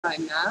right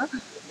now.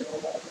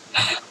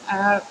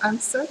 I'm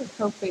sort of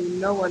hoping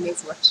no one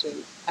is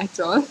watching at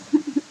all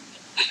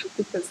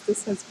because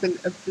this has been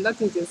a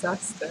bloody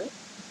disaster.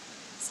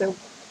 So,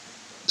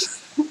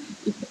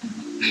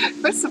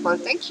 first of all,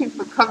 thank you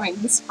for coming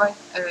despite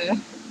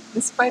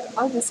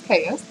all this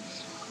chaos.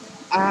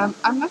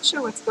 I'm not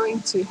sure what's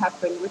going to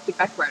happen with the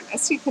background.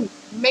 As you can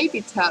maybe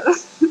tell,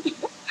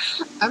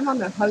 I'm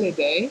on a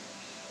holiday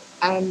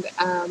and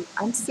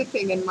I'm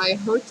sitting in my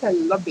hotel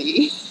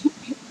lobby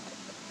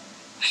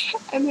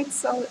and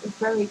it's all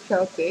very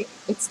chaotic.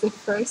 It's the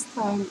first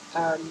time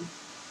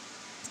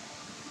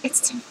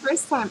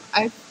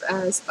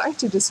I've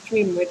started a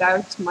stream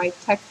without my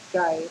tech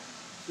guy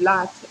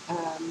Vlad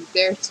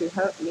there to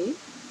help me.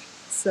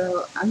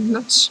 So I'm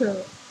not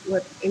sure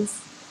what is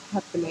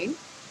happening.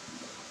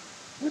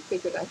 It would be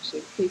good actually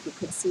if people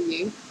could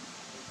see you.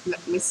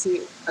 Let me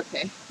see.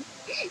 Okay,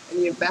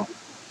 and you're back.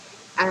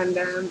 And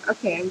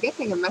okay, I'm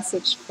getting a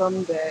message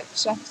from the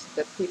chat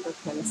that people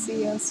can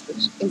see us,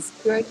 which is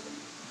good,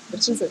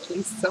 which is at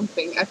least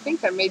something. I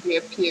think I made you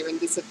appear and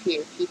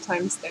disappear a few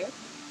times there,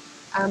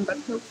 but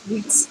hopefully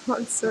it's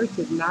all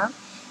sorted now.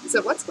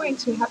 So what's going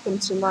to happen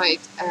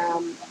tonight?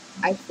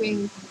 I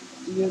think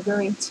you're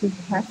going to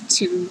have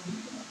to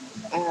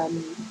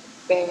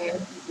bear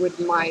with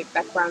my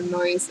background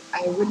noise.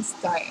 I will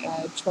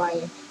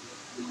try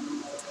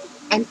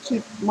and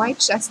keep my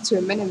chest to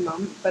a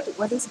minimum, but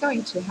what is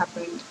going to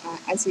happen,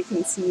 as you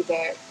can see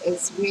there,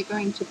 is we're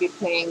going to be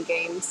playing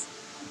games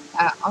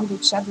on the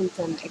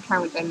Cheddleton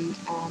account, and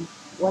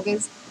what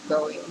is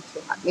going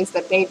to happen is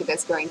that David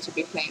is going to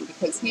be playing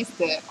because he's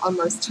the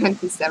almost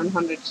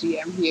 2700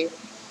 GM here,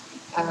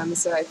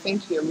 so I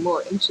think you're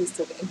more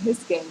interested in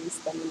his games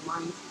than in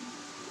mine.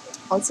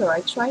 Also,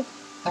 I tried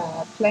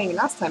playing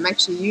last time.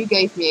 Actually, you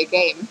gave me a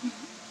game.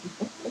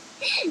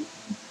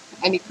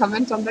 Any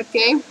comment on that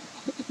game?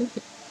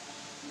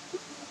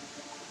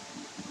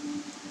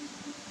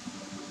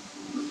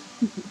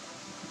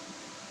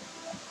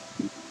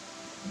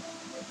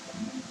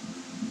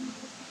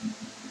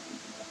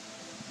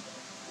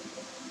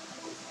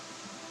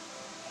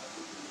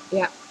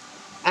 Yeah,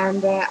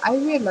 and I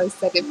realized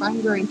that if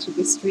I'm going to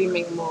be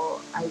streaming more,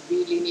 I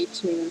really need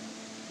to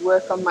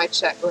work on my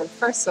chess. Well,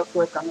 first off,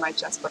 work on my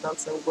chess, but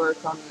also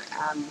work on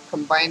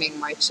combining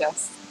my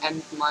chess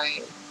and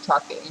my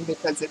talking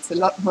because it's a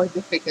lot more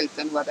difficult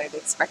than what I'd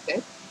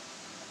expected.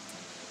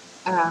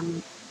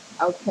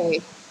 Okay,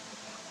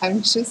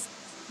 I'm just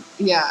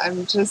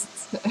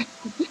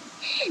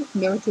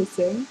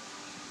noticing.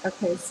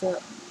 Okay,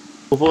 so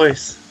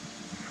voice.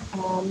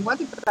 what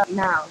about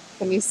now?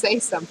 Can you say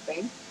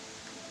something?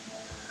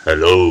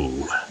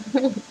 Hello.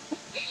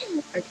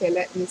 Okay,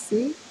 let me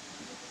see.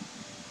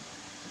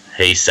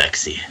 Hey,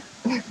 sexy.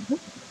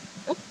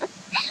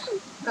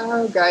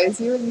 Oh,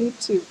 guys, you will need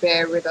to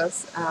bear with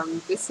us.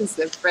 This is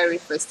the very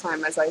first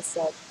time, as I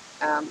said,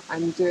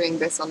 I'm doing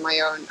this on my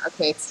own.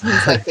 Okay, it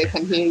seems like they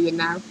can hear you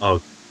now.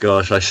 Oh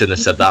gosh, I shouldn't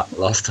have said that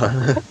last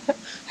time.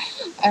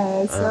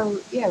 So,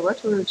 yeah,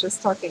 what we were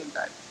just talking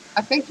about.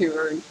 I think you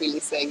weren't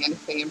really saying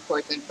anything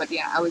important, but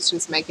yeah, I was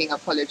just making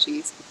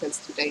apologies because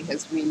today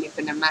has really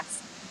been a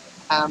mess.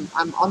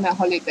 I'm on a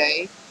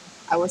holiday.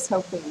 I was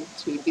hoping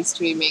to be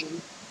streaming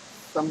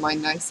from my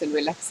nice and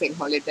relaxing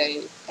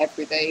holiday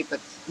every day, but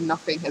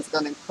nothing has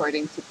gone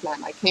according to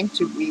plan. I came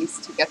to Greece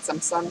to get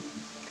some sun.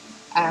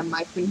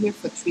 I've been here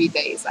for 3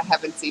 days. I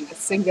haven't seen a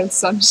single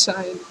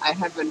sunshine. I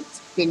haven't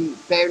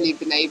barely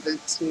been able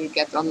to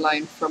get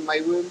online from my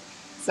room.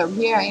 So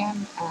here I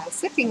am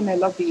sitting in a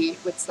lobby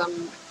with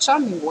some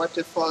charming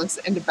waterfalls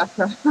in the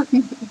background.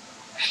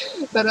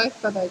 But I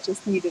thought I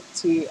just needed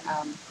to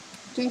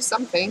do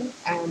something,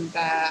 and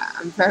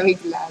I'm very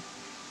glad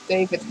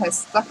David has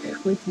stuck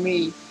with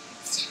me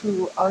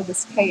through all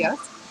this chaos.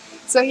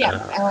 So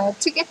yeah,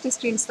 to get the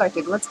stream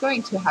started, what's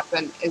going to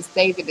happen is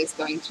David is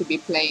going to be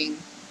playing,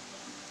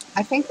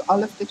 I think,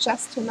 all of the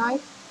chess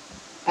tonight.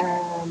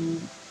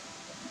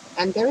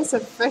 And there is a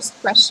first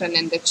question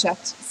in the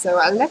chat, so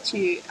I'll let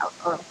you,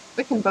 or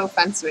we can both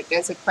answer it.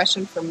 There's a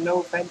question from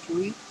No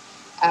Vedri.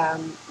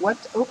 What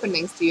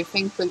openings do you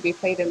think will be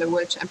played in the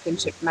World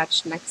Championship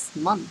match next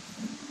month?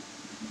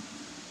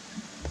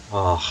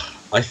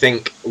 I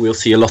think we'll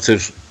see a lot of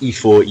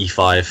e4,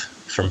 e5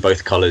 from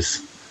both colours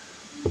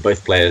for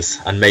both players,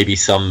 and maybe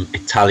some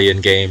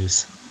Italian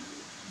games,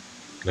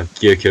 kind of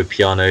Gyoko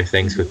piano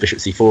things with bishop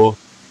c4,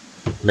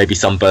 maybe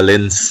some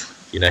Berlins.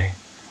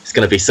 It's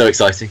going to be so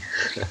exciting.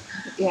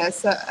 Yeah,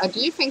 so do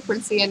you think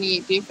we'll see any,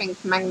 do you think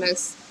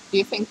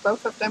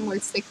both of them will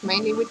stick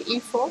mainly with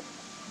e4?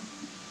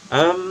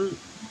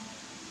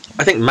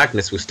 I think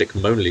Magnus will stick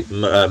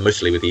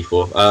mostly with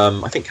e4.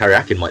 I think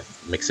Karyakin might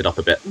mix it up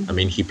a bit. I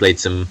mean, he played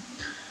some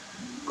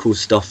cool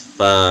stuff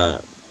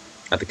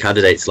at the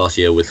candidates last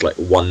year with like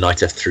 1 knight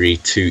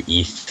f3, 2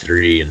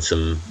 e3, and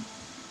some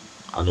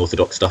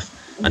unorthodox stuff,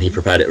 and he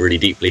prepared it really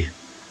deeply.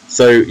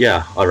 So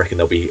yeah, I reckon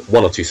there'll be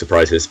 1 or 2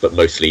 surprises, but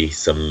mostly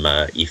some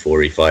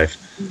e4, e5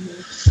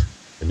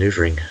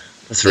 maneuvering.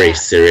 That's very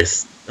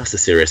serious. That's a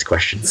serious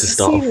question to It's a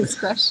start off serious with.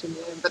 question,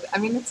 yeah. But I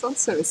mean, it's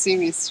also a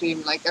serious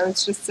stream. Like I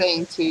was just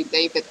saying to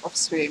David off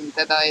stream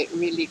that I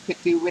really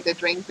could do with a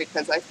drink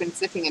because I've been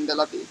sitting in the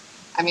lobby.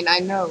 I mean, I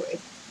know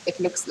it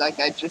looks like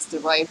I just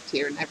arrived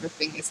here and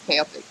everything is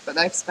chaotic, but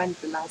I've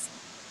spent the last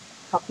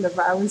couple of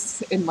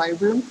hours in my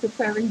room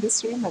preparing the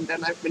stream, and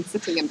then I've been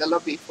sitting in the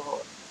lobby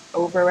for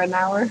over an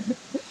hour.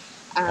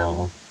 Oh, um,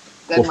 poor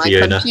then my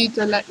Fiona.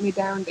 computer let me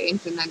down, the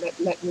internet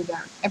let me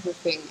down,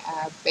 everything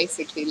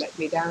basically let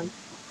me down.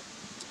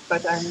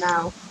 But I'm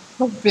now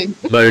hoping.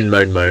 Moan,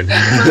 moan, moan.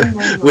 Moan,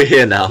 moan, We're moan.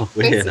 here now.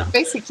 We're here now.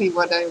 Basically,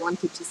 what I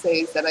wanted to say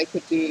is that I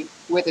could do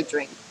with a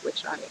drink,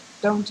 which I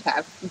don't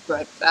have,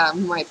 but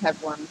might have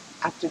one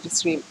after the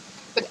stream.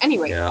 But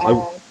anyway, Yeah,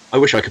 I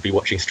wish I could be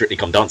watching Strictly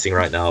Come Dancing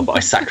right now, but I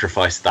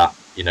sacrificed that,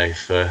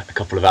 for a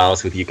couple of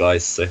hours with you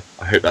guys, so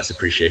I hope that's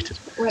appreciated.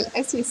 well,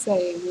 as you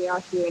say, we are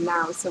here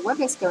now. So what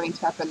is going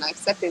to happen? I've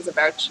said this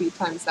about 3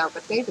 times now,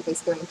 but David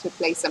is going to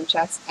play some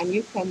chess, and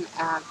you can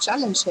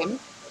challenge him.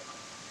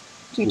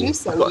 To do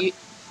so, you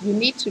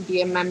need to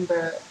be a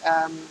member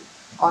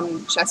on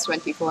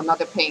Chess24, not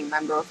a paying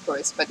member, of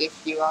course. But if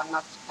you are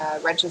not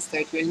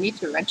registered, you'll need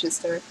to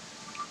register.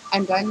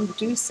 And then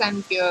do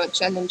send your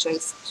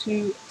challenges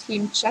to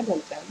Team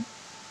Cheddleton.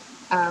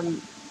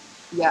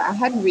 Yeah, I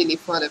hadn't really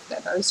thought of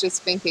that. I was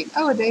just thinking,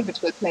 oh, David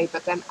will play,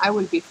 but then I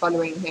will be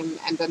following him,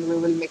 and then we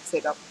will mix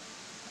it up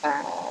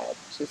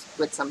just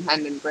with some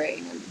hand and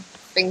brain and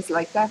things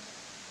like that.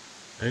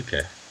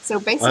 Okay. So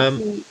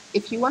basically,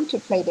 if you want to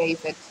play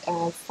David,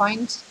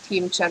 find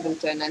Team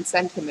Cheddleton and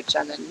send him a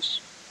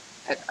challenge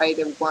at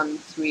either 1,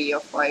 3, or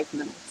 5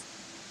 minutes.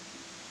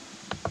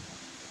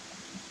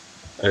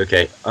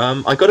 Okay.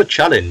 I got a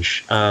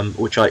challenge,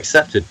 which I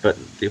accepted, but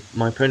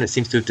my opponent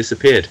seems to have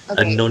disappeared.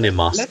 Okay,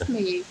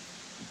 Anonymaster.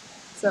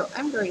 So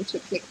I'm going to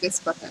click this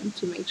button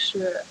to make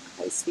sure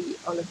I see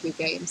all of your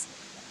games.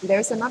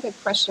 There's another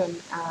question.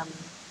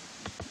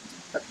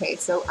 Okay,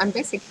 so I'm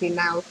basically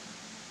now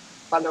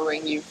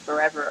following you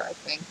forever, I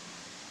think.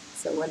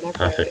 So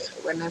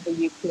whenever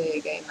you play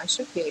a game, I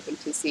should be able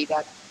to see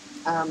that.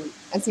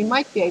 As you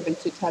might be able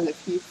to tell, a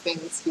few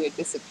things here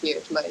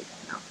disappeared, like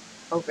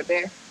over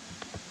there.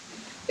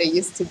 There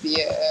used to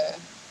be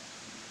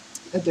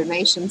a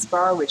donations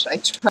bar, which I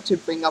tried to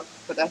bring up,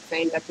 but I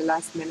failed at the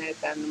last minute,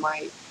 and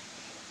my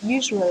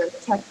usual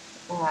tech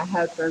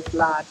helper,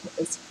 Vlad,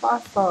 is far,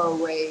 far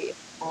away,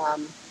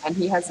 and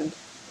he hasn't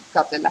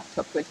got a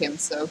laptop with him,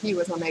 so he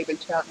was unable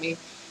to help me.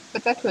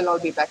 But that will all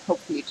be back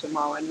hopefully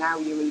tomorrow, and now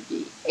you will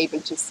be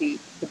able to see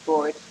the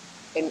board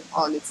in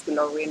all its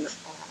glory in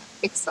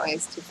big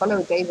size to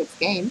follow David's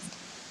games.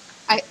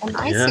 I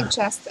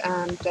suggest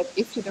that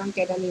if you don't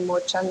get any more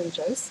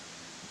challenges,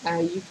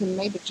 you can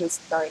maybe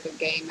just start a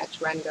game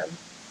at random.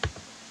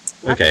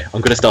 Okay,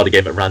 I'm going to start a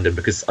game at random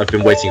because I've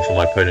been waiting for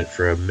my opponent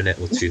for a minute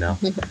or two now,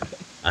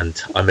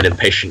 and I'm an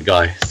impatient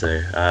guy, so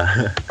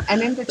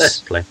and in the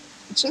let's play.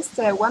 Just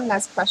one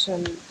last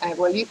question.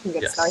 Well, you can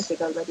get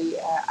started already.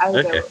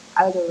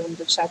 Aldo in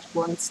the chat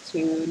wants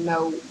to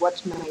know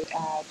what made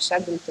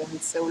Cheddleton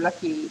so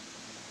lucky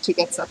to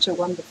get such a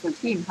wonderful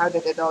team. How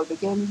did it all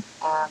begin?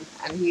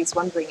 And he's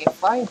wondering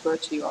if I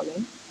brought you all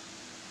in.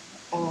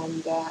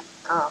 And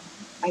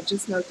I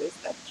just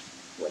noticed that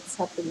what's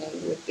happening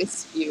with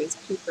this view is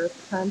people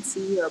can't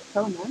see your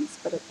opponents,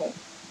 but okay.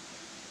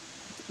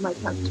 Might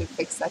have to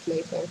fix that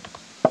later.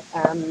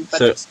 But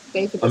so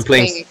David is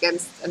playing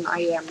against an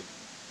IM.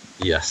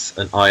 Yes,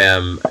 an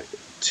IM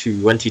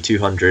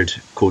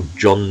 2200 called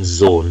John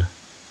Zorn.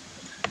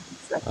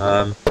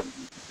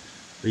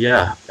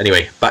 Yeah.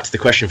 Anyway, back to the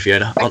question,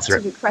 Fiona. Answer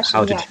it.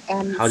 How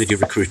did you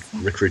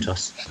recruit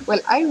us? Well,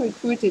 I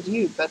recruited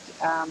you, but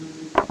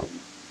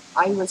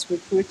I was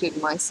recruited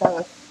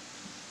myself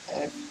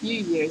a few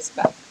years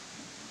back,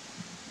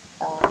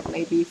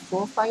 maybe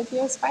 4 or 5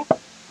 years back.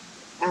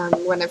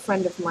 When a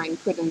friend of mine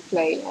couldn't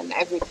play, and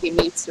every team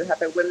needs to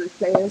have a women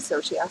player,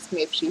 so she asked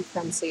me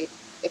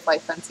if I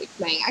fancied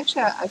playing.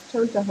 Actually, I've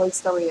told the whole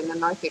story in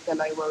an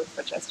article I wrote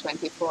for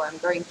Chess24. I'm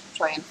going to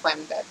try and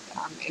find that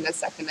in a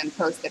second and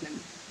post it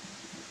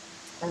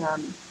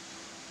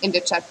in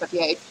the chat. But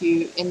yeah, if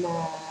you in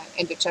the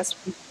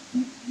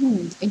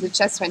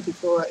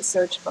Chess24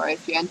 search bar,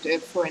 if you enter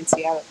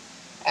 4NCL,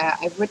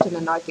 I've written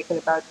an article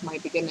about my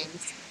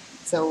beginnings.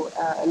 So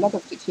a lot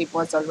of the team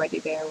was already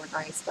there when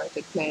I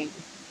started playing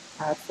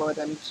for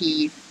them.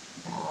 Keith,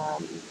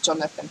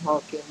 Jonathan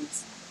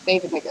Hawkins,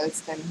 David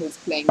Eggleston, who's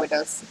playing with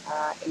us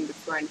in the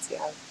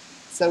 4NCL.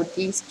 So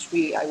these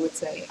 3, I would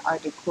say, are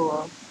the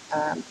core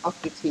of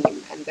the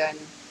team. And then,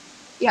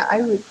 yeah, I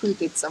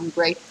recruited some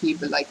great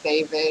people like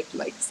David,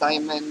 like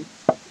Simon,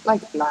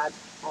 like Vlad,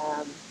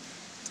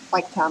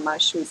 like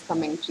Tamash, who's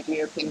coming to the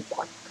European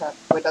Cup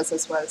with us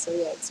as well. So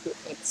yeah,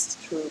 it's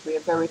true. We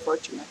are very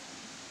fortunate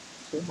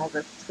to have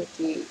a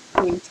pretty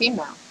cool team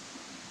now.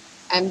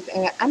 And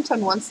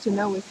Anton wants to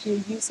know if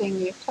you're using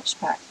your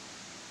touchpad.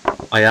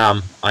 I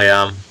am.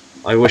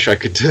 I wish I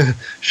could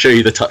show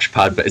you the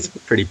touchpad, but it's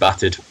pretty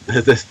battered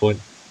at this point.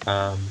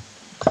 I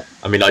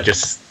mean, I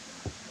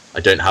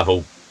don't have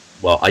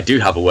I do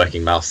have a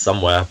working mouse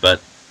somewhere,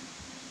 but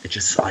I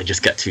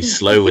just get too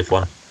slow with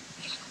one.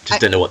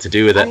 Just don't know what to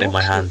do with it in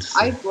my hand. So.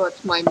 I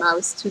brought my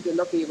mouse to the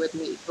lobby with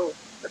me. Oh,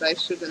 but I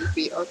shouldn't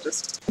be auto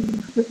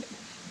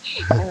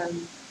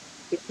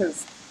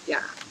because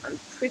yeah, I'm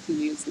pretty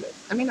useless.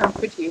 I mean, I'm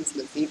pretty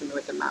useless even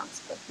with the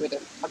mouse, but with a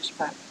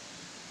touchpad,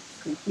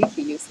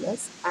 completely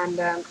useless. And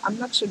I'm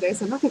not sure.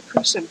 There's another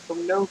question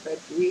from Nova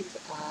Reed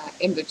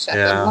in the chat.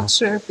 Yeah. I'm not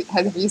sure if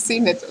have you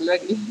seen it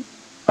already.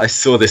 I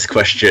saw this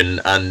question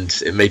and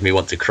it made me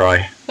want to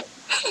cry.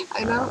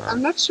 I know.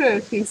 I'm not sure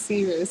if he's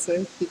serious or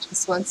if he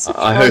just wants to.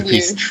 I hope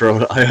he's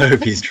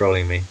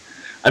trolling me.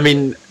 I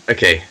mean,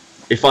 okay.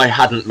 If I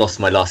hadn't lost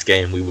my last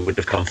game, we would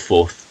have come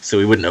 4th, so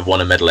we wouldn't have won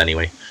a medal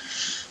anyway.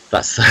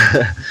 That's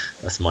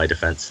that's my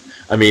defense.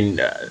 I mean,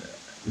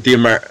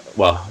 the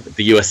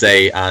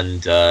USA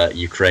and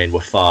Ukraine were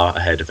far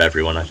ahead of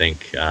everyone. I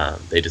think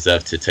they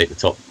deserved to take the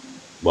top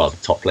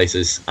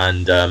places,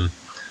 and I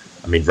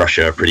mean,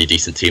 Russia are a pretty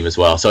decent team as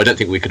well. So I don't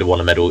think we could have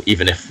won a medal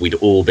even if we'd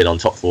all been on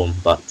top form.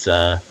 But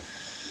I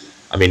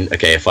mean,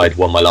 okay, if I'd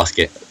won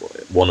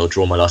or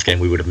drawn my last game,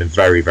 we would have been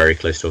very, very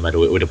close to a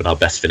medal. It would have been our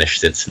best finish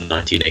since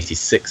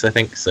 1986, I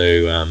think. So,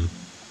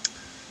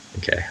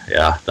 okay,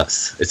 yeah,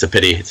 it's a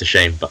pity, it's a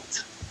shame,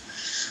 but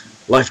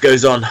life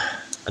goes on.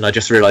 And I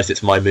just realised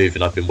it's my move,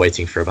 and I've been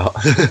waiting for about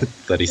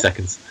 30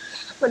 seconds.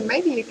 Well,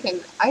 maybe you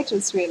can. I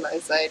just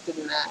realised I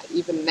didn't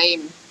even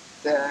name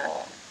the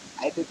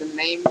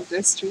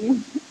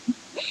stream.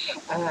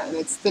 And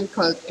it's still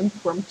called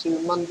Impromptu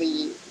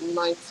Monday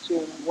Night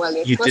Stream. Well,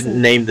 you didn't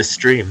name the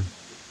stream.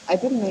 I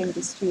didn't name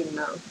the stream,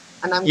 no.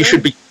 And you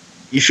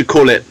should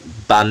call it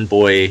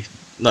Boy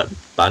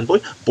Band.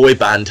 Boy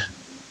band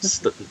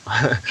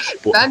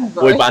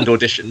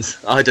auditions.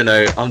 I don't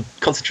know. I'm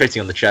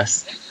concentrating on the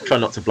chess. Try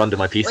not to blunder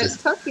my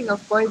pieces. Well, talking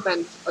of boy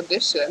band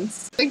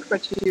auditions, I think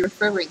what you're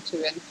referring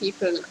to, and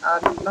people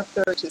are not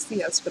going to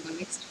see us for the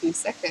next few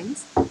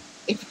seconds.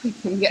 If we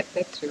can get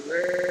that to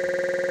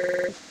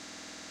work.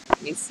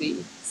 Let me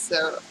see.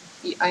 So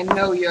I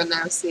know you're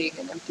now seeing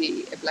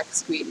a black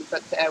screen,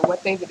 but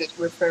what David is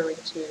referring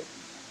to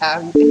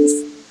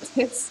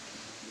is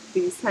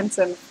these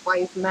handsome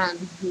 5 men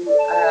who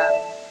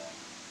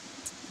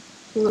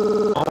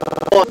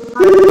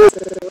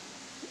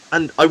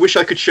and I wish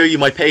I could show you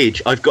my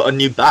page. I've got a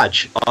new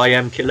badge. I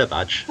am Killer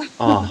badge.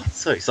 Oh,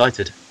 so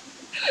excited.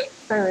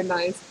 Very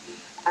nice.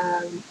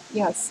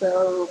 Yeah,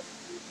 so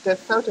the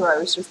photo I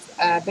was just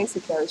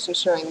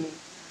showing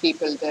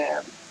people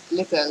the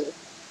little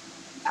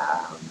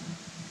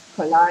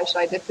collage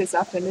I did this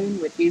afternoon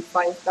with you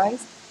 5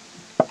 guys,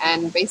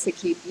 and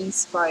basically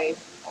these 5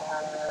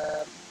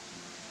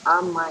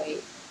 are my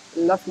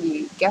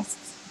lovely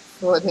guests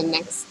for the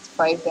next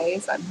 5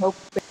 days. I'm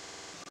hoping.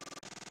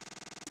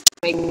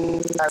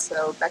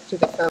 So back to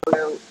the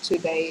photo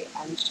today,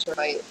 and should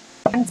I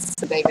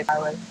answer David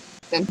Howell,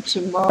 then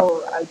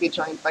tomorrow I'll be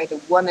joined by the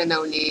one and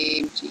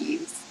only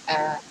G's.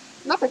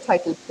 Not a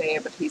title player,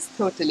 but he's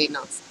totally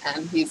nuts,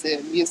 and he's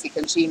a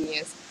musical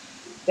genius.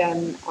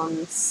 Then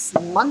on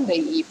Monday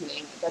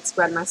evening, that's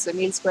Grandmaster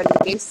Niels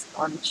Grandis.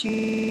 On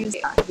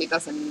Tuesday, he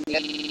doesn't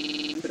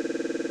name.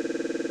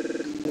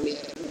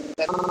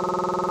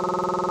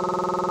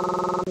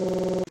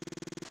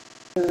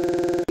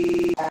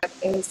 That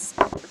is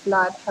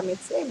Vlad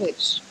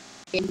Hamicevic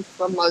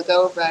from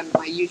Moldova, and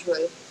my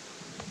usual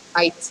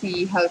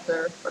IT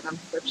helper, but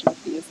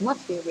unfortunately is not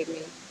here with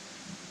me.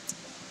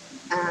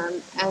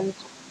 And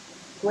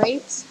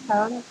Great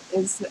Helm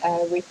is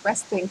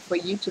requesting for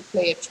you to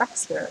play a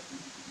Traxler.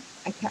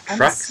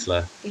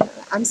 Traxler? Yeah,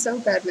 I'm so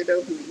bad with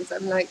openings.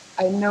 I'm like,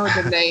 I know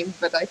the name,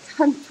 but I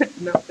can't put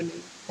an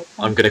opening.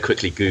 I'm going to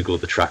quickly Google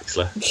the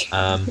Traxler.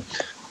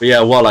 But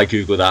yeah, while I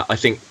Google that, I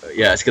think,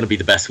 yeah, it's going to be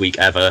the best week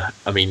ever.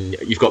 I mean,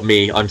 you've got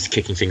me. I'm just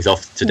kicking things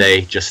off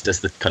today, just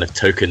as the kind of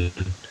token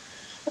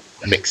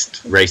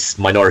mixed race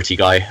minority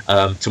guy.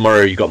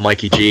 Tomorrow you got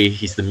Mikey G.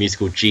 He's the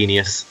musical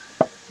genius.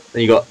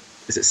 Then you got,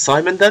 is it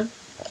Simon then?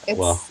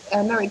 No,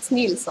 it's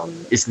Niels.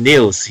 It's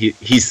Niels.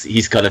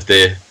 He's kind of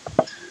the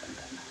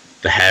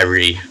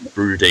hairy,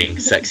 brooding,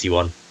 sexy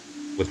one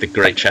with the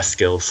great chess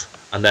skills.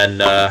 And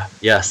then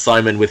yeah,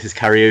 Simon with his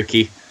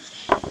karaoke,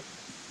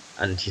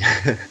 and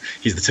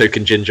he's the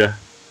token ginger.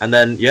 And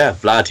then yeah,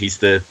 Vlad, he's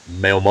the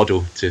male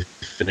model to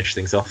finish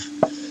things off.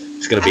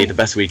 It's going to be the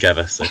best week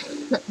ever. So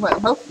well,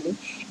 hopefully.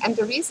 And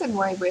the reason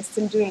why we're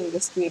still doing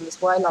this stream is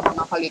while I'm on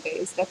a holiday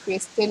is that we're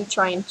still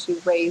trying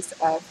to raise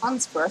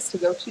funds for us to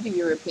go to the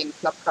European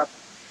Club Cup.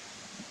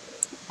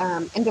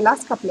 In the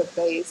last couple of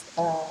days,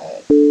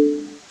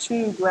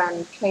 2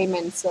 grand came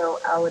in, so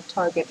our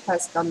target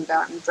has gone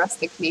down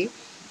drastically,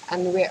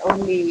 and we're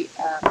only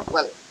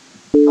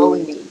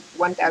only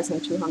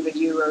 1,200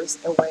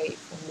 euros away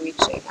from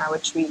reaching our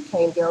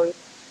 3K goal.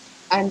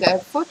 And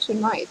for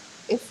tonight,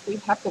 if we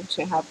happen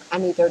to have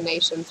any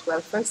donations,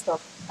 well, first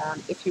off,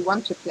 if you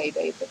want to play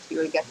David, you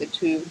will get a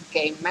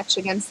 2-game match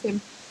against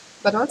him.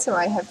 But also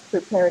I have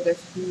prepared a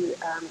few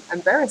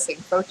embarrassing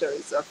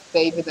photos of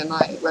David and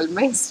I. Well,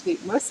 mostly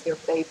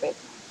of David.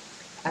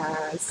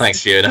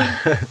 Thanks, Fiona.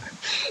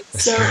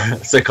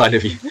 So kind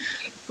of you.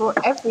 for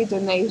every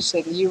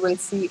donation, you will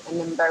see an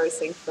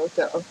embarrassing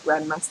photo of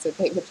Grandmaster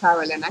David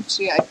Howell. And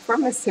actually, I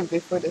promised him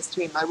before the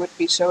stream I would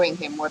be showing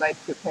him what I'd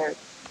prepared,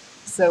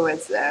 so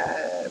as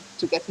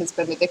to get his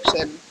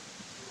benediction.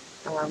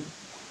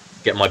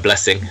 Get my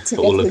blessing To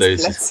for get all of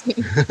his those,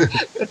 blessing.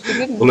 But we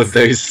didn't. all of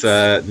those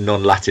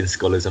non-Latin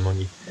scholars among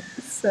you.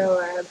 So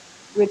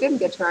we didn't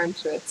get around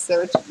to it.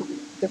 So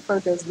the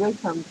photos will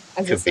come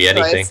as a Could be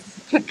surprise. anything.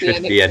 Could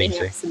be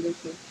anything.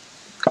 Absolutely.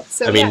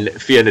 So, I mean,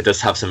 Fiona does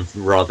have some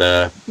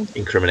rather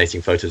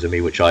incriminating photos of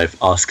me, which I've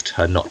asked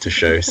her not to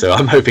show. So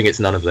I'm hoping it's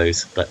none of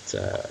those. But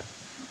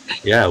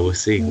yeah, we'll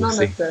see.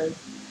 None of those.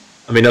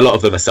 I mean, a lot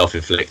of them are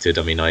self-inflicted.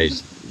 I mean, I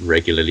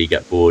regularly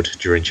get bored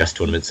during chess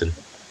tournaments and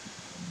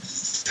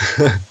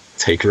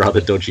take rather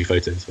dodgy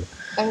photos. But,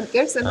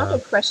 there's another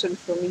question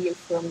from you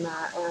from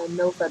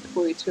Nova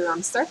Poetry.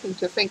 I'm starting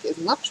to think is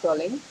not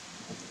trolling,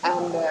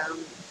 and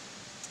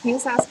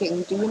he's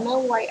asking, do you know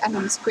why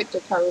Adams quit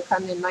the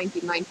Caro-Kann in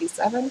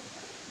 1997?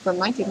 From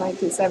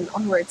 1997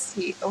 onwards,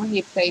 he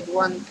only played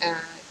one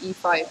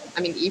e5,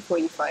 I mean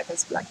e4, e5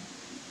 as black.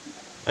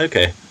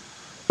 Okay,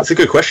 that's a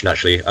good question,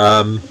 actually.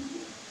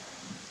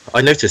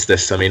 I noticed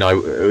this. I mean,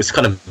 it was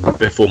kind of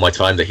before my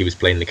time that he was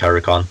playing the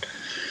Caro-Kann,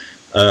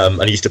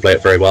 and he used to play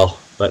it very well.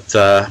 But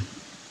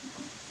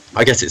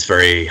I guess it's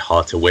very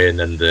hard to win,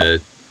 and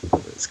there's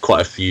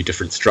quite a few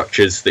different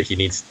structures that you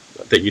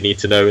need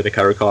to know in the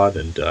Caro-Kann,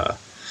 and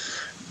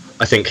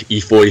I think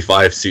e4,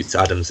 e5 suits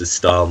Adams'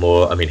 style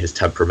more. I mean, his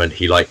temperament.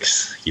 He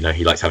likes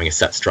having a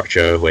set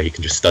structure where he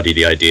can just study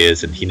the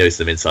ideas, and he knows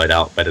them inside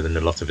out better than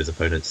a lot of his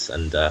opponents.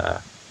 And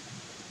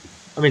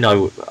I mean,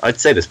 I'd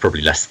say there's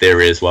probably less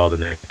theory as well than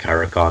the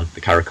Caro-Kann. The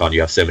Caro-Kann,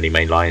 you have so many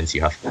main lines.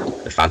 You have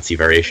the fancy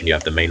variation. You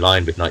have the main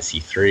line with knight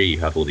c3. You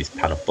have all these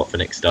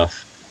Panov-Botvinnik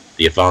stuff.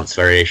 The advanced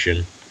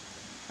variation.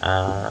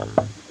 I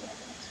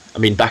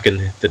mean, back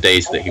in the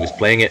days that he was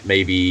playing it,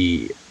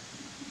 maybe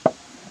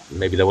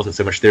there wasn't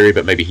so much theory,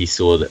 but maybe he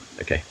saw that,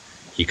 okay,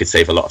 he could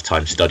save a lot of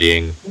time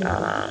studying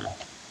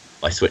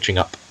by switching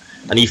up.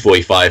 And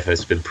e4, e5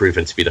 has been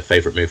proven to be the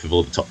favourite move of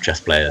all the top chess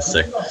players,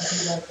 so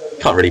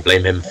can't really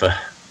blame him for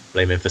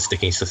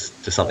sticking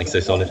to something so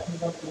solid.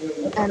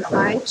 And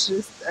I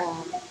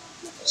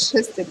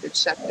just in the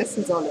chat, this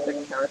is all a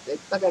bit chaotic,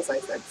 but as I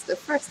said, it's the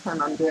first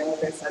time I'm doing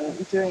this,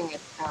 and doing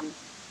it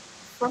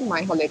from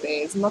my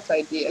holiday is not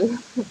ideal.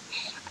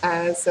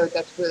 So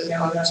that will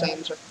all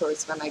change, of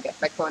course, when I get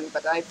back on.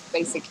 But I've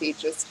basically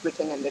just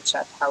written in the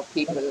chat how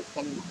people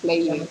can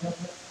play you.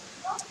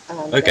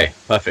 And, okay,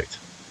 perfect.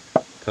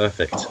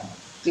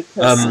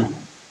 Because,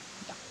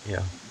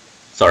 yeah.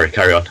 Sorry,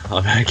 carry on.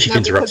 I keep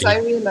interrupting. Because I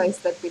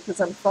realized that because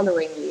I'm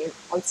following you,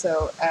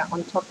 also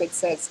on top it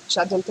says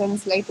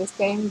Cheddleton's latest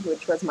game,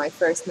 which was my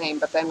first name,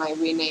 but then I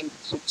renamed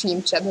to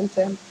Team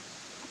Cheddleton.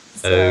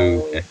 So,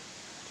 okay.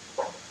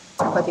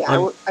 But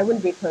yeah, I will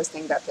be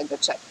posting that in the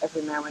chat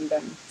every now and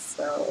then.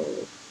 So.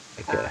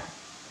 Okay.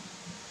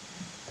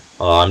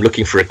 I'm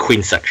looking for a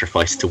queen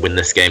sacrifice to win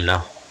this game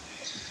now.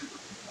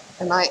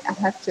 And I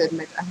have to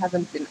admit, I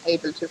haven't been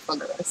able to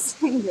follow a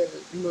single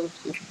move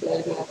you've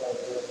played yet.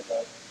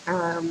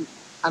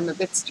 I'm a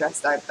bit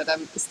stressed out, but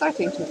I'm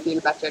starting to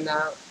feel better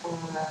now.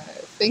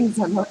 Things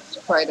are not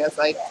quite as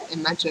I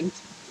imagined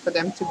for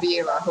them to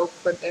be, or I hoped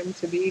for them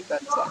to be,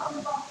 but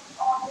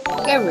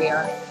there we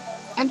are.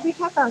 And we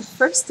have our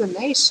first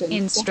donation.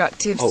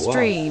 Instructive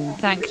stream,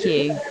 thank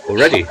you.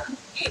 Already?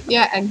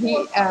 Yeah, and he,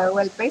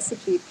 well,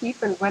 basically,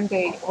 people when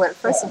they, well,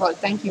 first of all,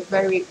 thank you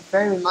very,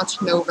 very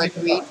much, Nova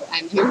Tweet,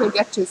 and you will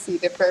get to see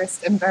the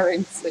first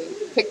embarrassing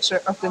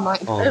picture of the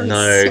night very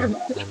soon.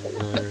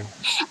 Oh, no.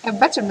 I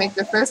better make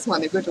the first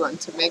one a good one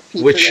to make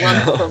people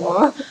want for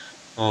more.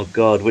 Oh,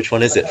 God, which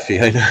one is it,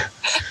 Fiona?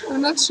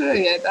 I'm not sure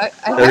yet.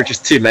 There are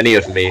just too many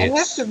of me. I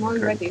have them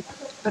already.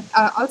 But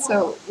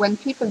also, when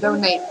people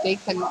donate, they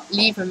can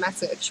leave a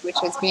message,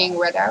 which is being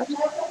read out.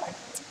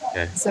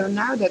 Okay. So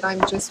now that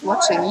I'm just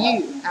watching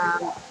you,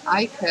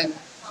 I can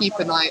keep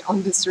an eye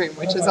on the stream,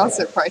 which is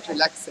also quite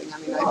relaxing. I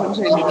mean, I don't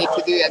really need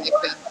to do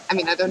anything. I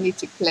mean, I don't need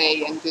to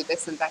play and do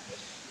this and that.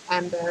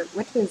 And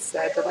with his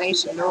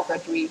donation,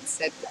 Nova Reed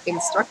said,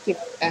 instructive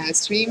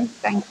stream,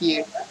 thank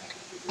you.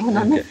 And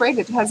I'm afraid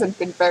it hasn't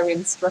been very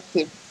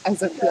instructive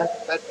as of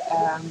yet, but...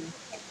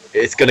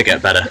 it's going to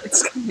get better.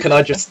 Can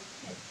I just...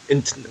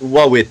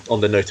 while we're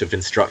on the note of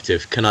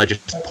instructive, can I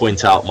just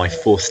point out my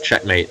forced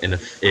checkmate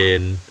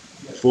in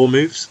 4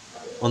 moves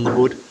on the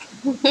board?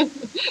 Sure.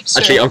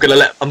 Actually, I'm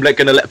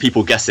gonna let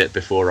people guess it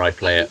before I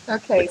play it.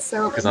 Okay,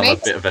 so because I'm a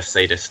bit of a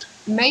sadist.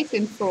 Mate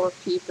in 4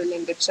 people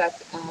in the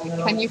chat.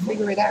 Can you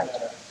figure it out?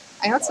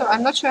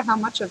 I'm not sure how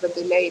much of a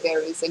delay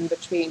there is in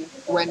between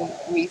when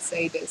we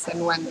say this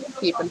and when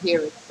people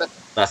hear it, but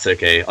that's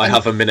okay. I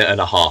have a minute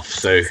and a half,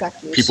 so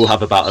exactly. People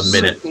have about a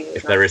minute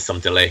if there is some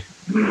delay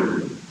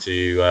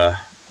to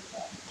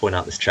point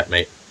out this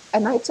checkmate.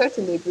 And I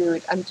totally agree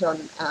with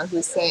Anton,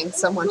 who's saying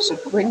someone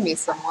should bring me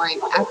some wine.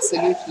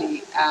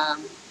 Absolutely.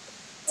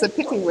 It's a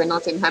pity we're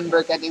not in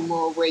Hamburg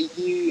anymore, where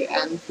you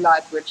and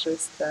Vlad were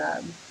just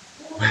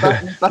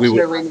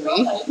butlering me.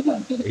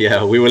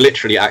 Yeah, we were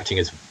literally acting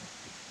as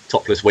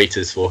topless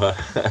waiters for her,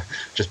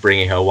 just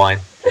bringing her wine.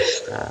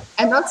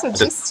 And also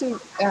just to,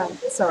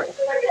 sorry.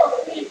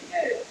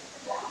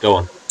 Go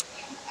on.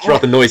 It's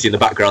rather noisy in the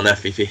background there,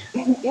 Fifi.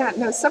 Yeah,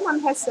 no,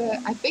 someone has,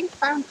 I think,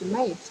 found the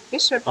mate.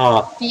 Bishop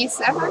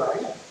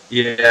D7.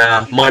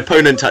 Yeah, my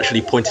opponent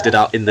actually pointed it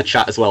out in the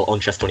chat as well on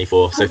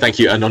Chess24. So thank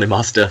you,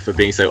 Anonymaster, for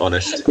being so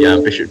honest. Yeah,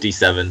 Bishop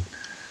D7.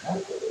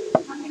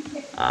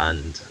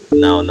 And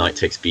now Knight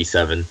takes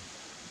B7.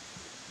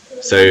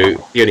 So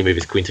the only move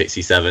is Queen takes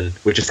C7.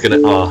 We're just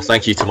going to...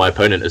 thank you to my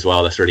opponent as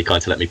well. That's really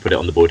kind to let me put it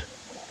on the board.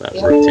 But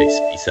Rook takes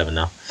B7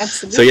 now.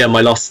 Absolutely. So yeah,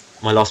 my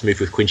last move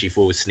with Queen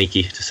G4 was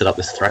sneaky to set up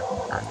this threat.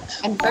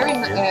 And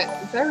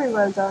very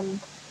well done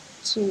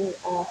to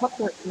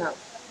Hopper. No,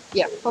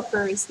 yeah,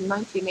 Hopper is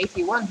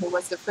 1981, who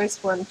was the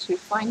first one to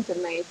find the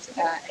mate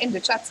in the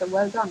chat. So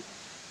well done.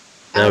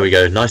 There we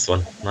go. Nice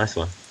one. Nice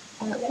one.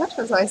 What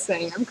was I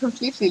saying? I'm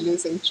completely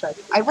losing track.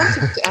 I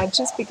wanted to,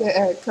 just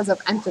because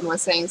of Anton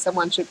was saying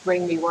someone should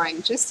bring me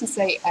wine, just to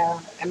say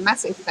a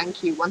massive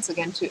thank you once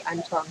again to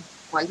Anton.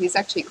 Well, he's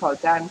actually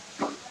called Dan.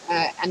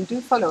 And do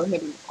follow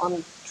him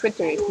on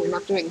Twitter if you're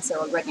not doing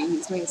so already.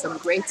 He's doing some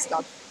great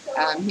stuff.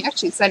 He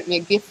actually sent me a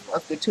GIF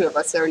of the two of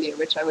us earlier,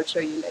 which I will show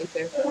you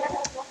later.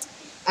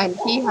 And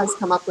he has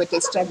come up with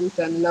this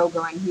Cheddleton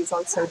logo, and he's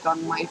also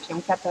done my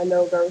Fiona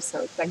logo,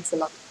 so thanks a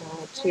lot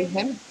to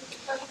him.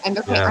 And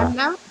okay, I'm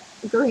now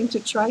going to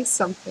try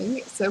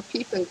something so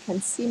people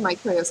can see my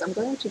chaos. I'm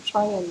going to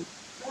try and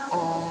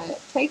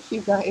take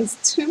you guys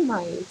to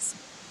my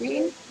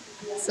screen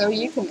so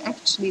you can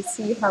actually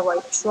see how I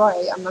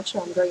try. I'm not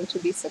sure I'm going to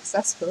be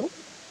successful,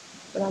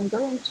 but I'm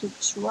going to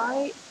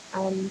try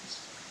and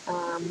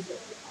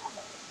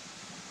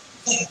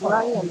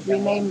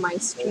rename my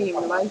stream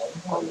live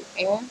on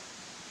air.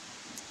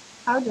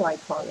 How do I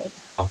call it?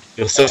 Oh,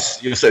 you're so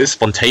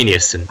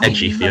spontaneous and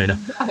edgy, Fiona.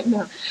 I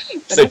know.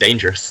 So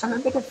dangerous. I'm a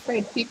bit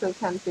afraid people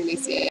can't really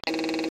see it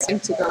and seem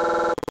to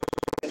go.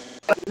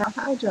 But now,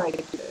 how do I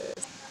do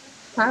this?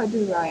 How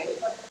do I?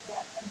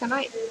 Can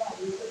I?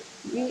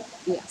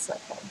 Yes,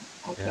 okay.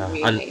 I can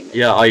rename it.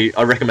 Yeah,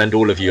 I recommend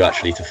all of you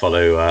actually to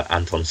follow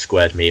Anton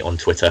Squared Me on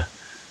Twitter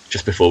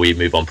just before we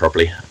move on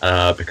properly,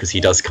 because he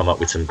does come up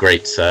with some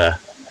great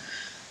stuff.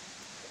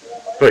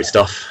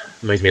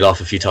 Made me laugh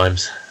a few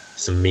times.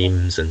 Some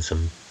memes and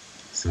some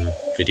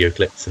video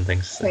clips and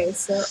things. Okay,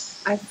 so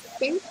I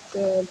think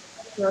the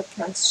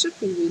broadcast should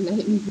be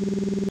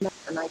renamed,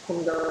 and I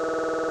can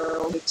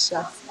go with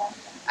chat.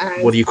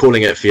 What are you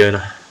calling it,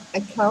 Fiona? A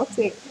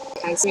Celtic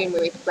stream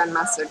with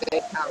Grandmaster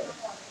Dave Howell,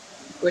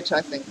 which I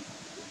think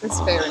is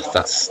fair enough.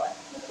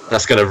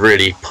 That's going to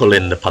really pull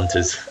in the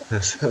punters.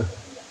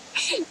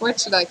 What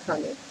should I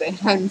call it? The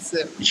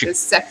handsome, the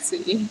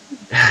sexy.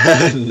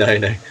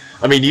 No.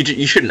 I mean,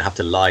 you shouldn't have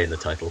to lie in the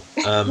title.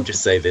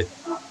 Just say that.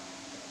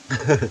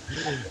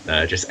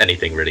 No, just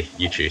anything really.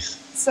 You choose.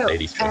 So,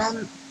 ladies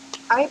choice.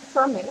 I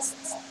promised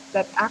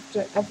that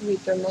after every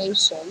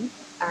donation,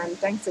 and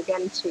thanks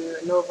again to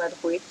Norbert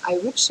Ruiz, I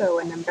would show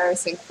an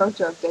embarrassing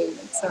photo of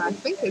David. So I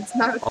think it's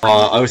now.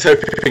 I was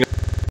hoping I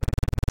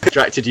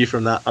distracted you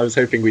from that. I was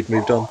hoping we'd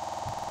moved on.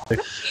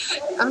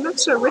 I'm not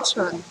sure which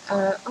one.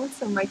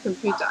 Also, my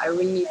computer. I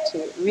will need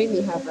to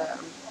really have a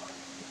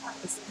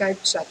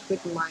Skype chat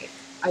with my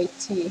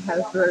IT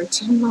helper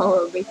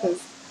tomorrow,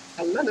 because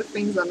a lot of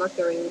things are not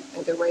going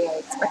the way I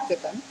expected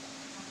them.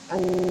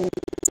 And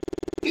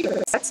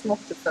that's not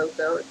the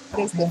photo. It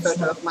is the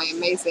photo of my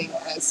amazing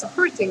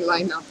supporting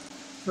lineup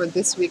for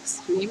this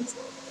week's streams.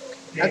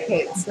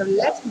 Okay, so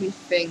let me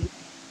think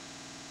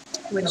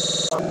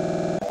which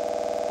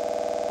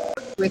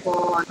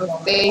one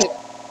of David.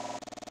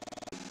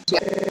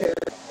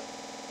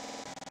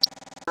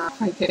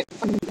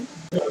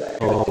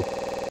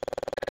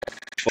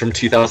 From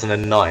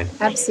 2009.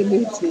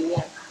 Absolutely,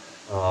 yeah.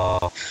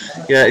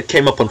 Yeah, it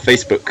came up on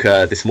Facebook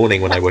this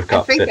morning when I woke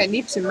up. I think I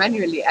need to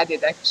manually add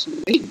it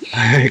actually.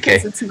 Okay.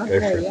 Because it's not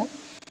there yet.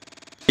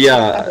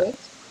 Yeah.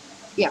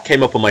 It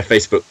came up on my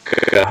Facebook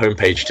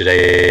homepage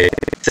today.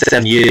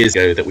 7 years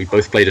ago that we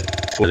both played a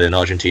tournament in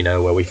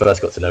Argentina where we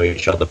first got to know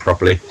each other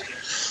properly.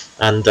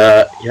 And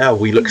yeah,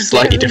 we look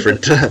slightly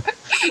different.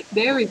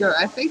 There we go.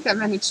 I think I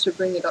managed to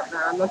bring it up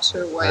now. I'm not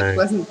sure why it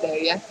wasn't there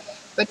yet.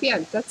 But yeah,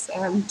 that's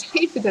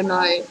David and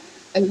I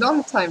a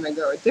long time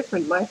ago, a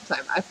different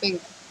lifetime. I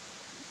think,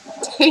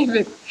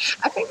 David,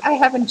 I think I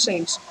haven't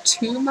changed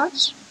too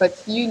much,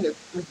 but you look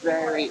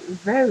very,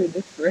 very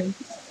different.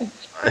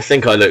 I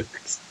think I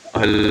looked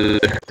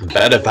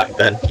better back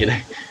then, you know.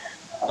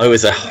 I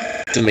was a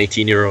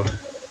 18-year-old.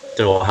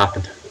 Don't know what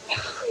happened.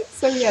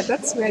 So yeah,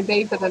 that's where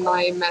David and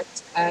I met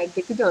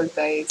the good old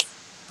days,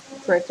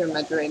 Puerto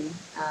Madryn,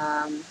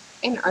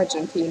 in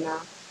Argentina.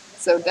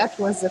 So that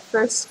was the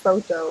first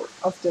photo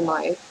of the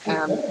night.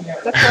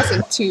 That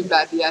wasn't too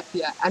bad yet.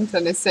 Yeah,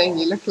 Anton is saying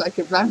you look like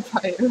a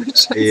vampire.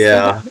 Which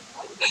yeah,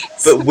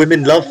 but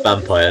women love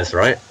vampires,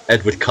 right?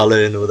 Edward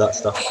Cullen, all that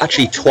stuff.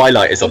 Actually,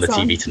 Twilight is on the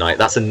TV tonight.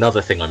 That's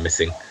another thing I'm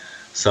missing.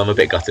 So I'm a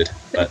bit gutted.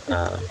 But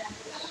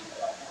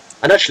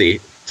and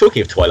actually,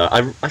 talking of Twilight,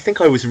 I think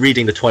I was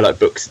reading the Twilight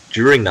books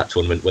during that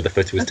tournament where the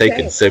photo was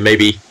taken. So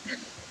maybe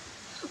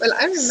Well,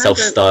 I remember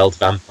self-styled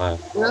vampire.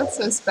 we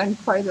also spent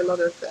quite a lot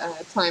of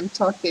time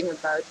talking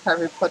about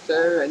Harry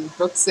Potter and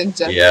books in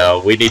general.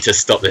 Yeah, we need to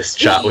stop this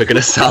chat. We're going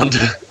to sound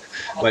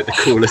like the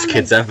coolest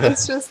kids ever.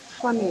 It's just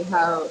funny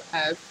how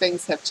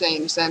things have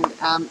changed. And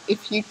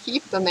if you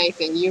keep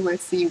donating, you will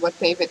see what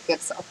David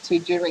gets up to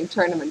during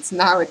tournaments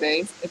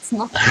nowadays. It's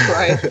not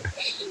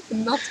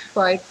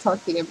quite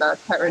talking about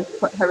Harry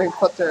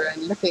Potter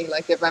and looking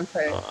like a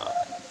vampire.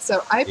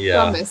 So I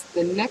promise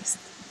the next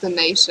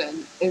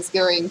donation is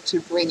going to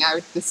bring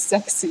out the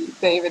sexy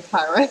David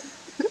Howell.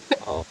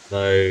 Oh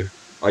no,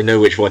 I know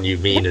which one you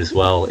mean as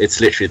well. It's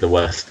literally the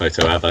worst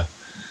photo ever.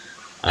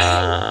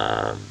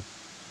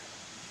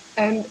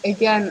 And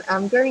again,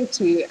 I'm going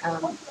to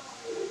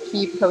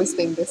keep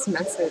posting this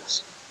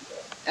message.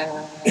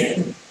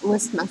 I'm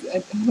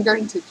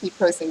going to keep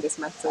posting this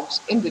message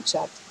in the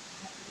chat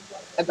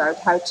about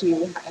how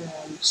to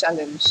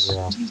challenge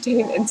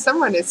David. And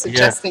someone is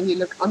suggesting you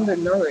look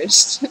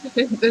undernourished.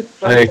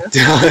 I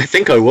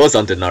think I was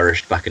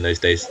undernourished back in those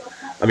days.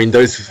 I mean,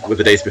 those were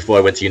the days before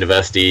I went to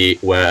university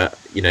where,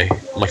 you know,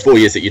 my 4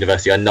 years at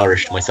university, I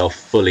nourished myself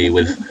fully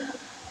with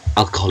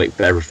alcoholic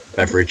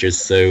beverages.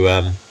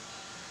 So,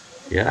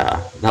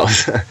 yeah, that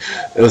was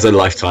it was a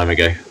lifetime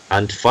ago.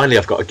 And finally,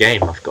 I've got a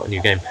game. I've got a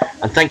new game.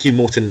 And thank you,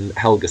 Morten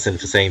Helgeson,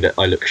 for saying that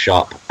I look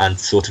sharp and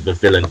sort of a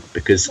villain,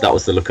 because that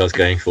was the look I was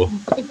going for.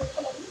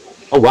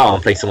 Oh, wow,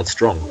 I'm playing someone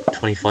strong.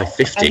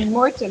 25-50. And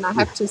Morten, I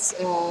have to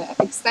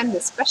extend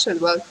a special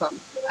welcome.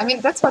 I mean,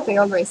 that's what they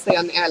always say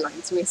on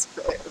airlines.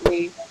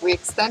 We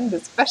extend a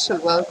special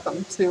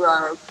welcome to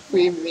our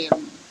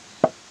premium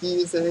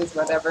users,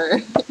 whatever.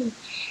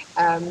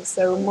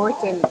 So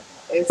Morten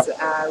is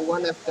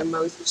one of the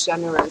most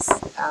generous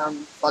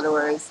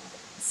followers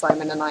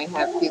Simon and I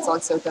have. He's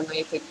also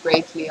donated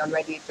greatly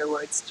already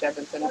towards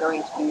Cheddleton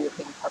going to the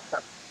European Cup.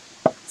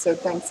 So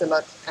thanks a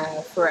lot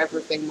for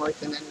everything,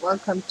 Morten, and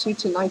welcome to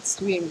tonight's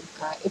stream.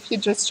 If you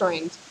just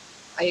joined,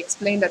 I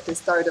explained at the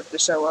start of the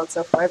show,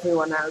 also for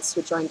everyone else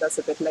who joined us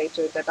a bit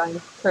later, that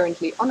I'm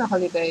currently on a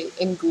holiday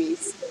in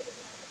Greece.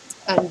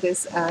 And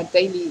this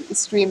daily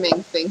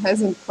streaming thing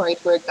hasn't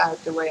quite worked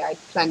out the way I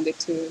planned it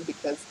to,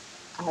 because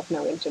I have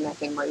no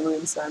internet in my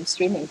room, so I'm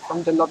streaming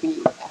from the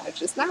lobby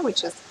just now,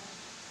 which is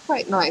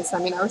quite nice. I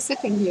mean, I was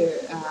sitting here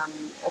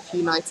a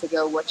few nights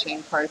ago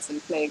watching Carlsen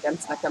play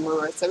against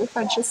Nakamura, so if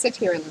I just sit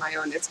here on my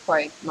own, it's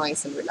quite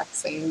nice and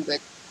relaxing. The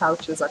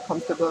couches are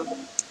comfortable,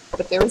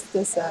 but there is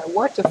this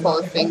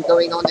waterfall thing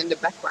going on in the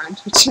background,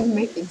 which is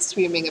making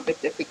streaming a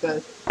bit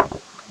difficult.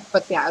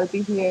 But yeah, I'll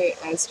be here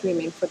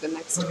streaming for the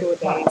next 4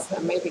 days.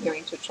 I'm maybe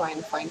going to try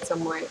and find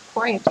somewhere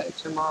quieter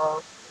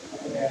tomorrow.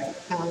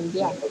 And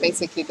yeah,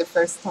 basically the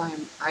first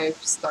time I've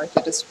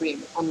started a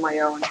stream on my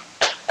own.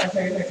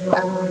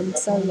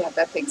 So yeah,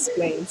 that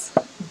explains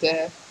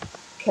the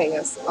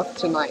chaos of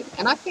tonight.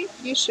 And I think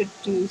you should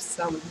do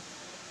some...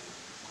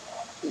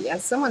 Yeah,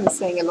 someone is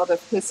saying a lot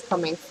of hiss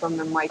coming from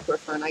the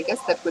microphone. I guess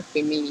that would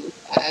be me.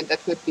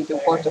 That would be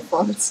the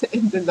waterfalls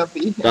in the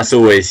lobby. That's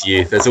always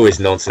you. There's always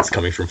nonsense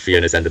coming from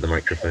Fiona's end of the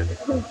microphone.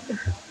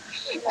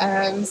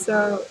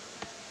 So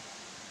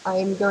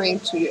I'm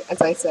going to,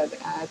 as I said,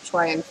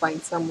 try and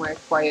find somewhere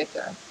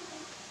quieter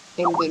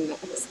in the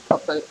next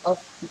couple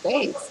of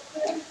days.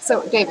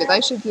 So, David, I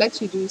should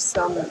let you do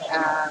some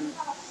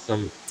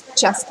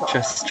chess talk.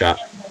 Chess chat.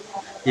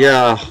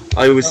 Yeah,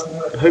 I was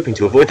hoping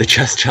to avoid the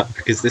chess chat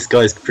because this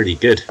guy's pretty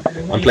good.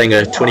 I'm playing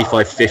a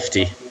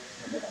 25-50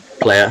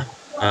 player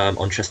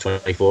on Chess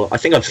 24. I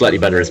think I'm slightly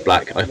better as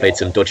black. I played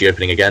some dodgy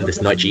opening again. This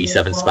Knight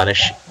G7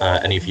 Spanish.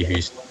 Any of you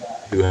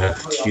who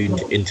have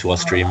tuned into our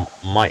stream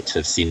might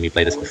have seen me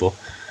play this before.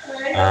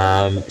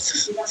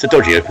 It's a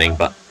dodgy opening,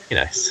 but you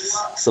know,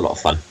 it's a lot of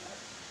fun.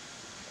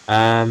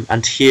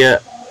 And here,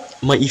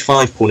 my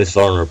e5 pawn is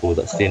vulnerable.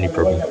 That's the only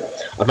problem.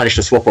 I've managed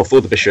to swap off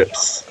all the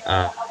bishops.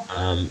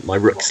 My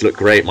rooks look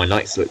great, my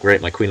knights look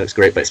great, my queen looks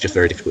great, but it's just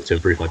very difficult to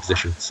improve my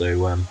position.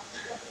 So I'm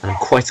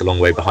quite a long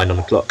way behind on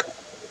the clock.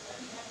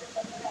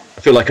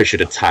 I feel like I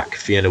should attack.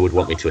 Fiona would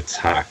want me to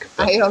attack.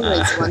 But, I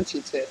always want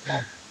you to.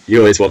 You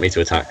always want me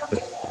to attack,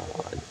 but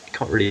I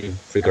can't really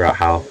figure out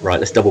how. Right,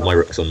 let's double my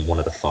rooks on one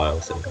of the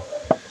files.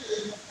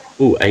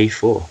 Ooh,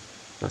 A4.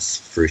 That's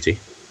fruity.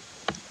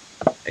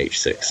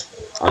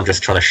 H6. I'm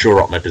just trying to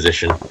shore up my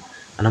position.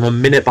 And I'm a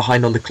minute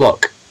behind on the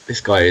clock.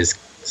 This guy is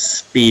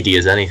speedy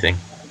as anything.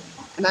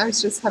 And I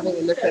was just having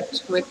a look at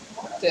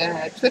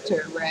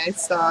Twitter where I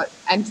saw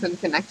Anton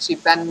can actually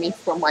ban me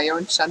from my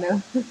own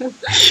channel.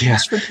 Yeah,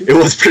 it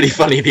was pretty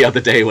funny the other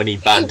day when he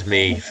banned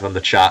me from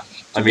the chat.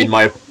 I mean,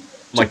 my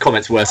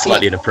comments were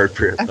slightly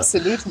inappropriate.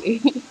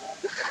 Absolutely.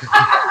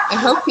 I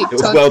hope he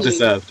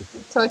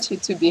taught you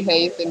to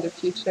behave in the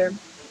future.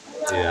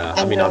 Yeah, and,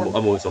 I mean, I'm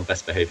always on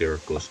best behaviour,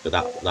 of course, but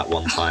that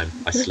one time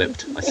I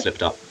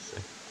slipped up. So.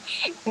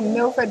 And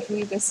Novad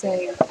Reed is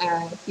saying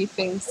he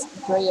thinks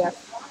Grayev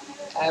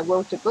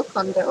wrote a book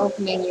on the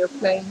opening you're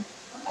playing,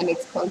 and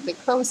it's called the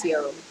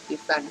Cosio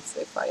Defense,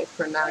 if I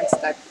pronounce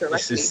that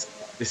correctly.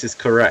 This is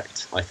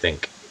correct, I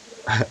think.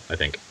 I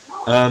think.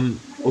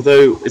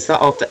 Although, is that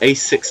after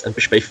A6 and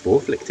Bishop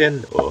A4 flicked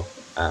in, or?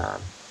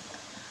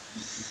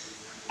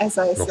 As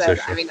I Not so said,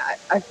 sure. I mean,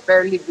 I've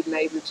barely been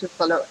able to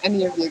follow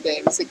any of your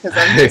games because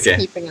I'm just Okay.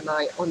 keeping an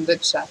eye on the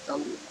chat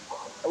on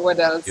what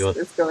else You're...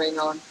 is going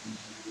on.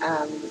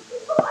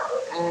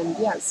 And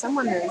yeah,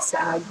 someone is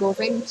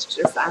Govind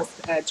just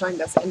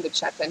joined us in the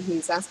chat, and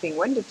he's asking,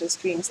 when did the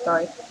stream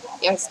start?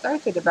 Yeah, it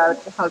started about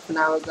half an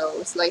hour ago,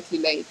 slightly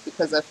late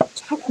because of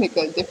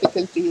technical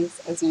difficulties,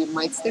 as you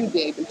might still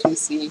be able to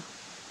see.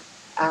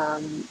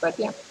 But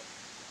yeah,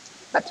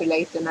 better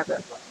late than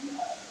never.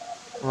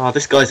 Oh,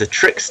 this guy's a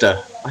trickster.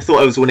 I thought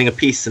I was winning a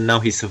piece, and now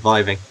he's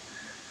surviving.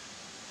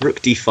 Rook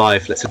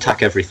d5. Let's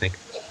attack everything.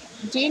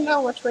 Do you know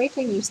what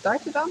rating you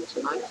started on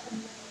tonight?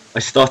 I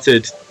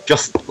started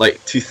just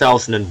like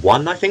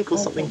 2001, I think, or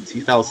something.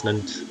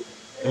 2000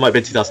 it might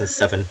be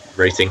 2007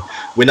 rating.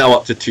 We're now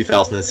up to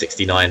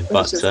 2069,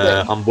 but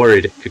I'm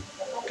worried it could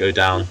go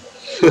down.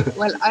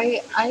 Well,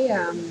 I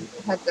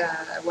had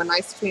when I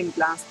streamed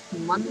last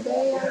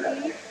Monday,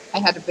 I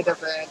had a bit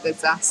of a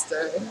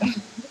disaster.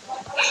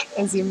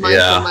 As you might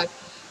know,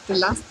 the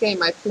last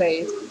game I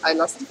played, I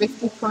lost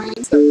 50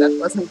 points, so that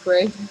wasn't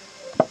great.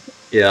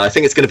 Yeah, I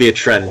think it's going to be a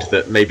trend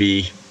that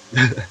maybe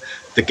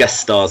the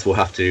guest stars will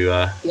have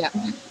to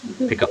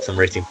pick up some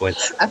rating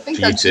points. I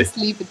think I'll just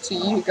leave it to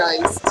you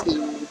guys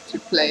to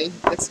play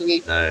this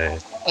week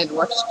and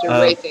watch the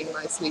rating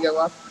nicely go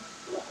up.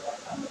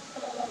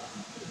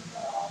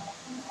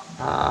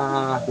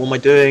 What am I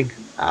doing?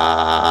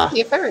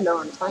 You're very low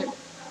on time.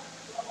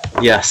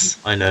 Yes,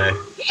 I know.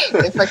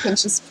 If I can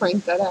just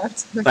point that out.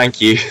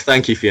 Thank you,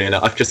 Fiona.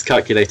 I've just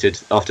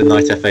calculated after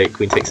knight f8,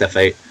 queen takes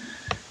f8,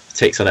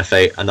 takes on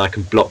f8, and I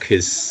can block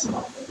his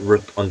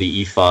rook on the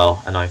e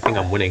file, and I think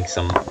I'm winning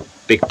some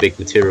big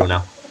material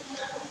now.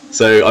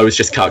 So I was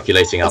just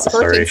calculating out the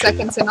 14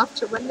 seconds enough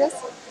to win this?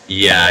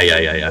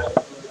 Yeah.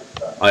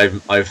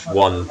 I've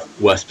won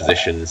worse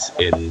positions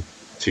in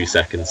 2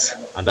 seconds,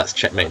 and that's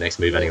checkmate next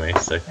move anyway.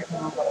 So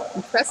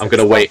impressive. I'm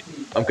gonna wait.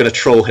 I'm gonna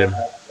troll him.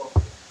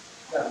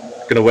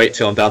 I'm gonna wait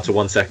till I'm down to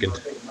 1 second.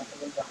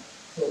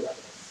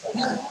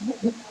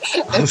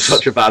 I'm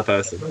such a bad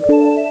person.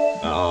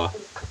 Oh,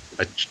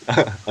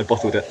 I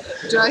bottled it.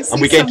 Do I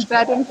see some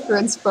bad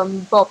influence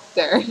from Bob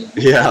there?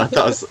 Yeah,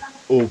 that was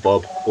all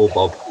Bob.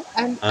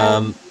 And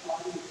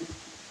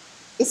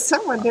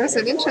there's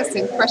an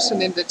interesting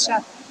question in the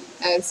chat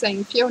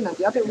saying, Fiona,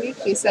 the other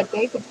week you said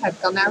David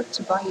had gone out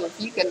to buy a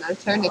vegan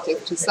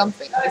alternative to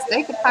something. Is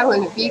David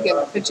Howell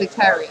a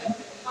vegetarian?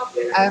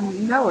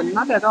 No,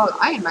 not at all.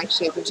 I am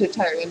actually a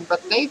vegetarian,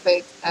 but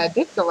David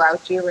did go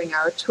out during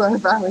our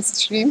 12-hour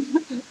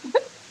stream.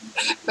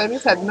 But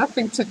it had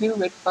nothing to do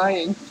with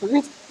buying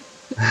food.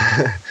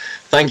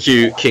 Thank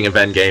you, King of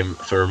Endgame,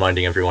 for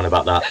reminding everyone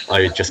about that.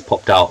 I just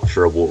popped out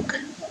for a walk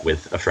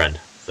with a friend.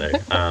 So,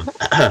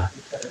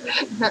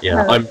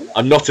 yeah,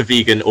 I'm not a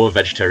vegan or a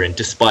vegetarian,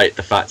 despite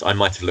the fact I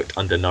might have looked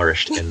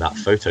undernourished in that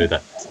photo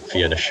that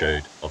Fiona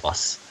showed of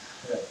us.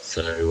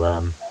 So,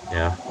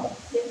 yeah.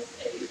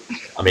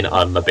 I mean,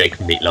 I'm a big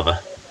meat lover,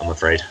 I'm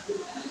afraid,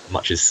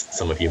 much as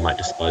some of you might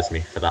despise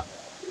me for that.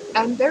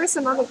 And there is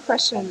another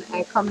question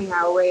coming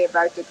our way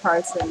about the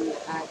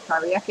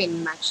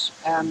Karyakin match.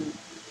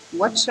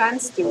 What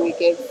chance do we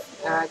give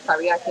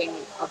Karyakin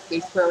of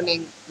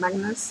dethroning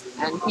Magnus?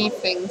 And he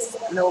thinks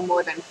no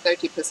more than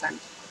 30%.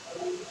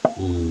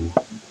 Ooh.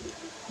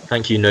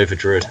 Thank you, Nova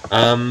Druid.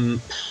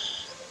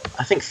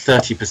 I think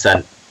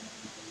 30%,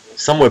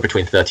 somewhere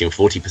between 30 and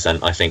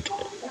 40%, I think,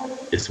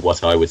 is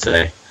what I would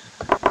say.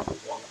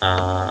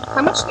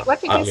 How much? What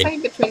did you say?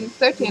 Between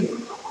 30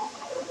 and...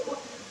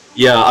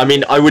 Yeah, I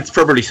mean, I would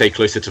probably say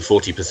closer to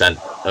 40%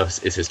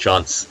 is his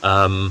chance.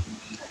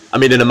 I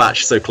mean, in a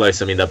match so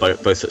close, I mean, they're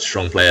both such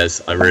strong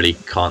players. I really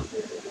can't...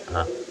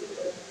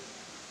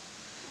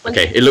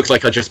 Okay, it looks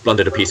like I just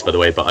blundered a piece, by the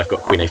way, but I've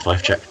got Queen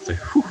A5 checked, so...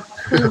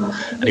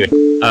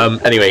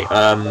 Anyway,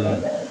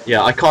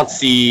 yeah, I can't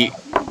see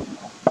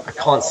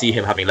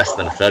him having less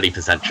than a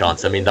 30%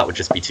 chance. I mean, that would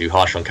just be too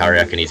harsh on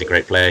Karyak, and he's a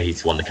great player.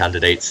 He's won the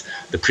candidates.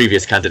 The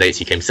previous candidates,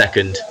 he came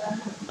second.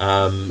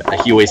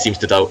 He always seems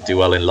to do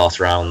well in last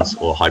rounds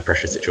or high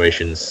pressure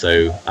situations.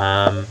 So,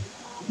 I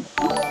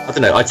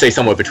don't know. I'd say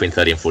somewhere between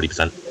 30 and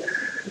 40%.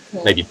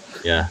 Okay. Maybe,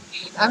 yeah.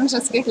 I'm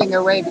just giggling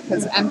away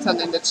because Anton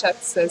in the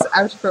chat says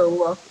out for a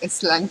walk is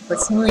slang for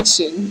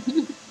smooching.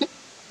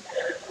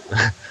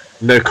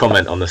 No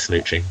comment on the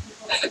smooching.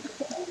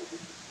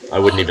 I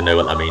wouldn't even know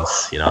what that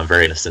means. You know, I'm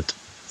very innocent.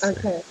 So.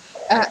 Okay.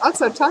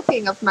 Also,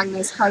 talking of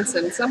Magnus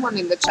Carlsen, someone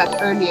in the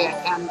chat earlier,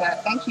 and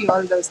thank you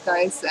all those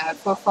guys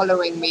for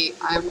following me.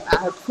 I'm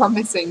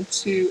promising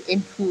to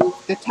improve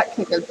the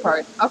technical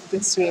part of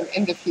the stream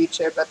in the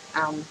future, but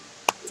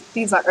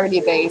these are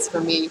early days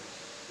for me.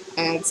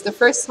 It's the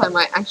first time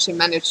I actually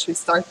managed to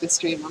start the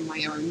stream on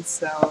my own,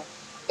 so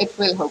it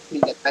will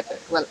hopefully get better.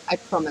 Well, I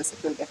promise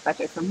it will get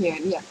better from here.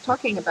 And yeah,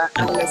 talking about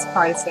Magnus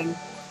Carlsen,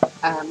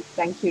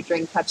 thank you,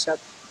 Drink Catch Up.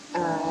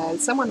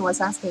 Someone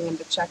was asking in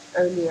the chat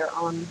earlier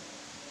on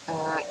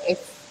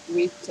if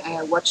we'd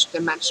watched the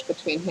match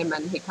between him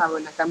and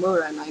Hikaru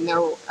Nakamura, and I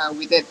know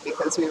we did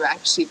because we were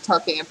actually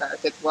talking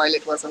about it while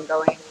it was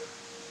ongoing.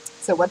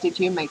 So what did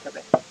you make of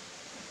it?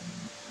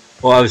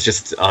 Well,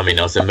 I mean,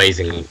 it was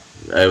amazing.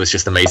 It was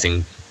just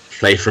amazing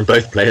play from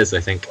both players, I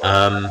think.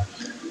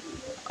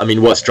 I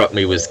mean, what struck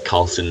me was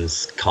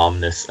Carlsen's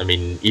calmness. I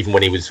mean, even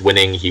when he was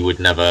winning, he would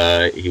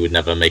never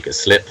make a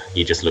slip.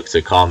 He just looked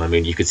so calm. I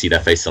mean, you could see their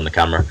faces on the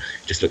camera.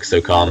 He just looked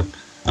so calm.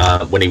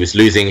 When he was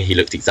losing, he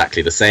looked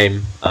exactly the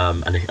same.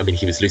 And I mean,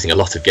 he was losing a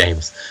lot of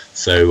games.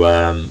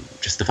 So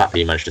just the fact that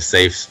he managed to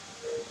save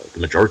the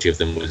majority of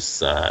them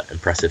was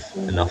impressive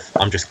enough.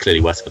 I'm just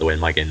clearly worse for the way in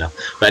my game now.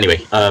 But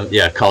anyway,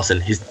 yeah,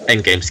 Carlsen, his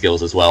end game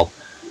skills as well.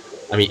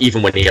 I mean,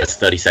 even when he gets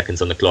 30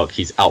 seconds on the clock,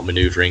 he's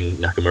outmaneuvering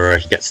Nakamura.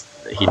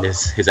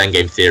 His end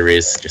game theory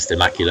is just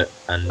immaculate.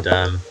 And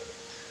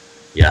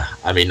yeah,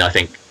 I mean, I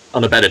think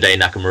on a better day,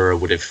 Nakamura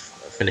would have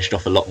finished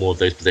off a lot more of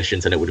those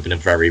positions, and it would have been a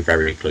very,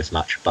 very close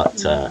match.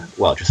 But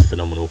well, just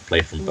phenomenal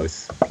play from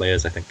both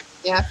players, I think.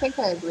 Yeah, I think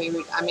I agree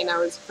with. I mean, I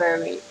was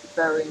very,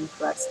 very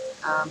impressed.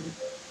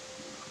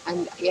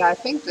 And yeah, I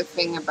think the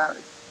thing about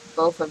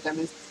both of them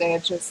is they're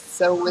just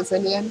so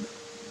resilient.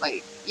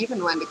 Like,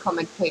 even when the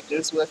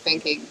commentators were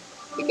thinking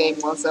the game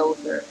was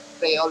over,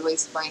 they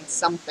always find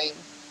something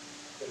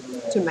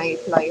to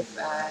make life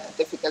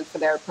difficult for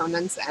their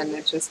opponents, and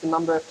it's just the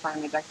number of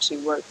time it actually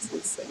works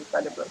is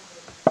incredible.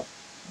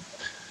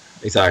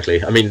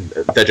 Exactly. I mean,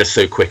 they're just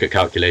so quick at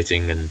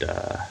calculating, and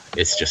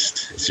it's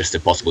just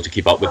impossible to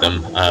keep up with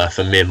them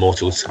for mere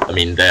mortals. I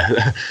mean,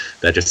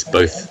 they're just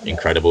both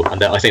incredible,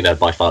 and I think they're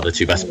by far the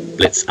two best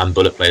blitz and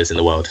bullet players in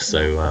the world.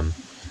 So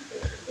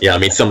yeah, I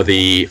mean, some of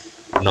the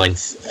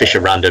Fisher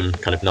random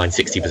kind of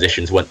 960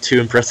 positions weren't too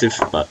impressive,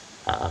 but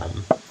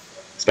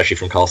especially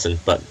from Carlsen.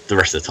 But the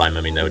rest of the time,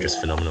 I mean, they were just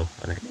phenomenal,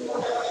 I think.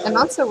 And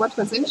also, what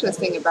was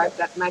interesting about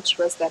that match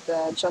was that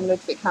John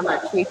Ludwig Hammer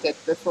tweeted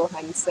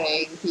beforehand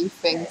saying he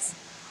thinks,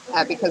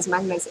 because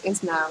Magnus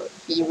is now,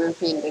 he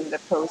revealed in the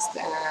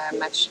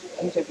post-match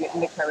interview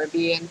in the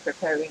Caribbean,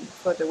 preparing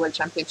for the World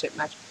Championship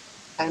match,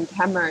 and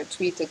Hammer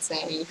tweeted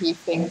saying he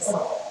thinks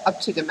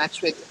up to the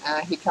match with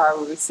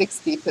Hikaru,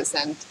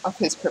 60% of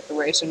his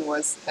preparation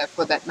was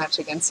for that match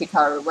against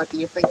Hikaru. What do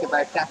you think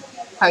about that?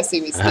 How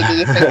seriously do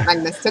you think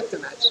Magnus took the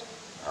match?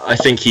 I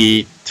think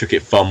he took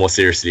it far more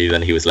seriously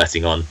than he was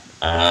letting on.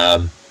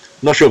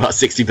 Not sure about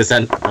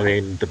 60%. I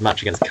mean, the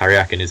match against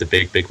Karyakin is a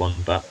big one,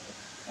 but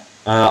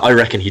I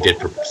reckon he did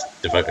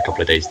devote a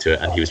couple of days to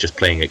it, and he was just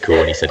playing it cool,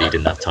 and he said he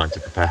didn't have time to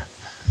prepare.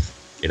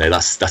 You know,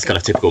 that's kind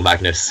of typical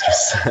Magnus,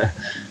 just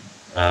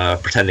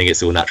pretending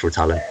it's all natural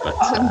talent. But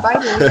and by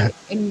the way,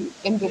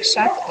 in the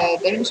chat,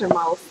 Danger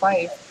Mao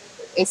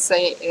 5 is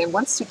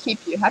wants to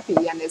keep you happy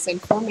and is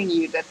informing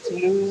you that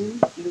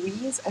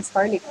Louise as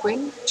Harley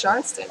Quinn,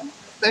 Charleston,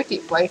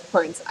 35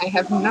 points. I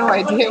have no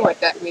idea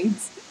what that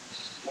means.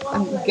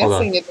 I'm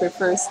guessing it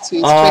refers to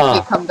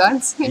Strictly Come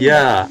Dancing.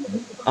 Yeah.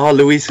 Oh,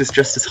 Louise was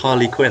dressed as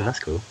Harley Quinn. That's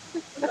cool.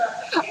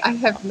 I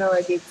have no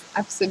idea. It's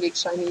absolute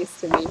Chinese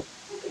to me.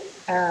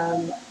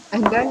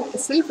 And then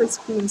Silver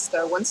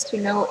Spoonstar wants to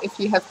know if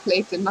you have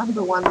played the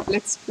 #1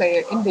 Blitz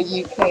player in the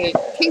UK,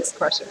 King's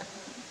Crusher.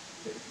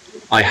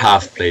 I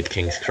have played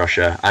King's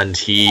Crusher, and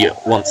he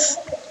once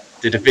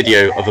did a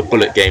video of a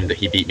bullet game that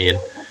he beat me in.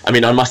 I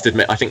mean, I must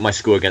admit, I think my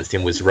score against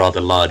him was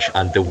rather large,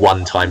 and the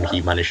one time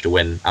he managed to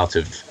win out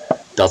of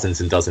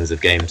dozens and dozens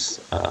of games,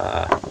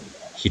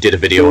 he did a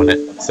video on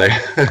it. So,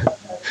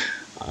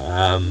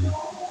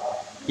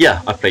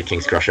 yeah, I've played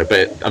King's Crusher,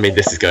 but I mean,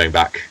 this is going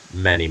back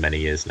many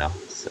years now.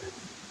 So.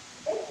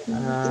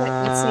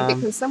 Let's see,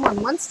 because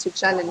someone wants to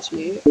challenge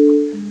you.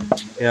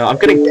 Yeah, I'm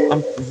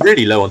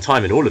really low on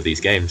time in all of these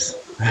games.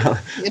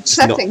 You're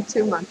chatting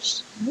too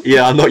much.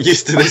 Yeah, I'm not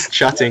used to this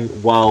chatting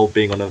while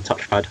being on a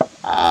touchpad.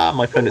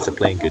 My opponents are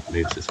playing good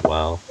moves as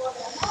well.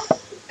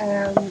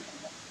 And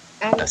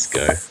let's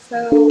go.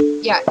 So,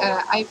 yeah,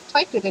 I've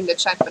typed it in the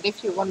chat, but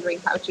if you're wondering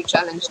how to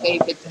challenge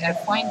David,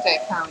 find the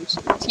account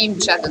Team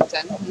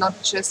Cheddleton,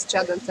 not just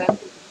Cheddleton.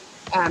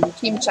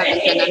 Team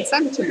Cheddleton, and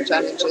send him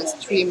challenges,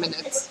 3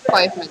 minutes,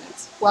 5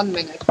 minutes, 1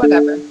 minute,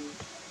 whatever.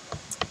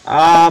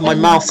 My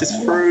mouse is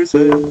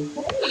frozen.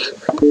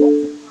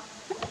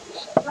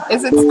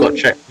 Is it I've got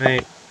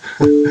checkmate.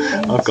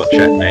 I've got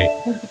checkmate.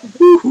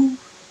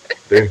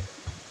 Boom.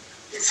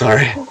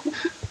 Sorry.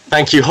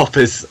 Thank you,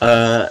 Hoppers.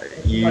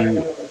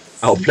 You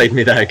outplayed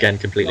me there again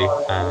completely.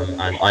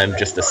 And I am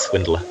just a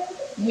swindler.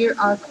 You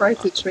are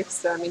quite a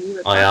trickster. I mean, you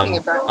were talking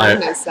about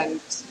Magnus and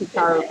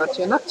Hikaru, but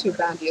you're not too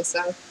bad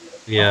yourself.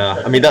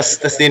 Yeah, I mean that's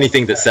the only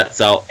thing that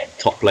sets out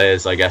top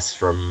players, I guess,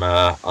 from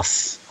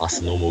us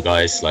normal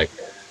guys. Like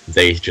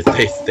they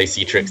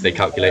see tricks, they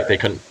calculate, they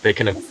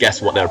can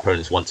guess what their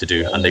opponents want to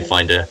do, and they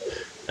find an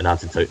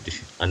antidote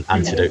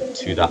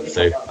to that.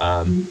 So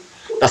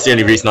that's the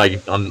only reason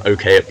I'm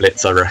okay at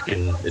Blitz, I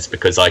reckon, is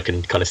because I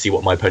can kind of see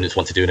what my opponents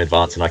want to do in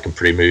advance, and I can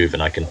pre-move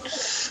and I can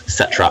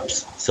set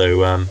traps.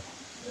 So.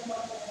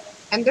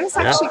 And there's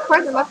actually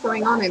quite a lot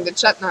going on in the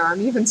chat now.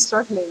 I'm even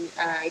struggling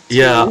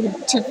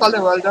to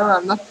follow, although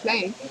I'm not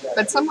playing.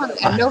 But someone,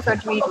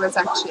 Novad Reed, was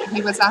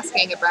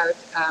asking about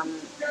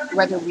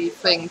whether we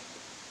think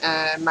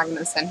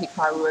Magnus and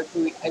Hikaru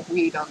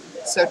agreed on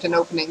certain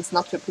openings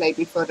not to play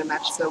before the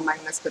match, so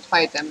Magnus could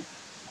hide them.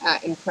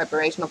 in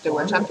preparation of the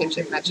World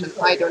Championship match, and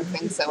I don't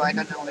think so. I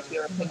don't know what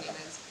your opinion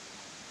is.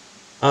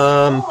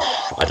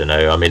 I don't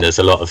know. I mean, there's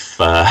a lot of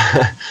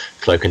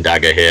cloak and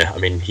dagger here. I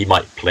mean, he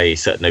might play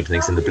certain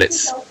openings in the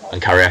Blitz,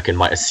 and Karyakin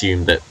might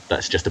assume that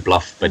that's just a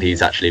bluff, but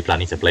he's actually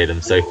planning to play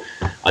them. So,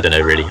 I don't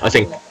know, really. I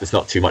think there's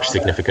not too much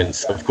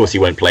significance. Of course, he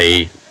won't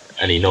play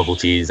any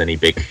novelties, any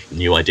big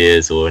new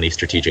ideas, or any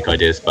strategic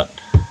ideas, but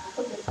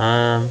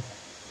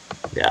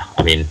yeah,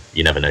 I mean,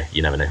 you never know.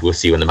 You never know. We'll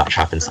see when the match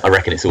happens. I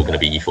reckon it's all going to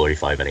be E4,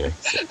 E5 anyway.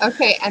 So.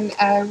 Okay,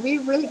 and we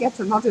will get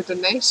another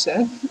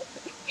donation.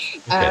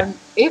 Okay.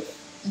 If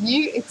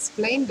you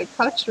explain the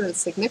cultural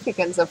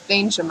significance of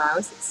Danger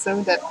Mouse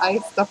so that I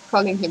stop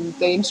calling him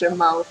Danger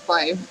Mouse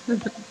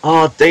 5.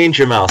 Oh,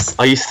 Danger Mouse.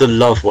 I used to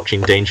love watching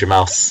Danger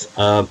Mouse.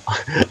 I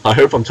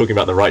hope I'm talking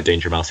about the right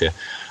Danger Mouse here.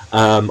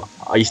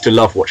 I used to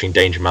love watching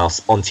Danger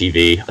Mouse on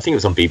TV. I think it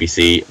was on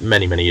BBC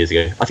many, many years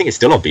ago. I think it's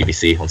still on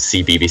BBC, on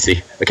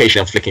CBBC.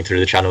 Occasionally I'm flicking through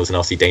the channels and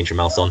I'll see Danger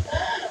Mouse on.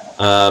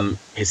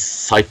 His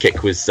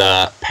sidekick was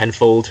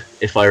Penfold,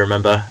 if I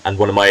remember, and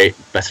one of my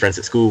best friends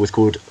at school was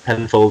called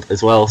Penfold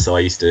as well, so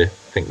I used to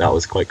think that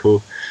was quite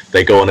cool.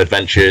 They go on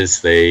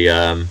adventures, they,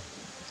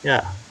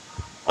 yeah,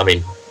 I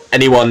mean,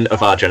 anyone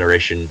of our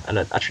generation, and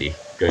actually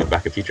going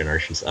back a few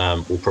generations,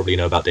 will probably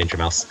know about Danger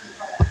Mouse.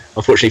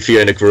 Unfortunately,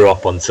 Fiona grew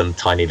up on some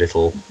tiny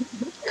little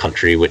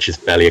country, which is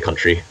barely a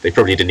country. They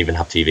probably didn't even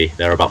have TV.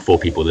 There are about 4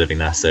 people living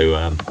there, so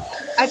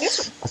I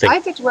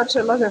did watch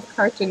a lot of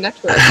Cartoon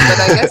Network, but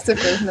I guess it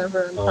was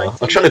never on Cartoon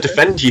I'm trying to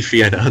defend you,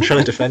 Fiona. I'm trying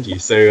to defend you.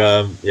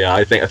 So yeah,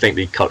 I think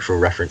the cultural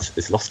reference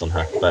is lost on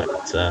her,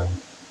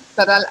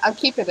 but I'll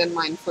keep it in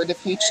mind for the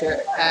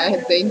future.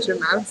 Danger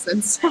Mouse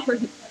and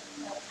sorry.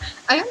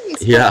 I always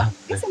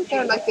think, isn't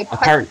there like a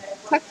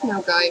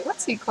techno guy?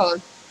 What's he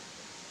called?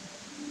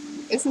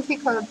 Isn't he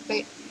called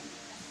okay.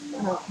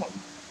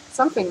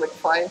 Something with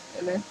 5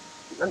 in it.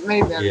 But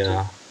maybe I'm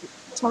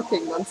just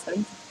talking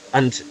nonsense.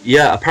 And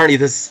yeah, apparently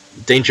there's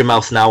Danger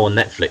Mouse now on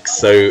Netflix,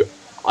 so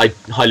I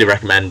highly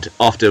recommend,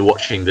 after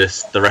watching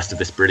the rest of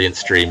this brilliant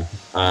stream,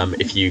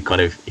 if you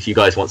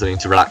guys want something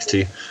to relax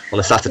to on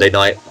a Saturday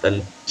night,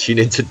 then tune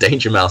into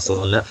Danger Mouse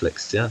on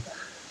Netflix. Yeah.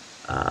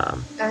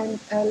 And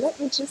let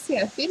me just see.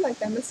 I feel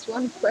like I missed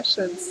one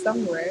question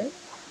somewhere.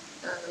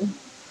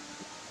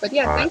 But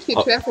yeah, thank you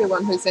to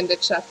everyone who's in the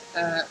chat.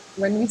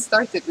 When we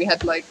started, we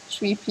had like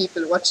 3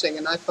 people watching,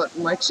 and I thought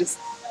it might just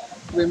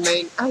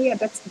remain. Oh yeah,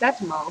 that's that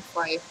Mao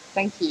 5.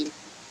 Thank you.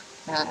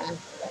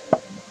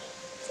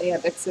 So yeah,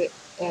 that's it.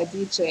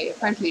 DJ.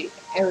 Apparently,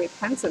 Eric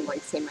Hansen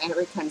likes him.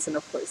 Eric Hansen,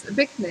 of course, a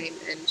big name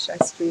in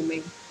chess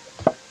streaming.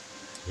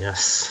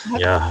 Yes.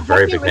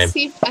 Very big name. Have you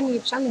received any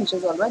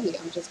challenges already?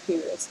 I'm just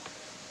curious.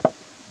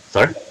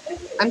 Sorry?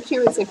 I'm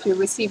curious if you're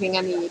receiving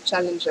any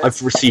challenges.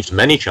 I've received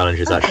many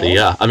challenges, actually,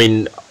 yeah. I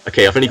mean,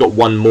 okay, I've only got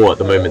one more at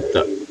the moment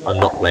that I'm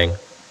not playing.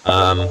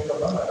 I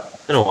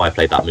don't know why I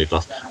played that move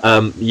last.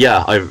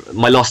 Yeah,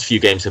 my last few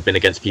games have been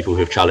against people who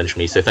have challenged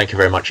me, so thank you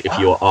very much if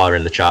you are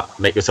in the chat.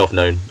 Make yourself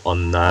known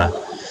on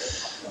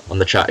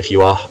the chat if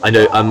you are. I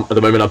know at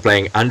the moment I'm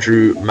playing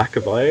Andrew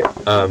McAvoy.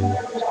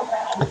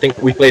 I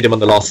think we played him on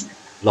the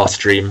last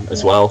stream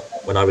as well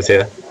when I was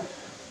here.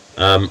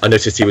 I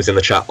noticed he was in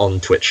the chat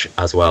on Twitch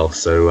as well.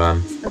 So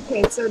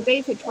okay, so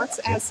David,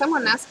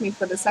 someone asked me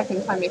for the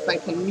second time if I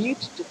can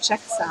mute the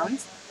check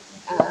sounds.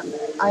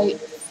 I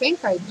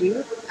think I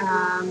do,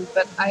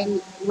 but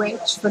I'll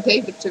wait for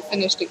David to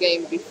finish the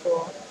game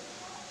before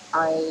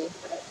I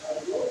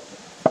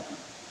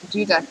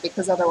do that,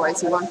 because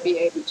otherwise you won't be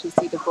able to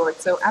see the board.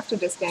 So after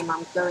this game,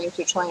 I'm going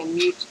to try and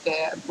mute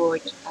the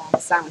board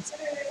sounds.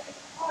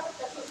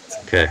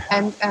 Okay.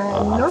 And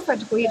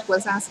Norbert Reed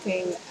was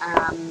asking,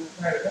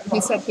 he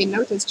said he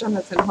noticed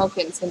Jonathan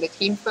Hawkins in the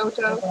team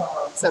photo.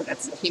 So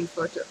that's the team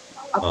photo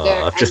up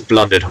there. I've just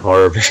blundered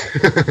horribly.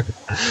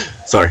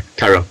 Sorry,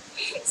 carry on.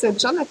 So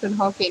Jonathan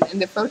Hawkins in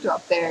the photo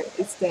up there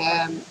is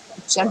the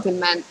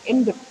gentleman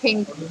in the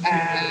pink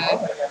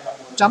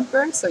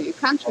jumper, so you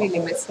can't really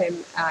miss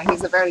him.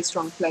 He's a very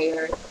strong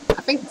player.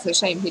 I think it's a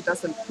shame he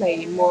doesn't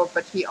play more,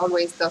 but he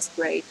always does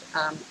great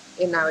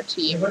in our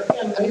team.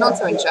 I mean,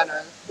 also in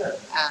general.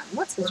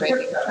 What's his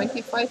rating?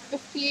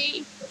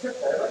 2550?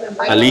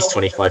 At least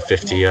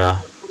 2550,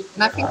 yeah.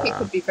 And I think he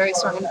could be very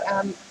strong.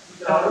 And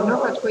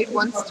Norbert Wade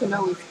wants to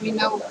know if we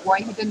know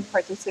why he didn't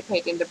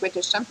participate in the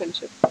British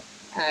Championship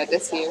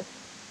this year.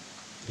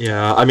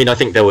 Yeah, I mean, I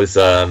think there was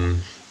a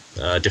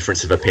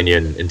difference of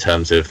opinion in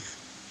terms of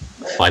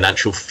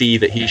financial fee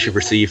that he should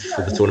receive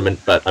for the tournament,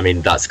 but I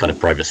mean, that's kind of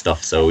private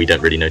stuff, so we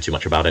don't really know too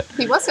much about it.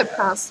 He was a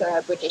past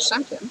British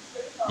champion.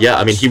 Yeah,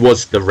 I mean, he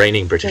was the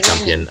reigning British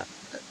champion.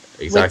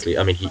 Exactly.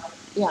 I mean,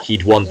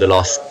 he'd won the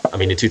last. I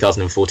mean, in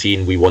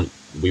 2014, we won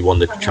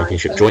the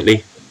championship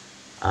jointly,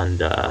 and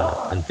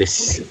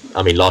this.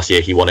 I mean, last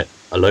year he won it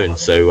alone.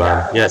 So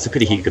yeah, it's a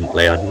pity he couldn't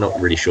play. I'm not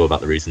really sure about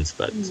the reasons,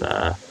 but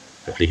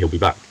hopefully he'll be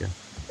back. Yeah.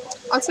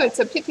 Also, it's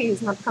a pity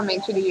he's not coming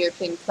to the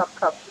European Club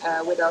Cup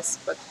with us,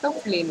 but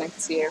hopefully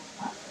next year.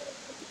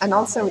 And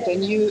also, the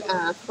new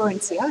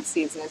Florence CL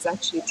season is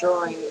actually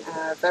drawing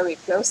very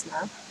close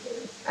now.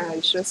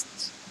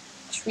 Just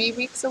 3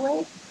 weeks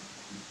away.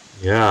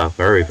 Yeah,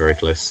 very, very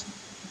close.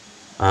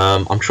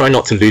 I'm trying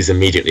not to lose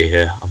immediately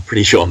here. I'm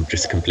pretty sure I'm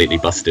just completely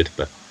busted,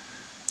 but...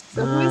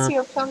 So who is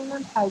your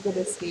opponent? How good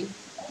is he?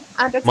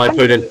 That's my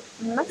opponent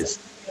is...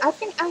 I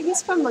think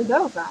he's from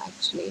Moldova,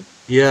 actually.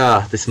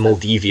 Yeah, this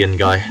Maldivian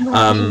guy.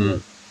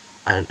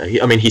 And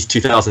I mean, he's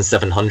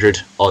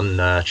 2,700 on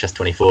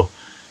chess24,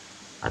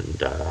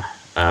 and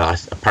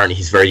apparently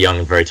he's very young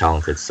and very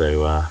talented.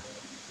 So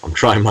I'm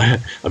trying my.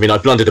 I mean, I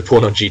blundered a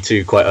pawn on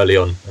g2 quite early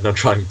on, and I'm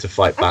trying to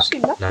fight back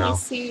actually, let now. me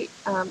see.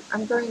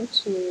 I'm going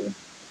to.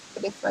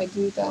 But if I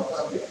do that,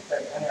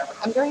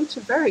 I'm going to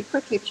very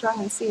quickly try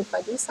and see if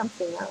I do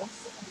something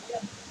else.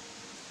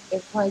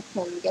 If I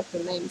can get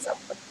the names up,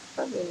 but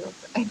probably not.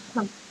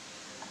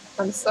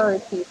 I'm sorry,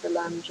 people.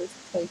 I'm just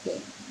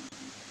taking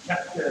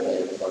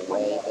it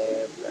away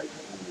there, but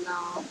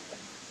no.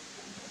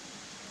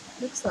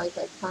 Looks like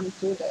I can't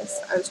do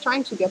this. I was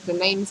trying to get the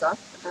names up,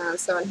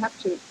 so I'll have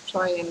to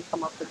try and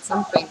come up with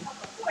something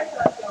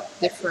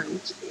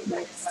different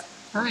next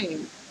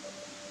time.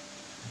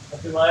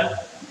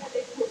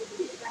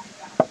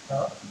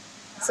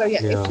 So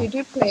yeah, if you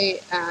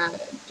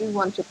do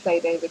want to play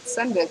David,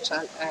 send a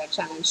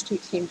challenge to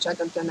Team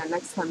Cheddleton, and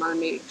next time I'll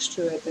make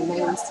sure the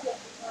names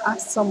are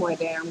somewhere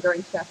there. I'm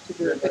going to have to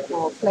do a bit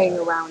more playing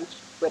around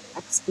with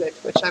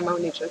XSplit, which I'm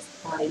only just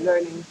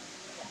learning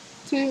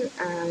to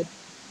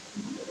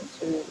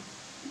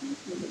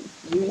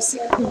use.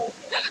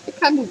 I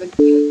can't even,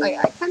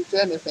 I can't do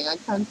anything. I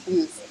can't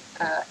use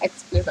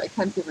XSplit. I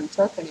can't even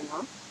talk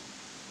anymore.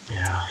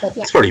 Yeah, but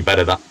it's probably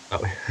better that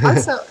way.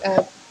 Also,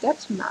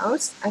 that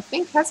mouse, I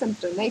think, hasn't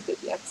donated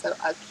yet, so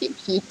I'll keep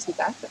you to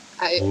that.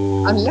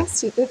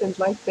 Unless you didn't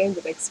like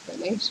David's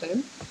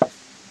explanation.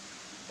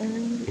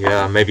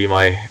 Yeah, maybe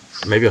I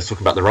was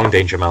talking about the wrong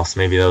Danger Mouse.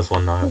 Maybe there was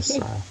one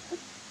that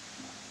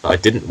I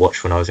didn't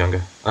watch when I was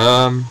younger.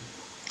 I'm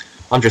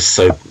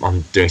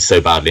doing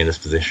so badly in this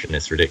position.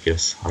 It's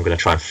ridiculous. I'm going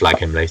to try and flag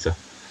him later.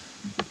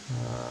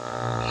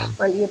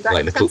 Well, you're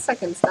down 10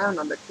 seconds down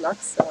on the clock,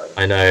 so...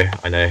 I know,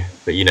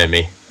 but you know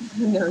me.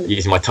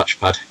 Using my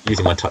touchpad.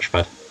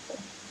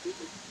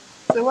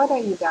 So what are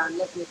you down?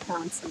 Let me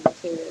count some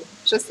material.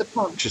 Just a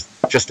pawn?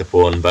 Just a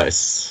pawn, but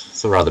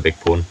it's a rather big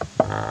pawn.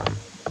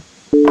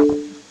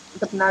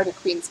 But now the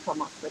queen's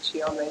come up, which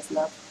you always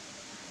love.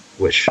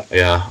 Which,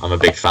 yeah, I'm a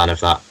big fan of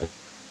that,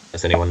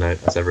 as everyone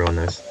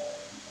knows.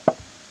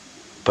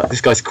 But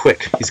this guy's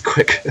quick. He's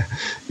quick.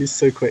 He's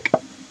so quick.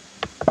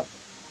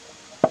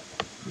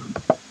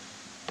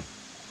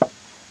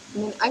 I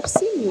mean, I've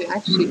seen you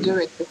actually do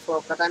it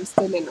before, but I'm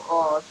still in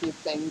awe of you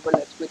playing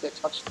bullet with a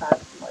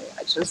touchpad.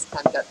 I just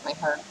can't get my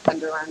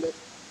hand around it.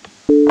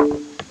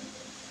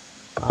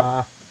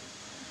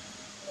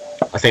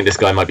 I think this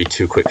guy might be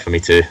too quick for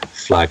me to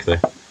flag, though.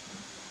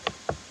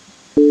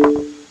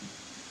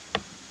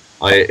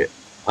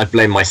 I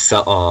blame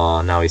myself.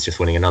 Oh, now he's just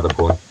winning another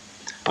pawn.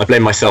 I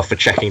blame myself for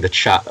checking the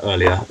chat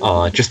earlier.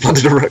 Oh, I just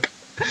blundered a rook.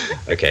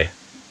 Okay.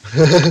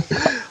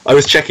 I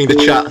was checking the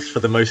chat for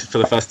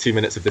the first 2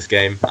 minutes of this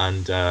game,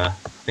 and I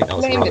think that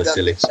was rather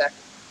silly.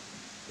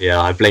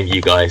 Yeah, I blame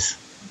you guys,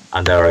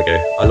 and there I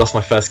go. I lost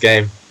my first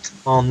game.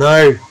 Oh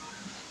no!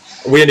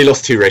 We only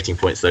lost 2 rating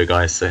points though,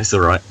 guys, so it's all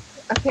right.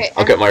 Okay.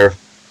 I'll get my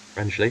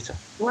revenge later.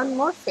 One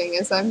more thing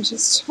is, I'm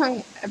just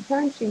trying.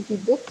 Apparently, he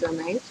did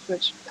donate,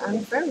 which I'm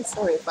very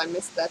sorry if I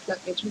missed that.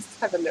 Let me just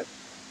have a look.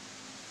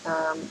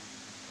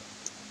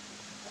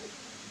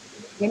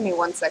 Give me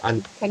 1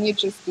 second. Can you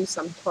just do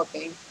some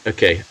talking?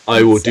 Okay,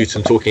 I will do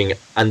some talking.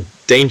 And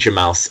Danger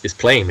Mouse is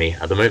playing me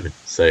at the moment,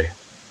 so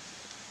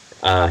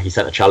he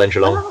sent a challenge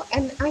along. Oh,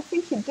 and I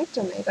think he did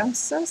donate. I'm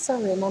so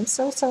sorry, and I'm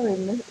so sorry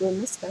we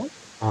missed that.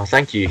 Oh,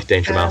 thank you,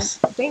 Danger Mouse.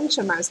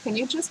 Danger Mouse, can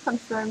you just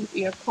confirm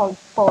you're called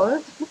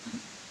Paul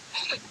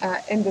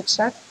in the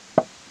chat?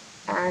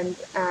 And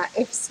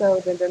if so,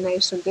 the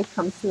donation did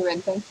come through,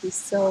 and thank you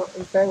so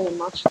very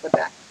much for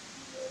that.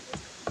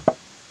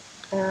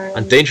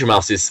 And Danger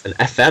Mouse is an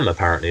FM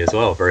apparently as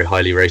well, very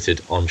highly rated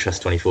on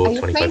chess24,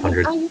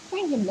 2500. Are you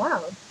playing him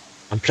now?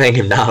 I'm playing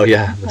him now,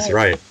 yeah, that's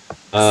right.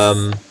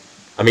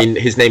 I mean,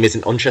 his name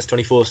isn't on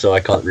chess24, so I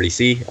can't really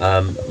see.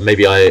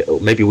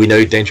 Maybe we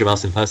know Danger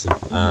Mouse in person.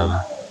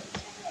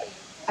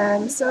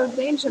 So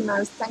Danger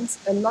Mouse, thanks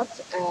a lot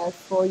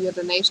for your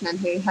donation, and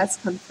he has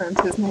confirmed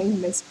his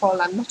name is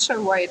Paul. I'm not sure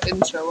why it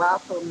didn't show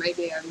up, or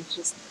maybe I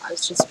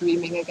was just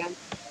dreaming again.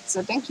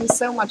 So thank you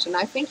so much, and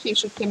I think you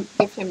should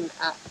give him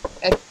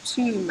a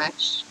two-game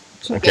match.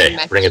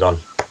 Bring it on.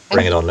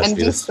 Let's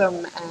do this.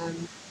 And do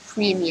some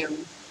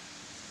premium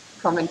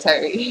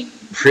commentary.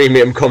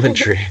 Premium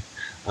commentary.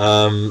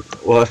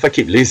 Well, if I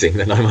keep losing,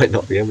 then I might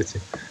not be able to.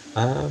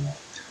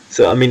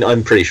 So, I mean,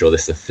 I'm pretty sure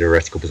this is a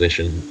theoretical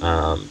position.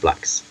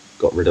 Black's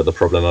got rid of the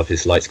problem of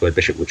his light squared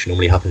bishop, which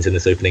normally happens in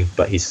this opening,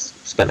 but he's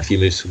spent a few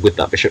moves with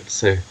that bishop,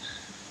 so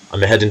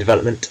I'm ahead in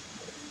development.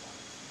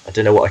 I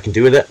don't know what I can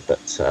do with it,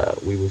 but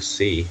we will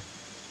see.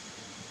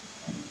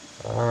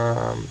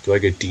 Do I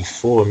go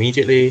d4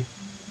 immediately?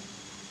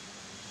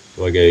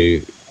 Do I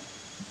go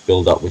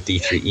build up with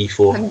d3,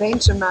 e4. And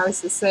Danger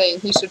Mouse is saying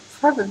he should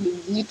probably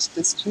mute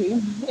the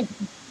stream.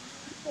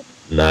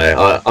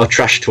 No, I'll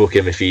trash talk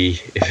him if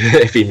he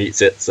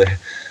mutes it. So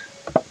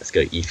let's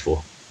go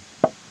e4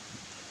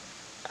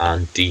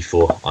 and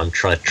d4. I'm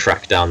trying to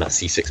track down that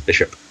c6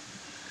 bishop.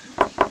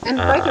 And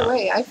by the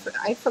way,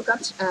 I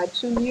forgot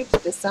to mute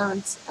the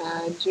sounds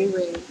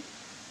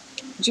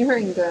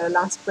during the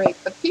last break.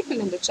 But people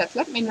in the chat,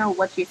 let me know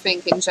what you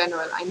think in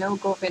general. I know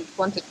Govind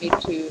wanted me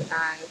to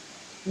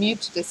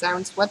mute the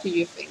sounds. What do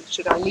you think?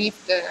 Should I leave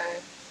the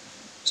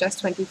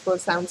Chess24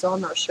 sounds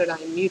on, or should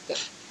I mute them?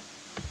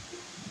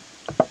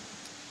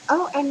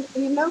 Oh, and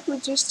you know who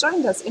just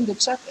joined us in the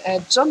chat?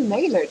 John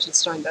Naylor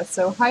just joined us.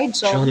 So hi,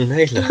 John. John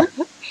Naylor.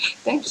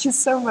 Thank you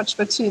so much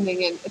for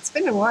tuning in. It's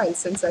been a while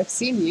since I've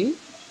seen you,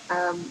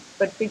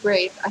 but be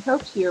great. I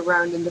hope you're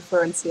around in the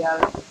Florencial.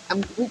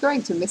 We're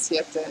going to miss you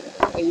at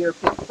the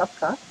European Club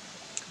Cup.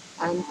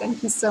 And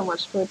thank you so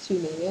much for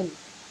tuning in.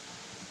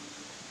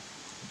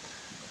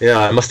 Yeah,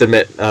 I must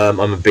admit, I'm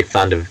a big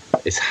fan of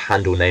his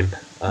handle name,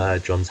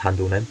 John's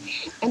handle name.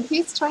 And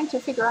he's trying to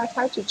figure out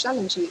how to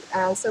challenge you.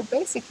 So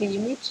basically, you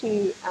need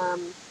to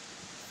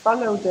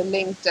follow the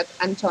link that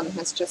Anton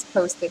has just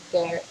posted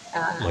there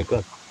Oh my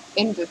god.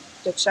 in the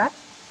chat.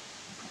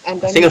 And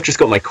I then think I've just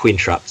got my queen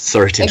trapped.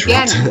 Sorry to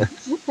interrupt.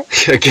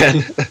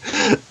 Again.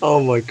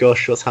 Oh my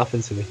gosh, what's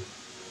happened to me?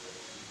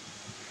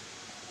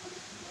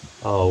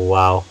 Oh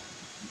wow.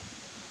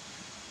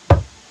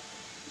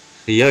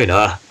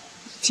 Fiona.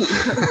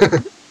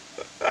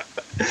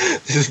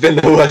 This has been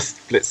the worst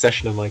split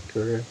session of my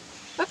career.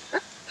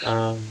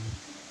 So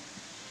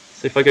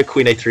if I go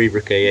queen a3,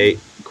 rook a8,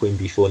 queen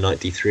b4, knight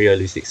d3, I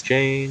lose the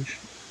exchange.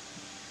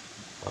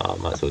 I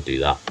might as well do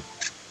that.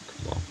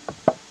 Come on.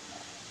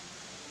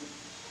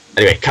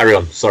 Anyway, carry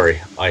on. Sorry,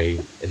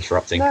 I'm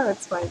interrupting. No,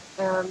 it's fine.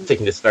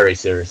 Taking this very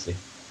seriously.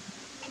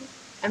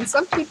 And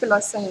some people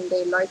are saying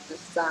they like the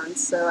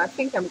sounds, so I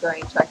think I'm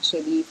going to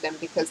actually leave them,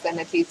 because then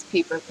at least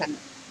people can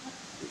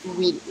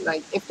read,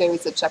 like, if there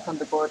is a check on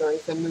the board or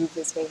if a move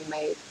is being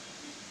made,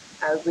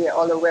 we're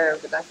all aware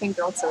of it. I think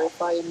also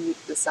if I mute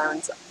the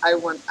sounds, I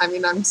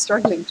mean, I'm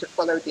struggling to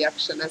follow the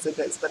action as it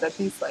is, but at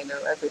least I know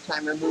every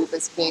time a move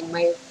is being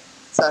made,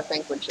 so I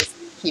think we'll just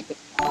keep it.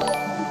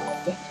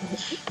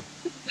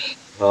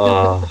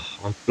 Oh,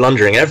 I'm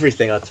blundering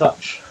everything I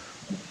touch.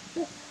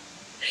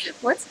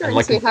 What's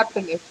going to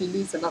happen if you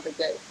lose another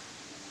game?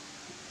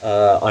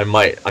 I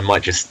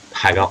might just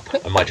hang up.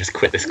 I might just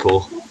quit this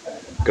call,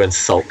 go and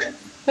sulk.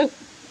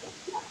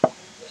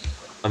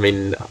 I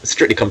mean,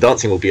 Strictly Come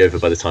Dancing will be over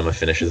by the time I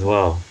finish as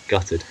well.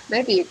 Gutted.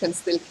 Maybe you can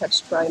still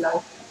catch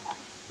Twilight.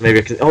 Maybe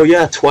I can. Oh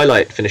yeah,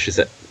 Twilight finishes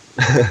at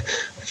a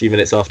few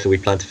minutes after we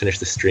plan to finish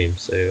the stream.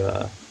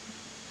 So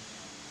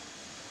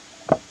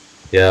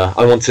yeah,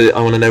 I want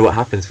to know what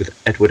happens with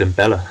Edward and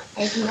Bella.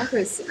 I have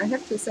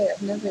to say,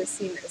 I've never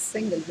seen a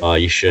single. Oh,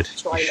 you should.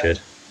 Twilight. You should.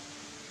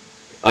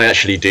 I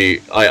actually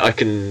do. I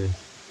can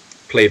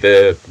play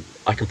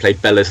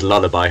Bella's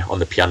Lullaby on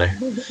the piano.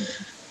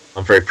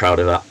 I'm very proud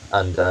of that,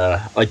 and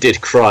I did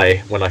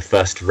cry when I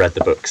first read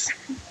the books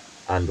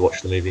and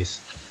watched the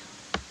movies.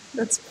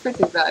 That's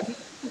pretty bad.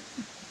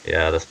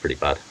 Yeah, that's pretty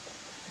bad.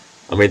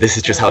 I mean, this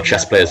is just how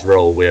chess players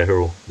roll. We're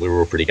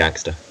all pretty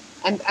gangster.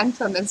 And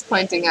Anton is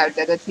pointing out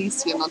that at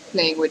least you're not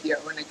playing with your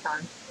own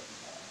account.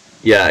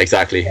 Yeah,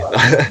 exactly.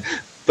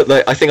 But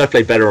like, I think I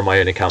play better on my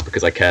own account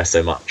because I care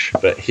so much.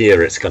 But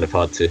here, it's kind of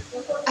hard to.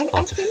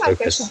 I feel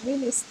like I should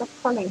really stop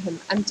calling him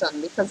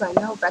Anton, because I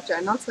know better.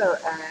 And also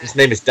his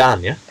name is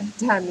Dan, yeah.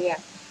 Dan, yeah.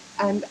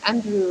 And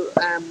Andrew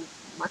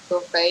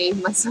Masovey,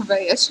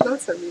 I should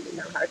also really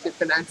know how to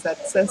pronounce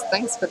that. Says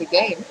thanks for the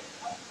game.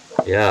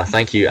 Yeah,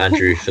 thank you,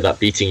 Andrew, for that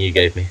beating you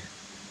gave me.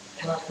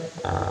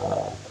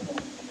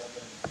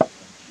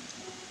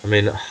 I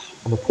mean,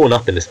 I'm a pawn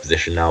up in this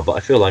position now, but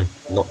I feel I'm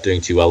not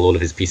doing too well. All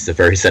of his pieces are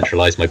very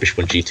centralized. My bishop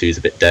on g2 is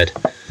a bit dead.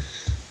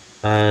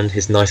 And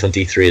his knight on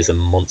d3 is a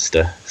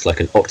monster. It's like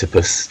an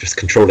octopus, just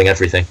controlling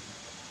everything.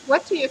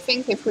 What do you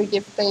think if we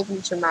give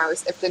Danger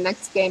Mouse, if the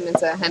next game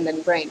is a hand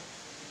and brain?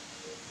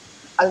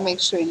 I'll make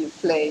sure you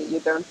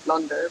don't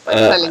blunder by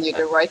telling you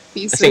the right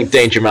pieces. I think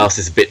Danger Mouse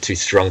is a bit too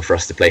strong for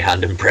us to play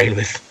hand and brain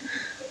with.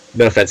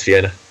 No offense,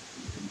 Fiona.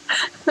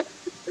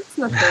 It's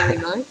not very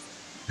nice.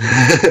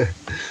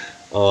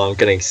 Oh,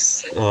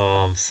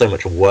 I'm so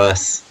much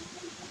worse.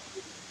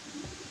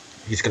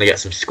 He's going to get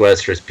some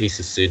squares for his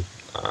pieces soon.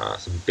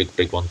 Some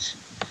big ones.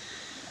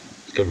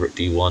 Let's go rook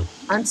d1.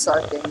 I'm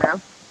sulking now.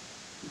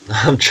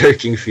 I'm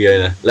joking,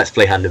 Fiona. Let's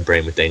play hand and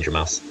brain with Danger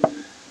Mouse.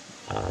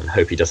 And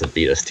hope he doesn't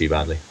beat us too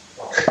badly.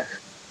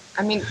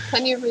 I mean,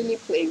 can you really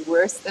play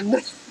worse than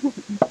this?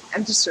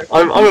 I'm just joking.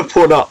 I'm a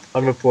pawn up.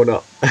 I'm a pawn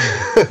up.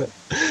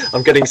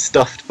 I'm getting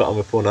stuffed, but I'm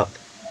a pawn up.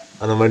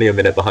 And I'm only a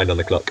minute behind on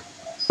the clock.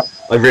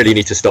 I really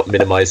need to stop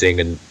minimizing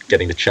and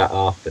getting the chat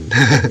up and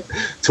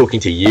talking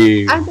to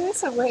you. And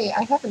there's a way,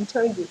 I haven't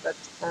told you, but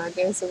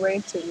there's a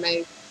way to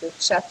make the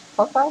chat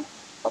pop up.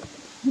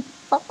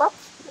 Pop up?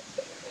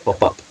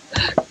 Pop up.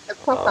 A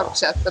pop-up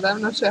chat, but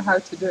I'm not sure how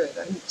to do it.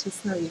 I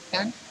just know you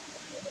can.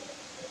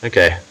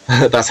 Okay,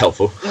 that's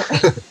helpful.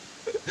 Yeah.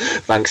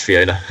 Thanks,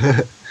 Fiona.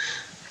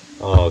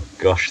 Oh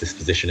gosh, this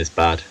position is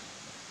bad.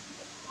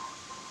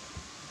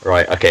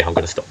 Right, okay, I'm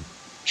going to stop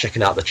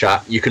checking out the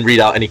chat. You can read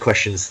out any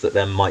questions that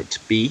there might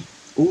be.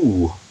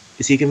 Ooh,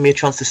 is he giving me a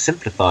chance to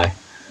simplify?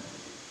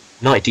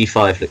 Knight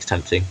d5 looks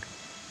tempting.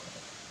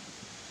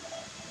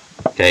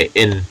 Okay,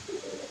 in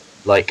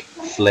like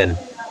Flynn.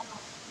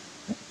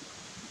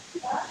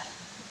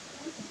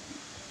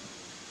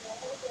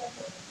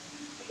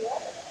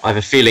 I have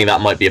a feeling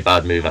that might be a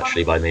bad move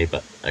actually by me,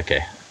 but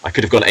okay. I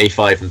could have gone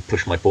a5 and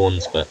pushed my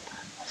pawns, but...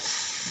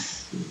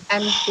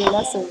 And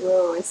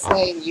Belasaro is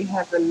saying you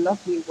have a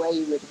lovely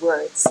way with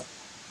words.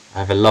 I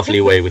have a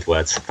lovely way with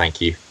words,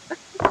 thank you.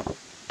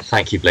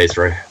 Thank you,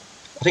 Blazero.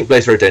 I think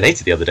Blazero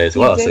donated the other day as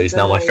well, so he's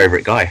now my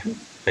favourite guy.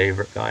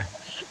 Favourite guy.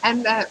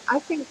 And I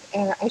think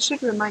I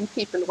should remind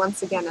people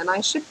once again, and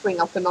I should bring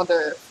up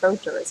another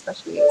photo,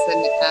 especially as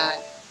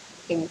an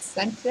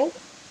incentive.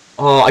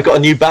 Oh, I got a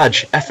new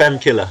badge, FM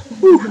Killer.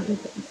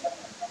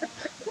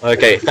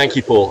 Okay, thank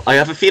you, Paul. I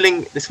have a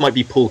feeling this might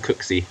be Paul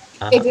Cooksey.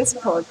 It is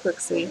Paul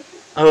Cooksey.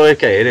 Oh,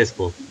 okay, it is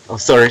Paul. Oh,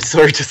 sorry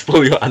to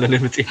spoil your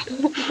anonymity.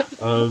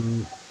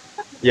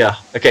 Yeah,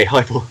 okay,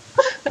 hi Paul,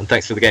 and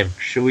thanks for the game.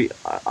 Shall we?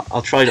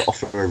 I'll try to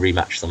offer a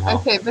rematch somehow.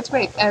 Okay, but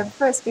wait,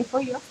 first,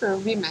 before you offer a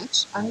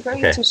rematch, I'm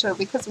going to show,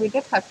 because we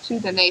did have 2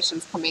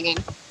 donations coming in,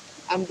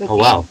 and the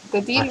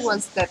deal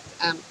was that,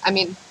 I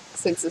mean,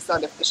 since the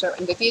start of the show,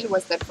 and the deal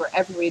was that for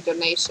every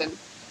donation,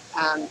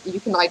 you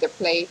can either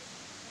play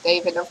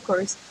David, of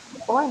course,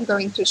 or I'm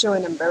going to show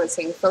an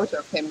embarrassing photo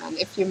of him, and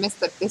if you missed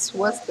that this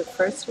was the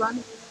first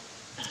one,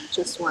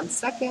 just 1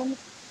 second.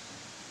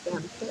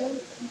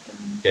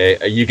 Okay,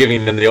 are you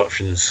giving them the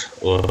options?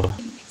 Or...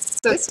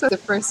 So this was the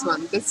first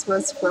one. This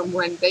was from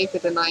when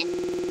David and I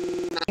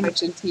met in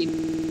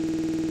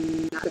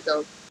Argentina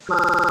ago.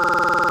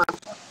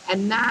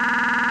 And now...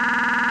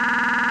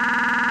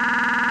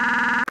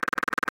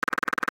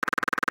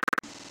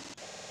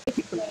 If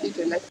your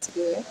computer lets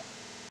do it.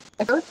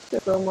 I wrote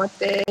from what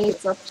day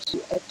it's up to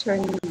a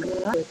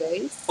tournament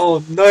nowadays.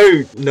 Oh,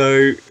 no.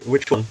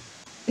 Which one?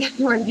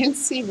 Well, you'll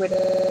see with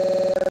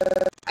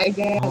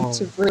again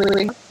to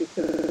brewing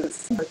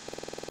because I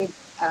did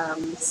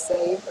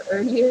save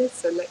earlier,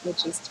 so let me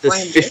just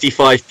There's find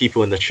 55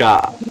 people in the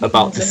chat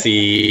about to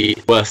see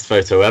worst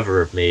photo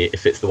ever of me,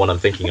 if it's the one I'm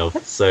thinking of,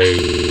 so...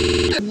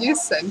 You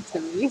sent to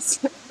me,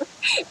 so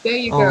there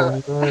you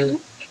go. No.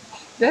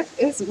 That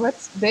is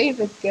what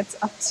David gets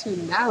up to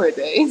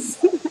nowadays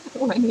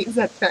when he's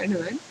at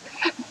tournament.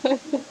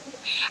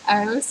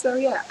 So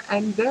yeah,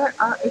 and there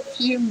are a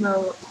few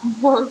more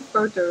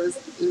photos.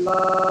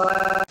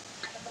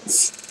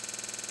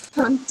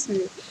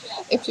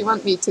 If you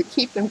want me to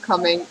keep them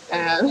coming,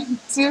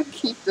 do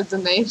keep the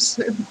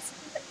donations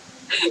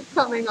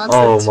coming on.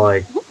 Oh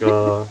my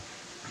god,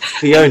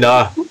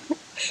 Fiona!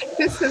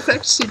 This has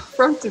actually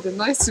prompted a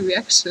nice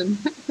reaction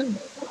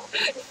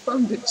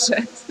from the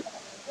chat,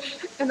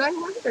 and I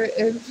wonder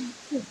if.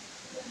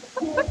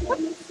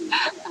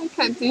 I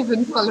can't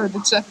even follow the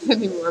chat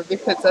anymore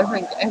because I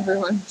think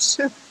everyone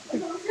should.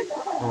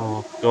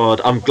 Oh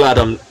god, I'm glad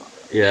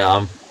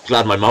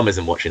my mum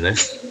isn't watching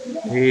this.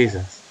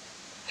 Jesus.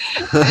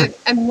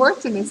 And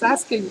Morton is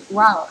asking,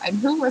 wow, and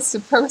who was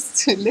supposed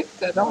to lick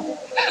that off?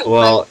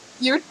 Well,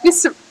 you'd be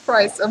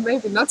surprised, or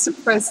maybe not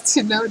surprised,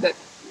 to know that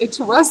it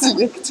was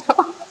licked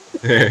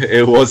off.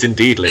 It was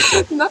indeed licked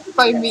off. Not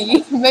by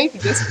me. Maybe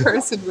this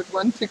person would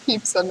want to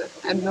keep some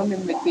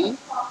anonymity.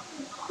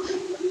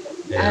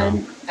 Yeah.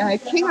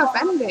 And King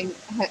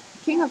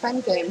of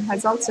Endgame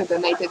has also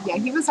donated. Yeah,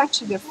 he was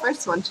actually the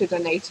first one to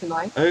donate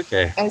tonight.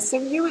 Okay. So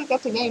you will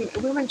get a game.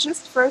 We will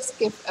just first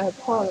give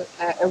Paul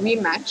a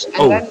rematch,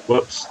 and then.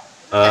 Whoops.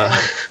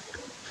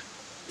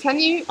 Can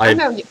you?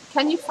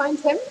 Can you find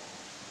him?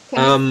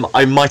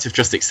 I might have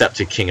just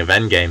accepted King of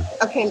Endgame.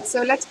 Okay,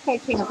 so let's play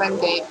King of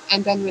Endgame,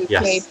 and then we'll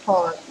play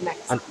Paul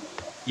next.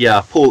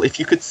 Yeah, Paul, if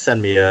you could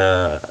send me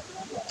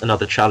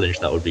another challenge,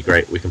 that would be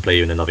great. We can play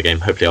you in another game.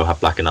 Hopefully I'll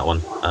have black in that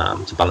one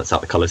to balance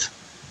out the colours.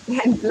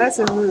 And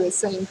Blazaroo is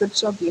saying, good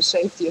job you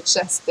shaved your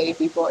chest,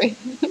 baby boy.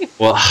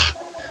 Well,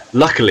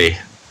 luckily,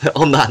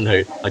 on that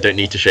note, I don't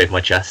need to shave my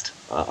chest.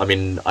 I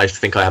mean, I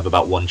think I have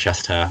about 1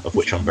 chest hair, of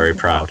which I'm very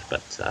proud,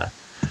 but,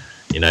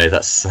 you know,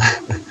 that's...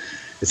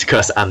 it's a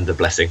curse and a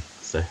blessing,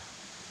 so...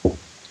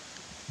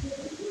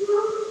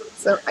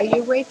 So, are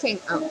you waiting?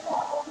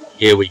 Oh.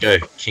 Here we go,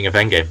 King of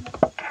Endgame.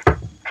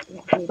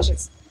 Let me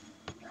just...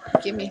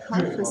 Give me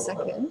half a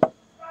second.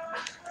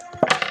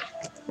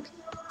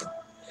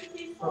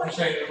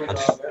 And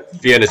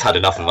Fiona's had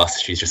enough of us.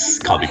 She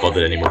just can't be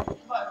bothered anymore.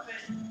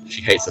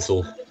 She hates us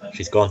all.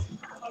 She's gone.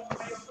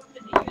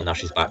 And now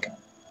she's back.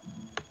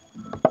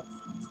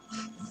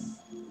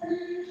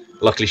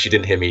 Luckily she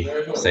didn't hear me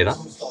say that.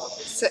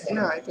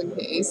 No, I didn't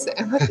hear you say.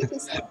 What did you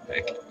say?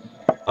 Okay.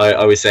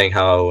 I was saying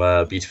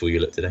how beautiful you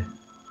look today.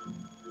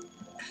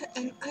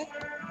 And I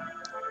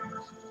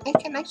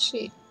can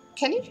actually...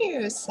 Can you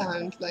hear a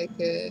sound like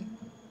a...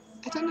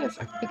 I don't know if...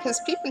 Because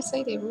people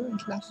say they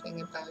weren't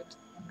laughing about...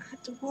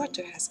 The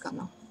water has gone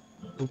off.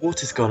 The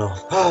water's gone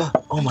off.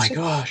 Oh my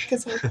gosh.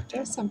 Because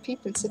there's some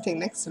people sitting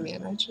next to me,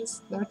 and I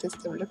just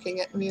noticed them looking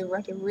at me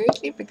rather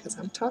weirdly because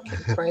I'm talking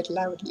quite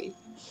loudly.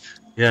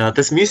 Yeah,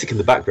 there's music in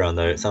the background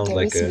though. It sounds There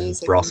like is a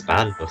music brass in-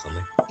 band or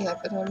something. Yeah,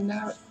 but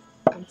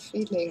I'm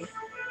feeling.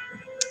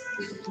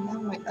 Now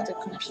my other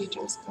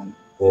computer is gone.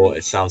 Or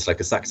it sounds like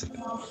a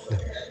saxophone.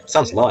 It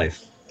sounds live.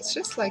 It's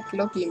just like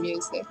lovely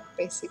music,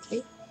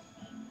 basically.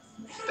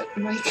 But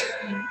my.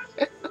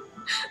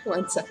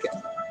 1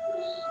 second.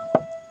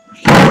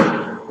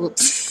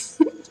 Oops.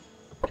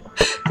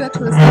 That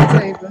was the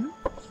table.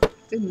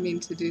 Didn't mean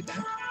to do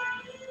that.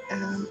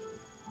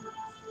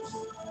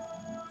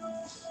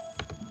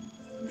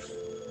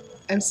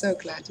 I'm so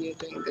glad you're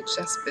doing the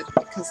chess bit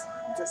because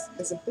this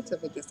is a bit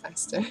of a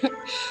disaster.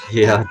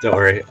 Yeah, don't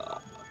worry.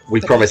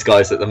 We promise,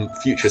 guys, that the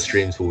future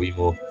streams will be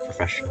more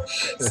professional.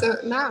 So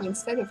now,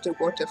 instead of the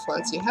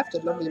waterfalls, you have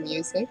the lovely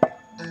music.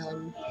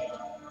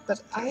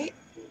 But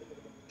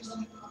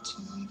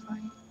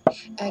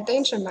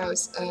Danger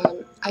Mouse,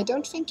 I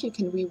don't think you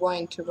can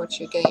rewind to watch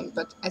your game,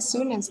 but as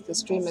soon as the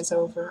stream is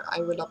over,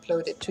 I will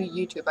upload it to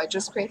YouTube. I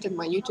just created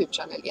my YouTube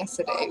channel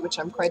yesterday, which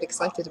I'm quite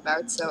excited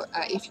about. So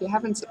if you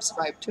haven't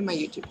subscribed to my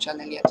YouTube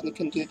channel yet, you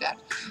can do that.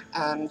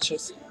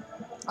 Just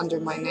under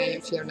my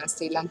name, Fiona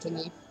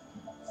Steil-Antoni.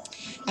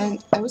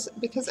 And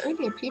because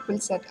earlier people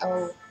said,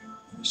 oh,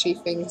 she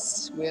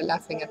thinks we're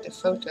laughing at the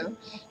photo,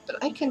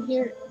 but I can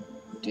hear.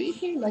 Do you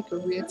hear like a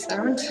weird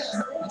sound?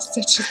 Is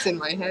that just in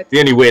my head? The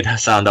only weird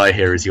sound I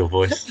hear is your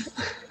voice.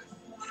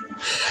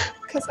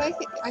 Because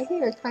I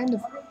hear a kind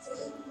of.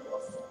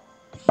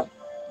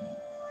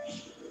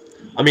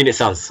 I mean, it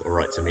sounds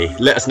alright to me.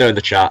 Let us know in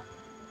the chat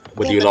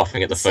whether you're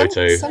laughing at the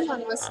photo.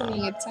 Someone was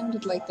saying it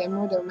sounded like their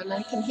modem, and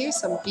I can hear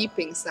some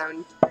beeping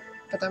sound,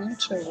 but I'm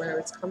not sure where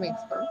it's coming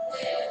from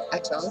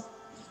at all.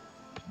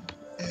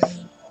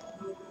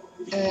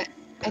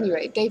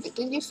 Anyway, David,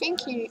 did you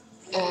think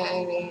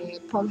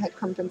Paul had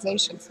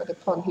compensation for the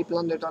pawn he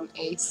blundered on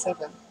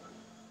a7?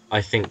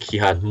 I think he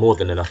had more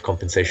than enough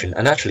compensation,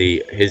 and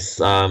actually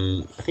his I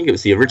think it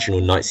was the original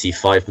knight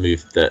c5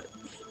 move that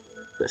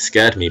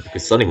scared me,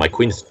 because suddenly my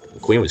queen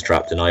was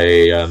trapped, and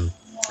I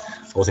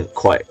wasn't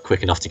quite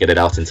quick enough to get it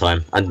out in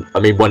time. And I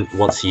mean,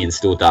 once he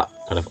installed that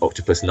kind of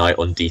octopus knight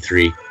on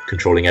d3,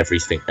 controlling every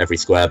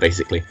square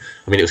basically.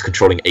 I mean, it was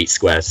controlling 8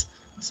 squares.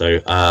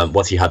 So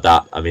once he had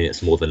that, I mean,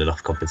 it's more than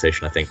enough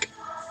compensation, I think.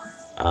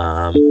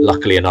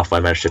 Luckily enough, I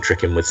managed to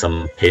trick him with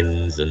some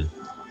pins, and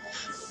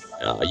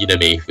you know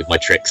me with my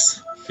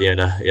tricks,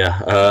 Fiona.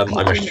 Yeah,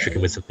 I managed to trick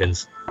him with some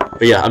pins.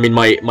 But yeah, I mean,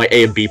 my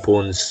A and B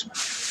pawns,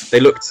 they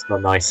looked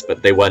not nice,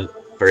 but they weren't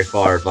very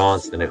far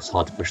advanced, and it was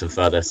hard to push them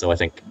further. So I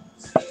think,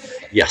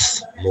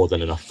 yes, more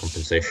than enough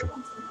compensation.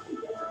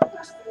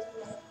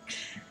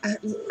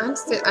 I'm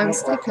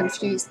still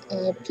confused.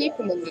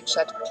 People in the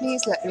chat,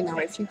 please let me know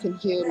if you can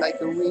hear like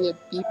a weird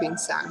beeping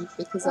sound,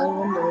 because I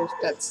wonder if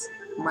that's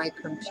my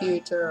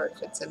computer or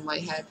if it's in my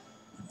head.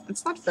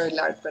 It's not very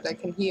loud, but I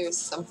can hear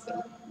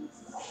something,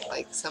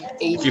 like some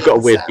alien If you've got a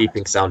weird sound.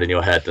 beeping sound in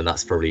your head, then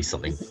that's probably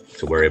something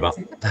to worry about.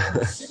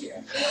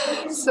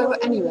 So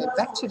anyway,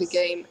 back to the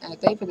game.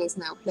 David is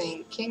now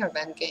playing King of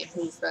Endgame,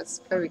 who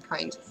was very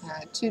kind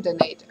to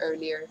donate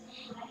earlier.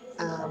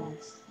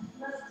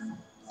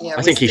 Yeah,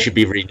 I think he should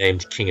be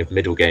renamed King of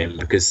Middle Game,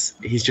 because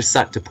he's just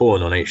sacked a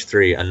pawn on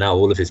h3, and now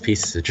all of his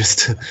pieces are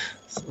just...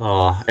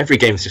 every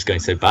game's just going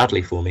so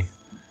badly for me.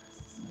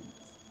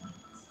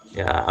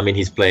 Yeah, I mean,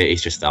 he's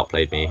just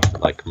outplayed me,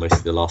 like most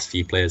of the last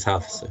few players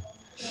have. So.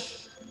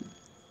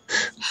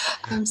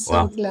 I'm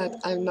so glad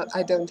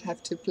I don't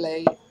have to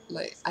play.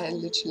 Like, I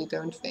literally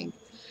don't think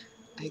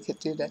I could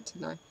do that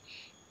tonight.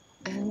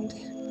 And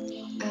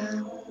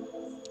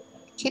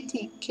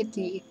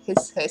Kitty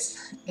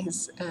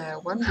is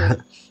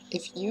wondering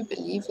if you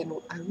believe in.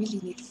 I really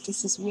need.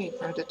 This is weird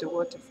now that the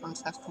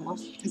waterfalls have come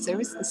off, because there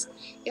is this.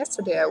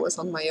 Yesterday I was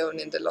on my own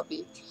in the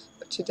lobby,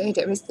 but today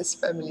there is this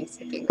family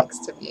sitting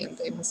next to me, and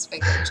they must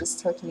think I'm just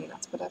totally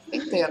nuts. But I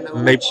think they are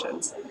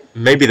Norwegians.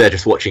 Maybe they're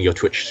just watching your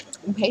Twitch,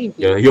 maybe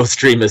your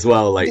stream as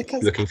well, like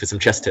because looking for some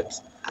chess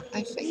tips.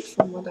 I think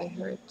from what I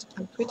heard,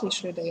 I'm pretty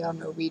sure they are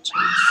Norwegian,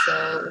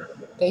 so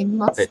they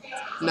must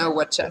know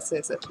what chess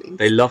is at least.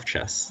 They love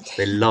chess.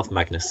 They love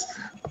Magnus.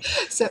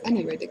 So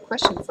anyway, the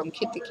question from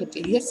Kitty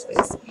is,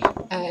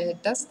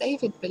 does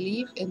David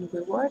believe in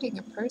rewarding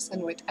a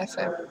person with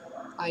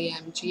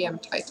FMIM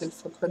GM title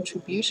for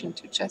contribution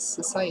to chess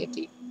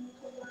society?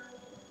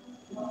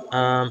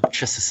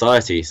 Chess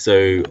society.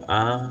 So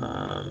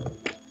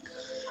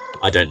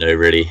I don't know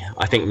really.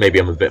 I think maybe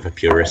I'm a bit of a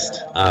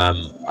purist.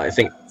 I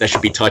think there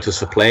should be titles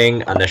for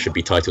playing, and there should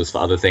be titles for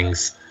other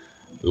things,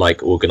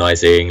 like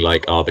organizing,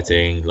 like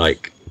arbiting,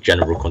 like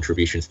general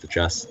contributions to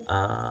chess.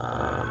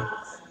 I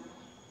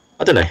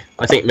don't know.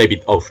 I think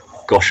maybe. Oh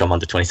gosh, I'm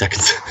under 20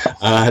 seconds.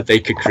 They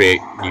could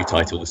create new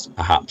titles,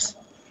 perhaps,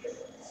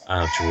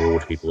 to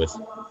reward people with.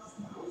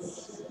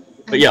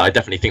 But yeah, I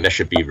definitely think there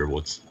should be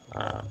rewards.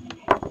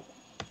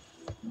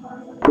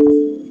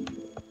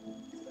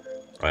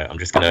 Right, I'm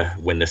just gonna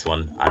win this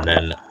one, and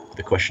then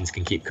the questions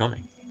can keep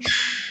coming.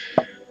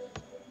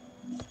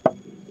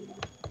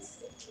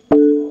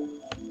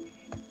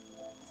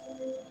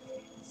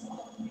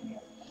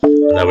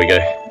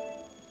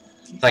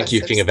 Thank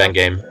you, King of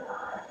Endgame.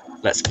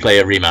 Let's play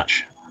a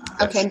rematch.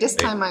 Okay, and this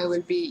time I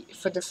will be,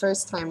 for the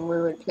first time, we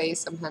will play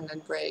some Hand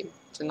and Brain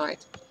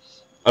tonight.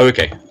 Oh,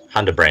 okay.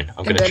 Hand and Brain.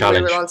 I'm going to challenge.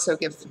 And we will also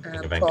give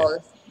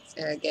Paul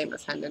a game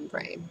of Hand and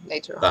Brain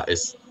later on. That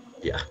is,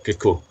 yeah, good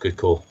call, good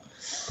call.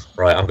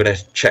 Right, I'm going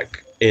to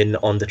check in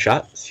on the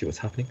chat, see what's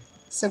happening.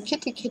 So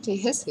Kitty Kitty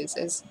Hisses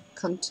is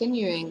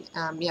continuing,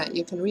 yeah,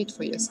 you can read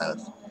for yourself.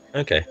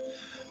 Okay.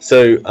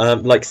 So,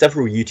 like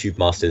several YouTube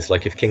masters,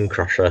 like if King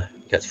Crusher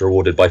gets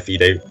rewarded by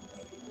FIDE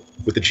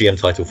with the GM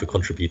title for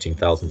contributing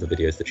thousands of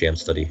videos to GM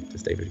study,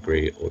 does David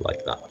agree, or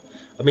like that?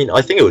 I mean,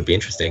 I think it would be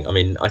interesting. I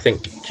mean, I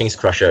think King's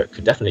Crusher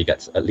could definitely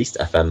get at least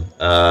FM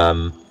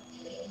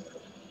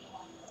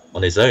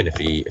on his own if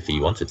he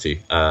wanted to.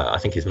 I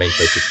think his main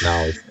focus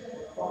now is...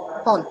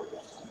 Pawn.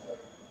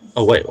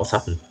 Oh wait, what's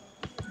happened?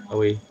 Are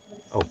we...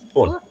 Oh,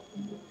 Pawn.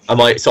 Am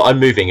I... So I'm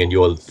moving and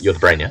you're the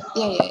brain, yeah?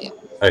 Yeah.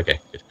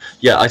 Okay, good.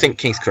 Yeah, I think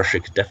King's Crusher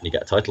could definitely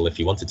get a title if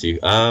he wanted to.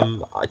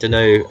 I don't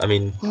know, I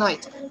mean...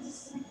 Knight.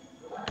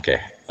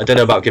 Okay. I don't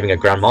know about giving a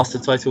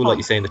Grandmaster title, like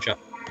you say in the chat.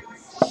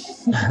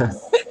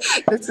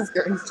 This is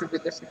going to be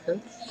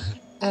difficult.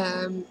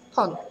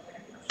 Pawn.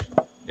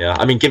 Yeah,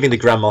 I mean, giving the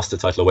Grandmaster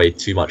title away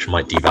too much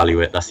might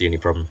devalue it. That's the only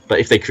problem. But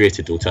if they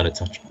created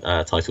alternate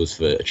titles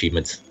for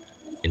achievements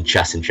in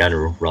chess in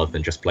general, rather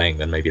than just playing,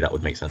 then maybe that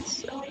would make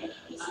sense. So,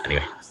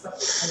 anyway,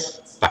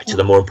 back to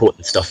the more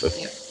important stuff of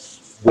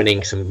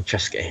winning some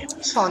chess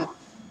games. Pawn.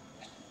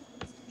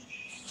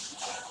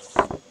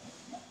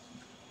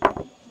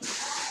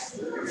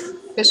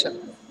 Bishop.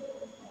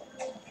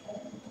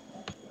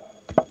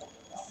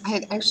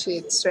 Actually,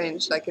 it's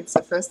strange. Like, it's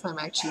the first time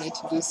I actually need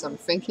to do some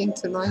thinking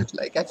tonight.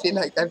 Like, I feel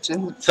like I've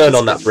just... Turn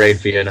on that brain,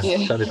 Fiona.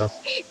 Yeah. Turn it on.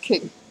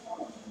 King.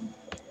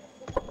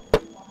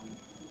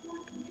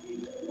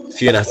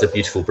 Fiona has a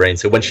beautiful brain,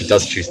 so when she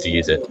does choose to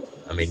use it,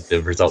 I mean,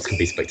 the results can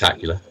be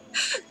spectacular.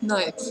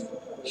 Knight.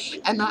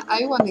 And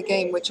I won a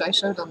game which I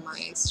showed on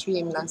my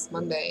stream last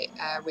Monday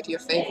with your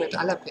favorite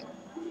Alapin.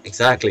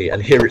 Exactly,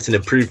 and here it's an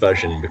improved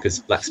version because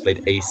Black's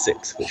played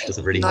A6, which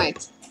doesn't really help.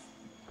 Knight.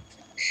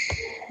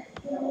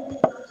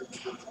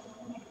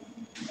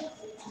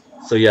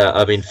 So yeah,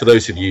 I mean, for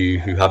those of you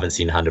who haven't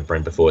seen Hand of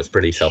Brain before, it's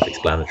pretty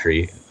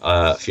self-explanatory.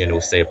 Fiona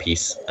will say a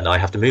piece, and I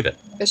have to move it.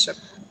 Bishop.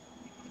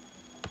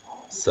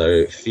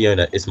 So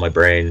Fiona is my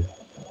brain.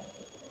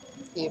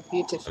 Yeah,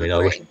 beautiful. I mean, I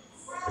wish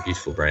a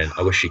beautiful brain.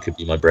 I wish she could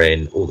be my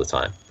brain all the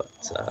time, but.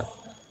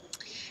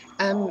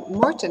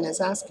 Morton is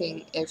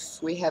asking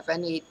if we have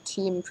any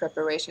team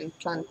preparation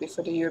planned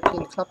before the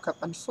European Club Cup.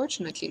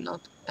 Unfortunately,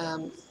 not.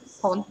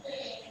 Pawn.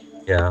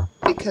 Yeah.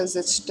 Because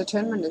the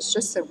tournament is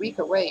just a week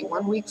away.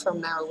 1 week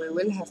from now, we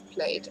will have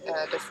played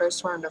the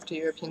first round of the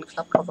European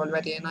Club Cup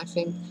already, and I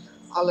think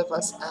all of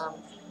us,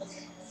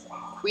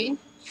 Queen,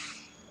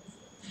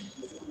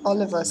 all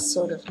of us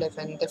sort of live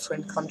in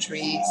different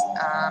countries,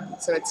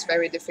 so it's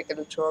very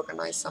difficult to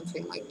organize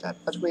something like that.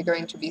 But we're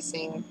going to be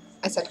seeing.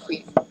 I said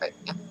Queen, but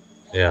yeah.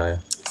 Yeah.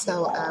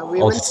 So we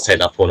I wanted to take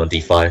that pawn on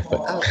d5, but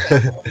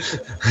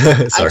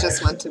okay. Sorry. I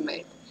just want to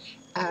make.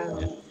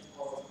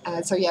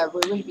 So yeah,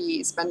 we will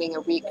be spending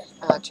a week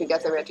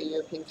together at the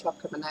European Club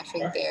Cup, and I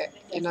think there,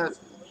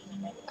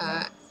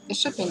 it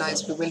should be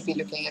nice. We will be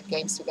looking at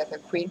games together.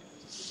 Queen,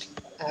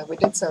 we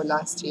did so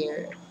last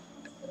year.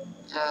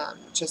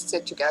 Just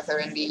sit together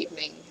in the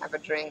evening, have a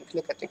drink,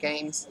 look at the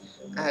games,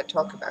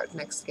 talk about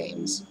next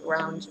games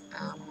round.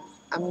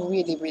 I'm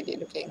really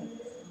looking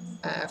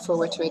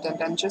forward to it. And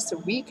then just a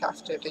week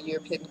after the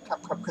European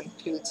Club Cup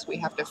concludes, we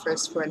have the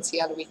first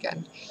Florencial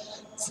weekend.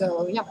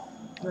 So yeah,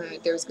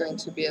 there's going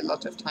to be a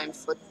lot of time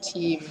for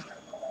team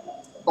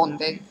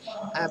bonding,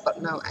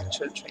 but no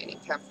actual training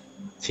camp.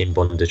 Team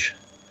bondage.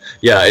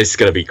 Yeah, it's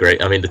going to be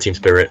great. I mean, the team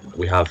spirit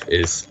we have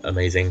is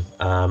amazing.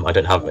 I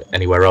don't have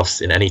anywhere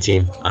else in any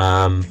team.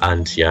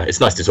 And yeah, it's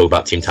nice to talk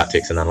about team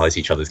tactics and analyze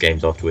each other's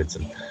games afterwards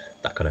and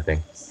that kind of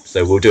thing.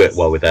 So we'll do it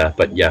while we're there.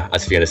 But yeah,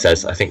 as Fiona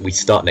says, I think we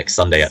start next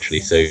Sunday actually.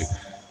 So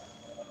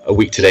a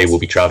week today we'll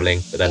be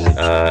traveling, but then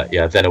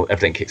then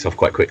everything kicks off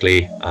quite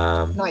quickly.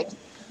 Night.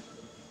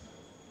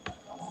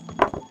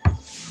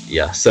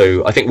 Yeah,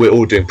 so I think we're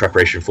all doing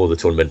preparation for the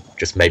tournament,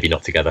 just maybe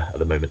not together at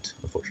the moment,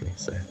 unfortunately.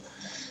 So.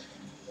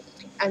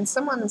 And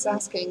someone is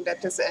asking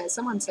that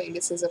someone's saying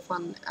this is a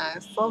fun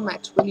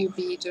format. Will you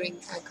be doing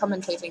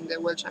commentating the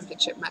World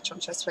Championship match on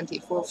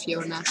Chess24,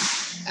 Fiona?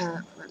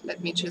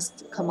 Let me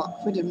just come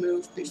up with a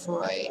move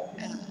before I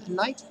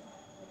knight.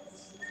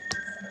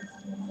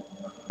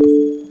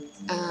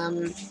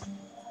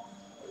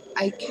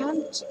 I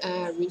can't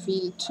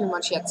reveal too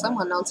much yet.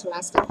 Someone also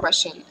asked a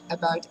question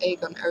about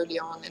Aegon early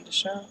on in the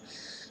show.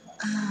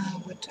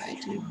 What do I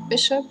do?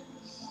 Bishop.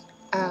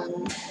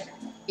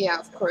 Yeah,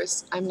 of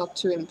course, I'm not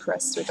too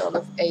impressed with all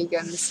of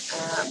Aegon's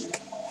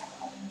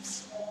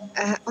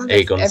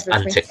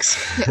antics.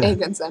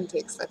 Aegon's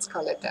antics, let's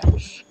call it that.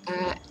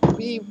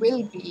 We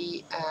will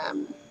be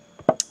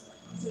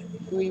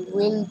we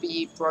will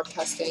be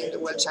broadcasting the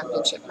World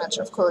Championship match.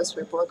 Of course,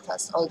 we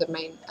broadcast all the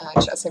main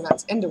chess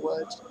events in the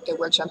world. The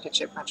World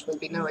Championship match will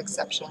be no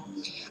exception.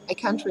 I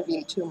can't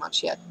reveal too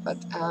much yet, but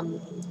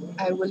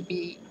I will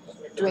be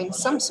doing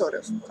some sort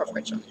of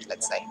coverage on it,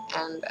 let's say,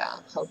 and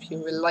hope you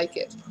will like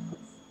it.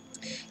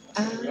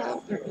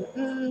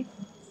 I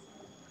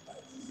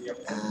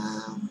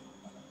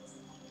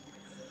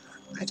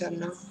don't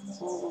know.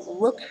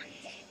 Rook.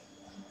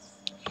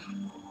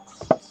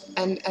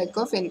 And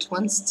Govind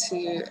wants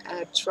to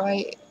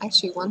try,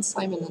 actually once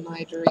Simon and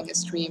I during a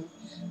stream,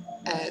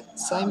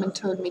 Simon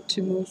told me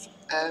to move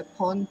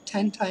pawn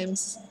 10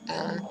 times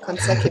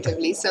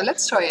consecutively. So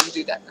let's try and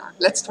do that now.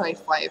 Let's try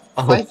five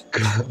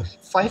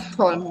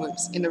pawn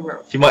moves in a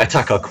row. He might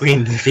attack our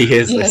queen if he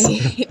hears this.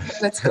 Yeah.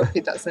 Let's hope he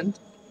doesn't.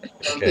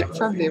 Okay. He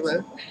probably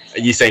will. Are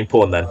you saying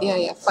pawn then?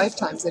 Yeah, 5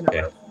 times in a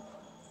row.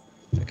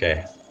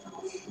 Okay.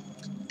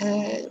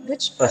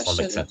 Which First question? one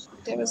makes sense.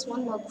 There was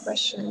one more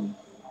question.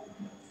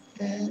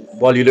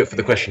 While you look for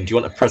the question, do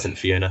you want a present,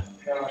 Fiona?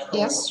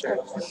 Yes, sure.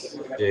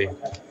 Yeah.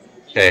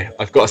 Okay,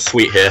 I've got a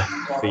sweet here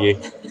for you.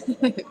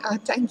 Oh,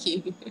 thank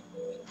you.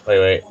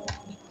 Wait.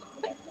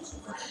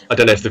 I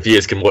don't know if the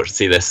viewers can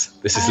see this.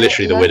 This is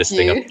literally the weirdest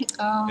thing.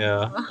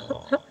 Yeah.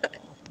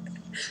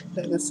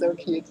 That is so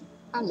cute.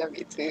 I love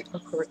you too,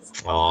 of course.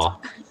 Aww.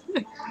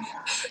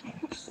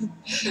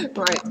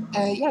 Right.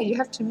 Yeah, you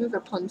have to move a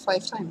pawn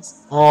 5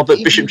 times. Oh,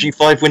 but Bishop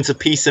G5 wins a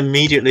piece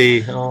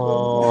immediately.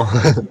 Oh.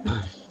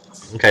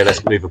 Okay,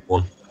 let's move a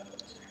pawn.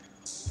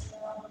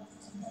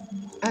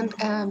 And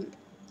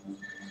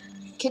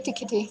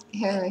Kitty,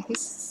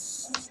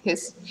 his.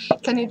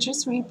 Can you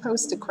just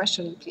repost the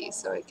question, please,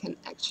 so I can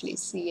actually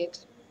see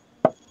it?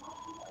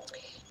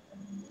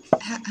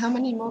 How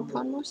many more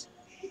pawn moves?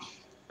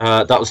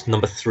 That was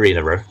number 3 in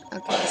a row.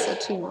 Okay, so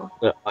 2 more.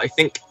 I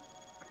think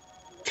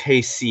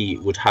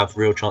KC would have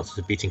real chances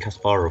of beating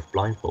Kasparov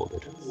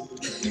blindfolded.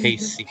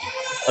 KC.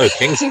 Oh,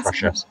 King's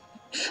Crusher.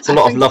 There's a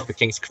lot of love for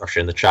King's Crusher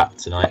in the chat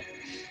tonight.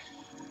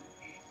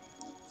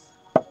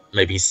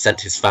 Maybe he's sent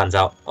his fans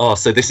out. Oh,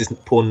 so this is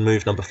pawn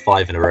move number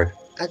 5 in a row.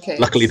 Okay.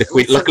 Luckily the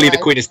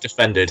queen is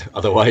defended.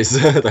 Otherwise,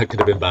 that could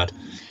have been bad.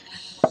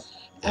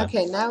 Yeah.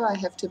 Okay, now I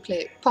have to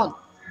play pawn.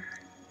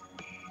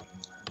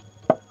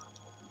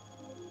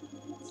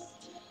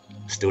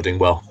 Still doing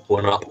well.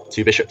 Pawn up,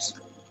 2 bishops.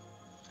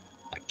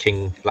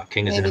 Black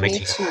king is in a Maybe mating.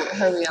 need to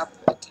hurry up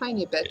a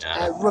tiny bit.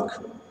 Yeah.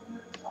 Rook.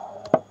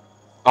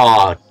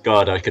 Oh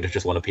god, I could have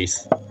just won a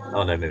piece.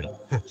 Oh no, maybe not.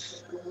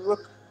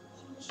 Rook.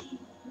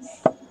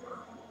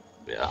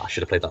 Yeah, I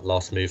should have played that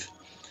last move.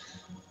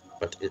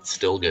 But it's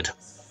still good.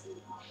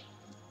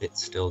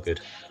 It's still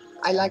good.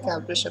 I like our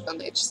bishop on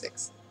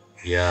h6.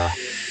 Yeah.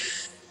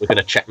 We're going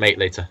to checkmate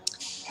later.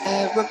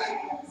 Rook.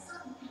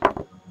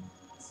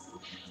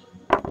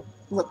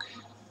 Rook.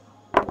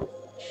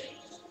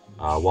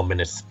 1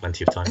 minute is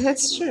plenty of time.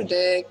 That's true.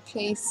 The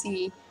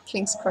KC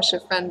King's Crusher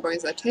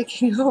fanboys are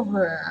taking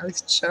over our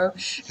show.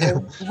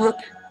 Rook.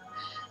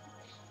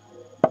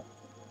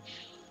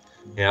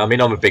 Yeah, I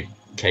mean, I'm a big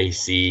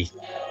KC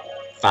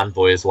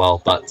fanboy as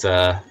well, but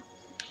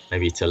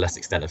maybe to a less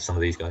extent of some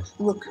of these guys.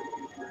 Rook.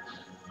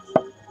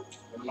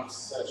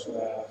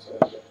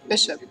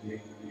 Bishop.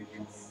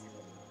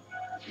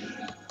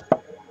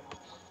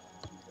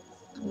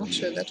 I'm not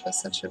sure that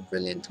was such a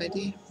brilliant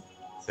idea.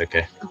 It's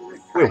okay.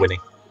 We're winning.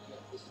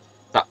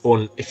 That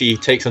pawn, if he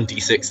takes on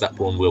d6, that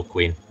pawn will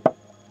queen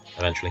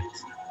eventually.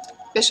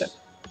 Bishop.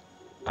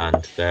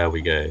 And there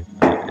we go.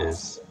 That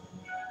is.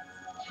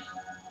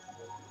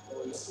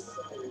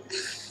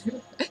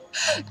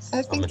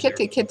 I think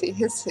Kitty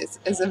his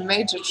is a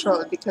major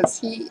troll because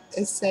he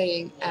is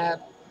saying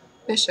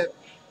bishop.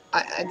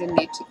 I didn't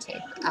need to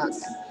take out.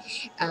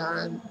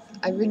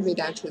 I will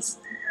read out his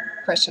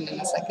question in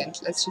a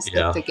second. Let's just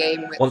get the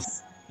game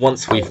with.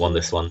 Once we've won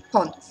this one.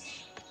 Pawn.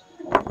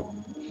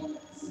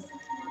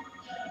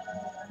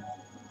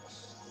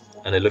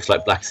 And it looks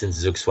like Black's in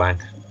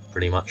Zugzwang,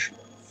 pretty much.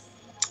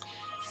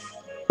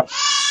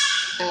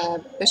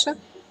 Bishop.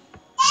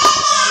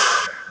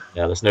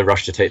 Yeah, there's no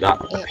rush to take that.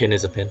 A pin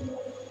is a pin.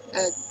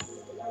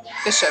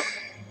 Bishop.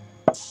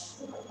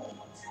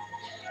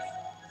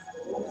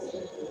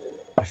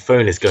 My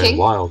phone is going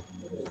wild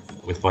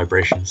with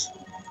vibrations.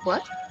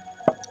 What?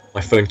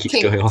 My phone keeps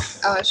going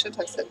off. Oh, I should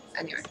have said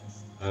anyway.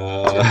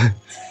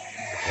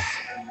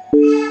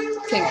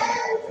 King.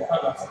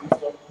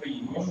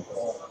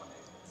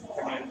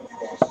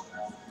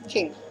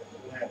 King.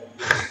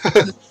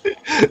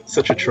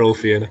 Such a troll,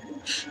 Fiona.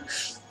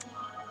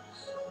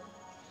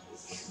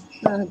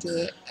 Oh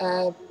dear.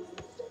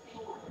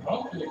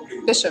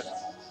 Bishop.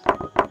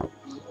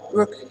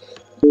 Rook.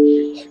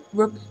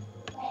 Rook.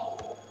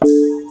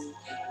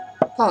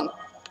 Pawn.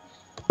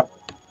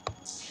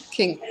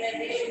 King.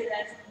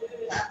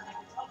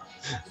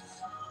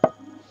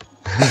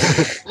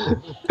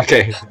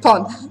 Okay.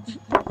 Pawn.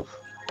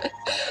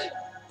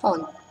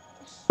 Pawn.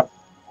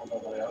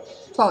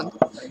 Pawn.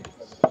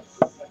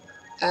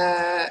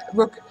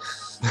 Rook.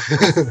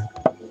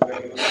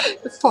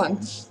 Pawn.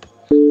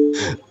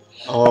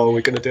 Oh,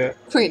 we're gonna do it.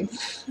 Queen.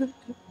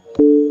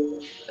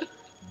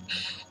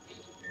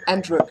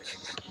 and rook.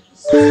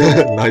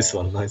 Nice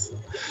one, nice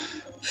one.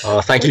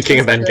 Oh, thank you, King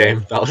of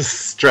Endgame. That was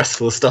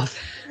stressful stuff.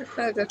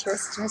 That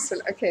was stressful.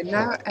 Okay,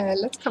 now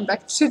let's come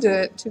back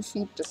to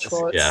feed the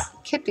trolls. Yeah.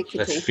 Kitty,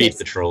 Let's feed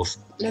the trolls.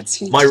 Let's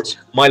feed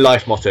my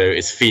life motto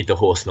is feed the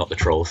horse, not the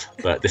trolls.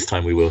 But this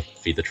time we will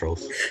feed the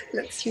trolls.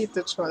 Let's feed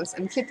the trolls.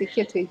 And Kitty,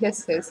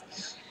 his is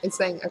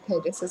saying, okay,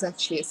 this is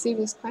actually a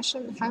serious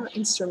question. How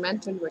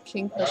instrumental were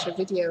King Pressure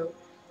videos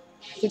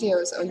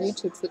or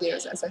YouTube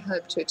videos as a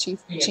help to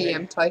achieve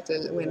GM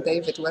title when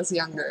David was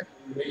younger?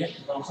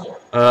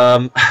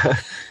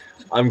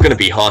 I'm going to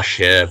be harsh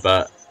here,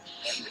 but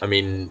I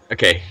mean,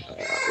 okay,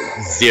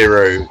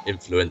 zero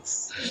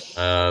influence.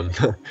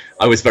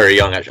 I was very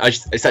young.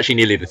 It's actually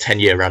nearly the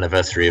 10-year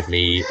anniversary of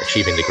me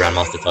achieving the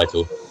Grandmaster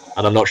title,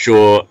 and I'm not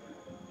sure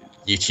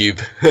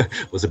YouTube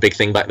was a big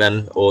thing back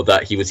then, or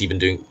that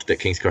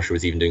King's Crusher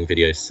was even doing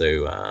videos. So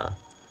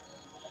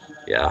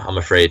yeah, I'm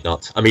afraid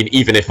not. I mean,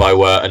 even if I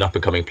were an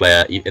up-and-coming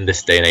player in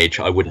this day and age,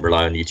 I wouldn't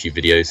rely on YouTube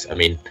videos. I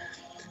mean,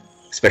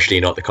 especially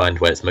not the kind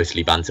where it's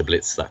mostly banter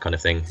blitz, that kind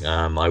of thing.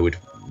 I would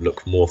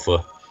look more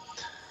for,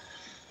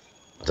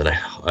 I don't know,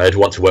 I'd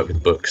want to work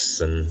with books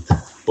and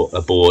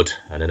a board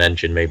and an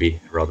engine maybe,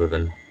 rather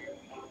than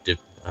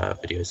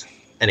videos.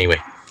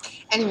 Anyway.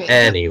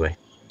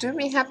 Do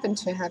we happen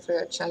to have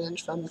a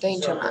challenge from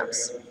Danger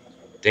Mouse?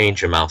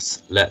 Danger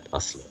Mouse, let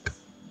us look.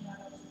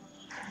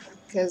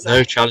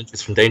 No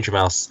challenges from Danger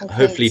Mouse. Okay.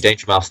 Hopefully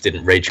Danger Mouse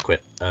didn't rage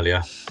quit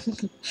earlier.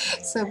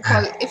 So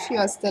Paul, if you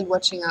are still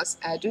watching us,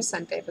 do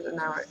send David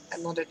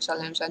another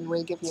challenge, and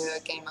we'll give you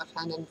a game of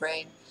Hand and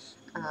Brain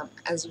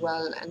as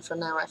well. And for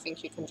now, I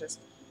think you can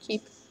just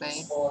keep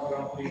playing.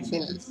 I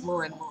feel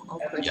more and more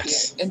awkward here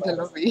in the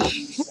lobby.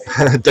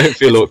 Don't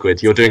feel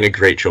awkward. You're doing a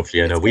great job,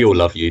 Fiona. We all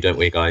love you, don't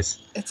we, guys?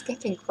 It's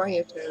getting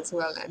quieter as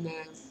well, and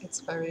it's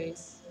very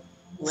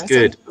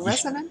good.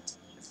 Resonant.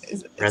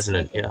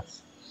 Resonant, yeah.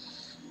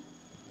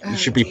 You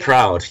should be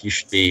proud. You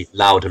should be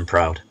loud and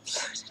proud.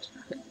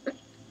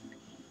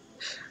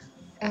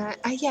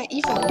 Yeah,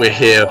 even we're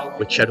here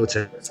with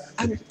Cheddleton.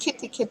 And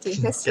Kitty,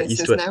 his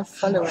is now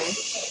following.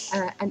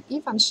 And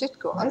Ivan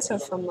Shitko, also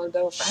from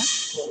Moldova,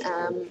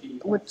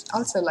 would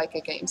also like a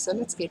game. So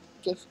let's give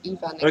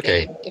Ivan a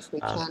game if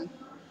we can.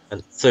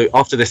 And so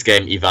after this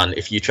game, Ivan,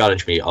 if you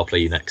challenge me, I'll play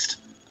you next.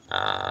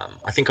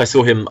 I think I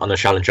saw him on a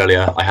challenge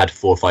earlier. I had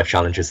 4 or 5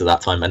 challenges at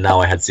that time, and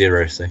now I had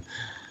 0. So.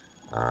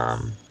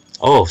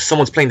 Oh,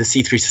 someone's playing the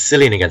C3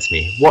 Sicilian against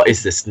me. What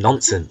is this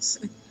nonsense?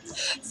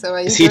 So are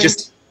you going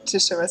to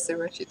show us the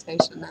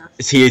reputation now?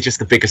 Is he just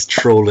the biggest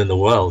troll in the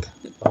world?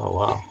 Oh,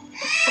 wow.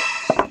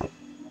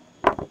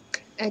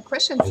 A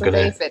question for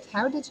David.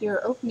 How did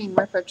your opening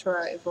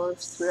repertoire evolve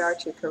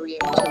throughout your career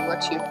to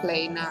what you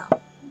play now?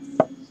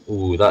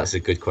 Ooh, that's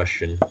a good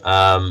question.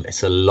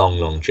 It's a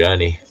long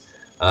journey.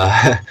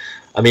 I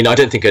mean, I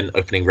don't think an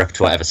opening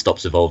repertoire ever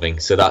stops evolving,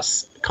 so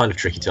that's kind of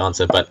tricky to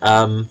answer, but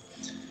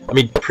I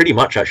mean, pretty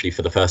much actually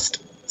for the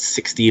first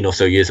 16 or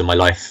so years of my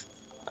life,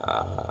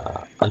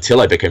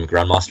 until I became a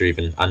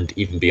Grandmaster and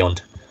even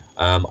beyond,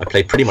 I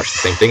played pretty much the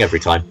same thing every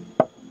time.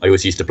 I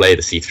always used to play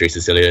the C3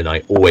 Sicilian, I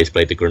always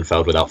played the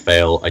Grunfeld without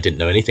fail. I didn't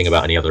know anything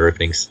about any other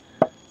openings.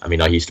 I mean,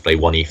 I used to play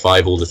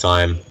 1E5 all the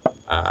time,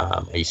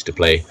 I used to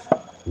play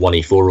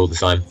 1E4 all the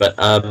time, but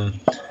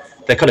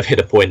there kind of hit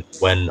a point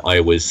when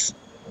I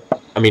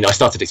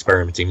started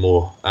experimenting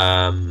more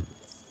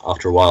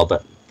after a while,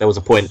 but there was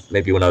a point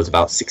maybe when I was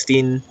about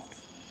 16,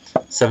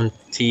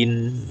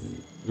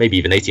 17, maybe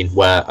even 18,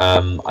 where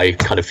I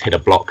kind of hit a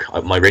block.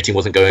 My rating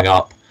wasn't going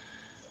up.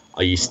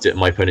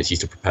 My opponents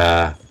used to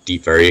prepare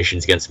deep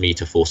variations against me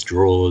to force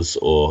draws,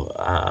 or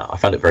I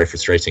found it very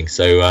frustrating.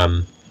 So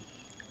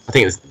I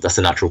think that's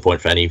a natural point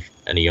for any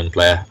young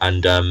player.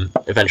 And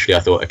eventually I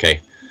thought,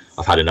 okay,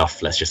 I've had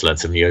enough. Let's just learn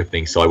some new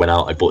openings. So I went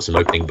out, I bought some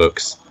opening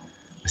books.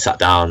 I sat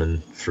down,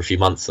 and for a few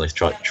months I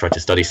tried to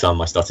study some.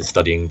 I started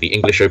studying the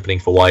English opening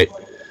for white.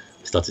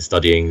 I started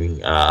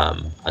studying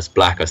as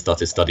black. I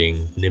started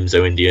studying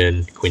Nimzo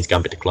Indian, Queen's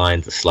Gambit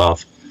Declined, the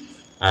Slav,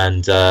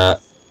 and I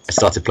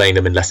started playing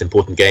them in less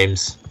important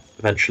games.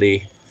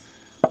 Eventually,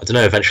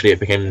 it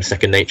became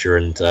second nature,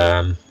 and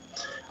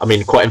I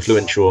mean, quite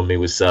influential on me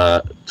was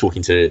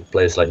talking to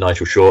players like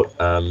Nigel Short.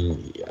 I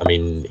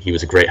mean, he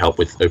was a great help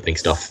with opening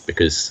stuff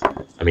because,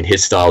 I mean,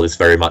 his style is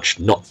very much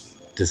not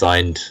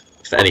designed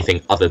for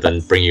anything other than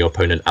bringing your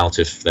opponent out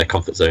of their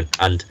comfort zone,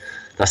 and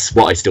that's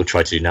what I still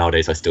try to do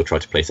nowadays. I still try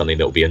to play something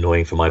that will be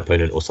annoying for my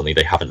opponent, or something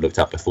they haven't looked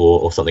at before,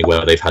 or something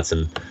where they've had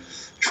some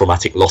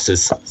traumatic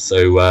losses.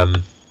 So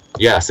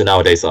yeah, so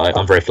nowadays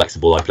I'm very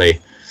flexible. I play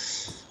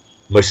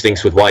most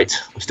things with white.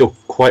 I'm still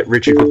quite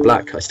rigid with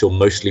black. I still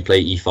mostly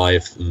play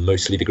E5,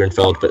 mostly the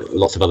Grunfeld, but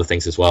lots of other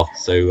things as well.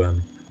 So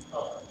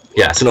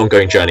yeah, it's an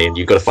ongoing journey, and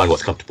you've got to find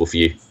what's comfortable for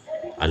you.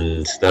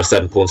 And there are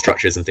certain pawn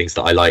structures and things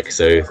that I like,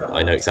 so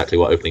I know exactly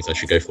what openings I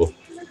should go for.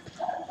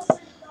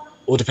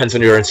 All depends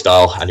on your own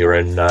style and your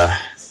own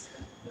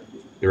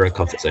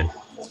comfort zone.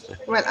 So,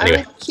 well, anyway.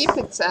 I will keep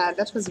it.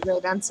 That was a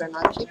great answer, and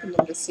I'll keep it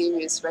in the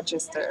series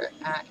register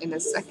in a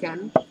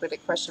second with a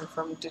question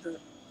from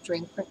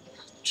Drink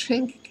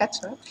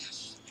Ketchup.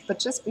 But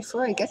just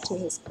before I get to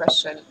his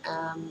question,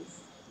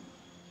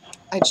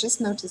 I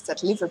just noticed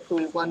that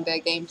Liverpool won their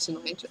game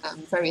tonight.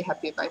 I'm very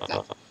happy about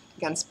that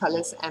against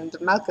Palace. And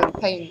Malcolm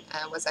Payne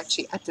was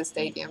actually at the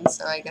stadium,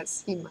 so I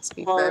guess he must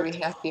be very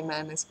happy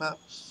man as well.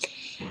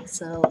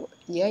 So,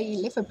 yay,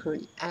 Liverpool.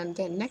 And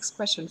the next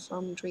question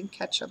from Drink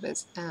Ketchup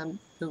is a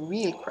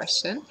real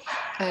question.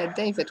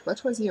 David,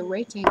 what was your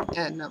rating?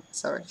 No,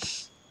 sorry.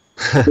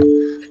 I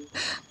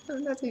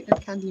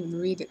can't even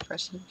read the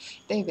question.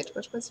 David,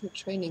 what was your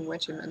training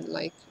regimen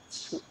like?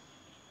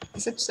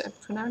 Is it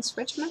pronounced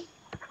regimen?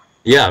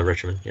 Yeah,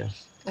 regimen, yeah.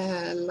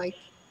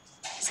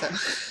 So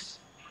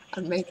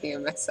I'm making a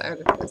mess out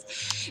of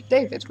this.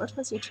 David, what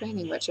was your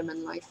training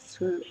regimen like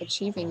through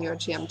achieving your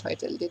GM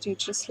title? Did you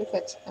just look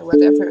at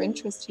whatever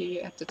interested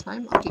you at the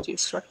time, or did you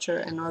structure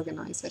and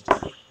organize it?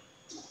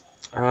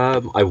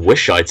 I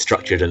wish I'd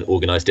structured and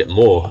organised it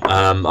more.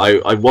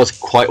 I was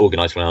quite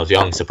organised when I was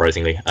young,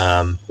 surprisingly.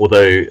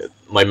 Although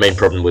my main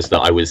problem was that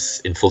I was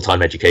in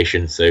full-time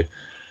education. So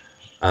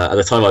at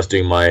the time I was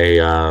doing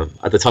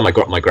at the time I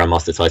got my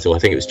Grandmaster title, I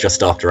think it was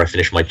just after I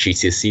finished my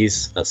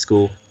GCSEs at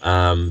school.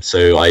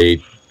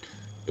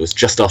 It was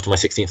just after my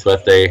 16th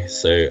birthday.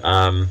 So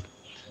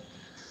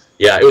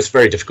yeah, it was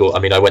very difficult. I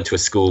mean, I went to a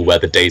school where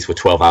the days were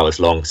 12 hours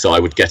long. So I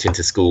would get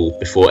into school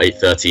before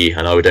 8:30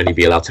 and I would only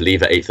be allowed to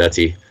leave at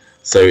 8:30.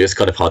 So it was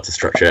kind of hard to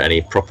structure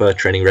any proper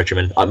training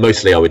regimen.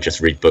 Mostly I would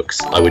just read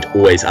books. I would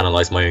always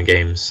analyse my own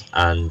games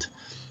and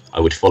I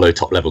would follow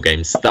top level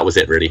games. That was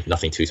it really,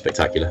 nothing too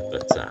spectacular.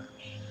 But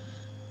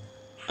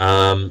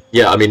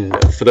yeah, I mean,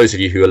 for those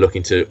of you who are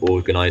looking to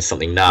organise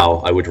something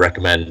now, I would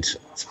recommend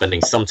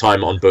spending some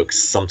time on books,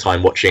 some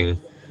time watching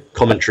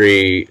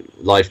commentary,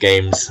 live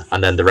games,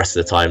 and then the rest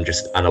of the time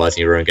just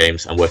analysing your own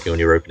games and working on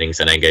your openings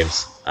and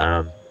endgames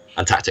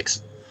and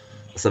tactics.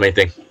 That's the main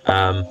thing.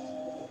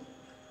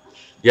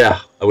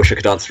 Yeah, I wish I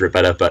could answer it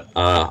better, but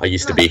I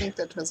used to be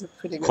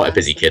quite a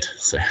busy kid.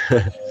 So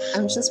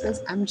I'm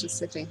just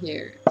sitting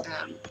here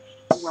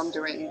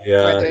wondering.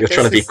 Yeah, you're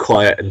trying to be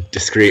quiet and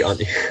discreet, aren't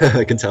you?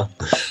 I can tell.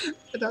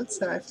 But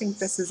also, I think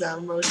this is our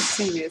most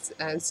serious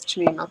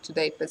stream up to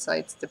date.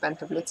 Besides the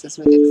Band of Blitzes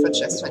we did for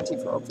Chess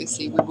 24,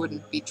 obviously we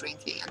wouldn't be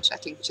drinking and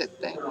chatting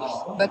shit there.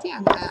 But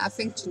yeah, I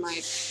think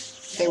tonight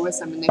there were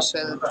some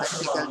initial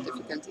technical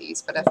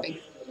difficulties, but I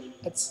think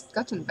it's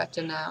gotten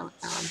better now.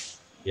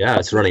 Yeah,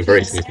 it's running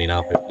very smoothly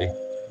now, hopefully.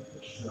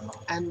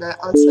 And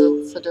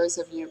also, for those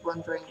of you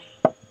wondering,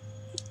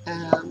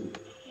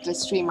 the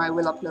stream, I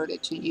will upload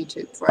it to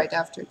YouTube right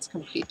after it's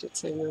completed,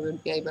 so you will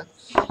be able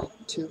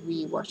to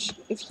rewatch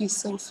if you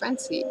so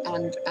fancy.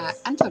 And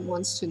Anton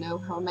wants to know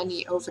how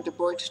many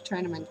over-the-board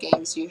tournament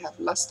games you have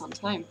lost on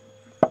time.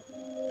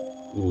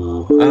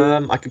 Ooh,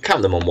 I could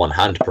count them on one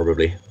hand,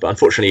 probably. But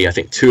unfortunately, I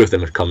think 2 of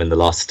them have come in the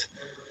last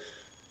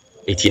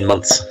 18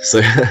 months. So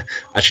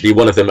actually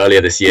one of them earlier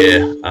this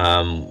year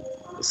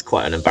was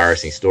quite an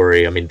embarrassing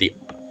story. I mean,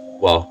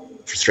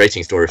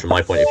 frustrating story from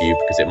my point of view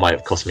because it might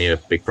have cost me a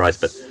big prize.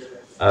 But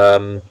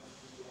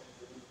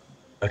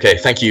okay,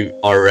 thank you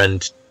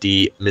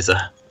R&D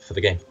Miza for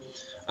the game.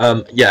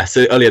 Yeah,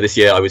 so earlier this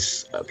year I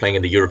was playing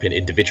in the European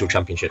Individual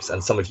Championships,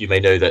 and some of you may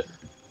know that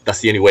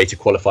that's the only way to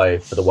qualify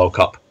for the World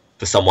Cup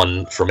for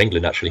someone from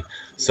England, actually.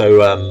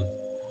 So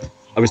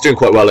I was doing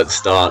quite well at the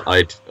start.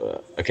 I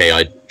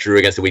drew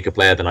against a weaker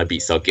player, then I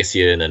beat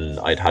Sargissian, and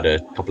I'd had a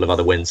couple of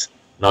other wins.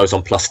 And I was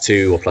on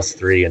 +2 or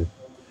 +3, and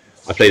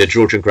I played a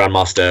Georgian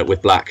Grandmaster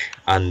with black,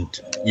 and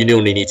you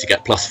only need to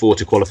get +4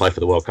 to qualify for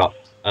the World Cup.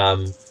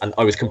 And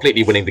I was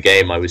completely winning the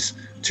game. I was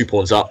 2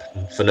 pawns up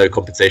for no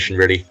compensation,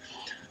 really.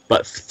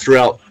 But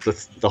throughout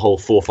the whole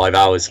 4 or 5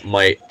 hours,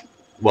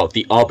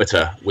 the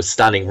arbiter was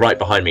standing right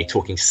behind me,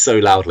 talking so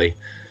loudly.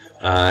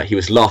 He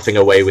was laughing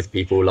away with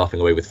people, laughing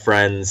away with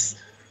friends,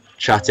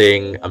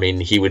 chatting. I mean,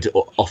 he would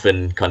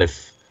often kind of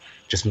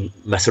just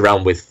mess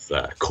around with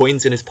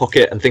coins in his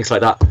pocket and things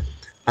like that.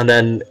 And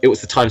then it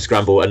was the time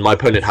scramble, and my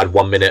opponent had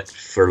 1 minute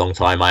for a long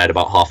time. I had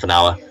about half an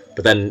hour,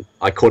 but then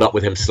I caught up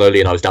with him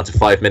slowly, and I was down to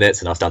 5 minutes,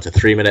 and I was down to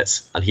 3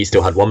 minutes, and he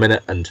still had 1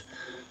 minute. And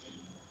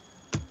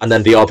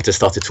then the arbiter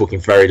started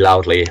talking very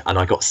loudly, and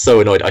I got so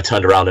annoyed. I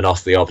turned around and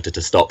asked the arbiter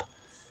to stop.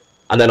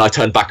 And then I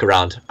turned back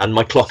around, and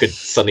my clock had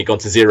suddenly gone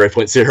to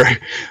 0.0.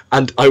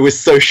 And I was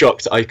so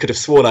shocked. I could have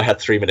sworn I had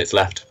 3 minutes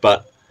left,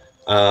 but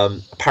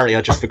apparently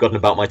I'd just forgotten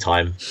about my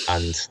time,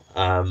 and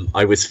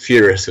I was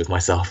furious with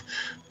myself.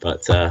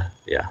 But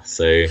yeah,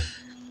 so...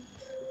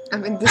 I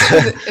mean,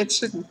 it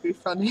shouldn't be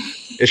funny.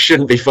 It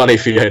shouldn't be funny,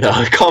 Fiona.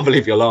 I can't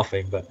believe you're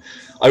laughing, but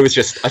I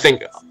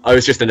think I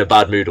was just in a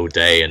bad mood all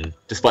day, and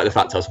despite the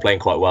fact I was playing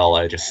quite well,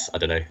 I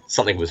don't know,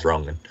 something was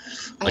wrong, and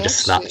I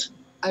just snapped.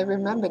 I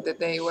remember the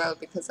day well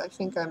because I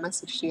think I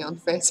messaged you on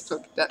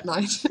Facebook that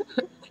night.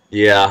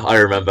 Yeah, I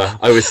remember.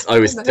 I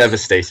was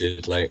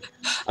devastated. Like,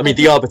 I mean,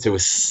 the arbiter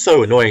was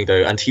so annoying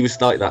though, and he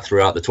was like that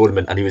throughout the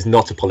tournament, and he was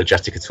not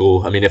apologetic at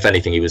all. I mean, if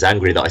anything, he was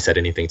angry that I said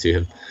anything to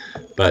him.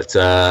 But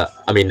I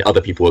mean,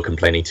 other people were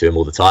complaining to him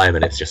all the time,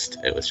 and it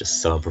was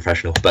just so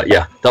unprofessional. But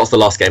yeah, that was the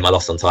last game I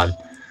lost on time.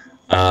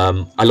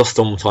 I lost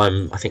on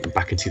time, I think,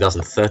 back in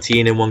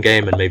 2013 in one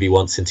game, and maybe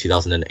once in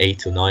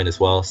 2008 or 9 as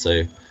well.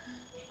 So,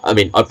 I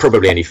mean, I've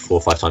probably only 4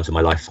 or 5 times in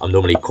my life. I'm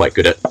normally quite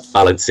good at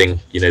balancing,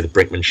 you know, the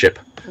brinkmanship,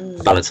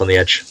 balance on the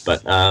edge.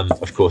 But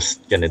of course,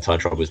 getting in time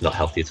trouble is not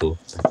healthy at all.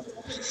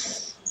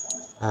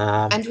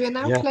 And we're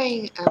now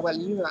playing, well,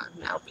 you are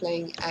now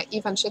playing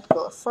Ivan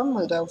Shitko from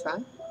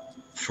Moldova.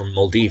 From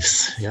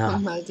Maldives, yeah.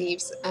 From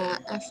Maldives.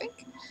 I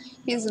think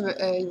he's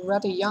a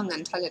rather young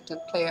and talented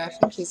player. I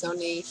think he's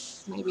only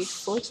maybe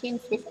 14,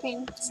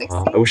 15,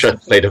 16. I wish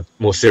I'd played a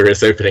more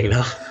serious opening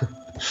now.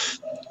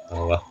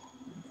 Oh well.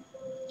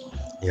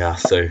 Yeah,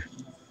 so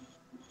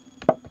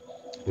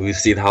we will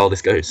see how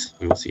this goes.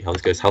 We will see how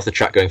this goes. How's the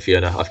chat going,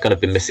 Fiona? I've kind of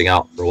been missing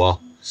out for a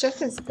while.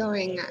 Chat is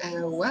going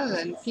well,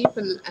 and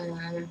people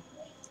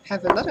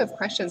have a lot of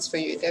questions for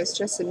you. There's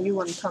just a new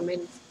one come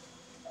in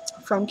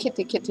from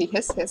Kitty Kitty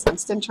Hiss Hiss. I'm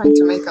still trying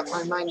to make up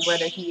my mind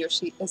whether he or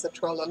she is a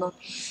troll or not.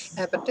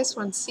 But this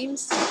one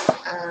seems...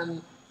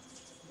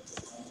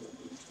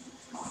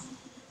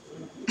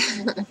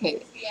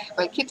 okay,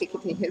 well, Kitty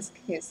Kitty Hiss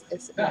Hiss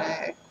is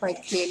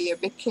quite clearly a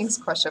big King's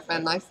Crusher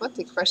fan. I thought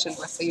the question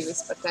was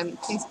serious, but then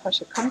King's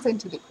Crusher comes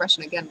into the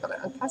question again, but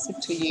I'll pass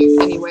it to you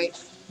anyway.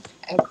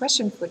 A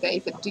question for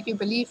David. Do you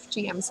believe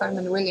GM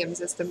Simon Williams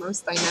is the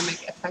most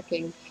dynamic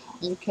attacking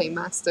UK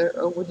master,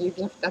 or would you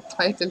give that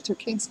title to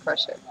King's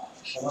Crusher,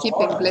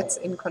 keeping Blitz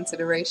in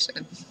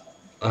consideration?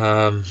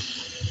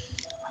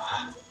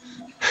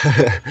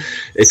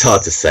 It's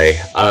hard to say.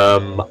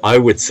 I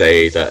would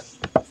say that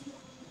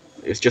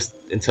it's just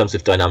in terms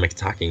of dynamic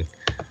attacking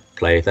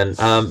play, then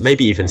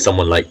maybe even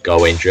someone like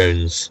Garwayne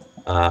Jones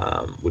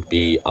would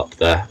be up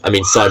there. I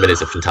mean, Simon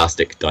is a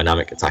fantastic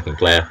dynamic attacking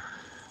player.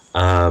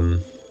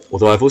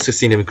 Although I've also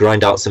seen him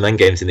grind out some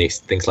endgames in these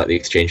things like the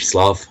Exchange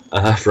Slav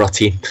for our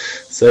team.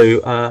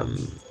 So I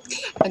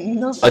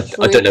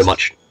don't know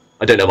much.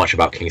 I don't know much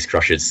about King's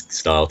Crusher's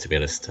style, to be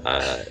honest.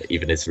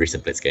 Even his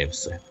recent Blitz games,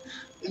 so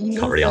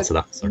can't really answer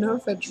that. Sorry.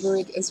 Nova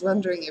Druid is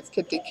wondering if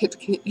Kitty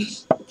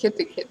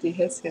Kitty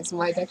Hiss Hiss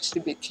might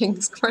actually be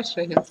King's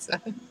Crusher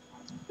himself.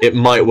 It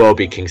might well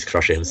be King's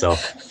Crusher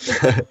himself.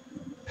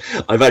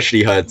 I've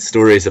actually heard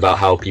stories about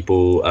how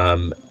people. I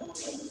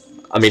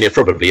mean, it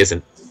probably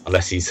isn't.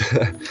 Unless he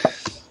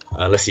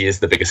is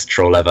the biggest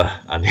troll ever,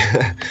 and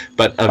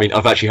but I mean,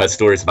 I've actually heard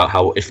stories about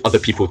how if other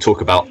people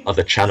talk about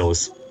other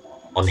channels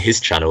on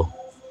his channel,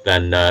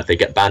 then they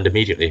get banned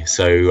immediately.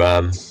 So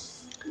I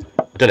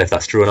don't know if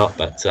that's true or not,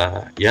 but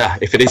yeah,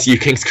 if it is you,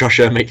 King's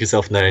Crusher, make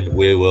yourself known.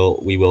 We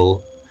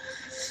will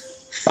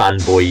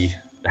fanboy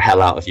the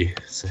hell out of you.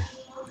 So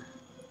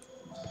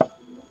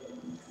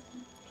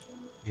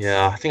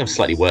yeah, I think I'm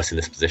slightly worse in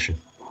this position.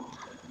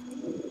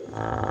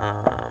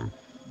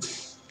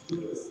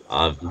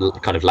 I'm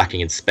kind of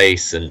lacking in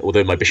space, and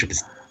although my bishop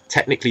is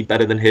technically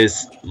better than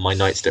his, my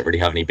knights don't really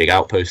have any big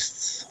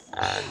outposts.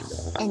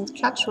 And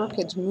Catch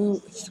Rocket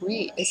Move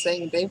 3 is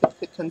saying David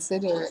could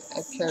consider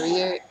a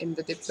career in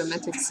the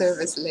diplomatic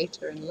service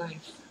later in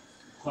life.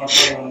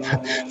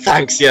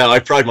 Thanks, yeah, I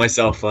pride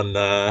myself on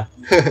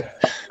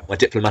my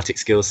diplomatic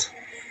skills.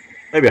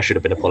 Maybe I should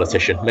have been a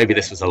politician. Maybe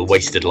this was a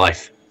wasted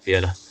life,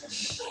 Fiona,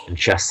 in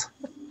chess.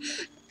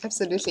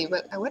 Absolutely,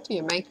 but what do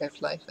you make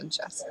of life in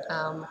chess?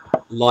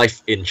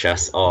 Life in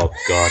chess, oh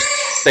god,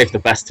 save the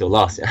best till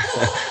last.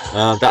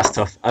 That's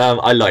tough.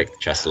 I like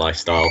chess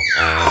lifestyle.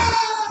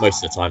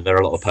 Most of the time, there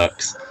are a lot of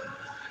perks.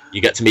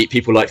 You get to meet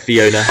people like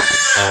Fiona.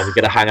 You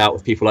get to hang out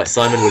with people like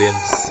Simon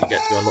Williams. You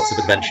get to go on lots of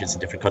adventures in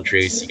different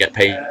countries. You get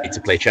paid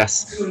to play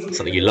chess,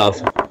 something you love.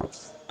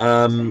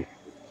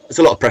 There's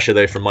a lot of pressure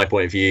though, from my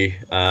point of view.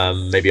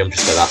 Maybe I'm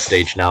just at that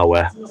stage now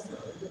where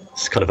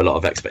it's kind of a lot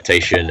of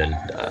expectation, and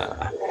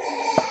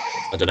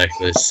I don't know.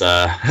 There's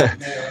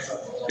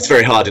it's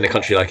very hard in a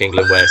country like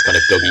England where it's kind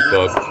of dog eat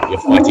dog.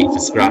 You're fighting for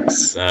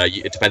scraps.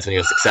 It depends on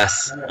your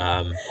success.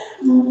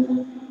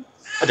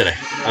 I don't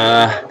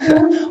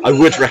know. I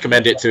would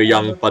recommend it to a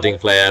young budding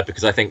player,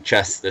 because I think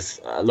chess, there's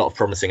a lot of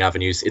promising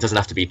avenues. It doesn't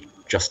have to be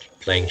just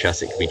playing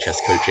chess. It could be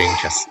chess coaching,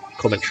 chess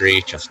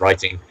commentary, chess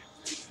writing.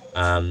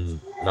 And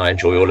I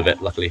enjoy all of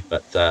it, luckily.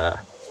 But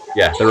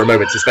yeah, there are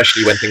moments,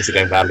 especially when things are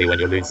going badly, when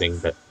you're losing,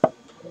 that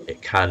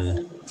it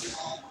can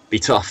be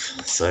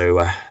tough.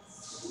 So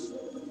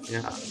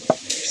yeah,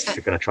 just,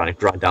 you're going to try and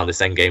grind down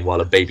this endgame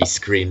while a baby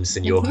screams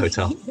in your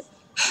hotel.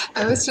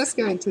 I was just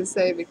going to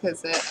say,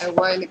 because a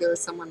while ago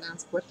someone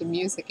asked what the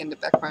music in the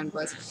background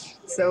was.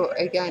 So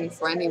again,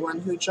 for anyone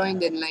who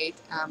joined in late,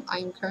 I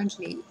am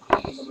currently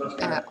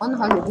on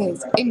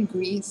holidays in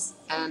Greece,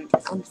 and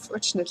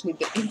unfortunately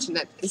the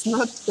internet is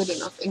not good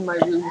enough in my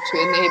room to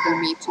enable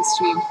me to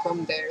stream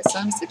from there. So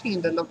I'm sitting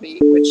in the lobby,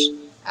 which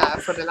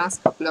for the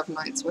last couple of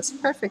nights was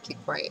perfectly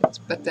quiet.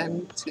 But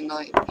then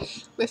tonight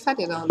we've had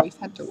it all. We've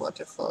had the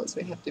waterfalls,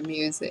 we had the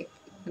music,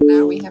 and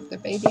now we have the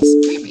baby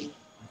screaming.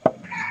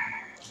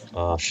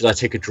 Should I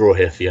take a draw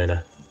here,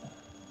 Fiona?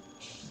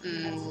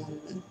 No.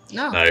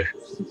 No.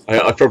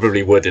 I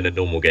probably would in a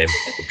normal game,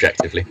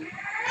 objectively.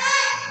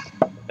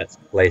 Let's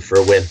play for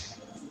a win.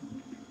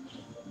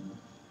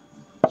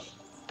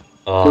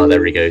 Oh,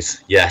 there he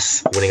goes.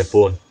 Yes, winning a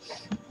pawn.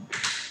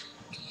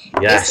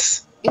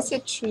 Yes. Is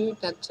it true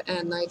that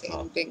night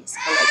endings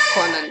are like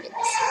porn endings?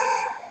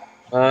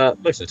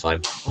 Most of the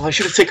time. Oh, I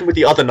should have taken with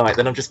the other night,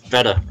 then I'm just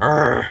better.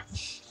 Arrgh.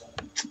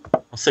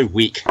 I'm so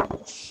weak.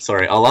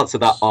 Sorry, I'll answer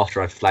that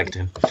after I've flagged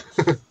him.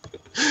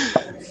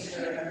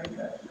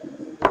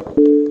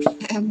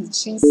 And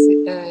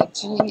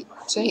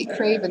J.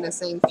 Craven is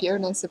saying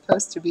Fiona is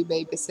supposed to be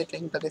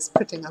babysitting, but is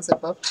putting us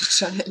above the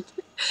child.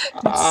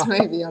 That's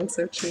maybe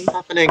also true.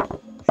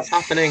 It's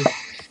happening.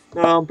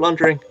 No, I'm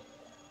blundering.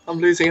 I'm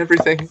losing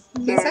everything.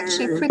 He's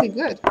actually pretty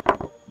good.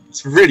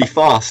 It's really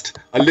fast.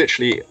 I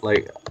literally,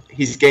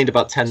 he's gained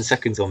about 10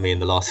 seconds on me in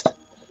the last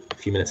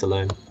few minutes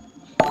alone.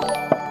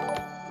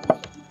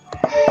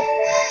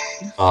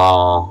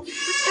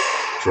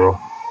 Draw.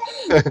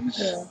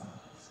 Yeah.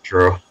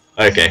 Draw.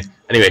 Okay.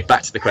 Anyway,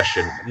 back to the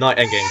question. Night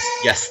end games,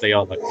 yes, they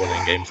are like porn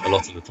end games a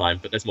lot of the time,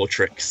 but there's more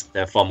tricks.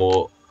 They're far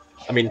more.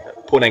 I mean,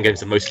 porn end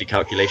games are mostly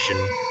calculation.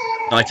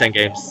 Night end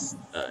games,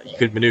 you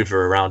could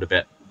maneuver around a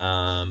bit,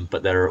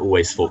 but there are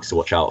always forks to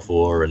watch out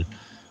for, and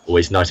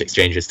always night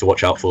exchanges to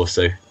watch out for.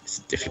 So it's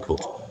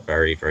difficult.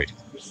 Very, very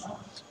difficult.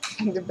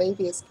 And the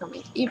baby is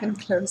coming even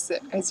closer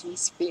as we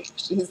speak.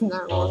 She's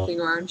now walking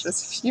around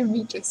just a few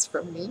meters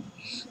from me.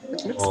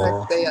 It looks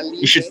like they are leaving.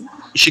 You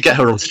should get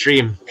her on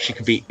stream. She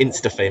could be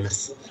Insta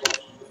famous.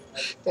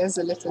 There's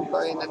a little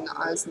boy in an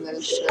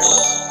Arsenal shirt.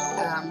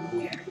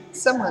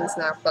 Someone's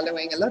now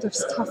following. A lot of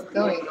stuff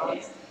going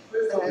on.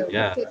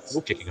 Yeah,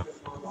 all kicking off.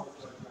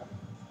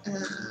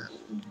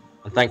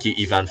 And thank you,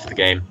 Ivan, for the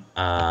game.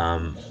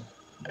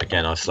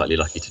 Again, I was slightly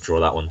lucky to draw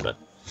that one, but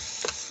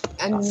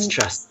that's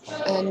chess.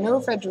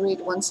 Nova Reed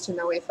wants to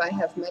know if I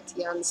have met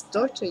Jan's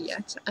daughter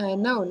yet.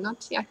 No,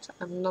 not yet.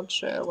 I'm not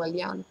sure. Well,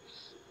 Jan,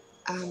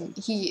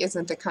 he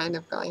isn't the kind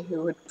of guy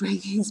who would bring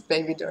his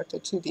baby daughter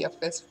to the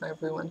office for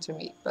everyone to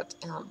meet, but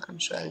I'm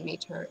sure I'll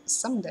meet her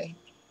someday.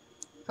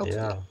 Hopefully.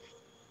 Yeah.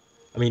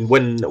 I mean,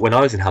 when I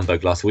was in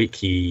Hamburg last week,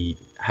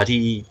 had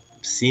he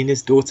seen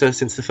his daughter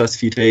since the first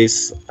few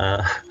days?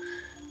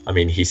 I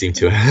mean, he seemed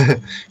to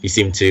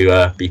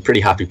be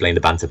pretty happy playing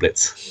the Banter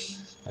Blitz,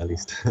 at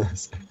least.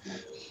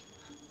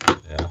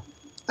 Yeah.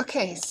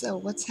 Okay, so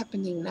what's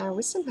happening now?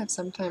 We still have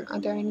some time. Are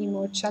there any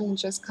more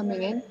challenges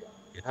coming in?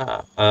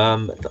 Yeah.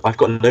 I've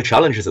got no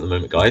challenges at the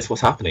moment, guys.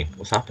 What's happening?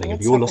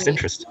 Have you all lost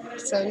interest?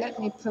 So let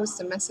me post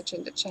a message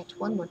in the chat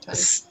one more time.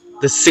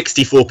 There's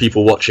 64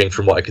 people watching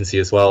from what I can see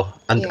as well.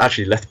 And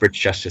actually, Lethbridge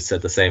Chess just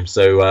said the same.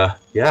 So,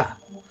 yeah,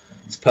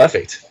 it's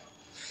perfect.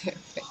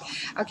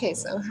 Okay,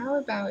 so how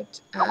about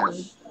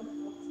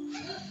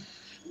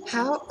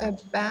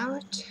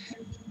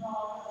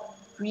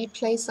we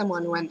play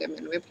someone random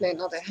and we play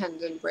another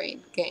hand and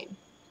brain game?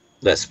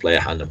 Let's play a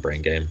hand and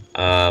brain game.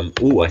 I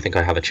think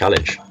I have a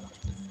challenge.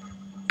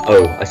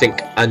 Oh, I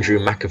think Andrew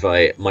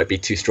McAvoy might be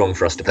too strong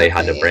for us to play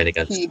hand and brain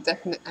against. He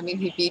definitely. I mean,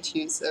 he beat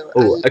you, so.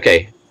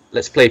 Okay.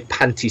 Let's play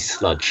Panty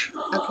Sludge.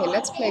 Okay,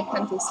 let's play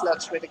Panty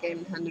Sludge with a game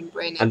in hand and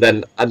brain. And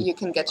then you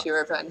can get your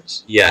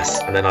revenge. Yes,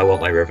 and then I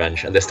want my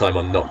revenge. And this time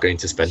I'm not going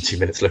to spend 2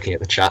 minutes looking at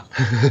the chat.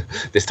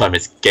 This time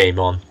it's game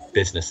on,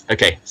 business.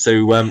 Okay,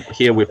 so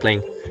here we're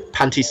playing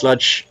Panty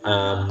Sludge.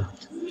 I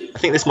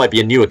think this might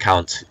be a new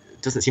account.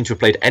 It doesn't seem to have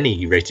played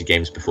any rated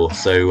games before,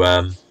 so.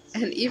 And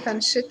Ivan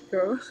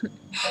Shitgo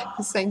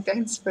is saying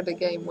thanks for the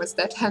game. Was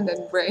that hand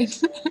and brain?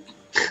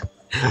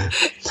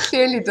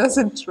 Clearly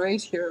doesn't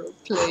rate your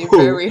play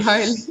very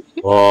highly.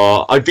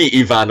 I beat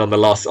Ivan on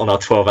our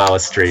 12-hour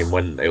stream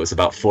when it was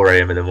about 4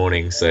 AM in the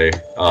morning. So,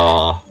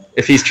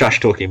 if he's trash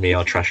talking me,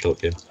 I'll trash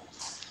talk him.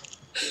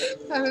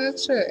 I'm not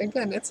sure.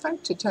 Again, it's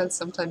hard to tell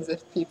sometimes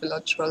if people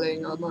are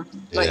trolling or not.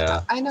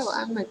 I know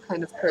I'm a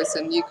kind of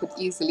person you could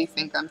easily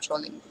think I'm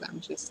trolling, but I'm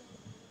just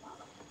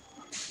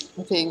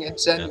being a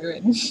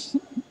genuine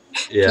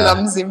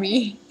clumsy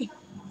me.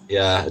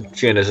 Yeah,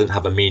 Fiona doesn't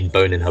have a mean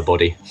bone in her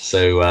body,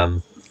 so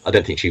I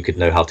don't think she could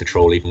know how to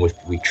troll even if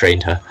we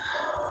trained her.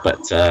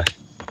 But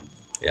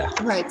yeah.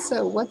 Right.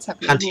 So what's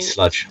happening?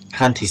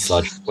 Panty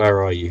Sludge.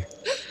 Where are you?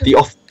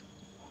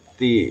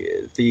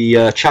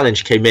 The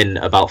challenge came in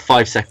about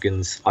 5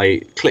 seconds.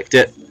 I clicked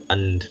it,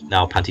 and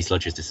now Panty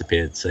Sludge has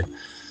disappeared. So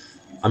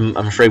I'm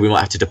afraid we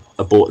might have to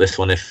abort this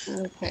one if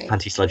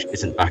Panty Sludge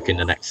isn't back in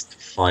the next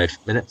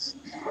 5 minutes.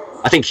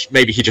 I think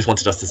maybe he just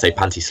wanted us to say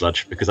Panty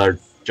Sludge because I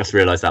just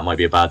realised that might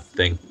be a bad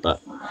thing, but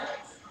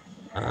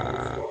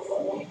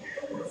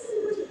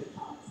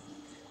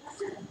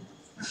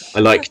I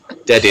like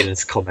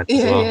Deadin's comment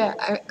as well.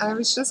 Yeah, I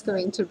was just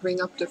going to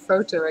bring up the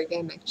photo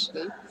again,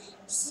 actually.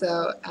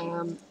 So,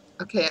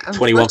 okay.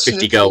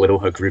 2150 girl with all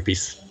her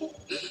groupies.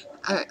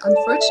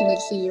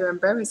 Unfortunately, your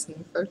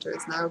embarrassing photo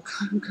is now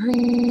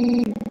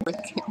green.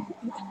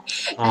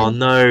 Oh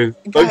no,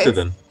 both of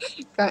them.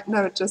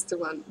 No, just the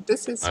one.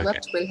 This is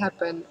what will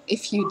happen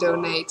if you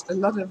donate. A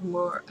lot of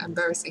more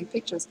embarrassing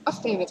pictures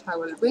of David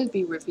Howell will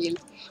be revealed.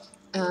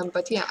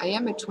 But yeah, I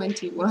am a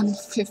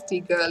 2150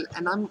 girl,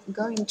 and I'm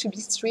going to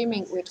be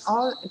streaming with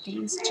all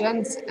these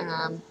gens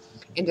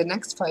in the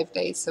next 5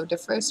 days. So the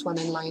first one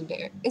in line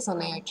there is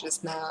on air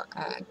just now.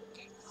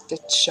 the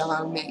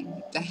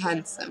charming, the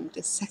handsome,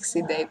 the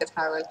sexy David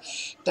Howell.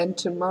 Then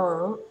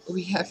tomorrow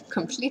we have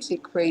completely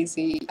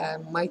crazy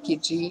Mikey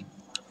G,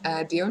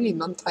 the only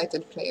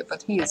non-titled player,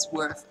 but he is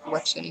worth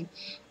watching.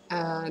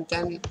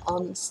 Then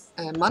on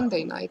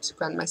Monday night,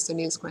 Grandmaster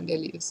Nils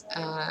Grandelius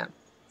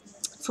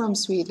from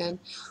Sweden.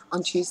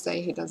 On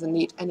Tuesday, he doesn't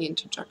need any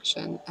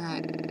introduction.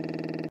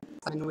 And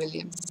Simon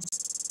Williams.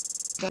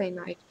 Thursday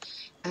night,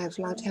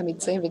 Vlad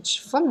Hamidzevich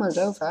from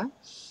Moldova.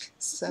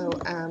 So,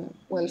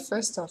 well,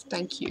 first off,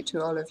 thank you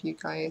to all of you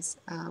guys.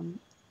 I'm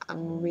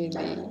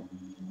really,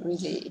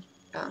 really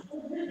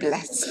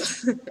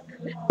blessed.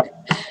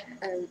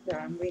 And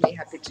I'm really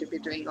happy to be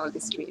doing all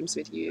these streams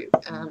with you.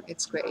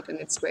 It's great, and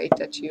it's great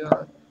that you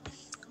are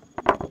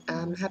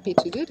happy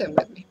to do them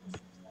with me.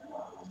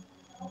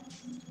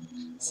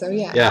 So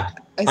yeah. Yeah.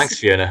 Thanks,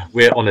 Fiona.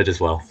 We're honoured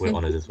as well. We're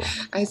honoured as well.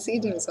 I see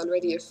there's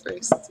already a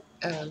first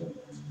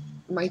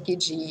Mikey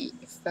G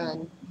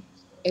fan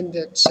in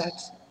the chat.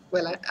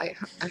 Well, I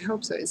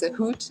hope so. Is a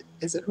hoot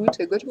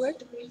a good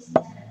word?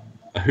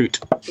 A hoot?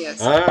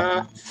 Yes.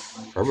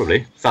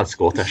 Probably. Sounds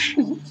Scottish.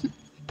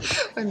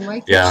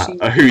 Yeah,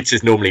 a hoot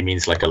normally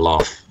means like a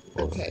laugh.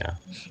 Okay.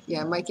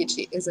 Yeah, Mikey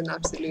G is an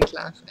absolute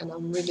laugh, and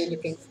I'm really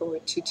looking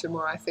forward to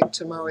tomorrow. I think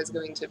tomorrow is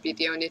going to be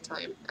the only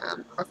time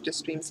of the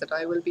streams that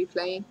I will be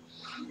playing,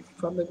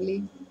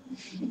 probably.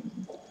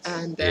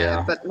 And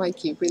but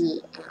Mikey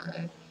will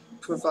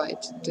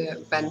provide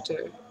the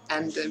banter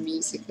and the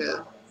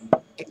musical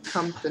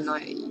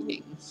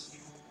accompaniment.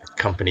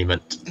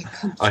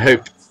 I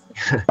hope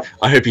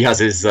he has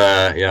his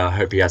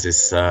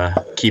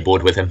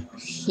keyboard with him.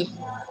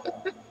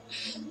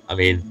 I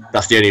mean,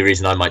 that's the only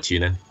reason I might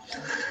tune in.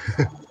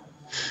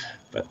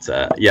 But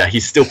yeah,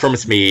 he's still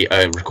promised me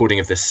a recording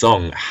of this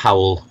song,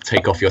 Howell,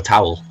 Take Off Your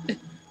Towel,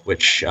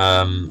 which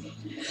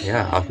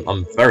yeah,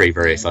 I'm very,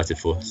 very excited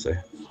for. So.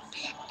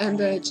 And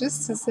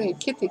just to say,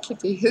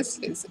 Kitty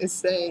Hisses is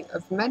saying,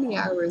 of many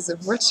hours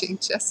of watching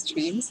chess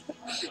streams,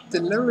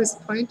 the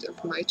lowest point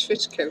of my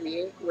Twitch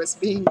career was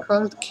being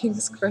called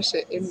King's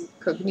Crusher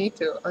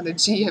incognito on a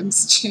GM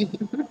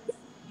stream.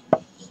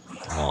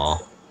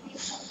 Aww.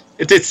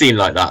 It did seem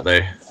like that,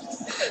 though.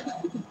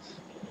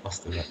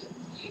 Must admit.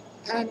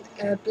 And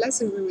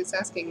Blesseru is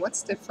asking,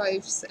 what's the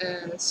 5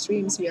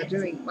 streams we are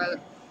doing? Well,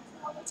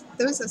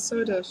 those are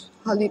sort of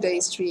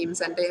holiday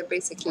streams, and they are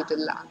basically the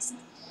last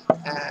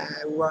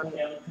run.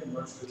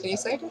 Can you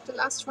say that? The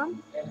last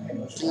run?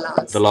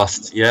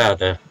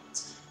 The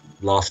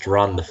last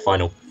run, the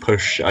final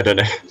push. I don't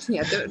know.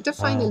 Yeah, the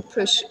final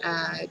push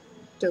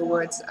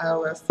towards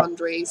our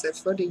fundraiser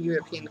for the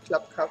European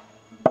Club Cup.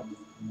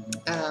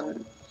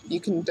 You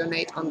can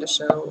donate on the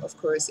show, of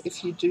course,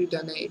 if you do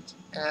donate.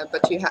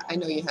 But I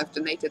know you have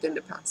donated in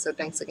the past, so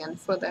thanks again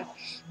for that.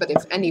 But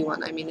if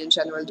anyone, I mean in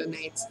general,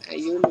 donates,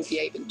 you will be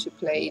able to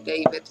play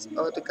David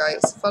or the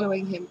guys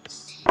following him,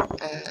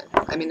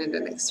 I mean in the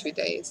next 3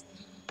 days.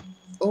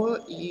 Or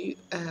you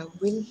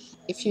will,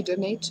 if you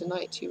donate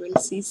tonight, you will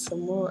see some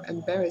more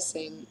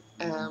embarrassing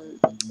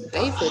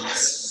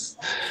David's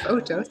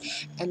photos.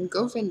 And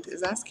Govind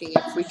is asking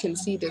if we can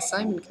see the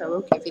Simon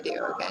karaoke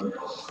video again.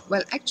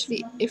 Well,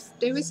 actually, if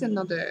there is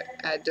another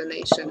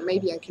donation,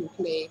 maybe I can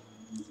play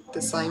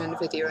the Simon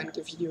video and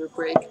give you a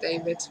break,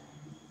 David.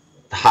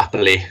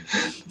 Happily.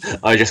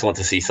 I just want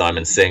to see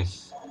Simon sing.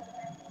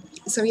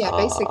 So yeah,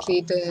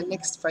 basically the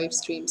next 5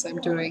 streams I'm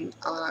doing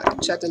are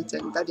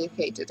Cheddleton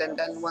dedicated, and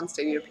then once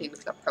the European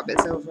Club Cup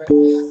is over,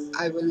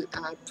 I will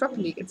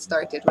properly get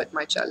started with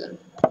my challenge.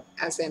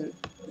 As in,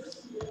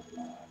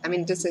 I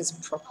mean, this is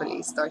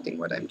properly starting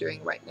what I'm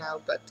doing right now,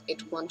 but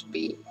it won't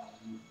be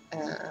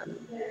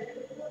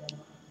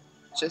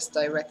just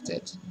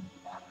directed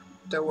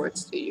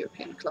towards the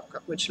European Club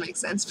Cup, which makes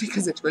sense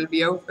because it will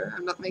be over.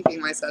 I'm not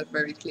making myself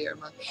very clear,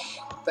 man.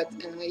 But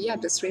yeah,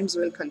 the streams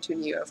will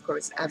continue, of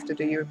course, after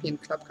the European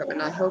Club Cup, and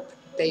I hope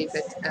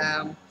David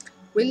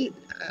will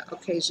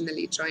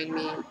occasionally join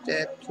me.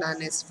 The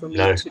plan is for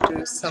me to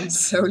do some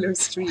solo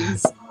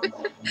streams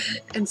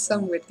and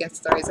some with guest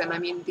stars. And I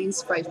mean,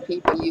 these 5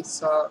 people you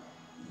saw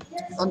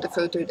on the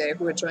photo there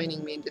who are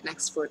joining me in the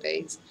next 4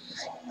 days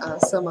are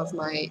some of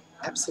my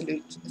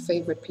absolute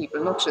favorite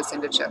people, not just in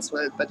the chess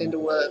world, but in the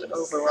world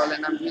overall.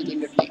 And I'm really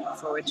looking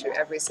forward to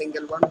every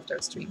single one of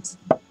those streams.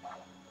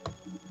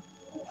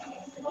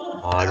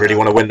 I really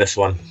want to win this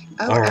one.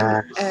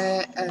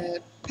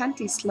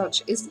 Panty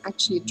Sludge is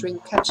actually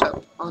Drink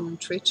Ketchup on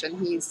Twitch, and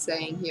he's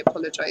saying he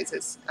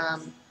apologizes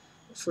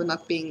for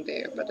not being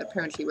there, but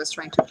apparently was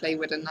trying to play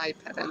with an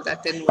iPad and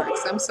that didn't work.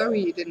 So I'm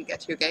sorry you didn't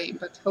get your game,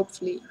 but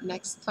hopefully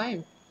next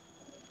time.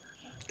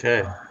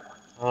 Okay.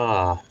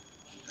 I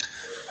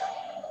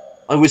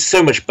was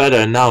so much better,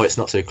 and now it's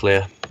not so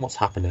clear. What's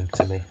happening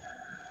to me?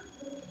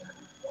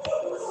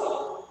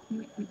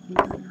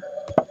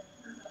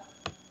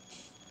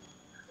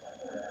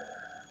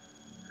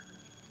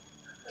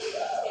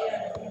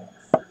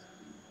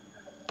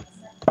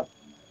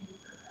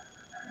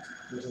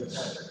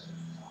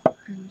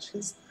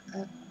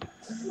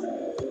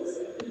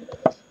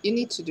 You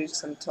need to do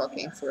some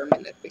talking for a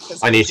minute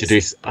because I need to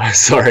do.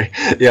 Sorry.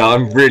 Yeah,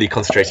 I'm really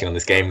concentrating on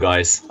this game,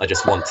 guys. I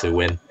just want to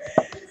win.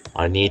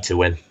 I need to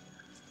win.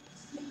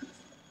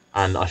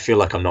 And I feel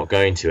like I'm not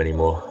going to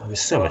anymore. It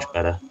was so much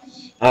better.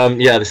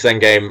 Yeah, the same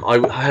game. I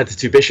had the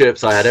 2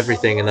 bishops, I had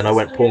everything, and then I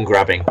went pawn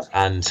grabbing.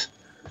 And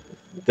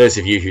those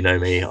of you who know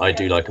me, I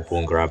do like a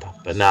pawn grab.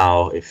 But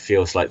now it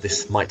feels like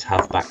this might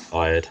have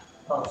backfired.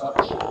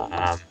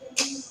 I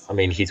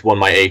mean, he's won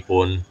my A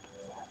pawn.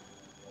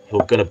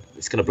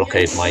 It's gonna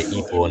blockade my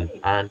E pawn,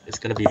 and it's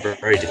gonna be very,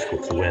 very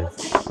difficult to win.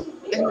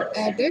 And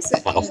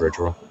Might offer a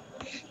draw.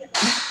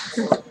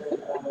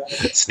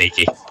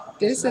 Sneaky.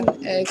 There's a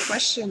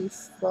question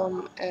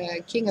from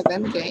King of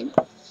Endgame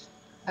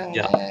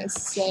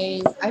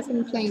saying, I've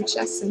been playing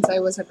chess since I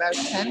was about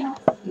 10,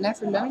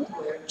 never learned,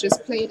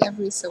 just played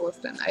every so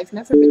often. I've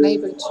never been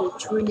able to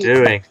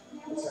truly...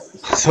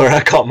 Sorry, I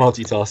can't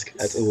multitask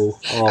at all.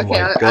 Oh okay,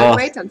 my god. I'll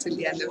wait until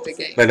the end of the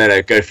game.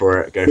 No, go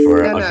for it, I've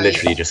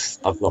literally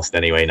I've lost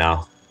anyway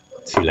now.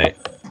 Too late.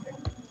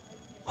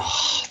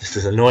 Oh, this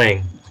is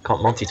annoying. I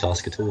can't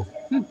multitask at all.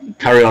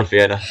 Carry on,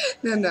 Fiona.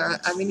 No,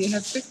 I mean, you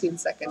have 15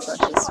 seconds,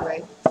 I'll just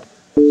wait.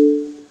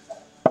 You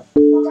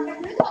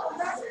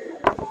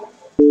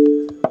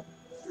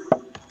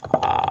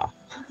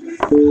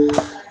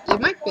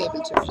might be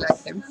able to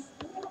flag him.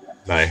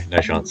 No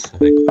chance, I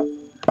think.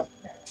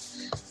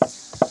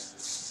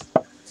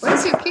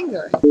 Where's your king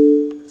going?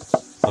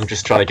 I'm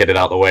just trying to get it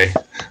out of the way.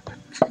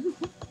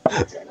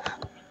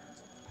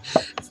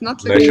 It's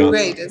not looking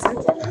great, is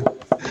it?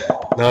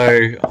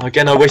 No,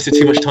 again, I wasted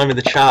too much time in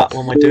the chat.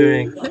 What am I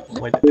doing?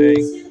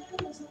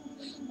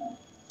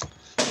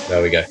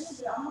 There we go.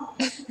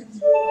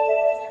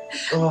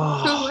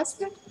 Oh. Who was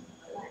that?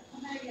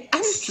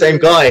 Same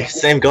guy.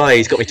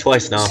 He's got me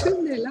twice now.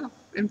 2-0 up.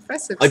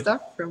 Impressive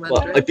stuff from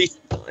Andrew.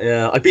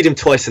 Well, I beat him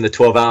twice in the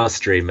 12-hour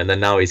stream, and then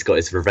now he's got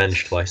his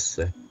revenge twice.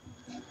 So.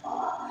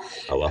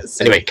 Oh well.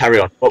 So, anyway, carry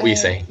on. What were you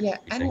saying? Yeah,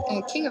 and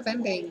King of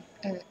Ending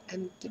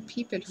and the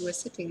people who are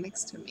sitting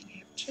next to me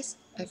have just,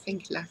 I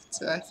think, left.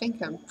 So I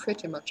think I'm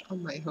pretty much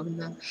on my own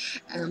now.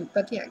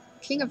 But yeah,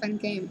 King of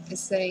Endgame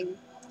is saying,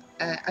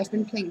 I've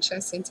been playing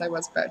chess since I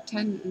was about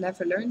 10,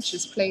 never learned,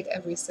 just played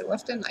every so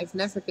often. I've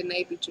never been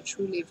able to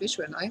truly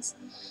visualize.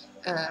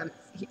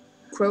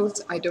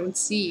 Quote, I don't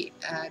see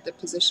the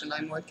position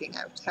I'm working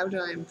out. How do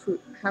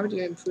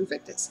you improve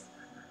at this?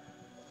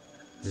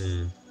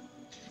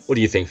 What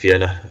do you think,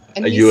 Fiona?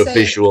 Are you a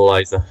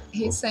visualizer?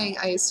 He's saying,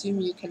 I assume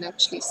you can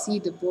actually see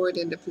the board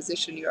in the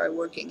position you are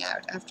working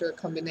out after a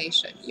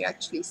combination. You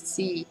actually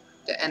see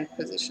the end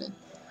position.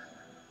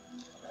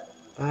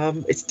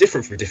 It's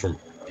different for different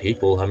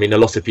people. I mean, a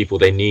lot of people,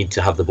 they need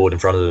to have the board in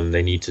front of them.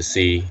 They need to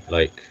see,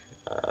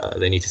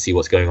 they need to see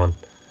what's going on.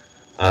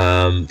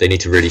 They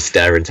need to really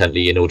stare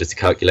intently in order to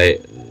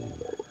calculate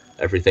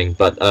everything.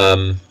 But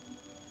I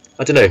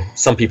don't know.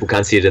 Some people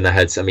can see it in their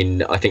heads. I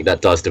mean, I think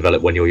that does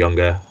develop when you're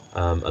younger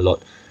a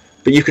lot.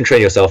 But you can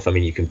train yourself. I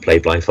mean, you can play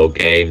blindfold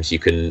games. You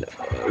can.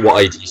 What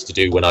I used to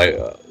do when I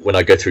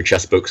go through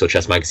chess books or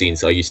chess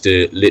magazines, I used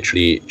to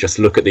literally just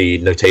look at the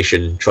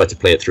notation, try to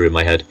play it through in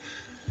my head.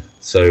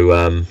 So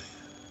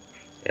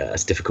yeah,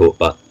 it's difficult,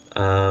 but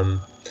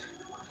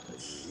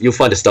you'll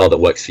find a style that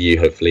works for you,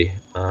 hopefully.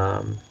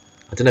 I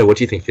don't know. What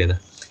do you think, Fiona?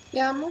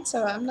 Yeah,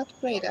 I'm not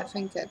great, I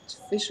think, at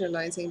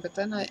visualizing, but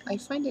then I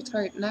find it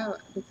hard now,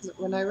 because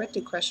when I read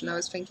the question, I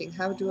was thinking,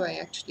 how do I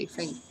actually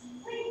think?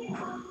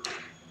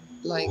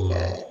 Like,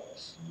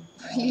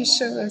 you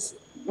show us...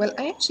 Well,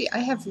 I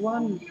have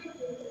one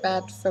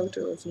bad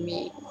photo of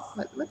me.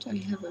 What do I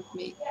have of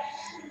me?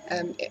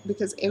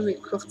 Because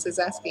Eric Kurtz is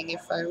asking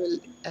if I will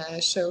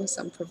show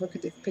some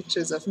provocative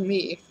pictures of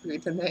me if we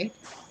donate.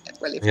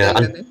 Well, if they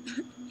donate.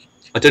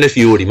 I don't know if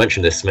you already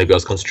mentioned this, maybe I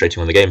was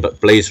concentrating on the game, but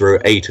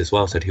BlazeRow8 as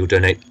well said he'll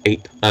donate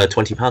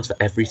 £20 for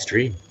every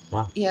stream.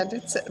 Wow. Yeah,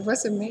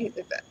 was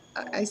amazing.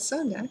 I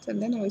saw that, and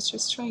then I was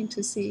just trying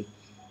to see.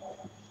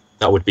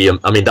 That would be,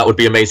 that would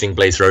be amazing,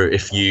 BlazeRow,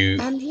 if you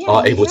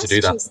are able to do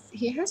that.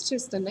 He has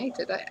just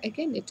donated.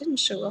 Again, it didn't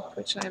show up,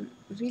 which I'm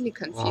really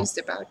confused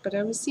about, but I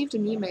received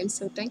an email,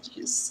 so thank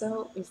you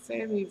so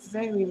very,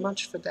 very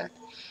much for that.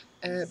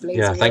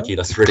 Yeah, thank you.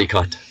 That's really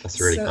kind. That's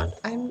really kind.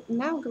 I'm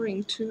now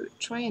going to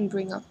try and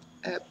bring up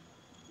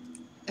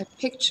a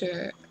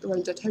picture,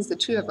 well, that has the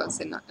two of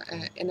us in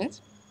it.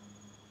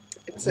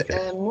 It's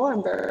more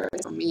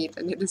embarrassing for me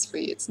than it is for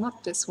you. It's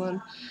not this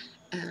one.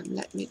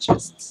 Let me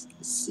just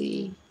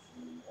see.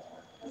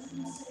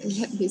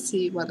 Let me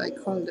see what I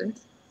called it.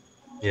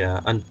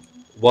 Yeah, and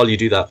while you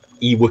do that,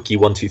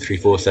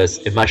 eWookie1234 says,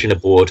 imagine a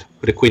board,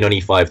 put a queen on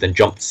e5, then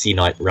jump c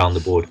knight around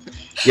the board.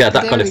 Yeah,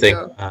 that kind of thing.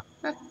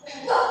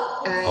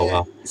 Oh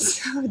wow.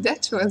 So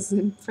that was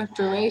in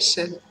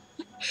preparation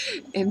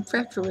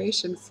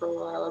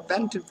for our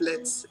Banter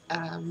Blitz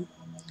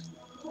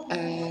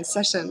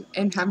session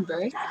in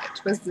Hamburg.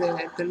 It was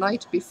the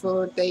night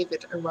before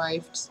David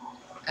arrived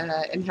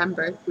in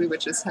Hamburg. We were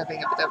just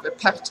having a bit of a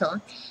pep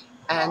talk,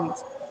 and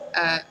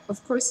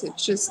Of course, it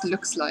just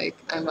looks like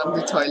I'm on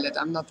the toilet.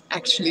 I'm not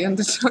actually on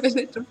the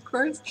toilet, of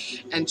course,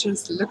 and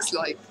just looks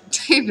like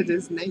David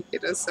is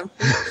naked or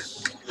something.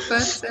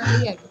 But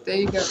yeah, there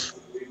you go.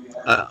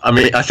 I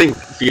mean, I think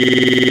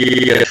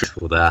the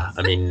truthful there.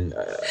 I mean,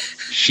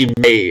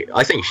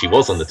 I think she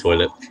was on the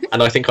toilet,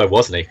 and I think I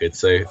was naked.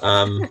 So,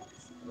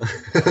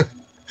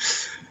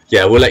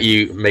 yeah, we'll let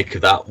you make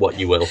of that what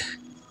you will.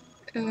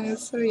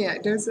 So yeah,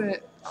 there's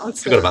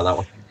also. Forgot about that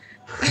one.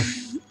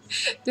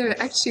 There are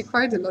actually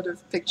quite a lot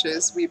of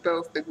pictures. We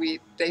both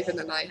agreed. David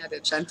and I had a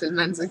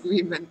gentleman's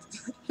agreement.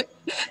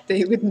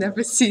 They would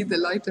never see the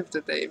light of the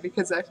day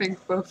because I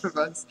think both of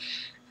us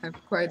have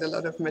quite a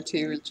lot of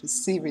material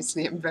just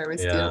seriously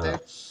embarrassed in there.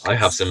 I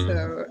have some.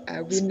 So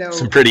we know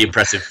some pretty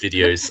impressive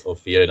videos of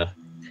Fiona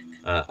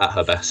at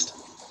her best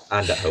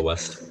and at her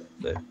worst.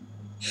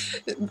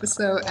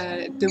 So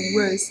the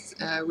worst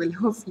will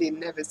hopefully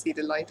never see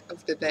the light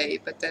of the day.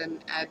 But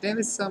then there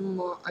is there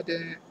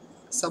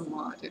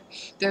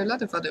are a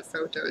lot of other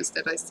photos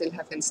that I still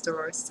have in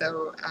store.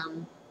 So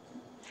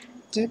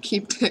do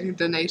keep the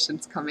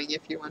donations coming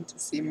if you want to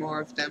see more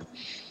of them.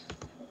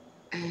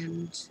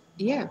 And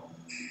yeah.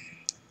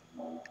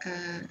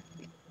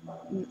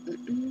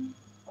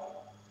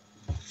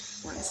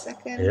 One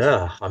second.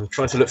 Yeah, I'm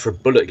trying to look for a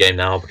bullet game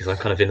now because I'm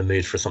kind of in the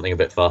mood for something a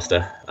bit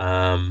faster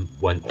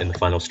when in the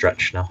final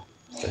stretch now.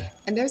 So.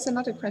 And there's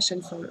another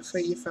question for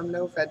you from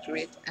Nova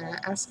Druid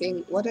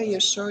asking, what are your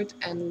short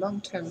and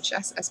long-term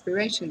chess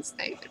aspirations,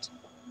 David?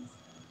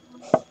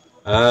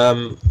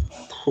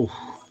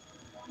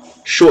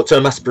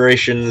 Short-term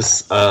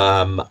aspirations,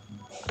 I'm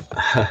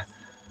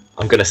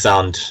going to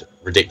sound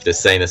ridiculous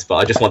saying this, but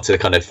I just want to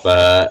kind of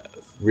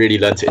really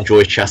learn to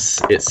enjoy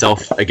chess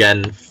itself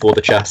again for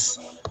the chess.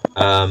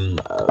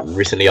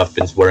 Recently I've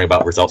been worrying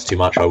about results too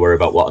much. I worry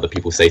about what other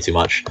people say too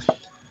much.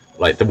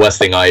 Like, the worst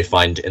thing I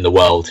find in the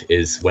world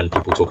is when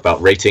people talk about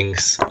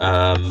ratings.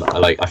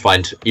 I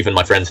find even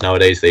my friends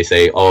nowadays, they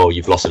say, oh,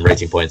 you've lost some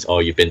rating points, oh,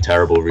 you've been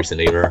terrible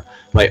recently.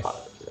 Like,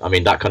 I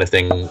mean, that kind of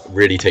thing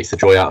really takes the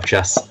joy out of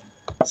chess.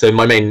 So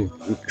my main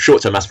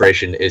short-term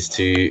aspiration is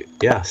to,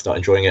 start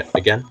enjoying it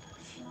again.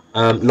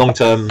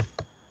 Long-term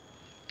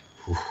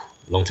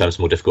is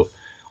more difficult.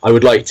 I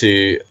would like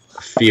to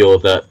feel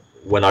that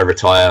when I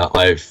retire,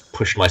 I've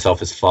pushed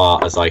myself as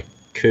far as I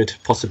could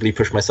possibly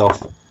push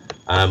myself.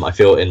 I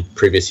feel in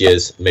previous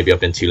years, maybe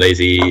I've been too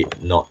lazy,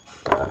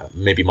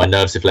 maybe my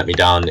nerves have let me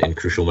down in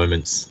crucial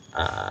moments.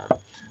 I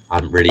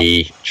haven't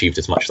really achieved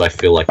as much as I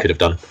feel I could have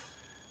done.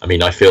 I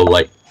mean, I feel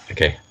like,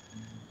 okay,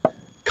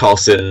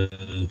 Carlson,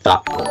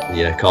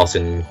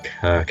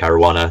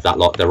 Caruana, that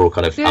lot, they're all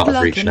kind of out of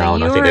reach now,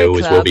 and I think they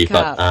always will be.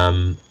 But I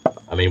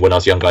mean, when I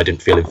was younger, I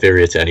didn't feel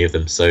inferior to any of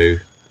them, so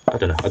I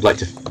don't know. I'd like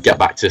to get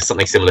back to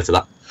something similar to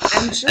that.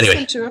 I'm just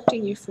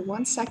interrupting you for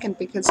 1 second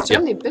because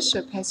Jolly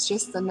Bishop has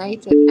just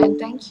donated, and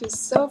thank you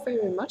so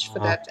very much for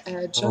that,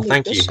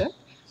 Jolly Bishop.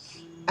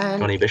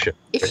 And Johnny Bishop.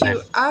 If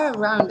you are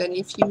around and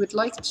if you would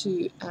like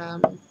to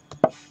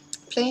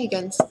play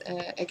against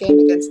a game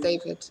against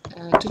David,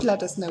 do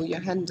let us know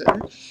your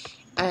handle,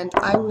 and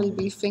I will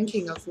be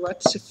thinking of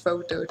what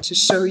photo to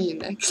show you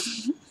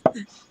next.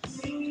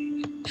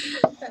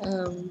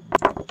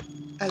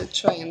 I'll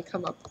try and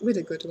come up with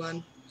a good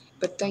one.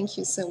 But thank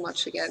you so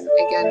much again.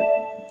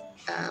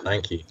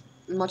 Thank you.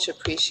 Much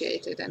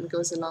appreciated, and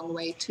goes a long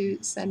way to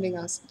sending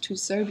us to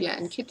Serbia.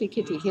 And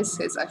Kitty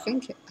hisses, I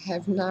think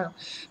I've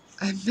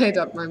made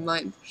up my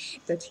mind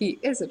that he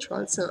is a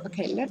troll. So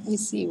okay, let me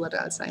see what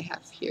else I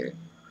have here,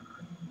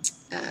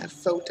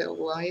 photo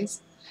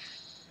wise.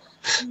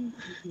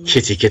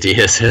 Kitty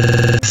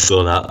hisses.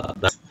 Saw that.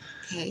 That's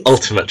okay.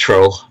 Ultimate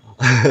troll.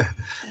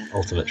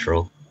 Ultimate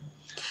troll.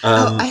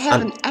 I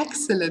have an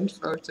excellent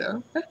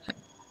photo.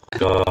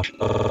 Gosh.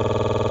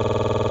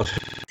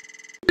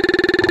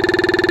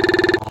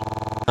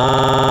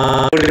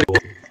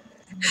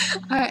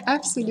 I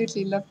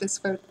absolutely love this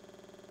photo.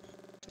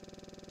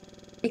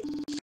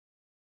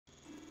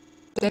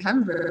 The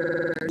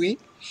Hamburg week.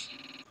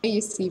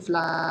 You see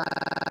Vlad.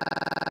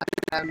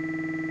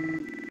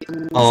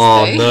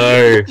 Oh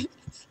no!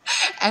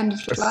 And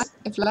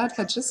Vlad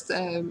had just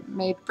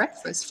made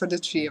breakfast for the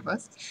three of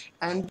us,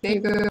 and there you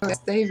go,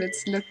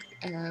 David's look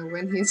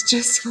when he's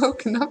just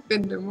woken up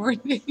in the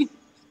morning.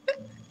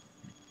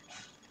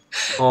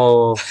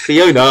 Oh,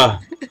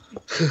 Fiona!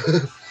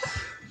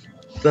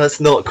 That's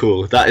not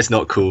cool. That is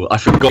not cool. I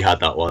forgot you had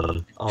that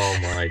one. Oh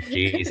my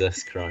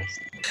Jesus Christ.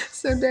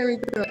 So there we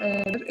go.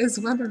 That is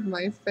one of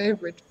my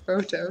favorite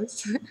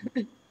photos.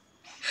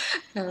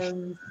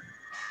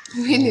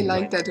 Really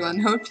like that one.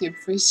 Hope you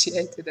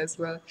appreciate it as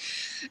well.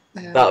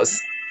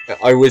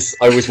 I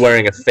was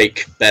wearing a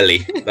fake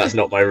belly. That's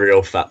not my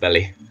real fat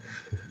belly.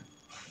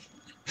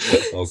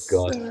 Oh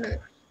God.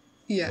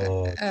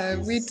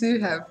 So, we do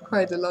have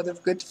quite a lot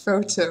of good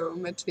photo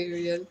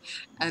material,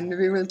 and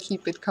we will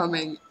keep it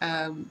coming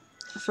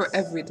for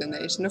every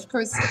donation. Of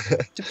course,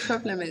 the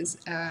problem is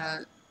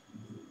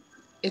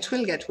it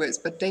will get worse,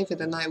 but David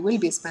and I will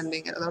be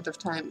spending a lot of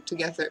time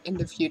together in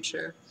the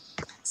future,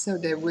 so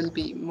there will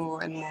be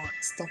more and more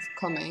stuff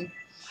coming.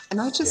 And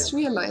I just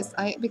realized,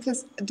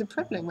 because the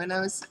problem when I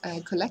was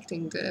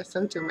collecting the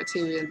photo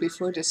material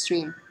before the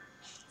stream,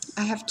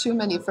 I have too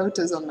many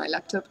photos on my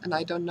laptop and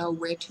I don't know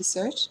where to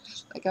search.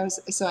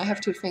 So I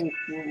have to think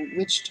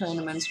which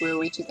tournaments were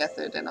we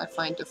together, then I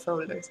find the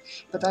folders.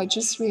 But I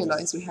just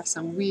realized we have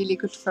some really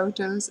good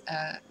photos,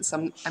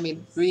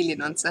 really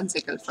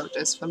nonsensical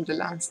photos from the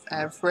last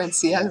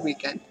FCL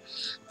weekend.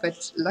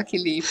 But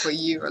luckily for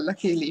you, or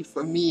luckily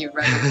for me,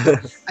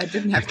 rather, I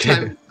didn't have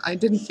time, I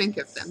didn't think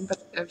of them.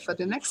 But for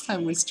the next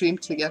time we stream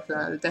together,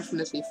 I'll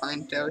definitely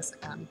find those.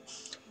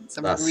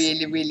 Some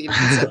really, really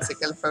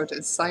nonsensical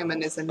photos.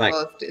 Simon is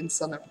involved in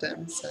some of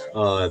them. So.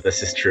 Oh,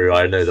 this is true.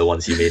 I know the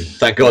ones you mean.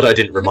 Thank God I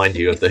didn't remind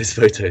you of those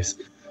photos.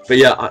 But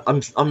yeah,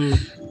 I'm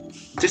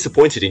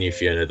disappointed in you,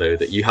 Fiona, though,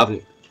 that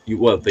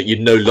you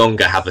no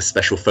longer have a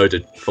special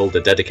folder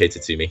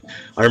dedicated to me.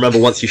 I remember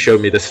once you showed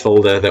me this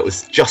folder that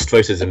was just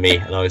photos of me,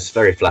 and I was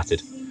very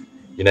flattered.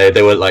 You know,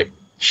 they were like,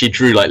 she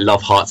drew like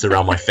love hearts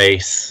around my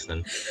face.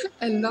 And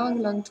a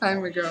long, long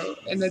time ago,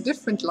 in a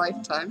different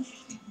lifetime.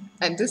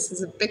 And this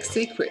is a big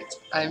secret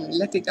I'm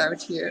letting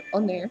out here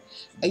on air.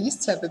 I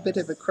used to have a bit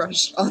of a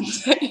crush on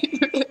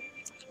David.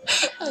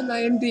 And I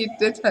indeed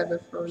did have a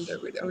folder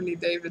with only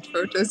David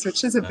photos,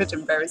 which is a bit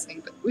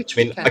embarrassing, but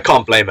I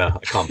can't blame her.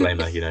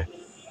 You know.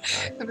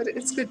 But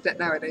it's good that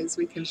nowadays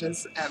we can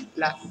just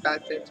laugh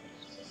about it.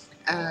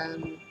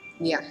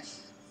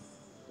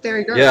 There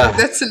we go. Yeah.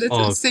 That's a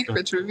little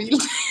secret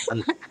revealed.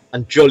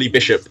 And Jolly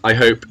Bishop, I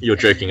hope you're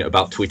joking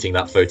about tweeting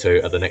that photo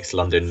at the next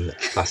London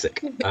Classic.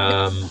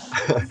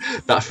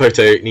 That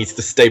photo needs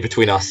to stay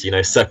between us, you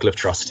know, circle of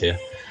trust here.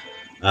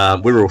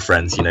 We're all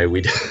friends, you know.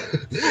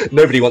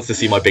 Nobody wants to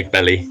see my big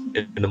belly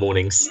in the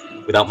mornings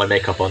without my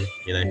makeup on,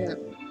 you know.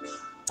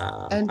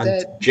 Yeah.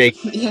 And Jake.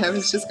 Yeah, I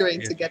was just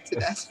going to get to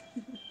that.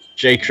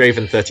 J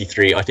Craven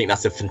 33. I think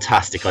that's a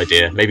fantastic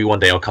idea. Maybe one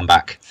day I'll come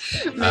back.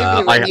 Maybe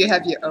when you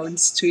have your own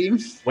stream.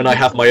 When I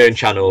have my own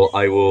channel,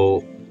 I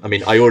will. I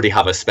mean, I already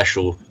have a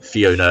special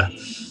Fiona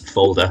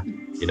folder.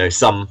 You know,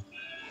 some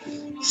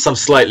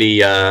slightly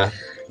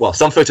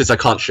some photos I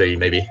can't show you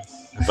maybe,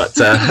 but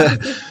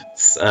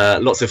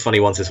lots of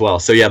funny ones as well.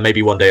 So yeah,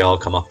 maybe one day I'll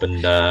come up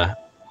and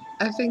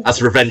I think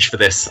as revenge for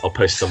this, I'll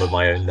post some of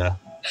my own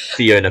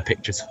Fiona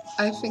pictures.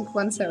 I think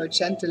once our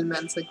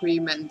gentleman's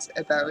agreement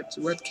about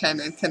what can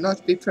and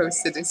cannot be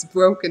posted is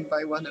broken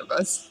by one of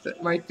us,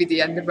 that might be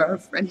the end of our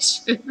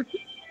friendship.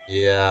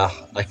 Yeah,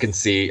 I can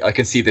see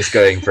this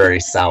going very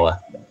sour.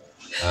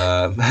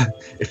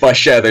 If I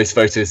share those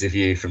photos of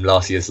you from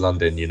last year's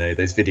London, you know,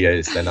 those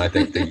videos, then I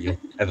don't think you'll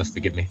ever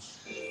forgive me.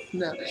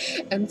 No,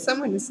 and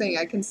someone is saying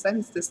I can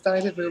sense the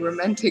start of a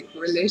romantic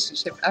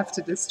relationship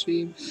after the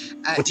stream.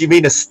 What do you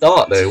mean a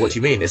start, though? What do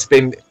you mean? It's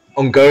been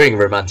ongoing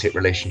romantic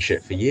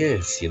relationship for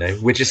years, you know.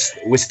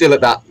 We're still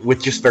at that. We're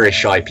just very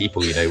shy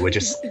people, you know.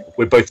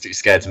 We're both too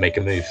scared to make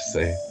a move.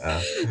 So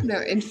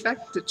no, in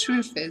fact, the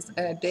truth is,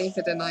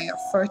 David and I are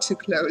far too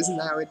close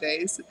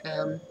nowadays.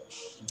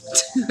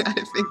 I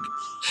think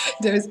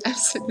there's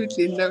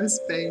absolutely no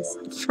space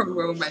for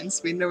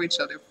romance. We know each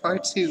other far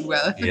too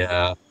well.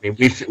 Yeah, I mean,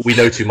 we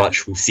know too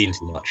much. We've seen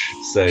too much.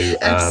 So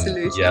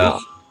absolutely. Yeah.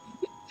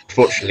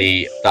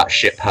 Fortunately, that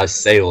ship has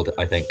sailed,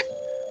 I think.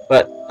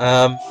 But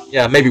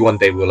yeah, maybe one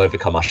day we'll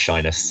overcome our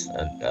shyness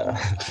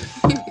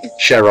and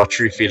share our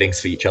true feelings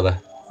for each other.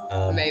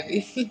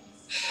 Maybe.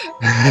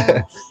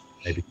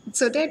 Maybe.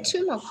 So there are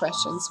two more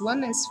questions.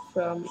 One is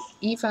from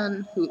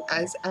Ivan, who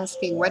is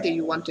asking whether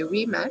you want a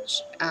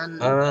rematch,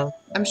 and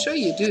I'm sure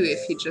you do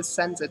if he just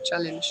sends a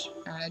challenge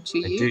to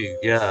you. I do,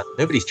 yeah.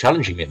 Nobody's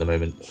challenging me at the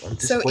moment. I'm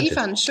disappointed.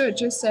 So Ivan, sure,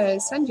 just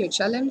send your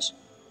challenge.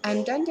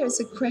 And then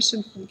there's a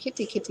question from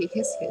Kitty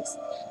Hiss Hiss.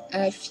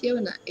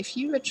 Fiona, if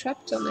you were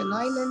trapped on an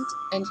island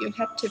and you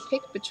had to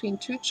pick between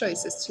two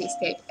choices to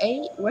escape,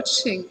 A,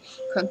 watching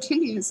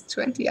continuous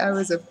 20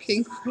 hours of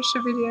King Crusher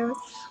videos,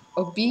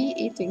 or B,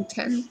 eating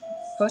 10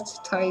 hot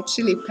Thai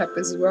chili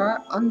peppers raw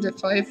under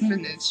 5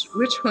 minutes,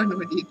 which one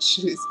would you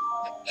choose?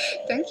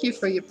 Thank you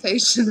for your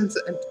patience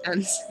and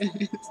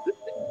answers.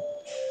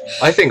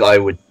 I think I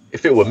would,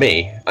 if it were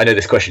me, I know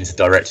this question is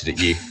directed at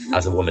you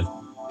as a woman,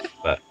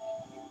 but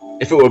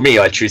if it were me,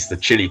 I'd choose the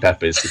chili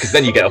peppers, because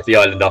then you get off the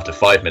island after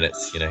 5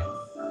 minutes, you know.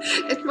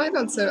 It might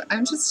also,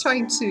 I'm just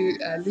trying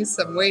to lose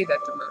some weight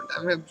at the moment.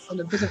 I'm on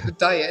a bit of a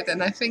diet,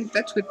 and I think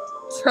that would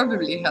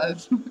probably help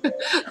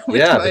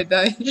with my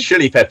diet.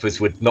 Chili peppers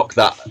would knock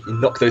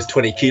those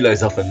 20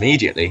 kilos off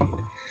immediately.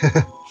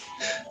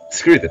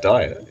 Screw the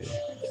diet.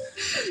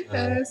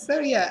 So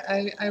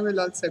yeah, I will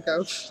also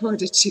go for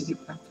the chili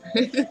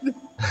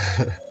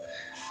pepper.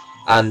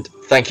 And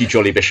thank you,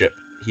 Jolly Bishop.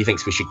 He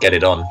thinks we should get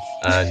it on,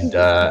 and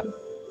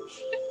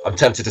I'm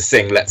tempted to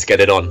sing "Let's Get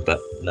It On," but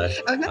no.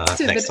 Oh, let's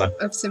do a bit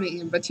of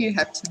singing, but you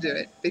have to do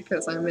it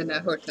because I'm in a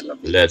hotel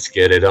lobby. Let's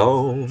get it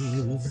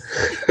on.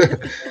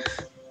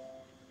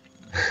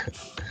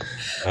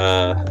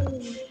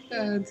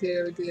 Oh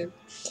dear.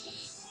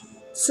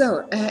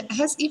 So,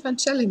 has Ivan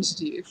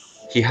challenged you?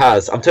 He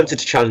has. I'm tempted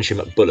to challenge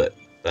him at Bullet.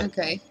 But,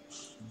 okay.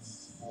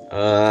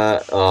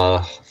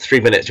 3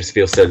 minutes just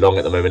feels so long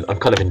at the moment. I'm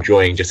kind of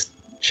enjoying just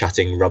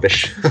chatting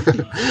rubbish.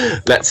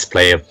 Let's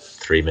play a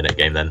 3-minute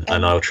game then,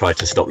 and I'll try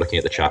to stop looking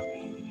at the chat.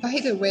 By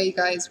the way,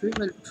 guys, we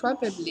will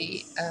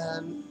probably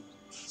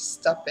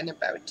stop in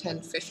about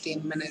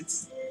 10-15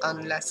 minutes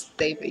unless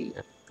Davey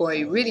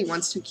boy really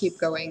wants to keep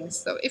going.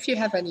 So if you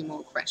have any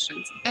more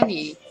questions,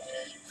 any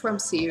from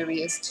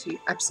serious to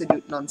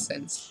absolute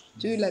nonsense,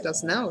 do let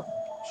us know.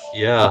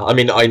 Yeah, I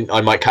mean,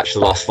 I might catch the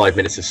last 5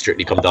 minutes of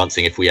Strictly Come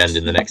Dancing if we end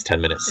in the next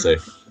 10 minutes. So,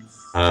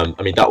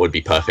 I mean, that would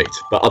be perfect.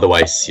 But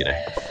otherwise, you know,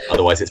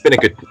 it's been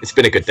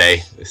a good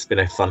day. It's been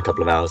a fun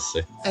couple of hours.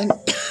 So. And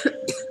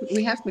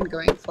we have been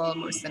going for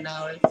almost an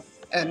hour.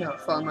 No,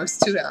 for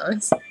almost 2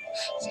 hours.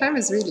 Time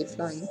is really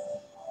flying.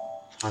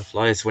 Time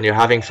flies when you're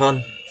having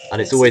fun,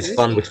 and it's always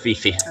fun with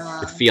Fifi,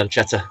 with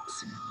Fiancetta.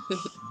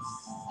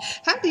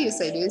 How do you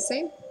say? Do you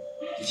say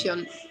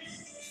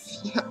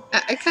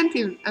I can't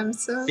even. I'm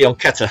so.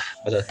 Fiancetta.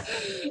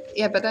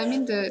 Yeah, but I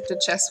mean the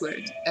chess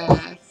word.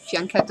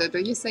 Fiancetta. Do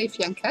you say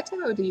fiancetta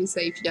or do you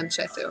say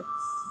fiancetto?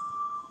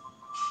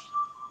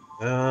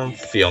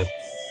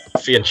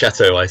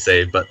 Fiancetto, I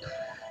say, but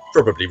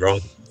probably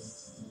wrong.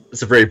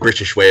 It's a very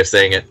British way of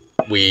saying it.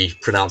 We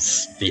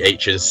pronounce the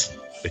H's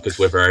because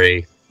we're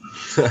very,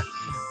 I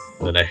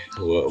don't know,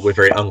 we're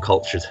very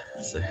uncultured.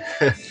 So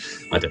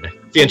I don't know.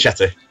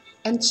 Fiancetto.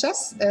 And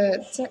Jess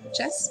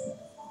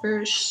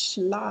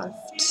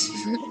Verschlaft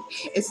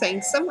is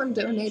saying someone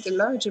donate a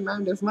large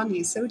amount of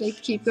money so they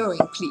keep going,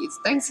 please.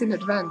 Thanks in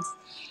advance.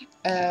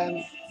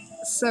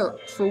 So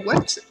for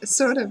what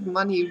sort of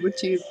money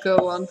would you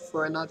go on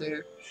for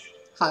another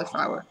half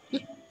hour?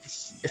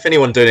 If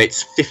anyone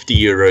donates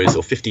 €50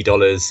 or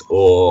 $50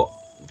 or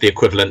the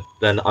equivalent,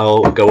 then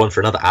I'll go on for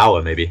another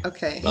hour maybe.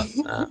 Okay. But,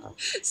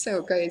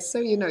 so guys, so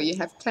you know, you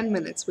have 10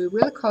 minutes. We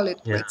will call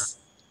it quits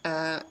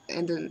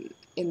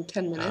in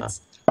 10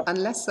 minutes,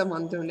 unless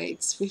someone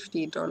donates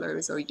 $50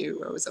 or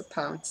euros or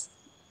pounds,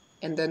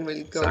 and then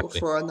we'll go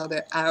for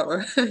another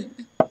hour.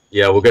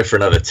 Yeah, we'll go for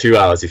another 2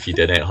 hours if you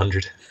donate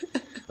 100.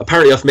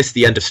 Apparently I've missed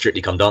the end of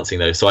Strictly Come Dancing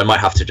though, so I might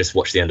have to just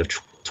watch the end of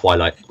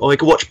Twilight. Oh, I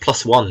could watch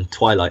 +1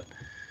 Twilight.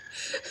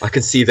 I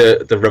can see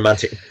the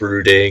romantic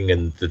brooding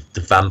and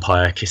the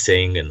vampire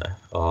kissing, and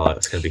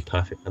it's going to be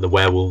perfect. And the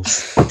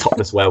werewolves, the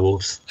topless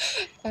werewolves,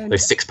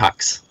 those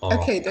 6-packs.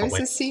 Okay, there's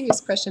a serious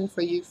question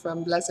for you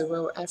from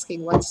Lazaro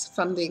asking what's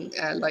funding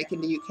like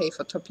in the UK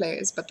for top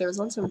players. But there's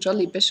also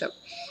Jolly Bishop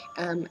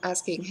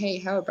asking, hey,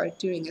 how about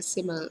doing a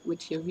simul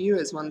with your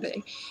viewers one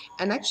day?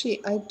 And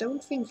actually, I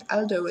don't think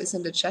Aldo is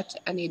in the chat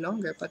any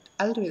longer, but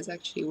Aldo is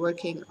actually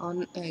working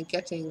on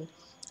getting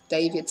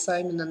David,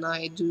 Simon, and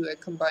I do a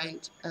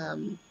combined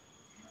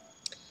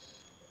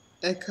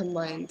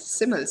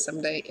simul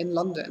someday in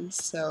London.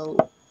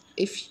 So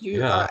if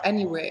you are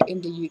anywhere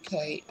in the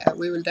UK,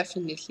 we will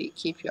definitely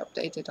keep you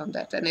updated on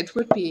that. And it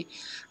would be,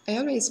 I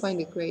always find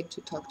it great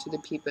to talk to the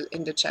people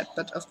in the chat,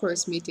 but of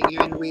course meeting you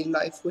in real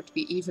life would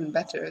be even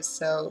better.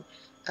 So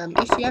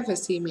if you ever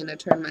see me in a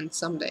tournament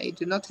someday,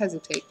 do not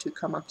hesitate to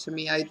come up to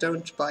me. I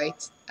don't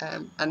bite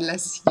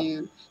unless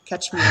you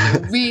catch me on a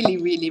really,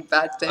 really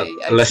bad day.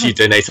 Unless you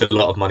donate a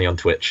lot of money on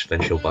Twitch,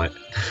 then she'll bite.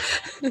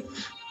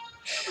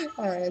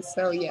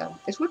 So yeah,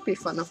 it would be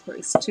fun, of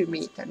course, to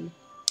meet and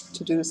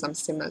to do some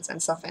simuls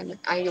and stuff. And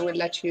I will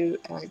let you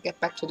get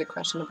back to the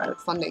question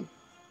about funding.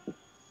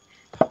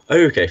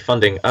 Okay,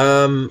 funding.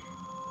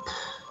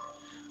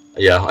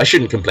 Yeah, I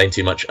shouldn't complain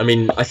too much. I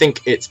mean, I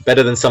think it's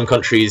better than some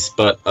countries,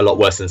 but a lot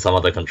worse than some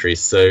other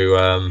countries. So,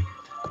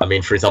 I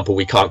mean, for example,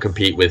 we can't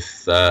compete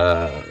with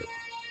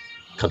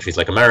countries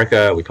like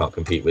America. We can't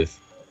compete with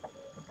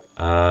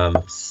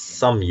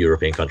some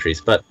European countries.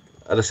 But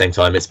at the same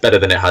time, it's better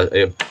than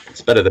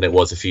it's better than it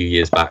was a few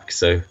years back.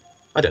 So,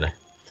 I don't know.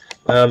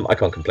 I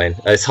can't complain.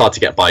 It's hard to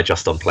get by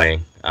just on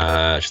playing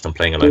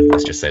alone.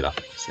 Let's just say that.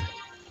 So.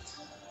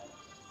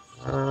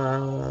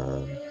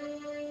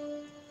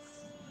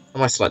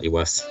 Am I slightly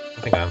worse?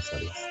 I think I am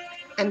slightly worse.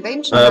 And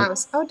Danger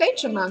Mouse. Oh,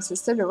 Danger Mouse is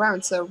still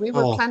around. So we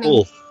were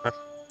planning.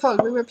 Paul,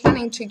 we were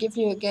planning to give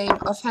you a game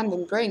of Hand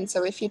and Brain.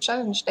 So if you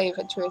challenge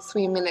David to a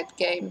 3-minute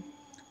game,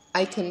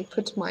 I can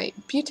put my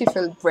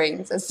beautiful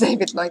brains, as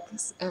David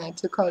likes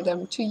to call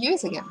them, to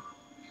use again.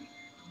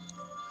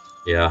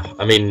 Yeah,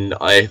 I mean,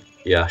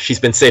 she's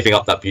been saving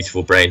up that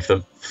beautiful brain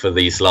for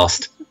these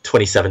last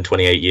 27,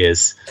 28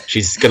 years.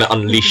 She's going to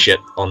unleash it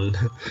on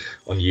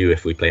you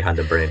if we play Hand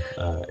and Brain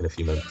in a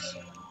few moments.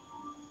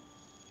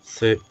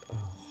 So,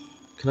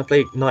 can I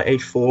play Knight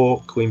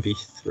A4, Queen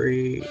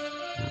B3?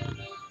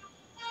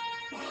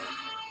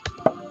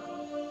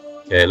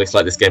 Okay, it looks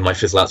like this game might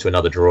fizzle out to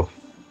another draw.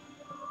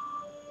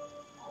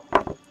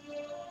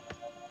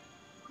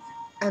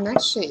 And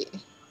actually,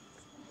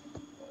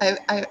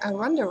 I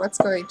wonder what's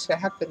going to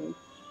happen.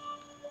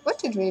 What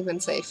did we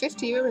even say?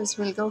 €50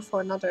 will go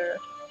for another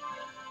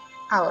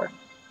hour.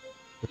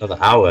 Another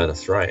hour,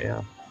 that's right,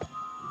 yeah.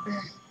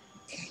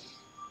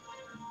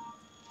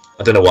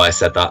 I don't know why I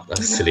said that.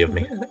 That's silly of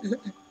me.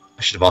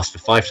 I should have asked for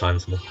 5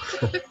 times more.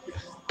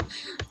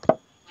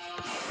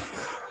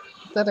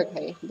 But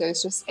okay,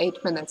 there's just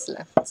 8 minutes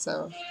left,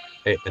 so...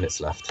 8 minutes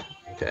left,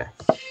 okay.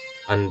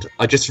 And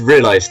I just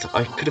realised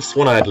I could have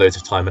sworn I had loads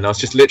of time, and I was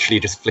just literally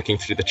just flicking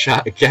through the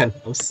chat again.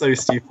 I'm so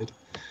stupid.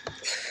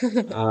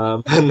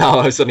 And now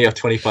I suddenly have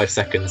 25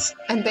 seconds.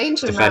 And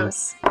Danger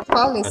Mouse,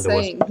 Paul is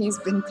saying he's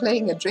been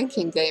playing a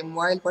drinking game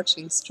while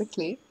watching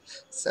Strictly,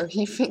 so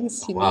he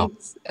thinks he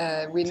needs.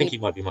 I think he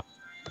might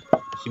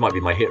be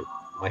my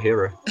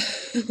hero.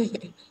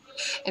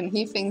 And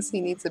he thinks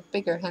he needs a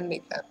bigger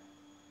handicap.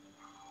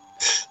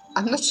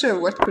 I'm not sure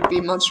what could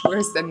be much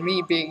worse than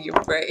me being your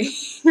prey.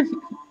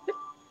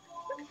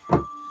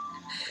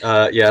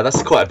 Yeah,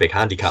 that's quite a big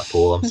handicap,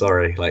 Paul. I'm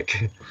sorry. I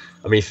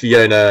mean,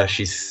 Fiona,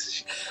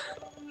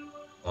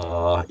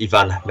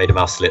 Ivan made a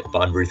mouse slip,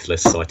 but I'm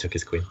ruthless, so I took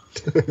his queen.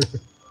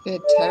 You're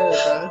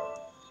terrible.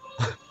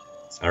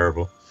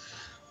 Terrible.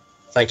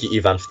 Thank you,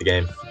 Ivan, for the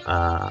game.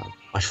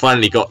 I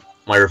finally got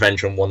my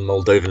revenge on one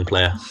Moldovan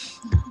player.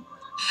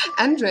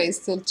 Andre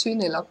is still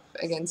 2-0 up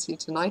against you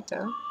tonight,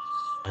 though.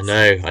 I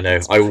know.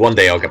 One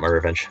day I'll get my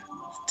revenge.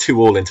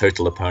 2-2 in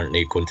total,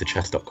 apparently, according to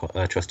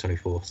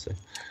chess24. So.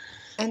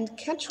 And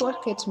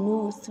Catchrocket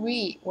Moo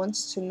 3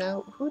 wants to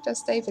know, who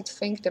does David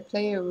think the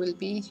player will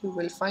be who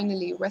will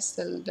finally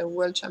wrestle the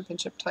World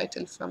Championship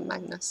title from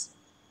Magnus?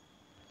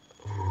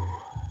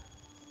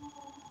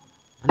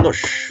 I'm not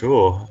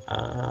sure.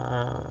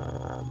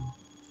 I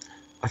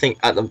think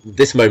at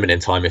this moment in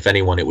time, if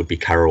anyone, it would be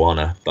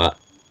Caruana, but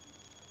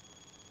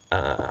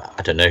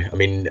I don't know. I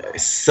mean,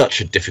 it's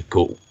such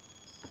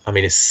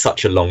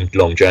a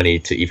long journey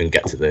to even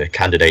get to the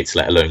candidates,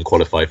 let alone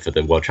qualify for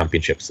the World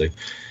Championship. So,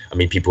 I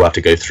mean, people have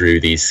to go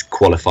through these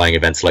qualifying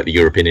events like the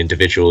European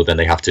Individual, then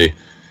they have to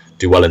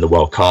do well in the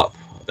World Cup,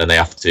 then they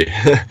have to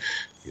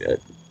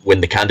win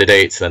the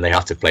candidates, then they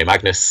have to play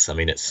Magnus. I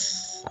mean,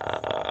 it's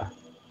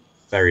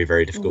very,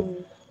 very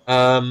difficult.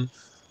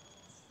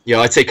 Yeah,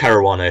 I'd say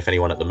Caruana if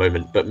anyone at the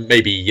moment, but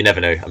maybe, you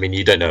never know. I mean,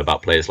 you don't know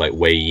about players like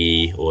Wei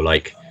Yi or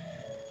like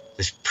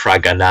this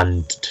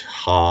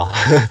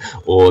Praganandha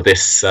or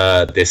this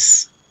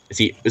is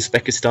he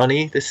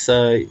Uzbekistani, this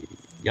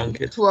young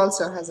kid who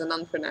also has an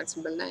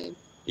unpronounceable name.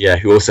 Yeah,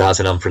 who also has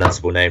an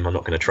unpronounceable name. I'm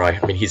not going to try.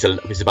 I mean, he's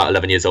about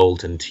 11 years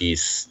old and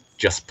he's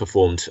just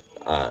performed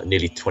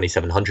nearly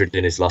 2,700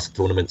 in his last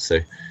tournament, so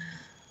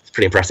it's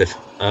pretty impressive.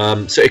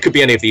 So it could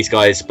be any of these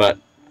guys, but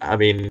I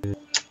mean,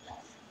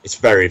 it's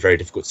very, very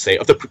difficult to say.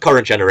 Of the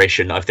current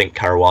generation, I think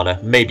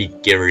Caruana, maybe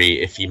Giri,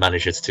 if he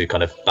manages to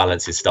kind of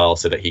balance his style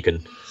so that he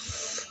can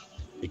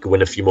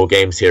win a few more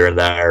games here and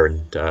there,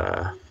 and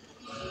I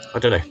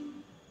don't know.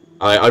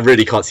 I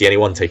really can't see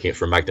anyone taking it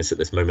from Magnus at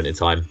this moment in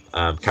time.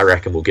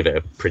 Karakin will give it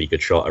a pretty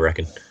good shot, I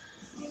reckon.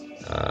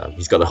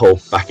 He's got the whole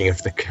backing of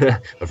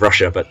of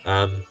Russia, but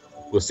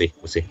we'll see.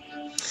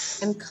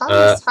 And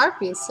Collins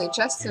Harpy is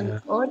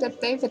suggesting order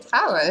David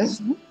Howell.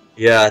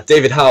 Yeah,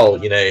 David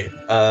Howell. You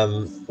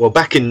know, well,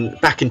 back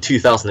in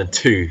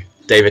 2002,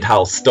 David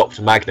Howell stopped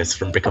Magnus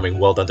from becoming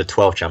World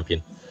Under-12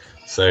 champion.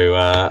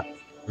 So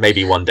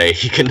maybe one day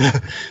he can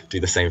do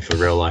the same for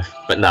real life.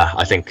 But nah,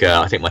 I think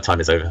my time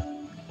is over.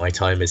 My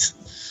time is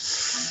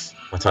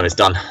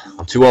done.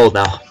 I'm too old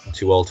now. I'm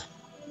too old.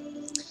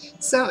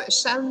 So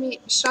shall we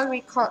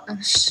call?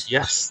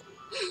 Yes.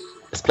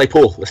 Let's play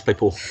Paul.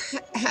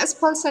 Has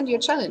Paul sent you a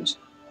challenge?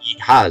 He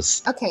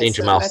has. Okay.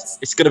 Danger Mouse.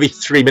 It's going to be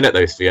 3 minutes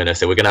though, Fiona.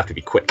 So we're going to have to be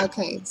quick.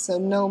 Okay. So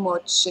no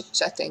more chit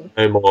chatting.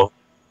 No more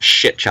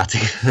shit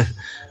chatting.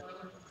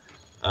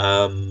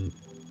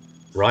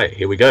 Right.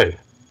 Here we go.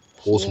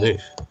 Paul's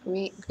move.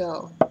 We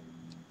go.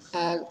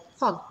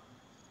 Pawn.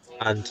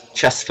 And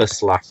chess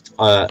first last.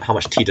 How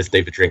much tea does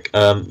David drink?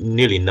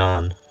 Nearly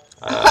none.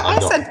 I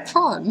said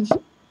pawn.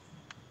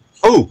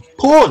 Oh,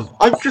 pawn!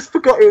 I just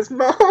forgot it was.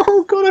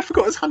 Oh god, I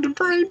forgot his hand and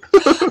brain.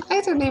 I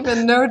don't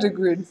even know the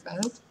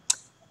Grunfeld.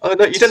 Oh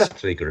no, you don't have to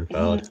play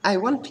Grunfeld. I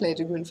won't play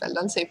the Grunfeld.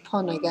 I'll say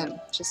pawn again,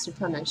 just to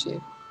punish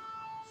you.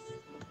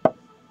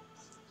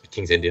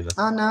 King's Indian. Then.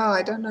 Oh no,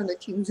 I don't know the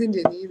King's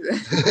Indian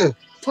either.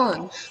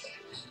 Pawn.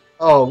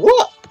 Oh,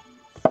 what?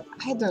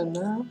 I don't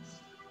know.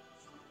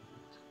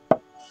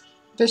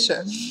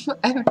 Bishop.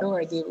 I have no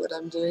idea what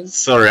I'm doing.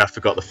 Sorry, I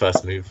forgot the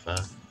first move.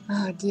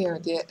 Oh dear.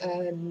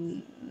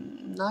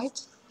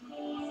 Knight.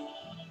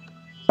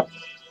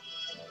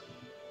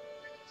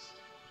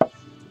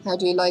 How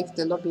do you like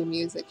the lobby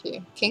music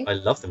here? King? I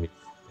love the music.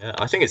 Yeah,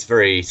 I think it's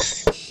very,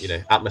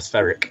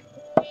 atmospheric.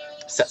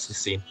 Sets the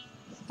scene.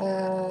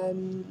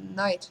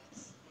 Knight.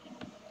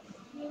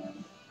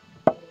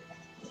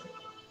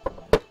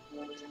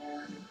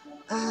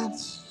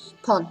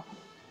 Pawn.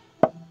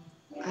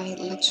 I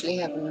literally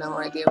have no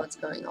idea what's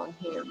going on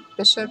here.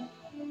 Bishop.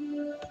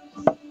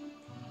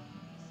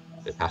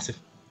 Bit passive.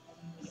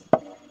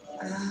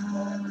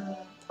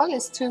 Pawn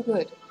is too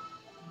good.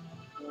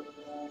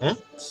 Huh?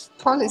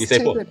 Pawn is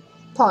too good.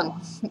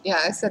 Pawn. Yeah,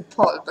 I said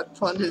Paul, but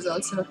pawn is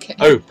also okay.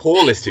 Oh,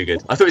 Paul is too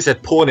good. I thought you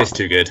said pawn is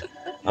too good.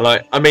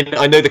 I mean,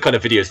 I know the kind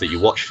of videos that you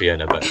watch,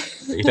 Fiona, but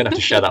you don't have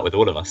to share that with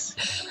all of us.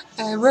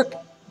 Rook.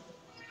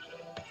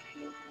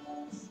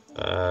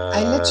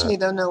 I literally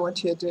don't know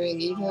what you're doing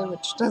either,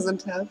 which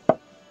doesn't help.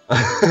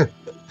 I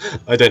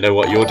don't know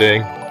what you're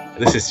doing.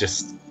 This is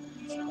just...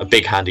 A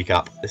big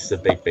handicap. This is a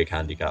big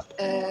handicap.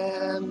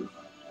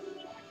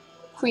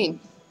 Queen.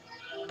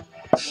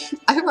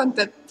 I want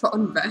that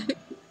pawn back.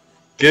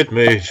 Good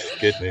move.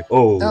 Good move.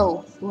 Oh.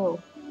 Oh, whoa.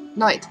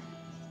 Knight.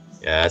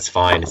 Yeah, it's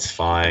fine. It's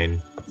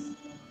fine.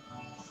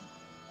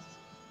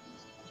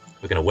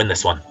 We're gonna win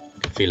this one. I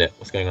can feel it.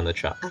 What's going on in the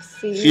chat?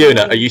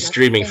 Fiona, are you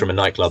streaming from a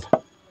nightclub?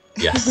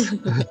 Yes.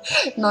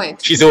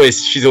 Knight. She's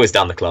always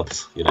down the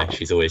clubs. You know,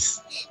 she's always.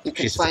 You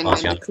can she's find me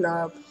in the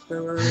club.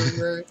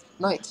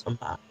 Knight.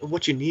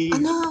 What you need? Oh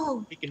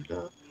no! Making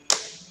love.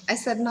 I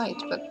said knight,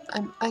 but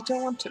I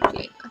don't want to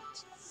play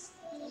knight.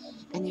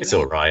 Anyway, It's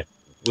all right.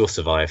 We'll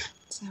survive.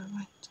 it's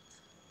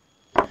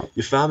alright.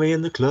 You found me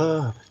in the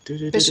club.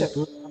 Bishop.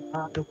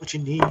 I know what you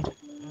need.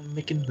 I'm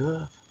making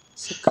love.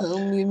 So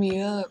come give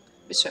me up.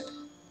 Bishop.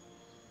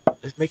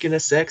 It's making a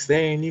sex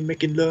thing. You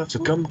making love. So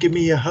come give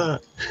me a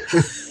hug.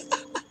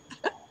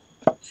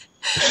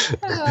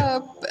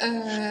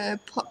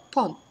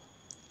 Pawn.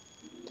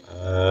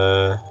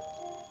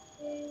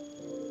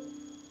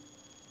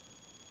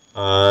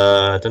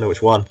 I don't know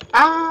which one.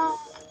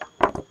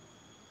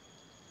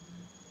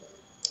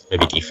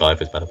 Maybe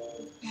d5 is better.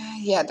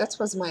 Yeah, that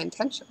was my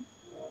intention.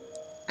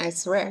 I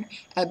swear.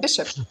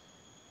 Bishop.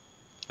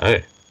 Oh.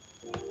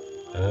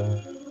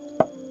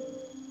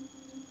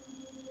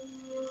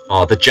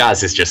 Oh, the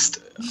jazz is just.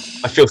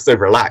 I feel so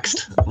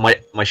relaxed.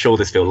 My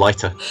shoulders feel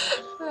lighter.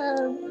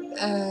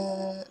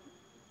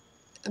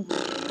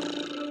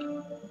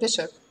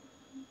 Bishop.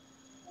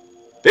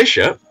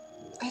 Bishop?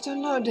 I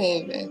don't know,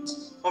 David.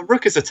 Oh,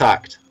 rook is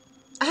attacked.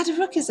 The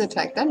rook is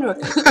attacked, then rook.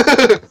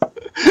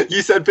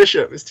 You said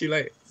bishop. It's too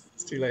late.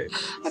 It's too late.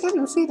 I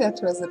didn't see that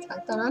it was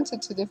attacked. I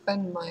wanted to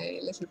defend my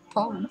little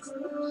pawns.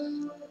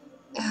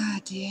 Ah,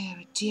 dear.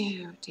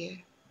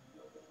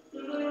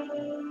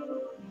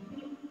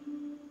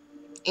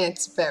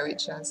 It's very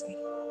jazzy.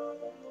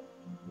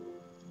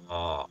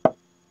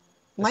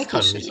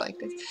 Mikey should like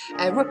this.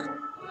 Rook.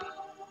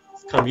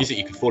 It's the kind of music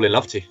you could fall in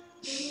love to.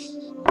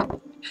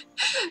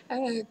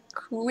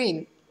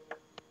 Queen.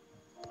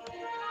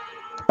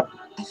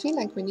 I feel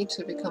like we need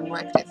to become more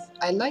active.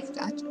 I like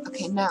that.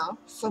 Okay, now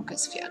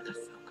focus, Fiona.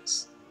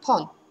 Focus.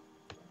 Pawn.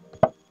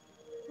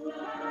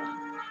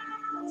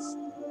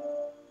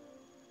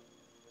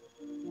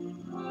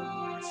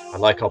 I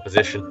like our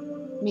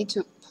position. Me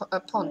too.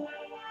 Pawn.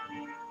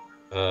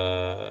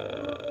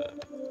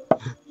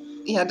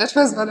 Yeah, that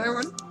was what I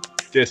want.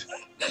 Good.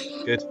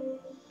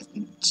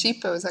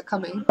 Cheapos are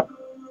coming.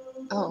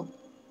 Oh.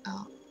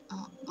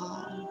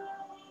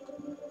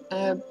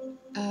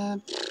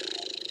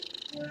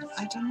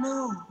 I don't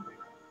know.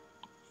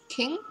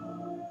 King?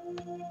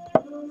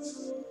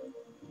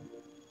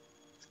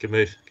 Good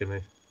move.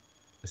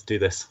 Let's do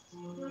this.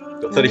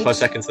 Got 35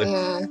 seconds though.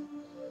 Yeah.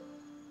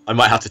 I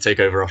might have to take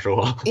over after a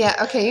while. Yeah,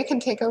 okay, you can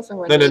take over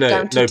when No, we're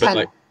down to 10. but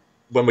like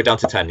when we're down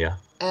to 10,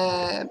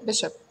 yeah.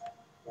 Bishop.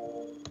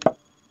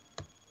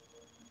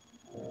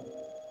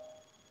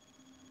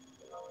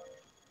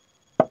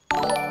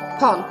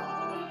 Pawn.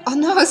 Oh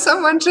no,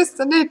 someone just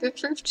donated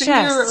 50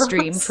 Chess euros.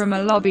 stream from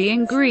a lobby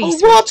in Greece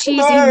What? with cheesy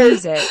No.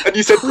 music. And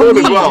you said We pawn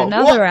as need well.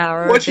 another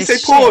hour Why'd of you say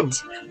this pawn?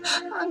 shit.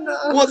 Oh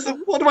no.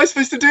 What am I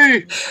supposed to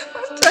do?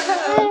 What the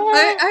hell?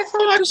 I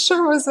thought the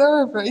show was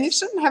over. You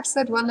shouldn't have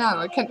said 1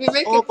 hour. Can we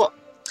make it? But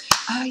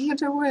Ah, you're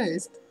the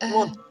worst.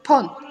 Pawn.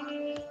 Pawn.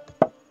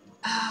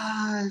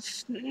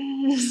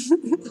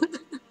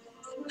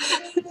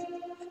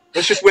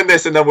 let's just win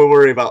this and then we'll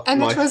worry about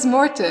And life. it was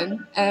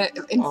Morton.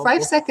 In Oh, 5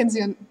 well. seconds,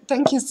 you.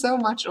 Thank you so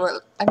much.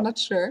 Well, I'm not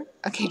sure.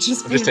 Okay,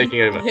 just. I'm just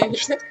taking over.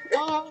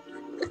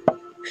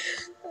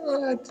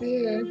 Oh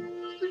dear.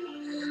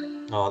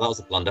 Oh, that was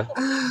a blunder.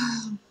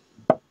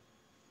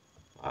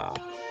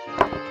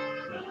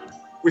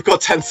 We've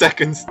got 10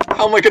 seconds.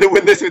 How am I going to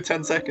win this with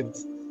 10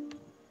 seconds?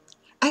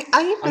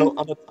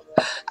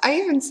 I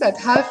even said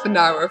half an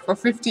hour for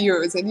 50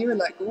 euros, and you were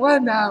like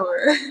 1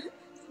 hour.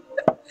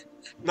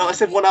 No, I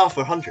said 1 hour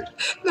for 100.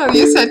 No,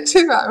 you said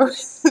 2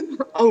 hours.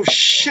 Oh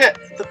shit!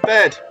 The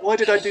bed. Why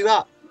did I do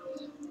that?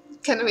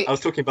 Can we? I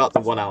was talking about the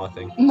 1 hour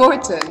thing.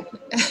 Morton.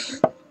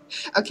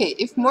 Okay,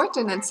 if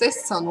Morton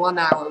insists on 1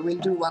 hour, we'll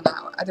do 1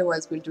 hour.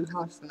 Otherwise, we'll do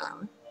half an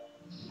hour.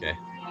 Okay.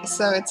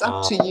 So it's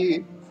up to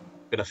you.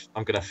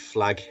 I'm gonna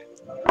flag.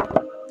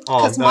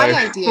 Oh Because no! my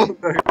idea,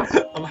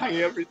 I'm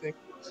hanging everything.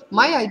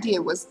 my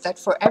idea was that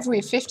for every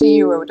 50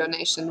 euro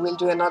donation, we'll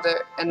do an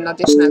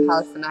additional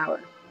half an hour.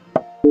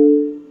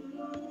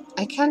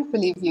 I can't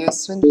believe you're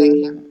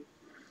swindling him.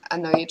 I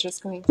know you're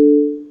just going.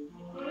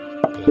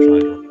 I'm gonna try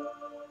and draw.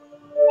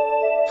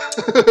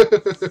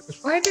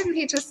 Why didn't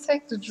he just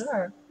take the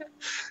draw?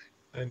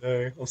 I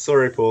know. I'm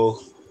sorry,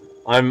 Paul.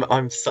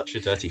 I'm such a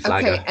dirty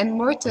flagger. Okay, and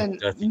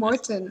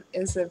Morton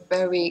is a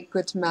very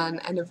good man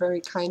and a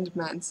very kind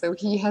man, so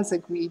he has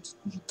agreed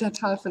that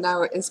half an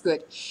hour is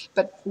good.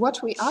 But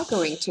what we are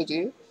going to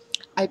do,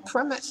 I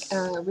promise,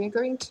 we're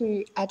going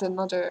to add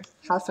another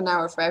half an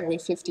hour for every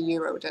 50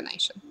 euro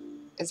donation.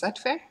 Is that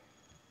fair?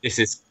 This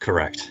is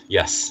correct.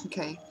 Yes.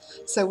 Okay,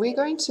 so we're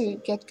going to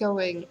get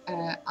going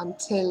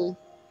until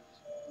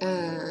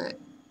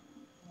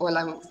well,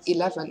 I'm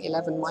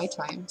 11 my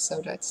time,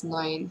 so that's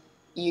 9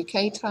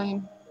 UK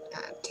time,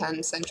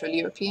 10 Central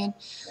European,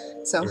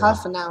 so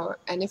half an hour.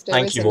 And if there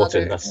Thank is you,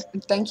 Morton. another,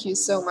 That's thank you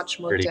so much,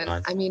 really Morten.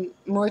 kind. I mean,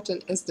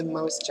 Morten is the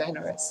most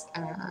generous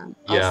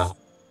Yeah, of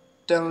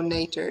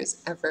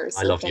donators ever. I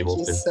So love you, thank you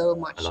Morton. so I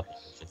much. love you,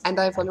 Morton. And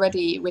I've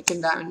already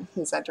written down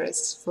his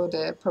address for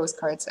the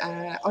postcards.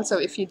 Also,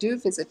 if you do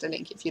visit the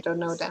link, if you don't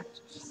know that,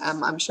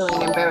 I'm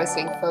showing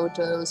embarrassing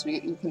photos.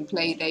 You can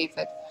play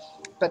David.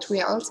 But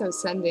we are also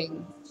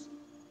sending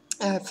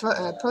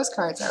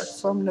postcards out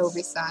from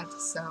Novi Sad.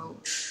 So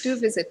do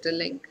visit the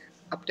link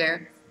up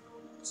there,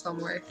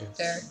 somewhere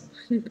there.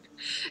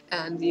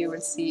 And you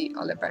will see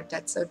all about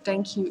that. So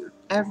thank you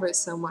ever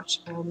so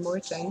much,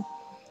 Morten.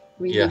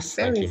 Really Yes,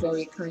 thank very, you.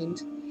 very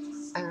kind.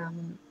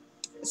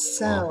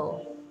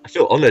 So... I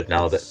feel honoured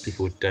now that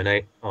people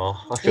donate. Oh, I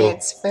yeah, feel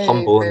it's very,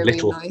 humble and very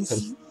little.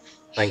 nice.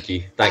 Thank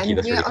you, And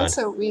that's really kind.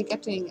 we're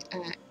getting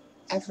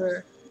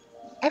ever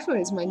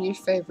is my new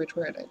favorite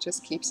word. I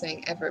just keep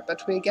saying ever,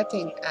 but we're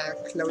getting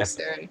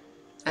closer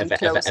and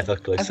closer, Ever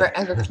closer.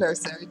 ever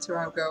closer to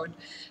our goal.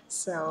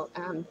 So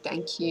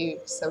thank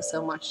you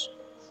so much.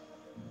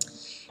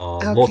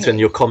 Oh, Morton,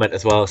 your comment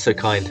as well, so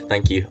kind.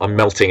 Thank you. I'm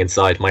melting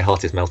inside. My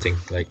heart is melting.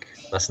 Like,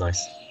 that's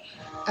nice.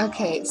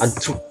 Okay. And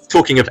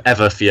talking of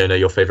ever, Fiona,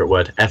 your favourite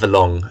word,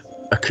 Everlong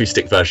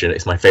acoustic version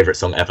is my favourite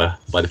song ever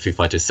by the Foo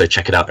Fighters. So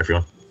check it out,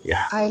 everyone.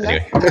 Yeah. I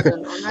love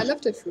Everlong. I love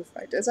the Foo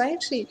Fighters. I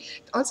actually,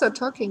 also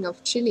talking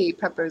of Chili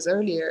Peppers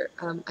earlier,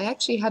 I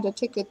actually had a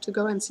ticket to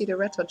go and see the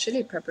Red Hot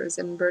Chili Peppers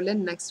in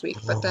Berlin next week,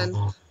 but then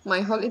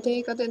my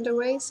holiday got in the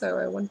way, so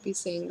I won't be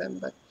seeing them.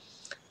 But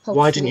hopefully...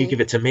 Why didn't you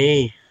give it to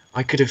me?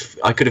 I could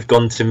have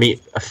gone to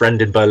meet a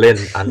friend in Berlin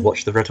and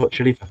watch the Red Hot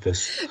Chili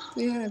Peppers.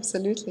 Yeah,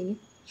 absolutely.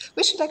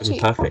 We should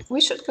actually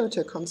we should go to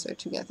a concert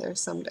together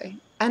someday.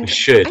 And we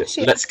should.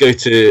 Actually, let's go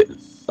to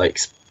like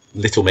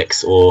Little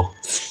Mix or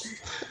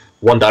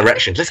One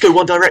Direction. Let's go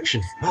One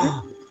Direction.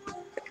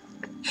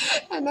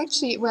 And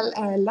actually, well,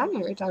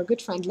 Leonard, our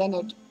good friend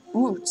Leonard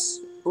Otis,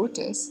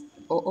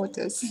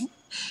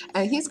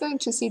 he's going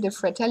to see the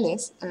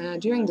Fratellis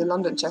during the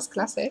London Jazz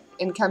Classic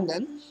in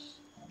Camden.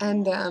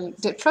 And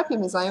the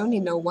problem is I only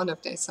know one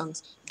of their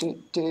songs.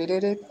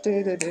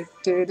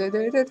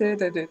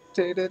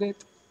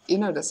 You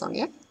know the song,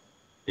 yeah?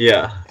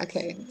 Yeah.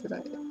 Okay.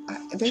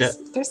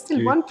 There's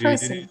still one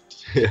person.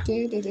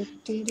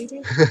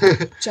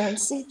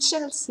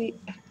 Chelsea.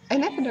 I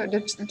never know.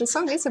 The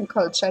song isn't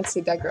called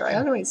Chelsea Dagger. I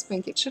always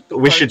think it should be.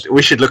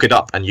 We should look it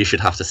up, and you should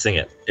have to sing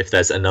it if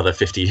there's another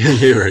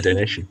 €50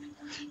 donation.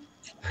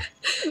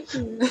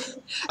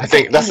 I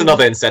think that's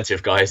another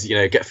incentive, guys. You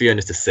know, get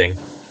Fiona to sing.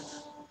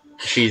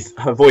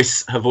 Her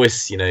voice,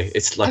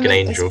 it's like an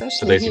angel.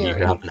 For those of you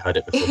who haven't heard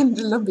it before, in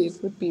the lobby, it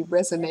would be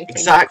resonating.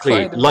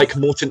 Exactly, like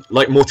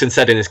Morton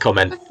said in his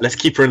comment. Let's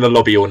keep her in the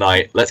lobby all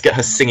night. Let's get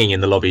her singing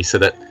in the lobby so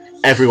that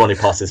everyone who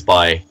passes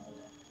by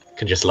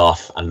can just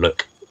laugh and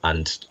look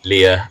and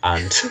leer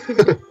and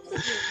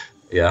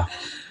yeah.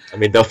 I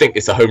mean, they'll think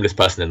it's a homeless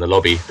person in the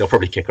lobby. They'll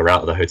probably kick her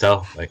out of the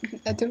hotel. Like,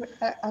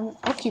 I'm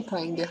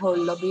occupying the whole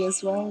lobby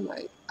as well.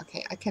 Like,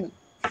 okay, I think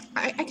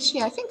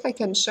I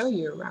can show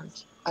you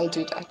around. I'll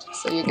do that,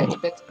 so you get a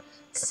bit.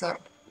 So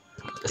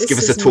let's give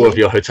us a tour of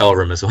your hotel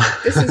room as well.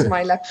 This is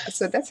my laptop.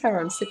 So that's how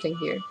I'm sitting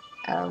here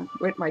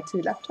with my 2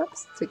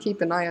 laptops to keep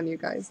an eye on you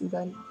guys. And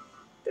then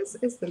this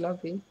is the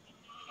lobby.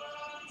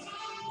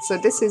 So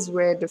this is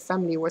where the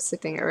family was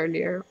sitting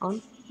earlier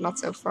on, not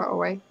so far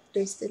away.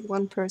 There's still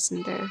one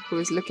person there who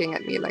is looking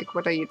at me like,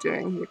 what are you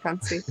doing? You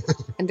can't see.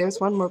 And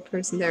there's one more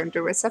person there, and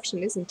the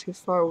reception isn't too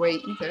far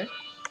away either.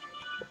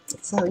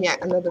 So yeah,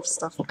 a lot of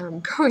stuff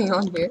going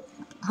on here.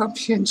 I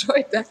hope you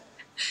enjoyed that.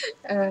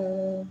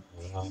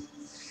 Wow.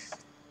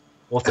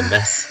 What a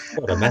mess!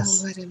 What a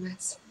mess! Oh, what a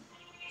mess!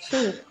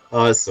 Phew.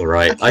 Oh, it's all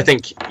right. Okay. I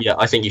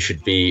think you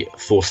should be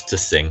forced to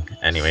sing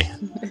anyway.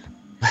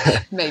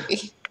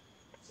 Maybe.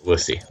 We'll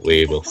see.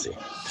 We will see.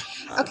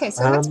 Okay,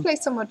 so let's play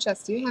some more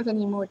chess. Do you have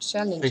any more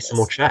challenges? Play some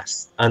more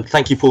chess. And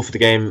thank you, Paul, for the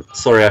game.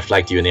 Sorry I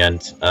flagged you in the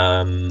end.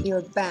 You're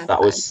a bad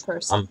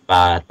person. I'm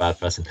bad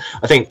person.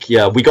 I think,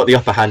 we got the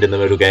upper hand in the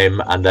middle game,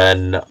 and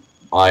then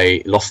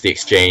I lost the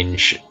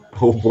exchange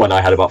when I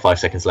had about 5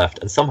 seconds left.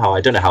 And somehow,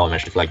 I don't know how I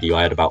managed to flag you.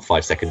 I had about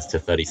 5 seconds to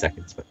 30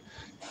 seconds, but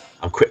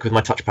I'm quick with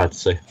my touchpad,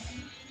 so...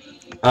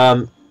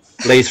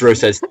 Blaze Rose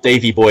says,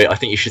 Davey boy, I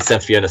think you should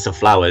send Fiona some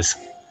flowers.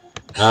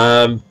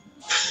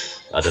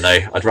 I don't know.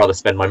 I'd rather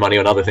spend my money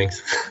on other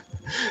things.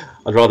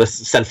 I'd rather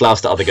send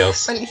flowers to other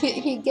girls. Well,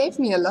 he gave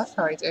me a love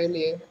heart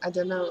earlier. I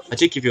don't know. I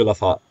did give you a love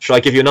heart. Should I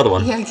give you another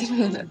one? Yeah, give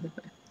me another one.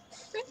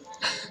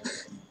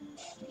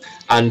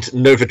 And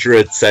Nova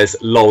Druid says,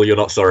 lol, you're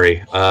not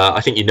sorry. I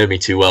think you know me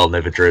too well,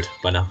 Nova Druid,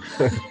 by now.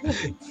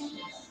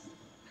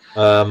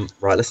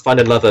 Right, let's find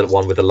another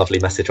one with a lovely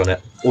message on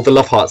it. All the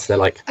love hearts, they're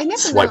like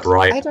swipe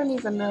right. I don't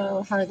even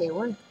know how they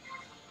work.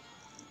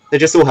 They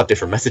just all have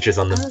different messages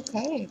on them.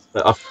 Okay.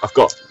 But I've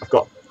got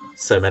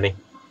so many.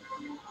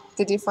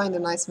 Did you find a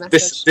nice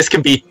message? This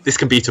can be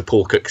to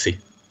Paul Cooksey.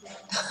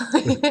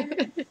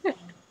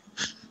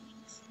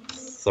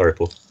 Sorry,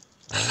 Paul.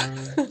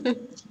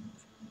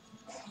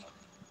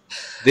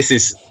 This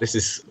is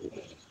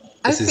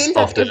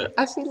after.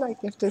 I feel like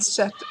if this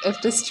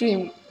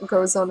stream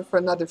goes on for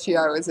another few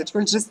hours, it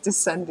will just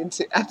descend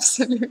into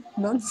absolute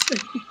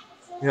nonsense.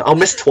 Yeah, I'll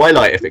miss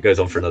Twilight if it goes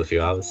on for another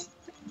few hours.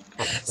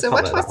 So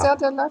what was the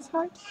other love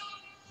heart?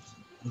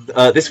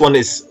 This one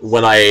is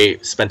when I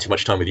spend too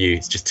much time with you.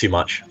 It's just too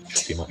much.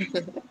 Too much.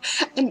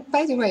 And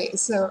by the way,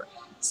 so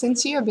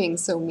since you're being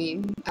so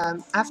mean,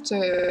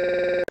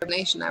 after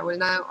nation, I will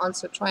now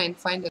also try and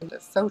find in the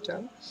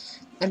photo,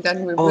 and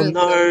then we will.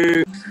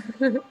 Oh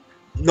no!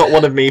 Not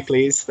one of me,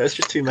 please. There's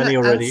just too many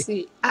already.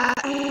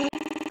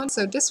 I'll see.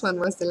 So this one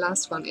was the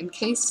last one, in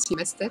case you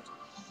missed it.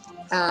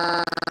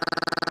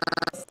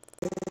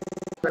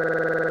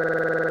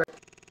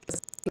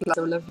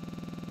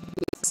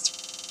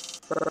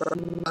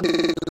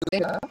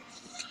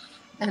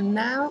 And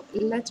now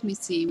let me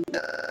see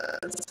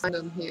what's find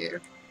on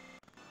here.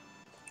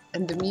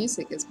 And the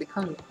music is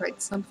becoming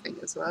quite something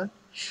as well.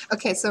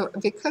 Okay, so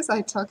because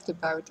I talked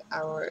about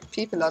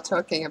people are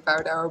talking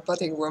about our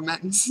budding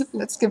romance,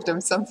 let's give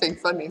them something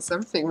funny,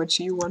 something which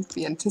you won't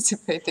be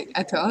anticipating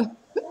at all.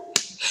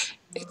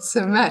 It's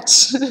a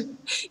match.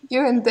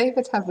 You and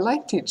David have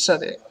liked each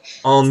other.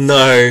 Oh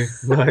no,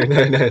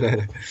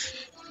 no.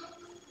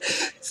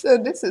 So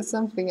this is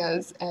something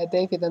else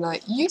David and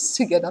I used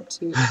to get up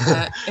to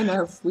in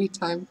our free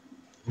time.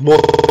 More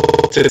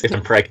to if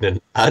I'm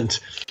pregnant, and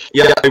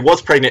yeah, I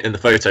was pregnant in the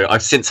photo.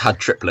 I've since had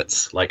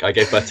triplets. Like I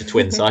gave birth to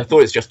twins. So I thought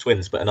it was just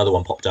twins, but another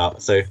one popped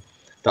out. So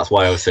that's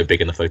why I was so big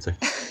in the photo.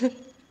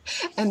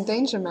 And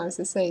Danger Mouse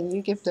is saying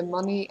you give them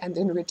money, and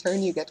in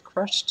return you get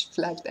crushed,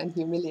 flagged, and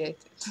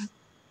humiliated.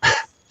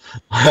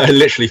 I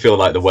literally feel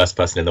like the worst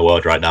person in the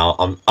world right now.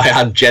 I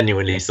am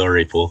genuinely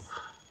sorry, Paul.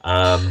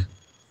 I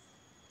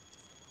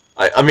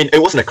mean,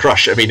 it wasn't a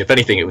crush. I mean, if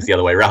anything, it was the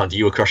other way around.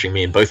 You were crushing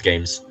me in both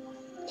games.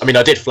 I mean,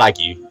 I did flag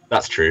you.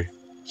 That's true.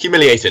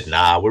 Humiliated?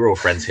 Nah, we're all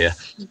friends here.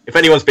 If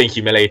anyone's being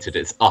humiliated,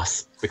 it's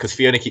us. Because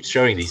Fiona keeps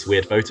showing these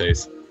weird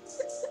photos.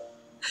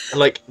 And,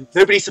 like,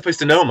 nobody's supposed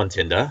to know I'm on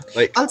Tinder.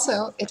 Like,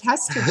 also, it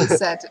has to be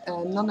said,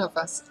 none of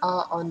us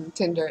are on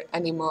Tinder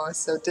anymore.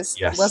 So this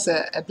was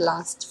a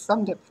blast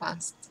from the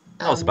past.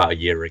 That was about a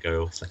year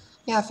ago or so.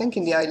 Yeah, I think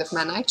in the Isle of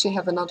Man. I actually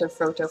have another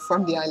photo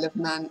from the Isle of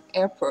Man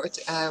airport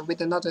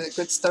with another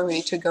good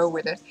story to go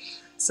with it.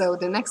 So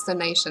the next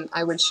donation,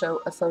 I will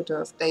show a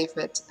photo of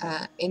David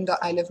in the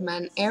Isle of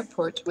Man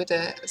airport with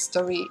a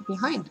story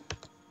behind.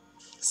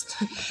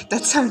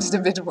 That sounded a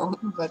bit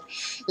wrong, but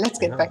let's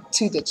get back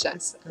to the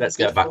chess. Let's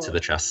get back to the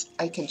chess.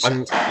 I can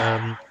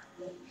chat.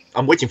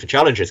 I'm waiting for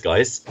challenges,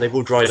 guys. They've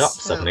all dried up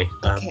suddenly.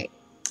 Okay.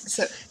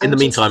 So in the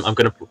meantime, I'm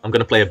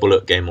gonna play a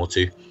bullet game or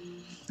two.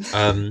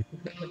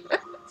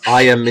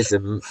 I am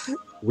Mism.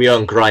 We are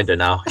on Grinder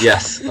now.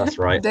 Yes, that's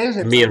right. David's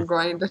on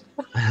Grinder.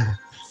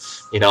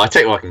 You know, I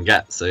take what I can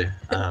get. So,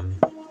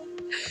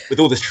 with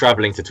all this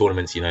traveling to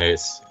tournaments, you know,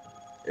 it's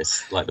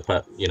like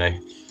you know,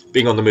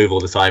 being on the move all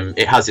the time.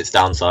 It has its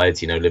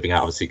downsides, you know, living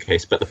out of a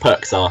suitcase. But the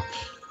perks are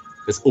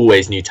there's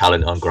always new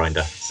talent on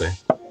Grinder. So,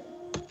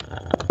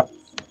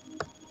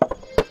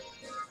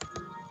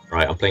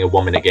 right, I'm playing a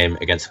 1-minute game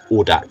against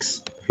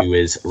Audax, who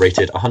is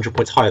rated 100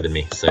 points higher than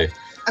me. So.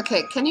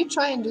 Okay, can you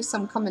try and do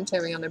some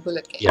commentary on a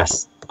bullet game?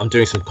 Yes, I'm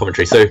doing some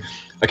commentary. So,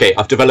 okay,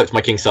 I've developed my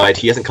king side.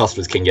 He hasn't castled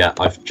his king yet.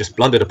 I've just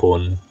blundered a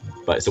pawn,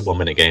 but it's a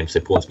 1-minute game, so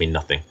pawns mean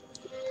nothing.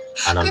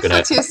 And I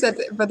thought you said,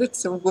 but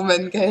it's a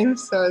woman game,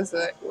 so I was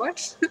like,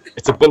 what?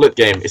 It's a bullet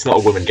game. It's not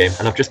a woman game,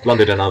 and I've just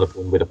blundered another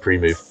pawn with a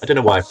pre-move. I don't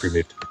know why I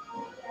pre-moved.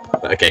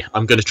 But okay,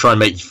 I'm going to try and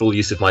make full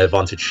use of my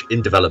advantage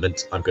in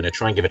development. I'm going to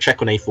try and give a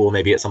check on a4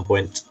 maybe at some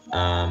point.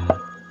 My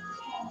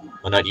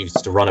knight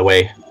needs to run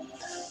away.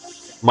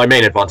 My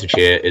main advantage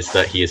here is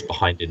that he is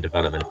behind in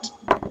development,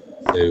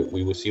 so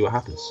we will see what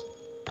happens.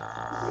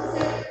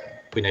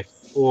 Queen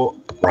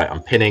a4. Right,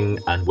 I'm pinning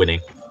and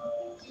winning.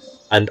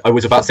 And I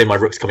was about to say my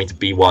rook's coming to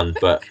b1,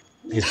 but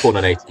his pawn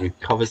on a2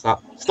 covers that.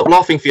 Stop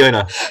laughing,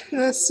 Fiona!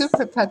 The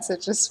Super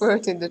Patzer just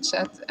wrote in the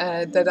chat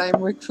that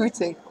I'm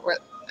recruiting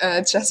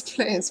chess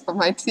players for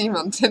my team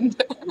on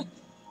Tinder.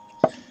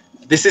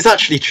 This is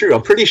actually true.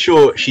 I'm pretty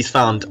sure she's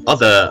found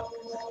other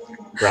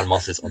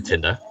grandmasters on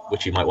Tinder,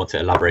 which you might want to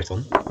elaborate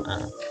on.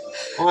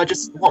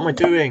 What am I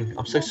doing?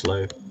 I'm so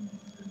slow.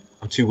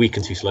 I'm too weak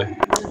and too slow.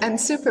 And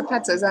Super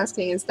Pets is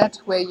asking, is that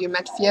where you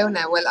met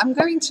Fiona? Well, I'm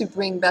going to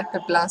bring back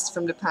a blast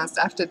from the past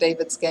after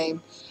David's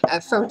game.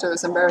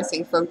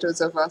 Embarrassing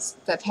photos of us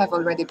that have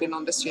already been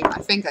on the stream.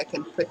 I think I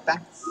can put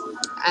back.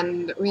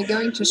 And we're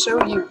going to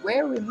show you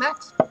where we met.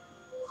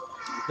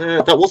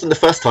 That wasn't the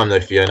first time though,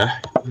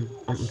 Fiona.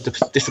 I'm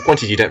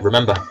disappointed you don't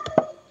remember.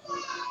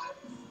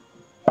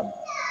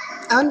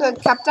 On the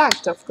Cap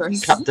d'Agde, of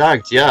course. Cap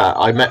d'Agde, yeah.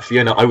 I met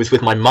Fiona. I was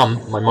with my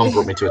mum. My mum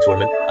brought me to a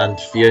tournament, and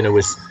Fiona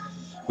was.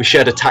 We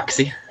shared a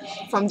taxi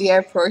from the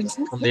airport.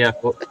 From the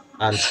airport,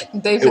 and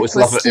David it was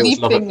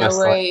sleeping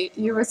away.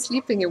 You were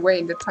sleeping away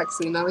in the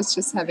taxi, and I was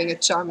just having a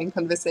charming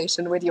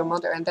conversation with your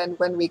mother. And then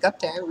when we got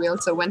there, we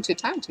also went to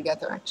town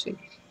together, actually,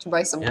 to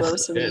buy some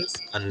groceries.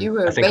 And you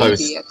were a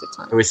baby at the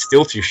time. I was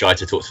still too shy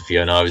to talk to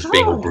Fiona. I was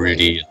being all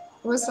broody.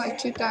 It was like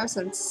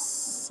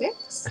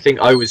 2006. I think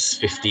I was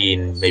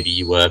 15. Maybe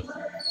you were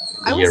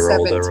I a was year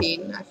older.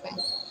 17, I think.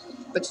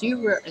 But you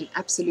were an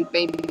absolute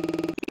baby.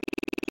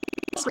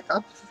 Wake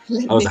up.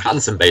 I was a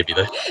handsome baby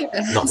though.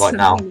 Not like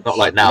now. Not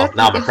like now.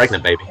 Now I'm a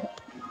pregnant baby.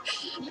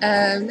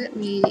 Let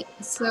me.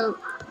 So,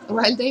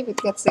 while David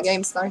gets the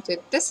game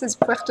started, this is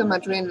Puerto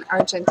Madryn,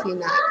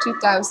 Argentina,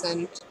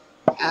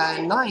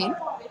 2009,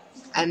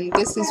 and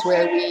this is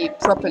where we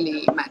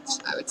properly met.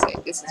 I would say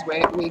this is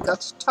where we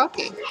got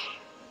talking.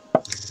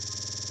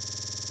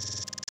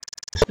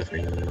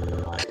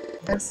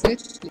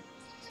 Absolutely.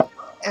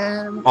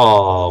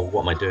 Oh,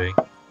 what am I doing?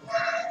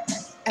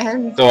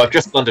 And So I've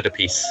just blundered a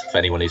piece for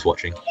anyone who's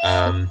watching.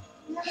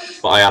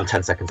 But I am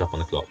 10 seconds up on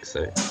the clock,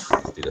 so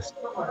let's do this.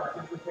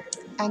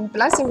 And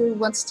Blazaru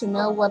wants to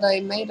know what I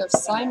made of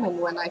Simon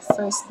when I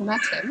first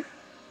met him.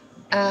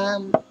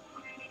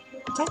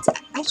 That's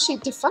actually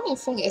the funny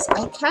thing is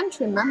I can't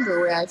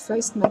remember where I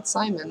first met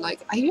Simon.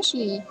 Like I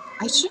should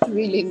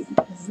really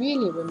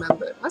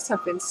remember. It must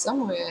have been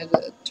somewhere at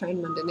a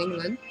tournament in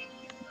England.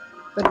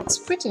 But it's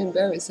pretty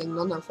embarrassing.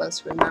 None of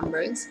us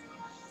remembers.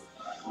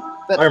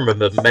 But I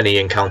remember many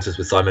encounters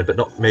with Simon,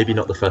 but maybe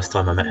not the first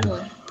time I met him.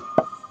 yeah.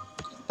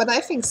 But I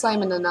think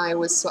Simon and I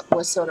was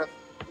sort of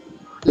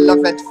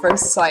love at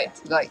first sight,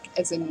 like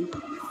as in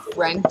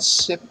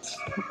friendship,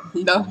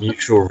 love.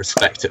 Mutual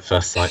respect at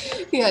first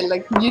sight. Yeah,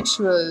 like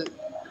mutual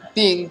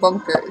being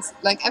bonkers.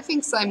 Like I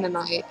think Simon and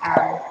I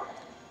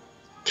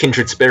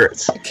Kindred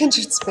spirits.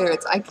 kindred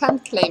spirits. I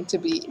can't claim to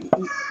be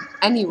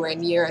anywhere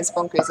near as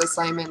bonkers as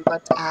Simon,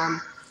 but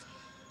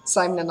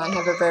Simon and I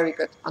have a very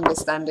good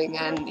understanding,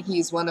 and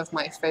he's one of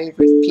my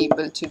favorite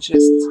people to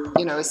just,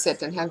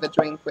 sit and have a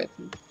drink with,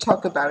 and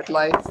talk about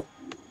life.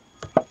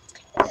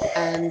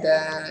 And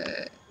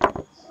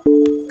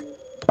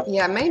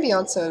yeah, maybe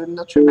also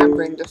not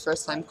remembering the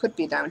first time could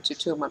be down to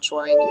too much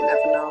wine, you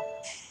never know.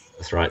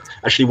 That's right.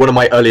 Actually, one of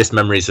my earliest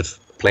memories of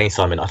playing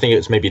Simon, I think it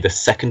was maybe the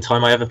second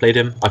time I ever played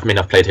him. I mean,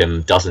 I've played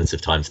him dozens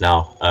of times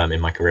now in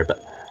my career,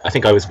 but I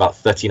think I was about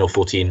 13 or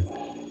 14,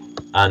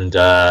 and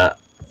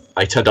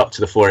I turned up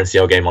to the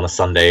 4NCL game on a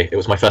Sunday. It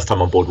was my first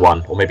time on board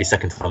one, or maybe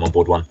second time on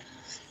board one.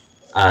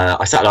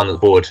 I sat down at the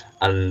board,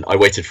 and I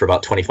waited for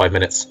about 25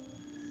 minutes,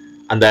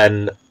 and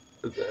then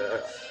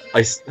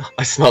I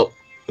smelt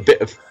a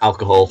bit of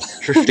alcohol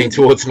drifting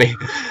towards me,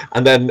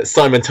 and then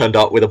Simon turned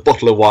up with a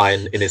bottle of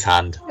wine in his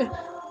hand,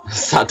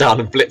 sat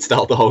down and blitzed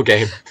out the whole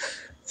game.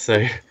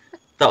 So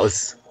that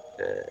was,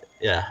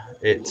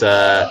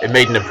 it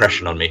made an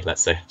impression on me,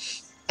 let's say.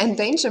 And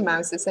Danger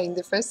Mouse is saying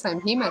the first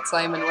time he met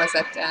Simon was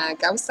at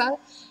Gausa,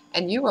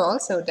 and you were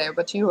also there,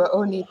 but you were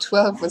only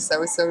 12 or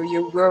so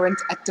you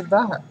weren't at the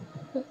bar.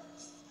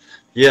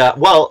 Yeah,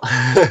 well,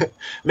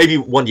 maybe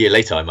 1 year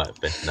later I might have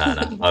been. No,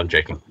 I'm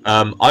joking.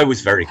 I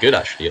was very good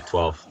actually at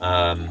 12.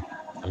 I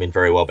mean,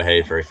 very well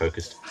behaved, very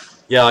focused.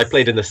 Yeah, I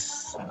played in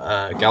this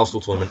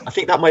Gausel tournament. I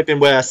think that might have been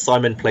where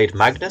Simon played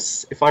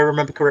Magnus, if I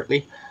remember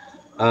correctly.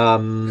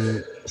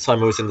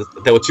 Simon was in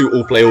there were two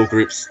all-play-all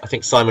groups. I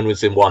think Simon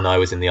was in one, I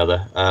was in the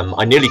other.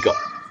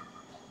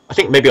 I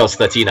think maybe I was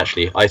 13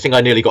 actually. I think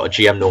I nearly got a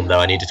GM norm though.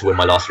 I needed to win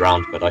my last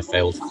round, but I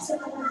failed.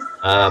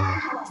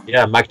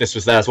 Yeah, Magnus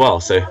was there as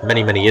well, so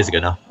many years ago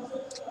now.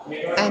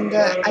 And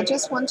I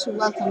just want to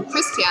welcome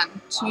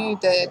Christian to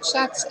the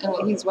chat.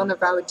 He's one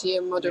of our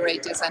dear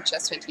moderators at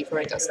Chess24.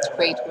 He does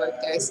great work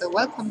there. So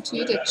welcome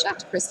to the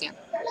chat, Christian.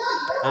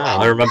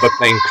 I remember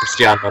playing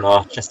Christian on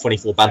our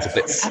Chess24 Banter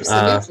Blitz a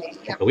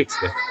couple of weeks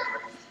ago.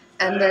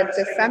 And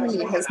the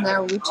family has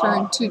now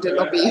returned to the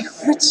lobby,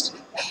 which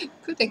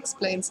could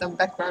explain some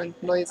background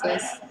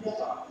noises.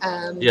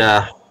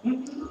 Yeah.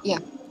 Yeah.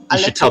 You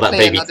should tell that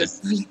baby to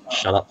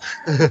shut up.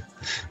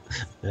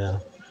 Yeah.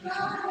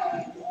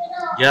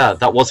 Yeah,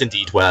 that was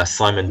indeed where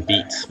Simon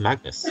beat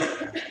Magnus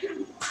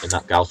in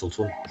that Gausel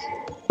tournament.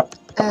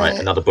 Right,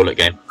 another bullet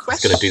game.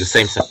 It's going to do the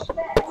same set.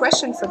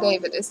 Question for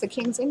David. Is the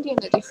King's Indian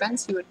a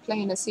defense you would play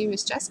in a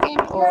serious chess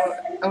game or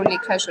only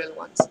casual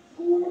ones?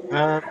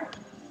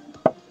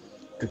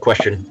 Good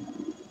question.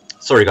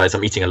 Sorry guys,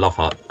 I'm eating a love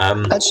heart.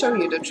 I'll show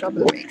you the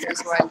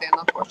troublemakers while they're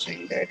not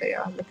watching. There they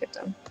are, look at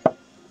them.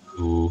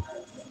 Ooh.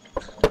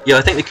 Yeah,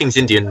 I think the King's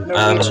Indian...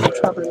 Norwegian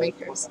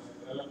troublemakers.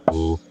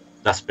 Ooh,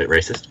 that's a bit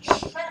racist.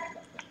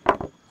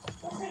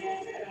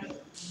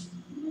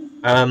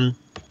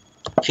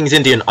 King's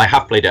Indian, I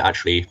have played it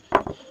actually.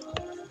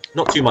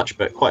 Not too much,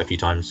 but quite a few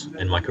times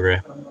in my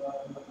career.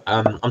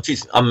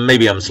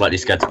 Maybe I'm slightly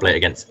scared to play it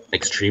against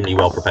extremely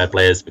well-prepared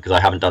players because I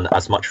haven't done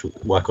as much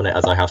work on it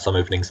as I have some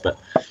openings, but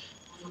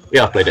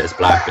yeah, I've played it as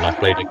black and I've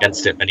played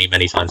against it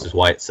many times as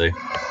white, so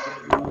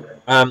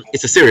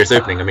it's a serious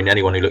opening. I mean,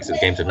 anyone who looks at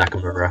the games of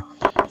Nakamura,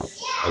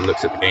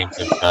 looks at the games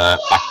of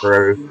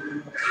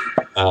Bakro,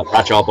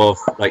 Rajabov,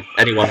 like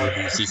anyone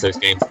who sees those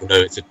games will know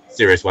it's a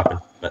serious weapon,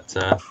 but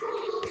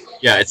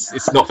yeah,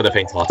 it's not for the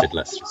faint-hearted,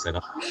 let's just say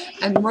that.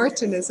 And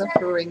Martin is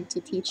offering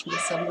to teach me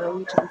some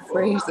Norwegian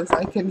phrases.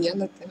 I can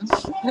yell at him.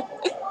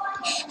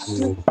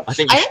 Ooh, I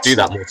think you should do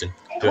that, Morton.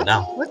 Do it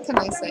now. What can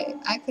I say?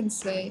 I can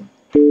say,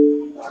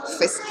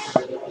 fisk,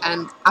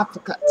 and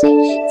apricot.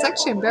 It's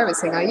actually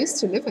embarrassing. I used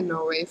to live in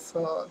Norway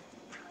for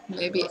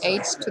maybe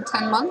 8 to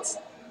 10 months,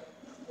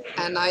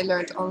 and I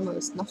learned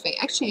almost nothing.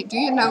 Actually, do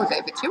you know,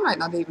 David, you might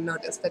not even know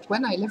this, that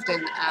when I lived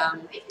in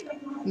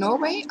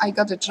Norway, I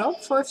got a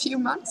job for a few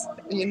months.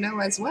 You know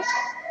as what?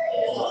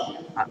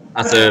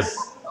 As a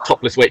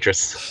topless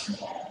waitress.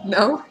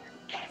 No.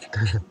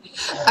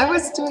 I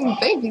was doing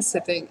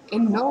babysitting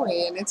in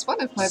Norway, and it's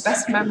one of my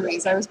best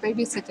memories. I was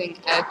babysitting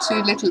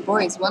 2 little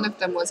boys. One of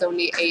them was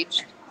only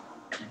aged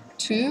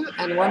 2,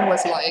 and one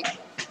was like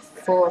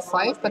 4 or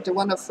 5, but the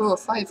one of 4 or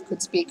 5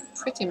 could speak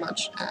pretty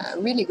much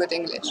really good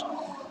English.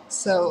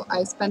 So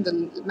I spent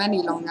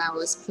many long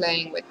hours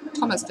playing with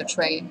Thomas the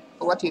Train,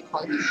 or what do you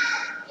call him?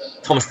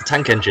 Thomas the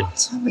Tank Engine.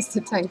 Thomas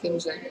the Tank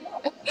Engine.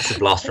 It's a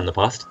blast from the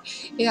past.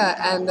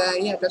 Yeah, and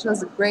that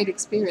was a great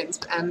experience,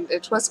 and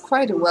it was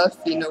quite a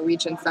wealthy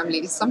Norwegian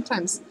family.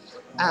 Sometimes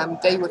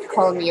they would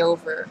call me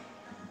over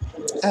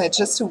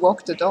just to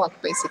walk the dog,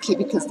 basically,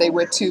 because they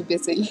were too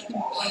busy.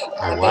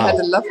 Oh, They had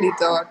wow. a lovely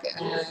dog,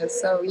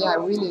 so yeah, I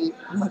really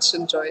much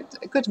enjoyed.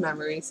 Good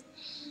memories.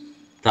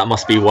 That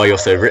must be why you're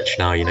so rich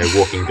now, you know,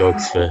 walking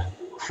dogs for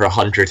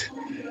 100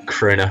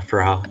 krona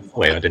per hour.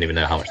 Wait, I don't even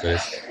know how much that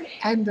is.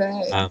 And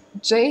Um,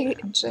 Jay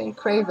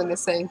Craven is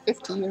saying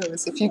 50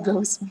 euros if you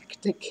go smack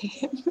the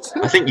kid.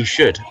 I think you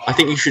should. I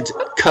think you should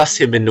cuss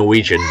him in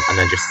Norwegian and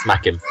then just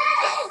smack him.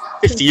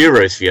 50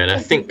 euros, Fiona.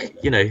 Think,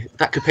 you know,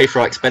 that could pay for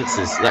our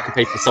expenses. That could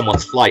pay for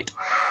someone's flight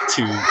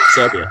to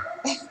Serbia.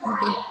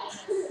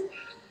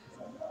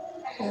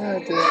 Oh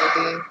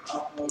dear.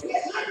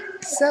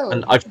 So,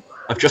 And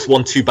I've just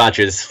won 2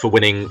 badges for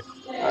winning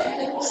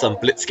some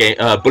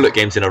bullet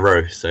games in a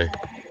row. So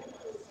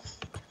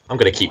I'm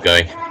going to keep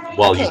going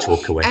while you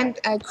talk away. And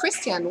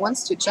Christian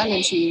wants to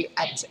challenge you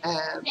at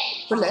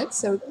bullet.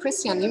 So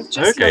Christian, you've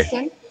just logged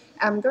in.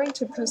 I'm going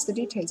to post the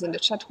details in the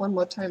chat one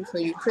more time for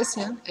you,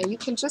 Christian, and you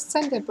can just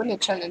send a bullet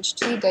challenge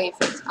to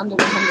David under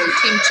 100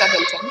 Team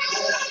Cheddleton.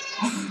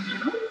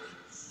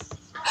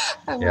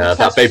 Yeah,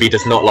 that baby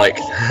does not like.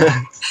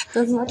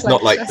 Does not it's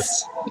not like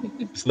chess.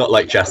 it's not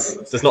like chess.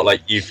 It's not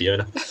like you,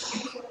 Fiona.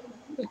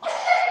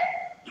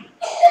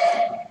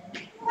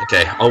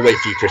 Okay, I'll wait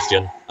for you,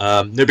 Christian.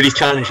 Nobody's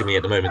challenging me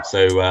at the moment,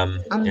 so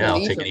yeah, I'll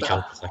take any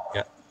chances I can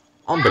get.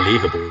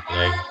 Unbelievable, you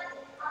know.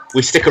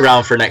 We stick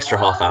around for an extra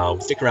half hour.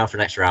 We stick around for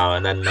an extra hour,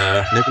 and then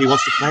nobody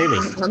wants to play me.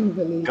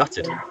 Unbelievable.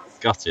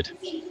 Gutted.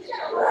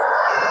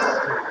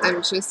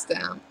 I'm just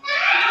down.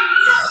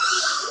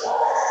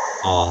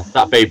 Oh,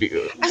 that baby!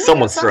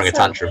 Someone's throwing a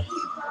tantrum.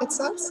 It's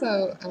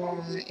also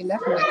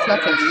 11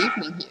 o'clock in the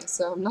evening here,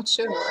 so I'm not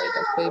sure why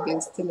that baby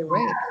is still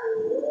awake.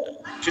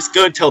 Just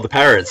go and tell the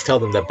parents. Tell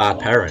them they're bad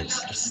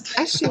parents.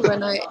 Actually,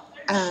 when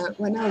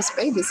I was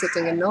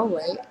babysitting in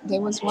Norway,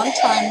 there was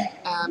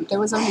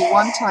only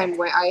one time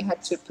where I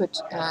had to put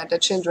the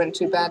children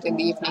to bed in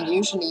the evening.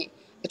 Usually,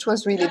 it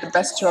was really the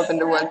best job in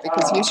the world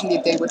because usually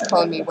they would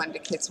call me when the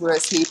kids were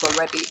asleep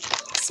already,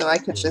 so I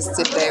could just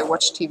sit there,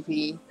 watch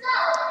TV,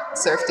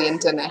 surf the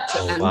internet,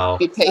 and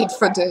be paid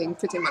for doing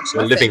pretty much nothing.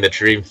 You're living the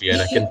dream,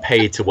 Fiona. Getting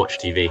paid to watch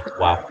TV.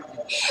 Wow.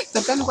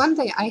 But then one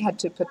day I had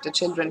to put the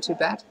children to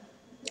bed.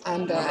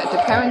 And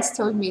the parents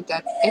told me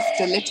that if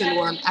the little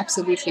one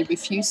absolutely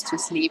refused to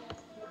sleep,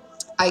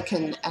 I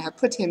can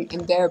put him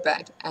in their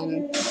bed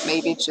and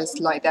maybe just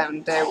lie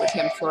down there with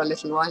him for a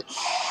little while.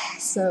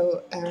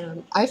 So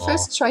I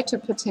first tried to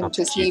put him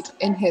to sleep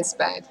in his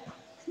bed,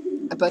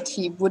 but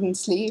he wouldn't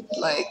sleep.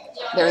 Like,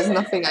 there was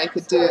nothing I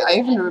could do. I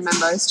even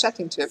remember I was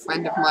chatting to a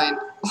friend of mine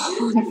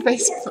on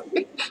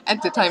Facebook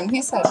at the time.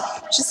 He said,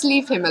 just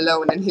leave him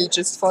alone and he'll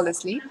just fall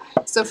asleep.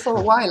 So for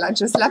a while I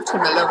just left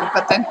him alone,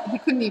 but then he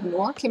couldn't even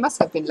walk. He must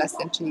have been less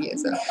than 2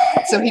 years old.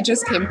 So he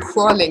just came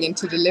crawling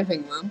into the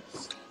living room.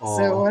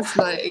 So it was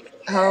like,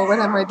 oh, what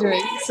am I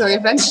doing? So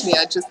eventually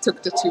I just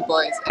took the 2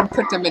 boys and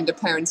put them in the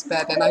parents'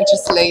 bed, and I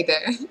just lay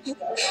there.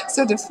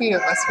 So the 3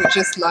 of us were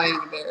just lying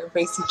there,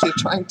 basically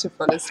trying to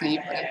fall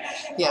asleep. And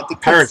yeah, the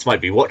parents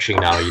might be watching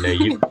now. You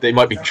know, they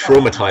might be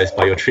traumatized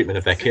by your treatment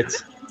of their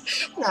kids.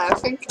 No, I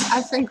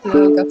think we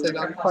all got it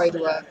on quite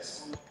well.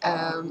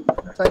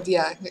 But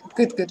yeah,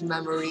 good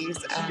memories,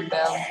 and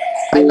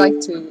I like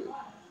to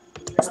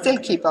still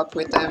keep up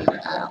with them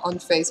on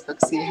Facebook,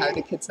 see how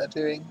the kids are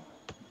doing.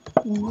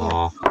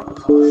 Oh,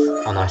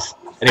 nice.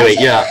 Anyway,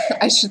 yeah.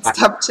 I should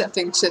stop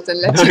chatting shit and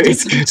let you do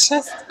some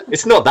shit.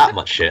 It's not that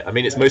much shit. I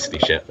mean, it's mostly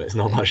shit, but it's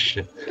not much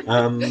shit.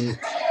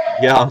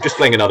 Yeah, I'm just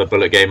playing another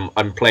bullet game.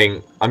 I'm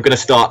gonna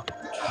start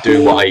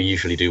doing what I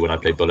usually do when I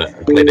play bullet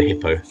and play the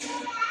hippo.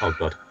 Oh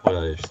god, what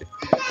did I just do?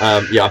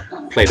 Yeah,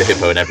 I play the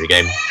hippo in every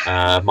game.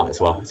 Might as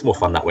well. It's more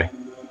fun that way.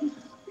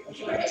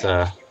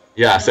 But,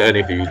 yeah, so any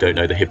of you who don't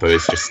know, the hippo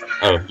is just...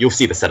 Oh, you'll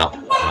see the setup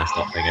when I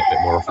start playing it a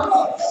bit more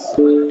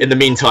often. In the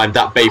meantime,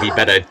 that baby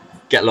better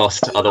get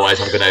lost, otherwise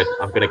I'm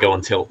gonna go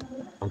on tilt.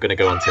 I'm gonna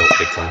go on tilt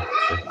big time.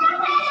 So.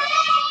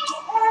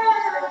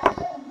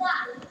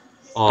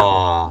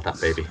 Oh, that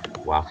baby!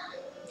 Wow.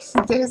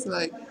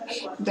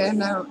 They're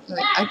now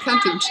like, I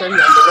can't even show you on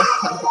the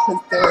webcam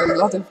because there are a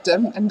lot of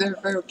them and they're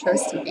very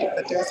close to me.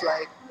 But there's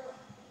like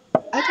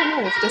I don't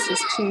know if this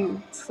is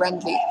too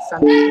friendly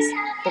from these.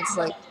 It's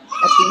like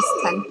at least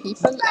 10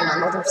 people and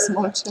a lot of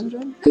small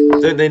children.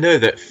 Don't they know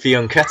that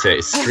Fiona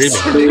is streaming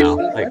right now?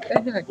 Absolutely, Like,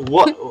 what the heck?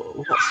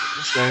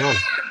 what's going on?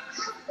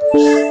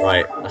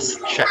 Right, that's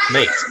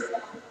checkmate.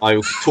 I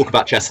will talk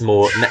about chess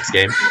more next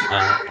game.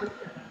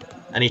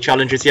 Any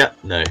challenges yet?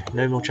 No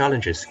more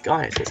challenges.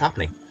 Guys, what's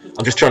happening?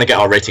 I'm just trying to get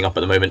our rating up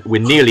at the moment.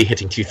 We're nearly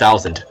hitting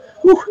 2,000.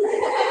 Woo!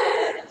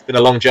 It's been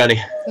a long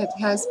journey. It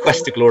has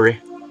Quest to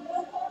glory.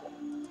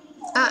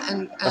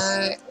 and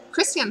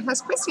Christian,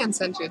 has Christian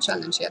sent you a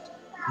challenge yet?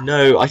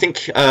 No, I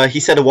think he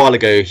said a while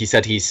ago, he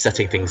said he's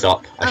setting things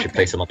up. I should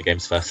play some other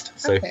games first.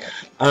 So, Okay.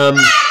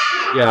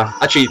 yeah,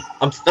 actually,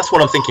 that's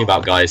what I'm thinking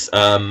about, guys.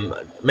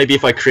 Maybe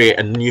if I create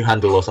a new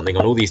handle or something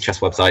on all these chess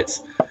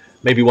websites,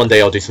 maybe one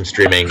day I'll do some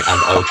streaming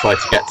and I'll try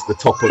to get to the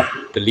top of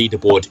the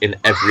leaderboard in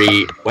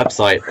every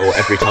website or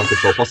every time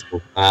control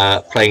possible,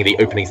 playing the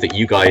openings that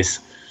you guys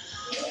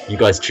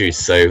choose.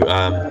 So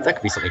that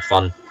could be something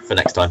fun for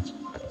next time.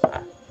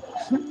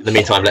 In the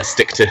meantime, let's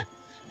stick to.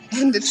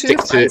 And the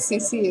truth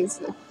ICC is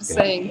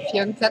saying,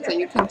 Fiona,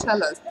 you can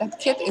tell us that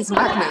kid is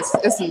Magnus,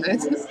 isn't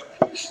it?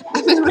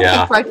 I mean, it would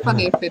be quite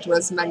funny if it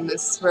was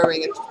Magnus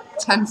throwing a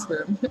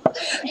tantrum.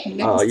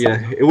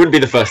 Yeah, it wouldn't be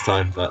the first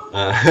time, but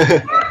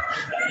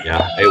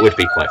yeah, it would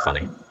be quite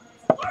funny.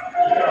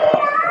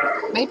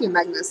 Maybe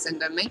Magnus in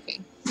the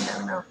making. I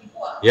don't know.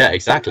 Yeah,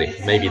 exactly.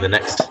 Maybe the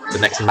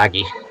next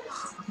Maggie.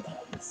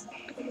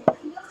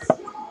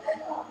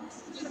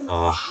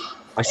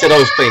 I said I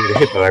was playing the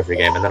hippo every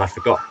game, and then I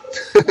forgot.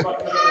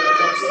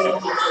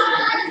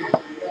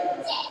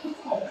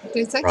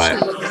 It's actually...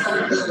 Right.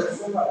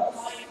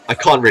 I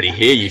can't really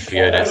hear you,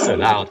 Fiona. It's so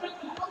loud.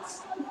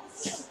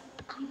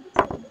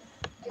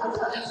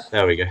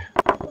 There we go.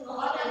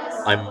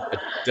 I'm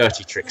a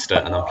dirty trickster,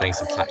 and I'm playing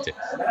some tactics.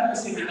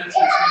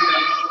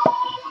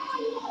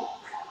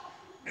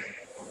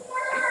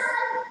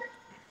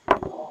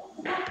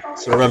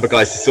 So remember,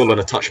 guys, it's all on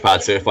a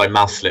touchpad, so if I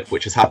mouse slip,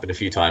 which has happened a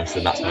few times,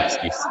 then that's my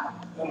excuse.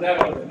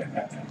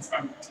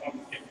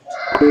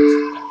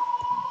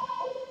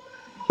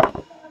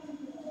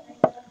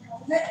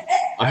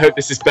 I hope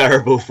this is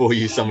bearable for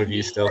you, some of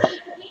you still.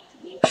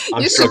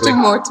 You should do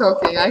more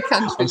talking, I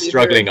can't really I'm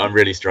struggling, I'm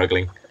really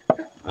struggling.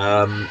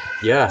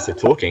 Yeah, so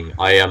talking.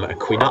 I am a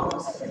queen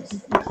up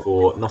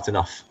for not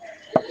enough.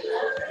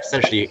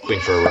 Essentially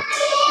queen for a rook.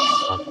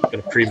 I'm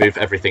going to pre-move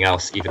everything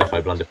else, even if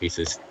I blunder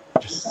pieces.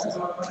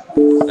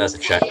 There's a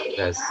check,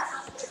 there's a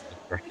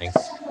threatening.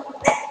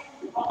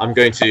 I'm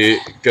going to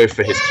go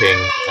for his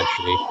king,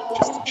 essentially,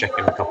 just to check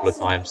him a couple of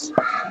times.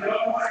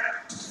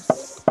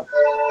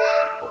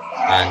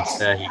 And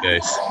there he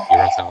goes, he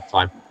runs out of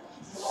time.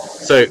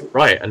 So,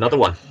 right, another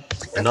one.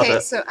 Okay,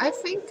 so I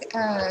think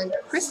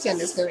Christian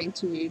is going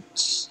to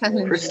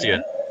challenge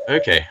Christian,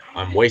 okay,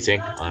 I'm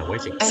waiting.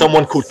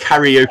 Someone called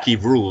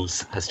Karaoke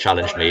Rules has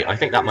challenged me. I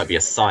think that might be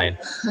a sign.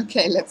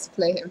 Okay, let's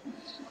play him.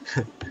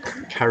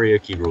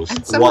 Karaoke Rules.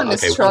 And someone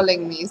is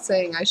trolling me,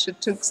 saying I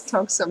should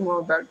talk some more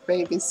about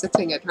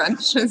babysitting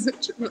adventures.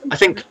 I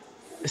think,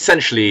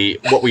 essentially,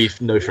 what we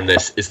know from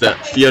this is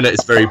that Fiona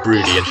is very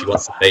broody and she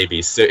wants some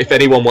babies. So if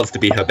anyone wants to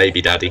be her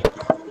baby daddy,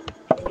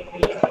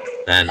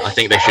 then I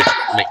think they should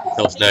make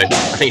themselves known.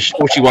 I think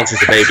all she wants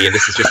is a baby, and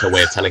this is just her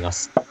way of telling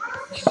us.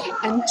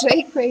 And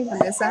Jake Raven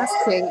is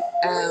asking,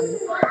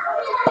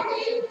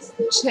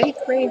 Jake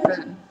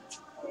Raven.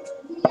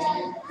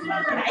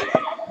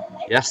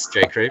 Yes,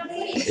 Jake Raven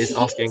is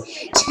asking.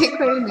 Jake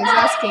Raven is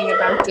asking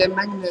about the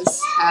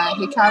Magnus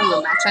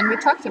Hikaru match, and we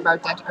talked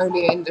about that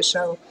earlier in the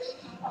show.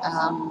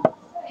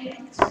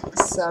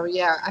 So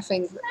yeah, I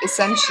think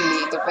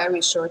essentially the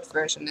very short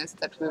version is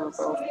that we were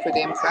both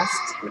pretty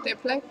impressed with their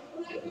play.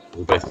 We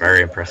were both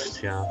very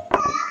impressed, yeah.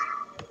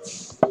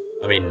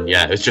 I mean,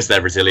 yeah, it was just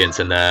their resilience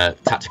and their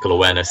tactical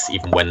awareness,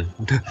 even when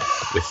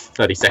with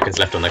 30 seconds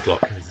left on the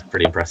clock. It was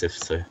pretty impressive.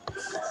 So,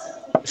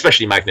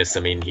 especially Magnus. I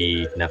mean,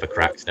 he never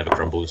cracks, never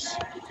crumbles.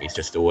 He's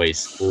just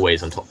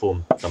always on top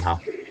form somehow.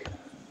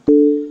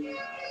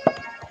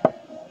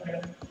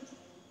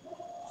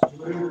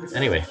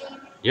 Anyway,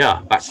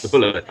 yeah, back to the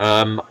bullet.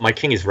 My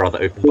king is rather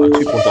open, but I'm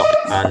 2 pawns up,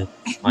 and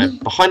I'm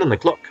behind on the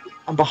clock.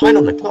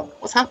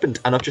 What's happened?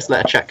 And I've just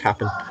let a check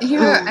happen.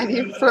 Yeah, and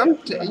you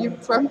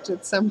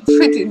prompted some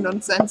pretty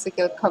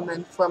nonsensical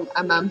comment from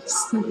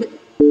Amams.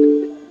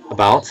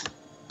 About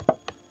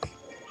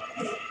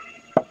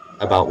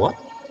what?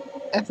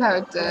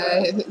 About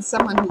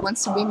someone who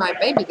wants to be my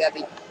baby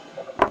daddy.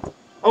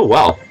 Oh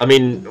wow! I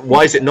mean,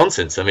 why is it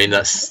nonsense? I mean,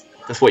 that's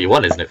what you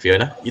want, isn't it,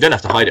 Fiona? You don't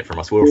have to hide it from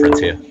us. We're all friends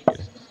here.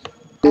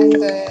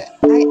 And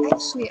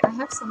I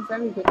have some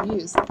very good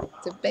news.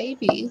 The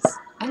babies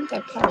and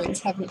their parents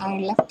have now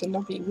left the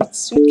lobby with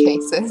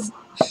suitcases.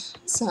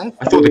 So I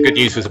thought the good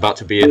news was about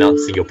to be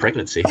announcing your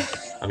pregnancy.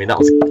 I mean, that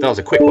was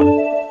a quick one.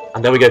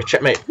 And there we go,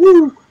 checkmate.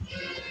 Woo!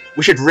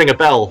 We should ring a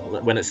bell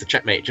when it's a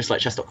checkmate, just like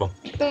chess.com.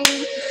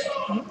 Bing.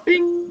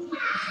 Bing.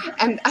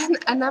 And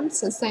I'm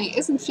just saying,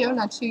 isn't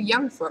Fiona too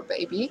young for a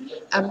baby?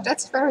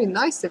 That's very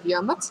nice of you.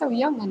 I'm not so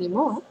young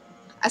anymore.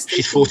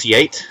 She's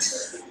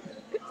 48.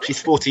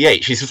 She's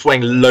 48. She's just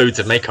wearing loads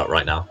of makeup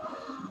right now.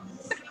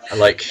 And,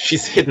 like,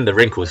 she's hidden the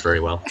wrinkles very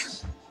well.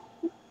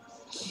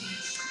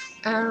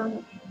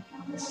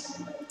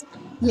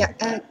 Yeah,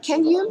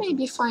 can you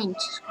maybe find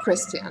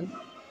Christian?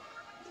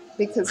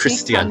 Because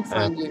Christian, he can't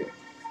find you.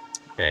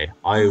 Okay,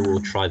 I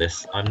will try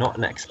this. I'm not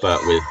an expert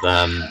with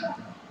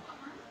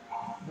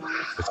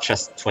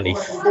chess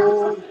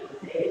 24.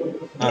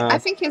 I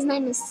think his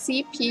name is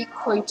CP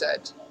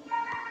Coited.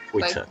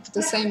 Coited. Like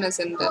the same as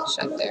in the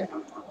chat there.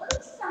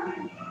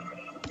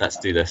 Let's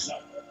do this.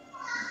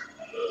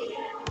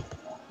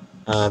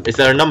 Is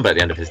there a number at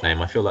the end of his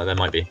name? I feel like there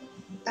might be.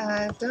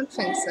 Don't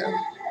think so.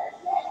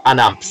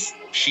 Anamps.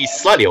 She's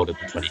slightly older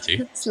than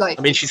 22. Slightly.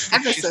 I mean, she's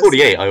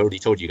 48. I already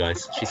told you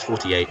guys. She's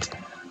 48.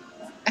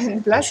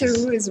 And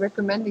Blasseru is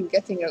recommending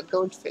getting a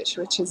goldfish,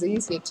 which is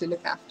easier to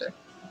look after.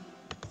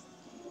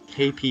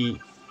 KP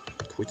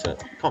Twitter.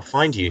 Can't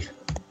find you.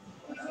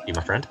 You,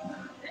 my friend.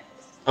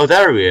 Oh,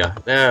 there we are.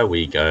 There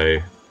we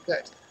go.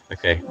 Good.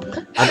 Okay.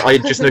 And I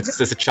just noticed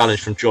there's a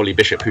challenge from Jolly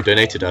Bishop who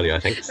donated earlier, I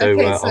think. So,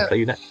 okay, I'll play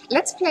you next.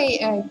 Let's play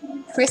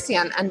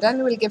Christian, and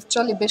then we'll give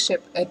Jolly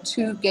Bishop a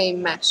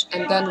 2-game match,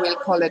 and then we'll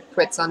call it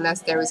quits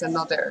unless there is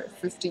another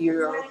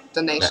 €50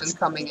 donation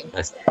coming in.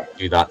 Let's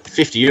do that.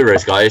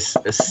 €50, guys.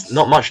 It's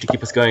not much to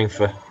keep us going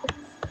for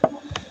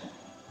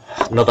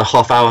another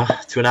half hour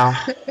to an hour.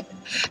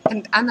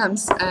 And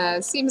Anams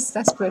seems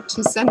desperate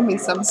to send me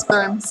some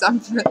sperm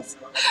samples,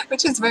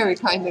 which is very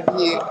kind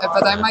of you,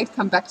 but I might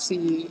come back to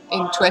you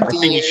in 20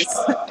 years.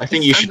 I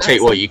think you should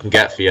take what you can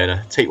get,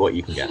 Fiona. Take what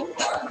you can get.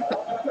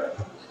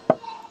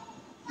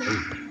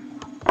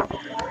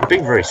 I'm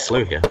being very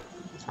slow here.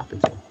 What's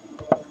happened to me?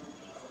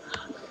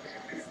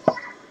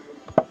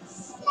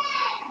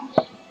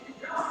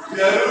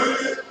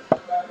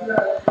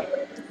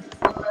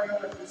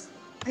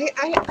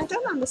 I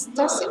don't understand.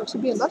 There seem to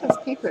be a lot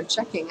of people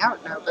checking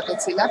out now, but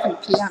it's 11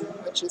 PM,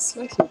 which is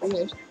slightly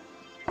weird.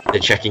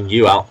 They're checking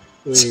you out.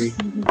 Oh dear.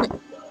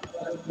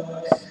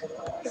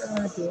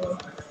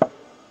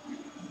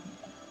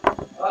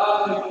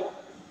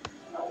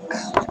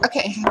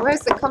 Okay,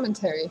 where's the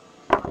commentary?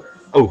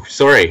 Oh,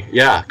 sorry.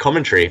 Yeah,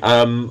 commentary.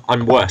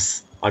 I'm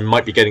worse. I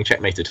might be getting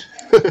checkmated.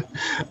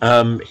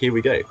 Here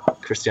we go.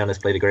 Christian has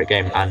played a great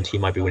game, and he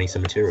might be winning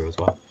some material as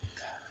well.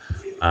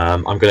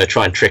 I'm going to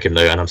try and trick him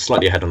though, and I'm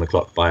slightly ahead on the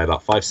clock by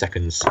about 5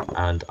 seconds,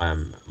 and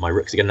my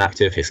rook's getting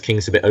active. His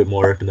king's a bit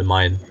more open than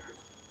mine,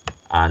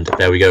 and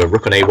there we go.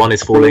 Rook on A1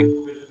 is falling,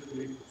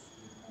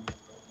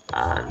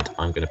 and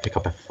I'm going to pick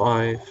up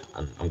F5,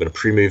 and I'm going to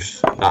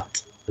pre-move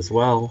that as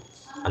well.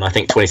 And I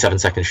think 27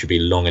 seconds should be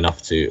long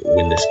enough to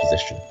win this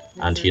position,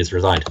 and he has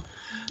resigned.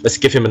 Let's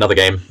give him another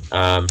game.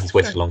 He's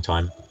waited a long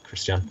time,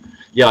 Christian.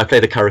 Yeah, I play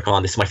the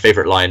Caracan. This is my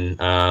favourite line.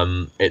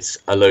 It's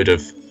a load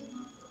of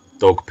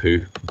dog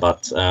poo,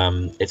 but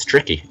it's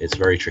tricky. It's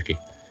very tricky,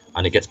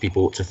 and it gets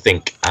people to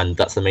think, and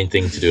that's the main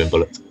thing to do in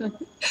Bullet.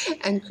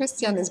 And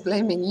Christian is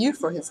blaming you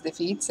for his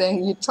defeat,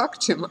 saying you talk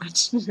too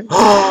much.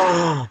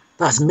 Oh,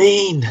 that's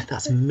mean.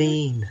 That's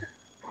mean.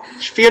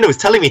 Fiona was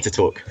telling me to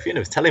talk. Fiona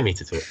was telling me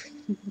to talk.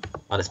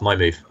 And it's my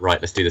move. Right,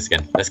 let's do this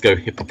again. Let's go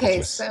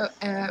hippopotamus. Okay,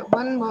 so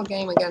one more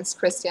game against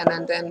Christian,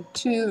 and then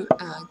 2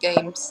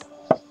 games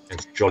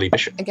Against Jolly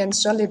Bishop.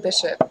 Against Jolly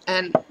Bishop,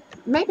 and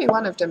maybe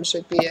one of them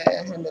should be a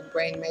hand and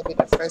brain, maybe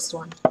the first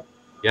one.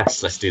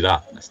 Yes, let's do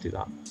that. Let's do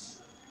that.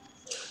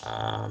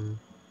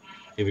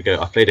 Here we go.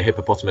 I played a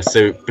hippopotamus.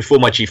 So before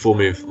my G4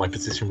 move, my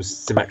position was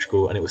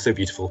symmetrical, and it was so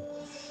beautiful.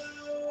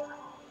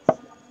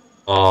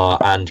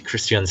 And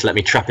Christian's let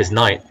me trap his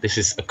knight. This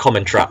is a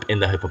common trap in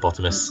the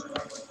hippopotamus.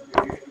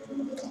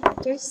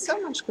 There's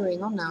so much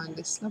going on now in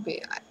this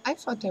lobby. I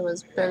thought there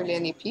was barely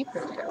any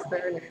people. There were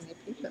barely any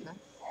people there.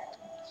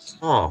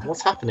 Oh,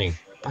 what's happening?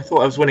 I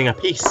thought I was winning a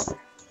piece.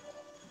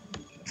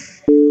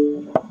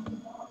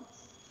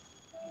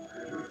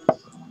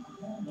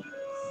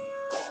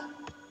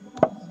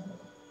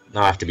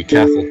 Now I have to be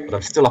careful, but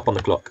I'm still up on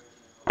the clock.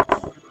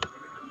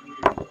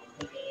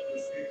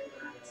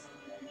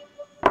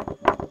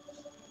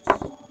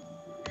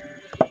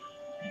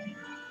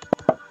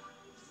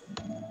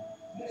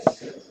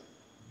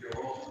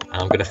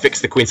 I'm going to fix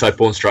the queenside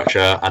pawn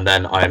structure, and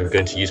then I'm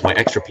going to use my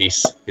extra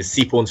piece. His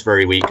c-pawn's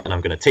very weak, and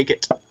I'm going to take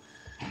it.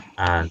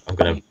 And I'm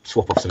going to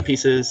swap off some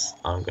pieces.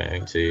 I'm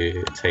going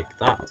to take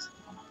that.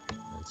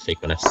 And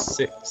take on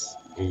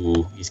f6.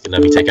 Ooh, he's going to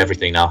let me take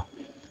everything now.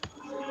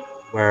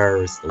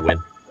 Where is the win?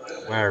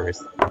 Where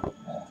is...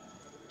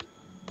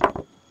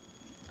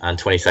 And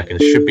 20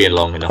 seconds should be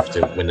long enough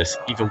to win this,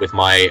 even with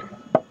my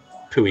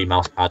pooey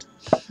mouse pad.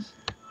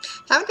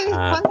 How did he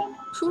call him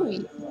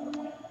pooey?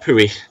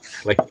 Pooey.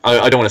 Like,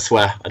 I don't want to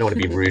swear. I don't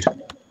want to be rude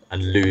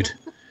and lewd.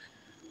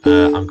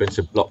 I'm going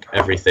to block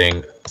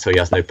everything so he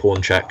has no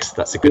pawn checks.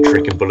 That's a good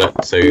trick in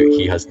Bullet, so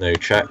he has no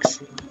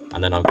checks.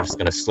 And then I'm just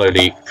going to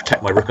slowly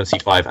protect my rook on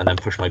c5 and then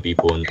push my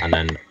b-pawn and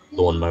then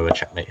lawnmower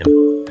checkmate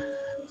him.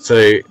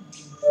 So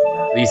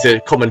these are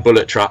common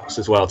Bullet traps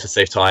as well to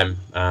save time.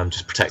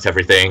 Just protect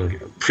everything.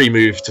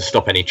 Pre-move to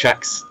stop any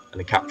checks and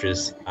the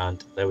captures,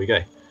 and there we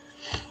go.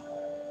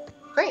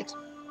 Great.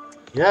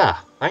 Yeah,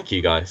 thank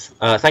you guys.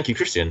 Thank you,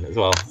 Christian, as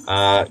well.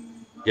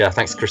 Yeah,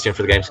 thanks, Christian,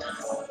 for the games.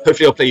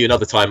 Hopefully, I'll play you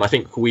another time. I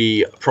think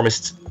we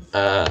promised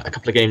a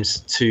couple of games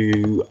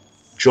to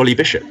Jolly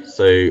Bishop,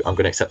 so I'm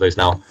going to accept those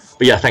now.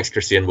 But yeah, thanks,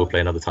 Christian. We'll play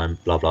another time.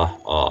 Blah blah.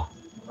 Oh,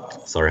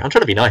 sorry. I'm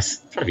trying to be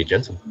nice. I'm trying to be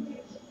gentle.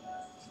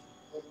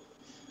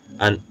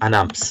 And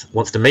Anamps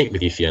wants to mate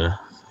with you, Fiona.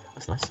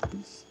 That's nice.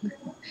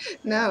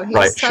 No, he's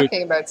Right,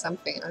 talking about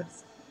something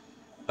else.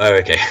 Oh,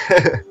 okay.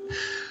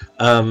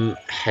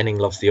 Henning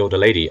loves the older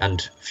lady,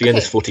 and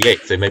Fiona's Okay.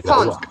 48, so maybe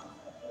that'll Pawn. work.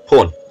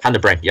 Pawn. Hand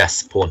of brain.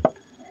 Yes, pawn.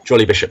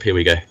 Jolly Bishop, here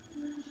we go.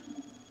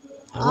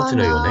 I want to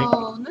know your name.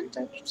 Oh, not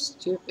that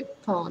stupid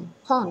pawn.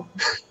 Pawn.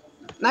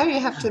 Now you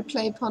have to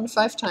play pawn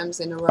 5 times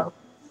in a row.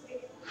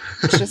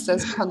 Just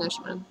as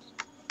punishment.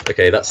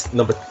 Okay, that's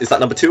number. Is that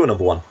number 2 or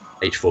number 1?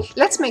 H4.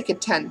 Let's make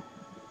it 10.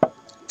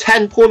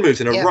 10 pawn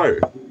moves in a Yeah. row.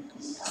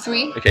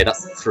 3, Okay,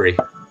 that's 3.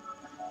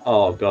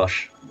 Oh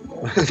gosh,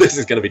 this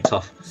is gonna be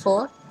tough.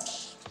 4,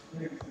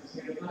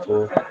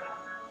 4,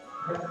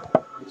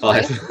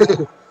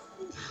 5.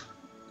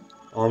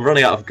 Oh, I'm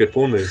running out of good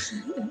pawn moves.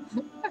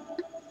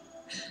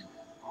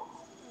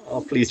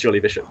 Oh, please, Jolly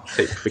Bishop,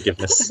 take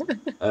forgiveness.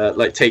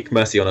 Take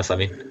mercy on us, I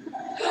mean.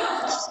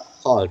 It's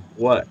hard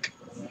work.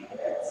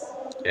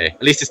 Okay,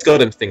 at least it's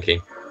got him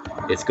thinking.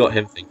 It's got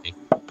him thinking.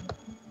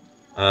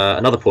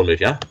 Another pawn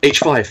move, yeah?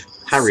 H5,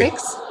 Harry.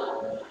 6.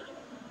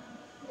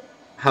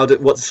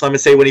 What does Simon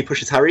say when he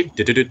pushes Harry?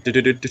 Okay,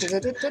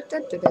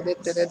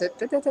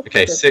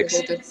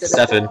 6,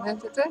 7.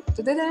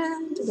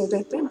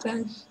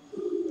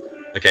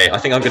 Okay, I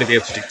think I'm going to be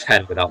able to do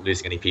 10 without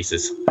losing any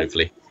pieces,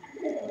 hopefully.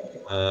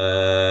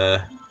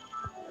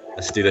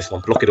 Let's do this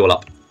one. Block it all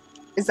up.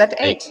 Is that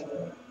 8?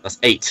 That's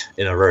 8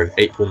 in a row.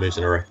 8 pawn moves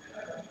in a row.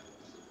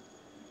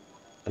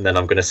 And then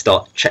I'm going to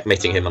start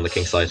checkmating him on the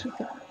king side.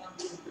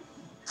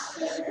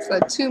 So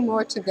 2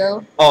 more to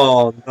go.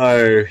 Oh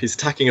no, he's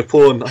attacking a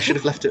pawn. I should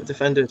have left it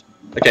defended.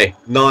 Okay,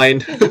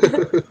 9.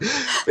 But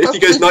if he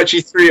goes knight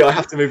g3, I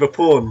have to move a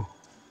pawn.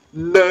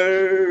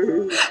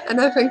 No.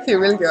 And I think he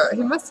will go.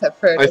 He must have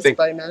heard us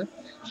by now.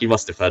 He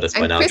must have heard us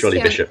by now.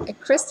 Jolly Bishop.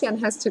 Christian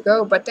has to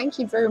go, but thank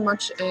you very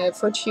much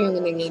for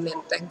tuning in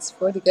and thanks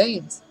for the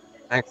games.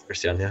 Thanks,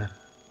 Christian. Yeah.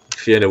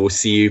 Fiona, we'll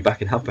see you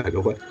back in Hamburg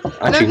or what?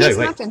 Actually, no, he's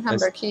wait. not in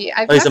Hamburg.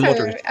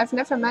 I've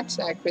never met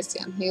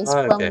Christian. He's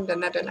from the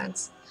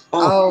Netherlands.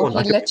 Oh,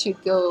 he let you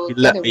go. He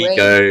let me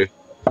go.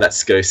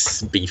 Let's go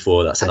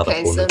b4. That's another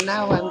pawn. Okay, so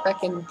now I'm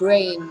back in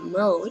brain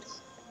mode.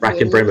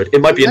 Back in brain mode. It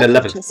might be an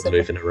 11th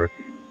move in a row.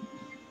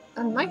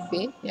 It might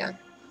be, yeah.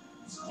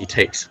 He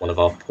takes one of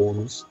our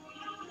pawns.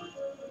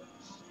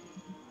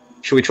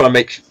 Should we try and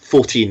make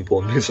 14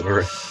 pawn moves in a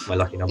row? My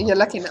lucky number. Your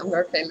lucky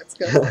number. Okay, let's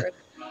go for it.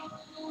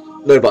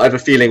 No, but I have a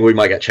feeling we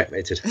might get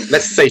checkmated.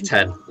 Let's say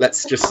 10.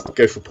 Let's just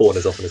go for pawn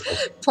as often as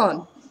possible.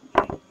 Pawn.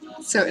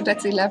 So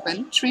that's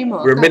 11. 3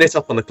 more. We're a minute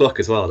up on the clock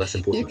as well. That's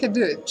important. You can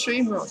do it.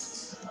 3 more.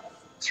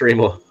 3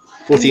 more.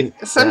 14.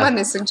 And someone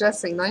is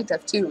suggesting knight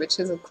f2, which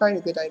is quite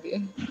a good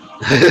idea.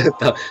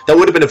 that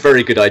would have been a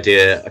very good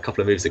idea a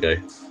couple of moves ago.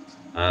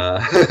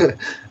 Yeah.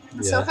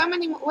 So how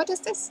many? What is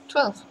this?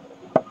 12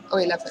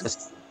 or 11?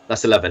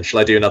 That's 11.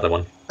 Shall I do another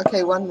one?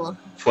 Okay, 1 more.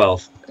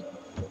 12.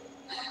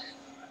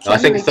 I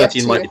think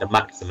 13 might be the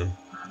maximum.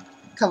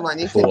 Come on,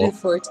 you can do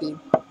 14.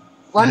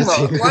 1 more,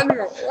 1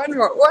 more, 1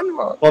 more, 1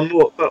 more. 1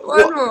 more.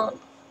 One more.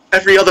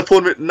 Every other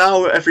pawn move.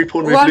 Now every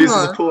pawn move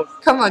loses a pawn.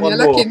 Come on, your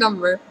lucky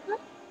number.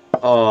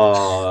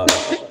 Oh.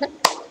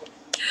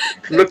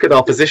 Look at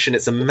our position.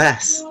 It's a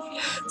mess.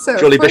 So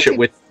Jolly Bishop,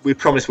 we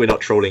promise we're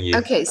not trolling you.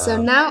 Okay, so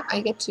now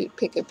I get to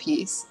pick a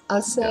piece.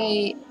 I'll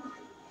say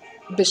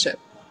Bishop.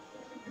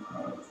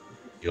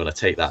 You want to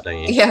take that, don't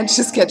you? Yeah,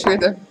 just get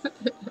rid of.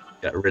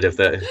 Get rid of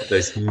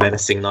those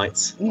menacing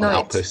knights on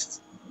outposts.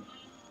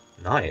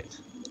 Knight.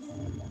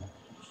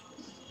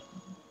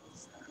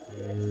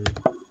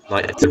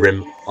 Knight to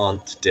rim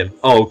aren't dim.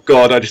 Oh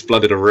god, I just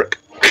blundered a rook.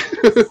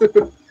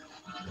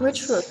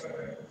 Which rook?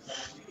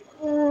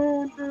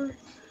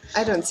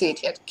 I don't see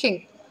it yet.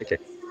 King. Okay.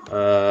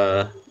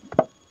 The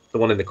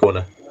one in the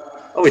corner.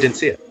 Oh, we didn't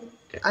see it.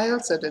 Okay. I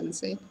also didn't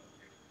see it.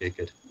 Okay,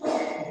 good.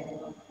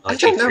 I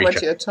don't know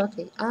what you're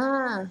talking.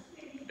 Ah.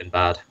 Been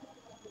bad.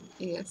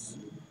 Yes.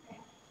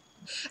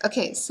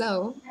 Okay,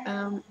 so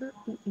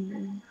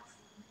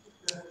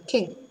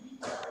king.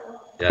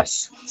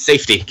 Yes.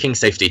 Safety. King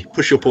safety.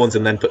 Push your pawns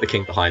and then put the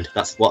king behind.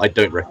 That's what I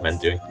don't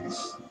recommend doing.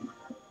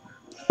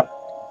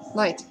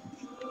 Knight.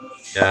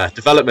 Yeah.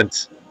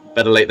 Development.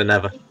 Better late than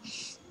never.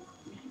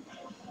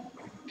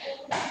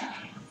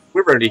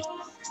 We're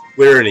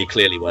only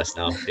clearly worse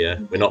now. Yeah.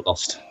 We're not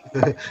lost.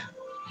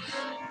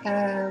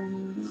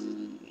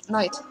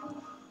 Knight.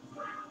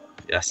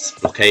 Yes.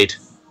 Blockade.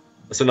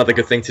 That's another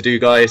good thing to do,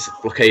 guys.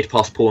 Blockade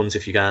past pawns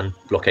if you can.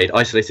 Blockade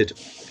isolated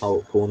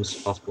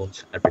pawns, past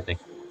pawns, everything.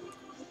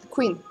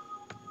 Queen.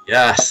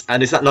 Yes,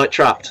 and is that knight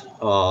trapped?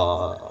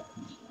 Oh,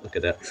 look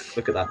at it.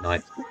 Look at that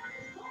knight.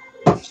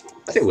 I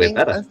think we're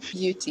better. Of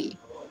beauty.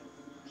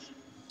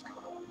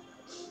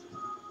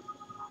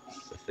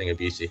 It's a thing of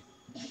beauty.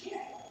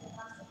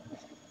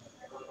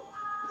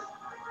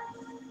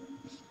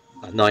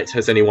 That knight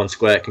has only one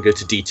square, can go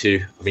to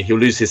d2. I mean, he'll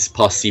lose his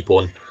past c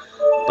pawn,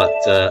 but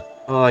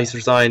oh, he's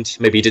resigned.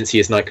 Maybe he didn't see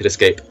his knight could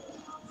escape.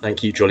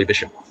 Thank you, Jolly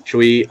Bishop. Shall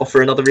we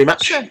offer another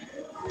rematch? Sure.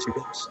 2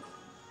 games.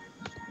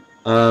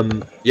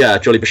 Yeah,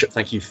 Jolly Bishop,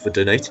 thank you for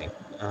donating.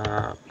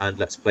 And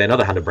let's play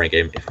another hand and brain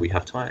game if we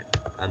have time,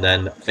 and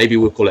then maybe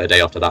we'll call it a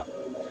day after that.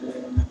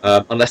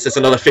 Unless there's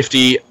another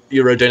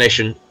 €50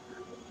 donation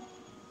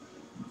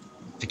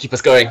to keep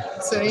us going.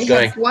 So you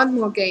have one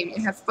more game.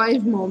 You have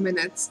 5 more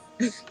minutes.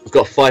 We've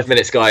got 5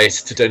 minutes,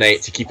 guys, to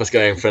donate to keep us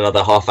going for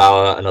another half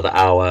hour, another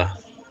hour,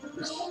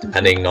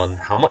 depending on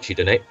how much you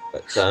donate.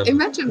 But,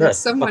 imagine if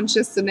someone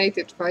just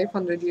donated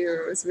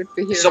 €500. Would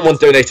be here. If someone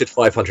donated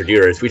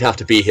 €500, we'd have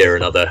to be here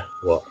another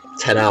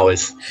 10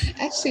 hours.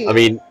 Actually, I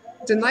mean,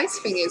 the nice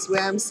thing is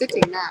where I'm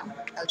sitting now.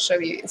 I'll show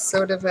you. It's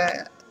sort of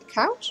a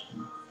couch,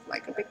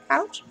 like a big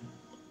couch.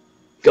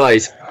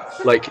 Guys,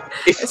 like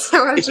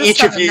if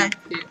each of you,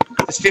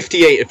 there's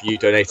 58 of you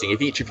donating.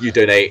 If each of you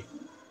donate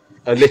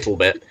a little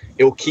bit,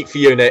 it will keep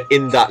Fiona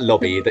in that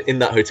lobby, in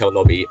that hotel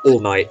lobby, all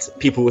night.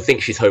 People will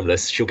think she's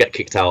homeless. She'll get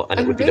kicked out, and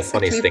it would be the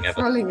funniest thing ever.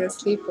 I'm falling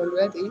asleep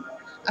already.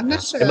 I'm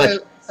not sure.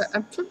 I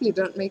probably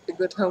don't make a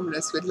good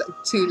homeless with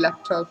like 2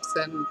 laptops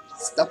and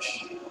stuff.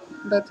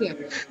 But yeah.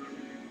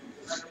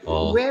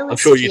 Oh, I'm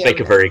sure you'd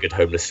make a very good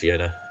homeless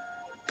Fiona.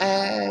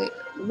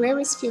 Where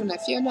is Fiona?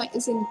 Fiona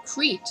is in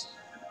Crete,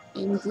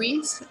 in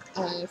Greece.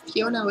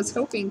 Fiona was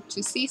hoping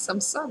to see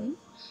some sun,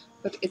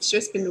 but it's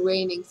just been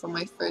raining for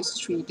my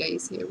first 3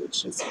 days here,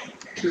 which is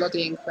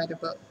bloody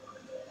incredible.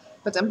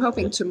 But I'm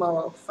hoping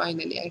tomorrow,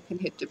 finally, I can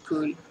hit the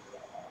pool.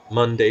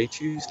 Monday,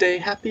 Tuesday,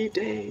 happy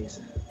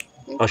days.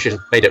 I should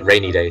have made it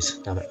rainy days,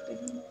 damn it.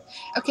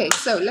 Okay,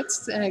 so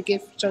let's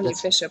give Jolly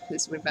Bishop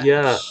his revenge.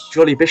 Yeah,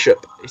 Jolly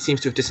Bishop, he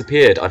seems to have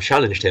disappeared. I've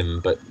challenged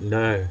him, but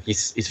no,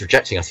 he's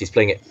rejecting us. He's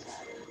playing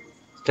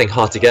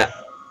hard to get.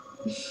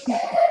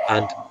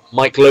 And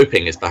Mike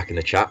Loping is back in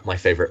the chat, my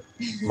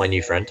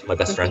new friend, my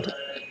best friend.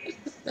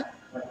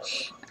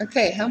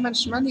 Okay, how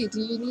much money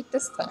do you need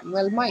this time?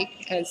 Well,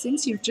 Mike,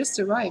 since you've just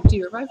arrived,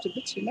 you arrived a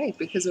bit too late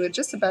because we're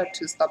just about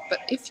to stop. But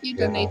if you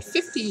donate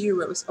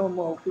 €50 or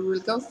more, we will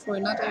go for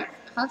another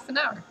half an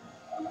hour.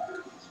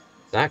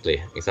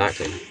 Exactly.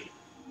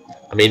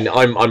 I mean,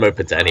 I'm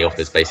open to any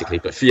offers basically,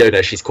 but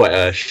Fiona, she's quite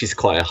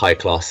a high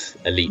class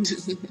elite.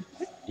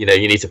 You know,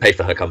 you need to pay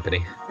for her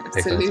company.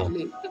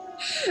 Absolutely.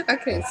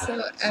 Okay,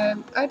 so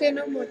are there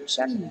no more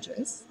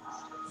challenges?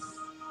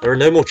 There are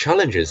no more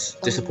challenges.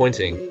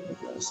 Disappointing.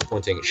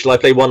 Shall I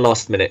play one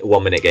last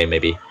 1 minute game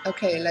maybe?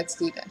 Okay, let's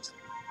do that.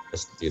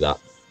 Let's do that.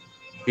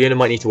 Fiona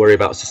might need to worry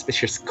about a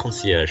suspicious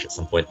concierge at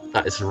some point.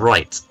 That is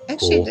right.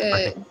 Actually,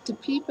 the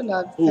people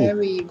are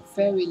very,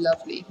 very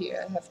lovely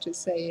here, I have to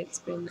say. It's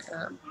been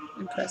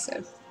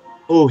impressive.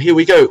 Oh, here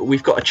we go.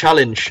 We've got a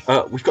challenge.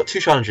 We've got 2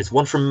 challenges.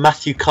 One from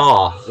Matthew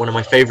Carr, one of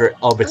my favourite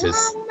arbiters.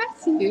 Oh,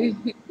 Matthew!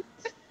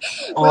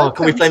 Oh,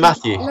 can we play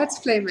Matthew? Let's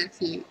play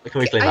Matthew.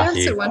 Can we play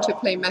Matthew? I also want to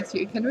play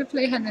Matthew. Can we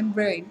play Hand and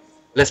Brain?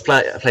 Let's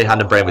play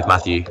Hand and Brain with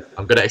Matthew.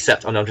 I'm going to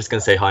accept, and I'm just going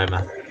to say hi,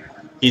 man.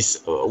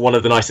 He's one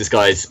of the nicest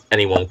guys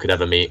anyone could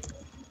ever meet.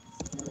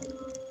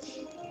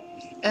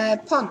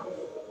 Pawn.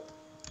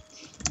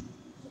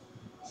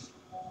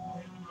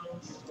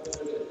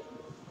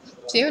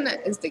 Fiona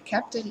is the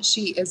captain,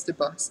 she is the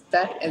boss.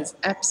 That is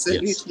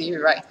absolutely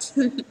right.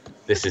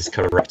 This is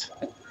correct.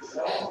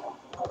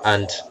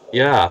 And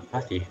yeah,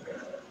 Matthew.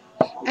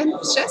 And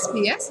Chess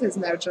BS has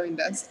now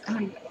joined us.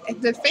 And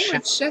the thing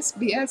with Chess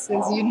BS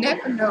is you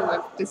never know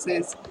if this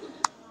is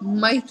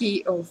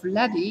Mikey or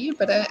Vladdy,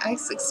 but I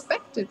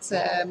suspect it's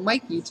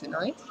Mikey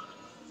tonight.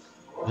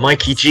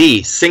 Mikey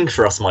G, sing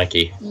for us,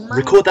 Mikey.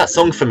 Record that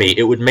song for me.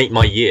 It would make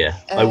my year.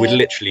 I would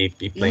literally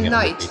be playing it.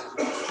 Knight.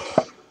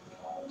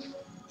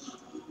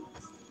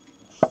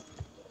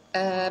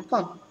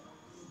 Pawn.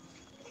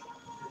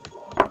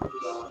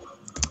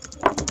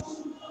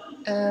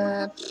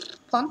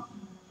 Pawn.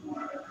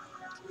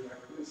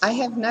 I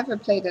have never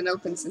played an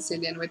open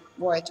Sicilian with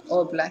white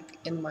or black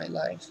in my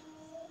life.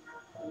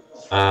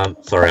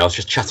 Sorry, I was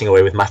just chatting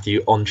away with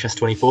Matthew on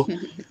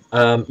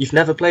Chess24. You've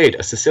never played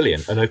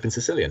an open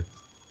Sicilian?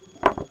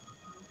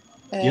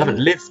 You haven't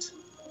lived?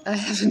 I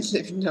haven't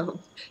lived, no.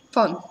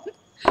 Pawn.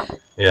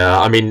 Yeah,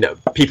 I mean,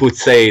 people would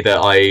say that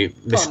I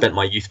misspent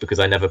my youth because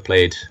I never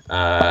played...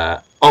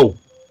 Oh!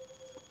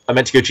 I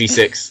meant to go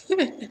G6.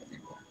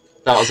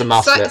 That was a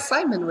mouse flip.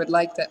 Simon would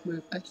like that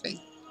move, I think.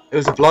 It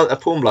was a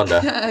pawn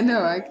blunder. I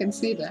know, I can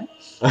see that.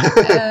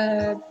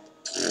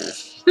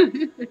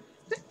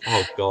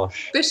 Oh,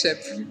 gosh. Bishop.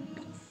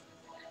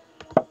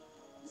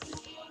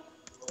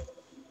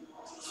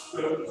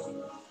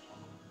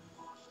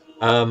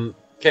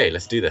 Okay,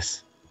 let's do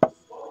this.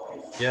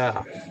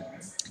 Yeah.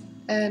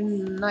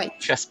 Knight.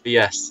 Chess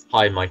BS.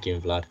 Hi, Mikey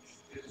and Vlad.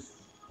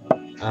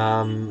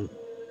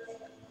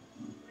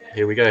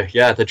 Here we go.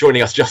 Yeah, they're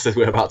joining us just as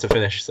we're about to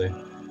finish, so...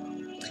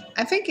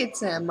 I think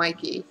it's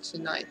Mikey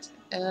tonight.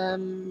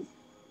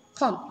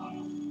 Pawn.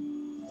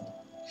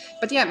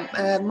 But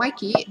yeah,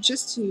 Mikey,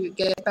 just to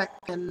get back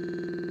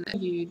and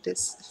you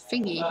this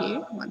thingy here,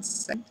 1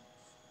 second.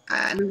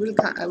 and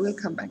I will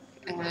come back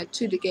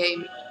to the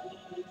game.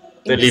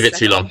 Don't leave it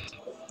too long.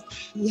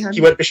 Yeah.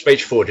 You went bishop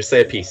h4, just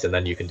say a piece and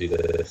then you can do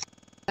this.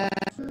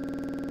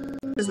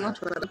 Is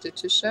not what I wanted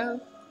to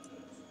show.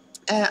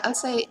 I'll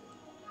say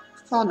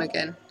pawn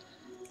again.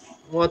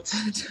 What?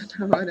 I don't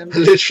know what I'm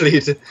doing.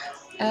 Literally,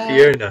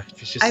 Fiona.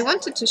 Just... I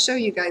wanted to show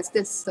you guys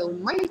this. So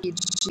Mikey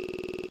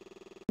G.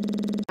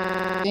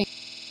 I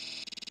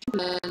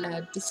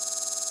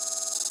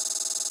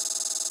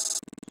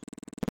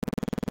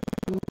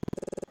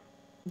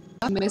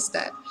missed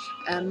that.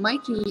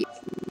 Mikey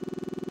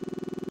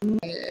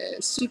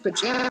super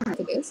gem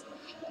it is.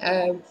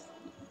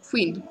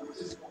 Queen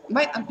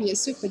might not be a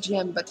super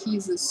gem, but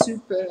he's a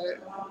super.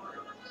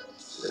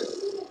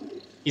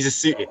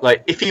 He's a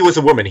like if he was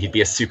a woman, he'd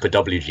be a super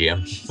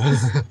WGM.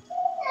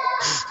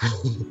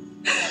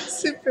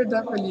 Super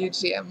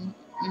WGM,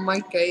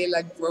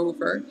 Michaela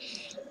Grover.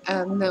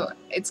 No,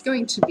 it's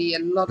going to be a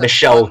lot of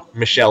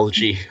Michelle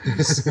G.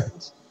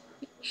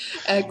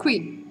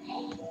 Queen.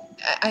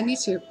 I need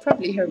to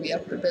probably hurry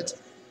up a bit.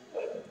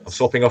 I'm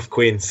swapping off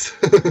queens.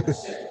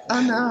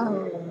 Oh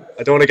no!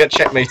 I don't want to get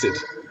checkmated.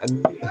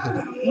 And...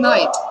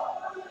 Knight.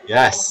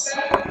 Yes.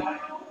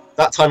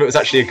 That time it was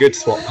actually a good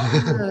swap.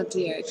 Oh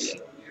dear,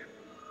 dear.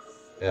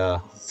 Yeah,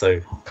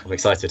 so I'm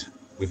excited.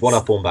 We've won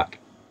our pawn back.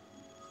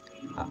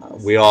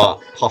 We are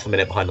half a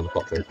minute behind on the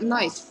clock though.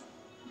 Knight.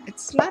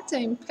 It's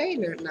Latte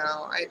Impaler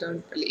now. I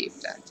don't believe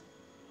that.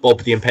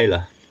 Bob the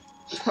Impaler.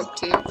 Bob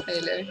the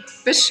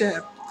Impaler.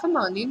 Bishop. Come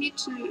on, you need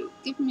to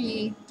give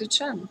me the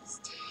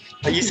chance.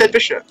 You said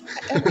bishop.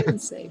 I didn't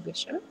say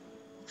bishop.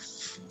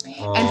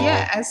 And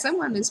yeah, as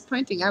someone is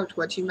pointing out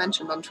what you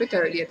mentioned on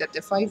Twitter earlier, that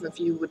the five of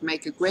you would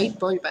make a great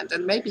boy band,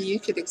 and maybe you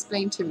could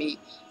explain to me,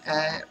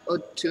 or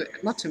to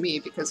not to me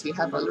because you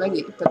have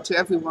already, but to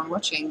everyone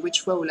watching,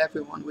 which role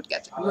everyone would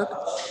get.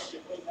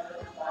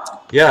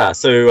 Yeah.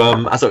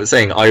 So as I was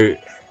saying,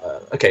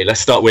 okay, let's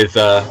start with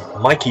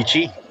Mikey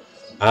G.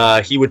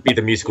 He would be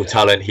the musical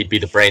talent. He'd be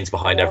the brains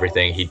behind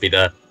everything. He'd be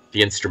the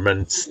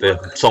instruments, the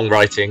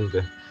songwriting.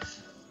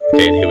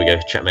 Okay, and here we go.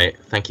 Checkmate.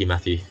 Thank you,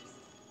 Matthew,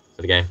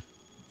 for the game.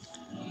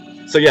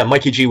 So yeah,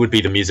 Mikey G would be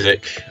the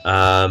music.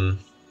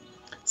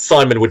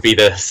 Simon would be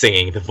the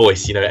singing, the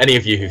voice. You know, any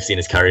of you who've seen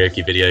his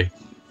karaoke video,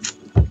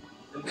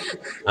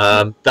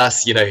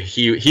 that's, you know,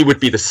 he would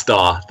be the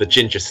star, the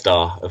ginger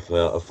star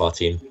of our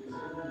team.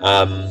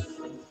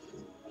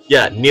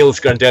 Yeah, Niels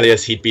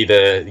Grandelius, he'd be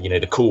the, you know,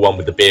 the cool one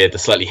with the beard, the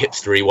slightly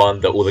hipstery one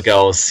that all the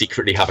girls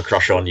secretly have a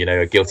crush on, you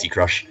know, a guilty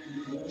crush.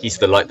 He's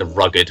the like the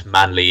rugged,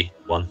 manly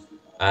one.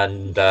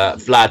 And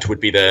Vlad would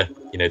be the,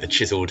 you know, the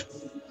chiseled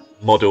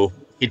model.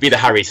 He'd be the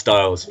Harry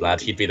Styles, Vlad.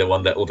 He'd be the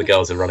one that all the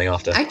girls are running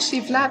after.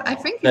 Actually, Vlad, I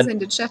think he's in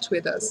the chat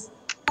with us.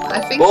 I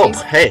think Bob,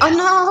 he's... hey.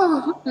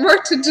 Oh no!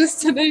 Martin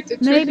just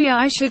donated. Maybe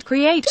I should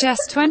create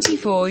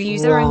Chess24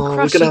 user and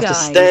crush we're gonna you have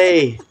guys. to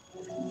stay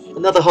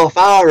another half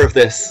hour of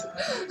this.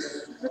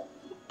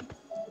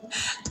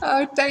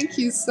 Oh, thank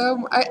you so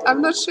much.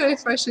 I'm not sure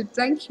if I should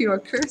thank you or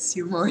curse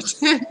you,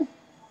 Martin.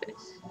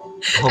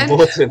 Oh,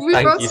 Morton,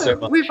 thank you so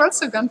much. We've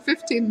also gone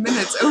 15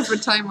 minutes over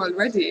time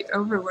already,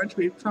 over what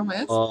we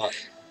promised.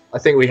 I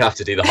think we have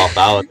to do the half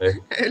hour though.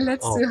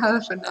 Let's do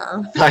half an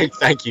hour.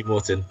 Thank you,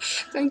 Morton.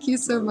 Thank you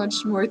so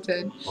much,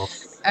 Morton.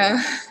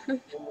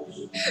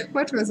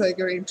 What was I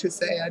going to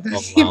say? I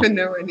don't even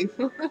know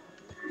anymore.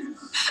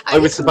 I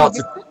was about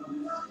to...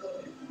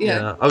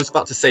 Yeah, I was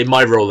about to say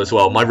my role as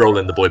well. My role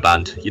in the boy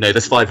band. You know,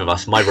 there's 5 of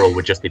us. My role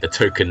would just be the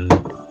token,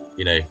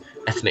 you know,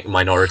 ethnic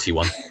minority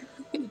one.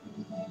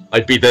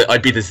 I'd be the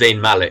Zayn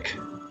Malik.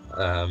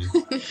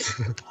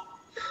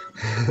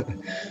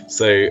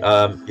 So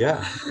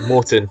yeah,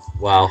 Morton.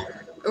 Wow.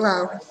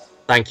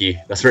 Thank you.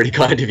 That's really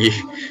kind of you.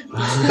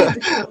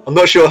 I'm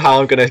not sure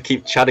how I'm gonna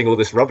keep chatting all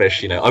this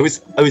rubbish. You know, I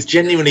was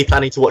genuinely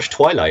planning to watch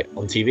Twilight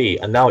on TV,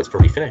 and now it's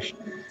probably finished.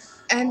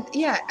 And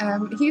yeah,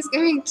 he's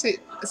going to.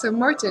 So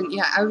Martin,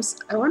 yeah,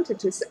 I wanted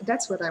to.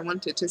 That's what I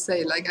wanted to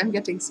say. Like, I'm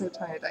getting so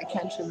tired, I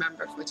can't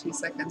remember for 2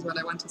 seconds what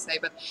I want to say.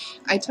 But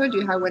I told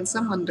you how when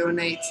someone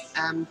donates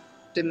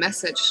the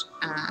message,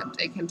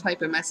 they can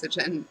type a message,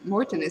 and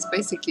Morton is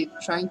basically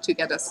trying to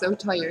get us so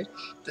tired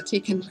that he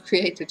can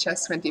create a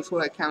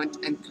Chess24 account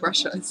and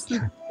crush us.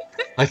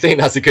 I think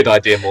that's a good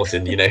idea,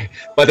 Morton. You know,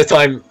 by the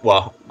time,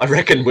 well, I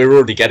reckon we're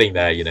already getting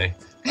there. You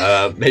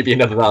know, maybe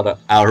another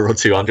hour or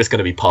two. I'm just going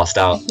to be passed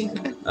out.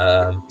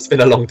 It's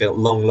been a long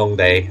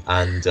day,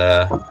 and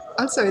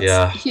also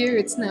here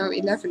it's now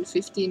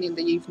 11:15 in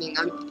the evening.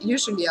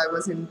 Usually I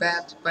was in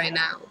bed by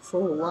now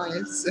for a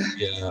while. So.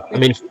 Yeah, I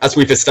mean, as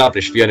we've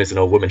established, Fiona's an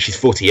old woman. She's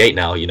 48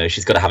 now. You know,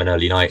 she's got to have an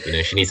early night. You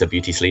know, she needs her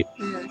beauty sleep.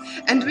 Yeah.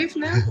 And we've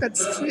now got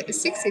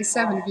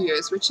 67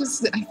 viewers, which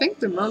is I think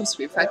the most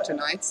we've had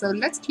tonight. So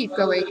let's keep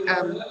going.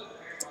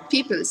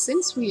 People,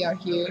 since we are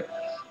here,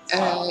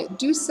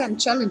 do send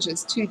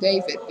challenges to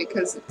David,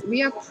 because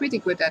we are pretty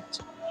good at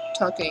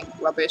talking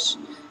rubbish.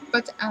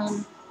 But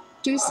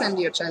do send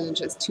your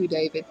challenges to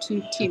David,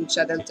 to Team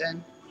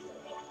Cheddleton.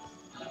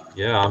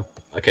 Yeah,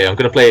 okay, I'm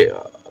going to play...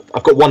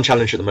 I've got one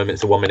challenge at the moment.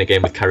 It's a 1 minute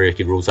game with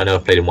karaoke rules. I know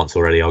I've played him once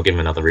already. I'll give him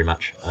another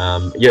rematch.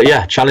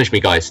 Yeah, challenge me,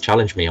 guys.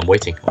 Challenge me. I'm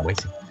waiting.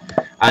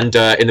 And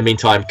in the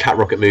meantime, Cat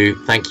Rocket Moo,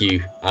 thank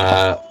you.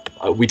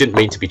 We didn't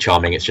mean to be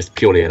charming. It's just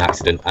purely an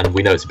accident, and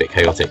we know it's a bit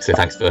chaotic. So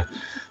thanks for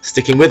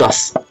sticking with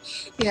us.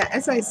 Yeah,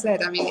 as I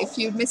said, I mean, if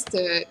you missed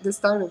the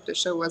start of the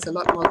show was a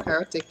lot more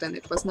chaotic than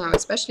it was now,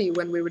 especially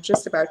when we were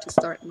just about to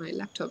start. My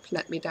laptop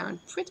let me down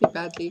pretty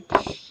badly,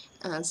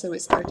 so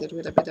it started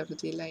with a bit of a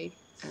delay.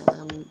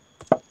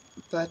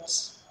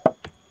 But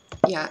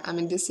yeah, I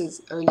mean, this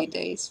is early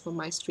days for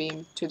my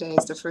stream. Today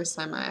is the first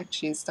time I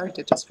actually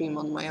started to stream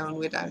on my own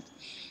without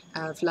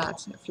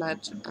Vlad,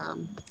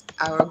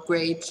 our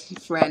great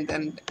friend,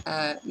 and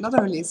not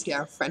only is he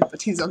our friend,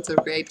 but he's also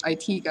a great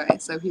IT guy,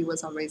 so he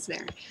was always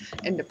there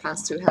in the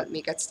past to help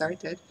me get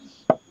started.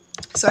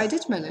 So I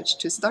did manage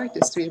to start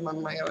the stream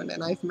on my own,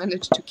 and I've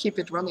managed to keep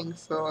it running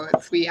for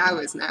 3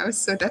 hours now,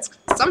 so that's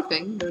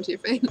something, don't you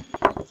think?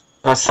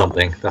 That's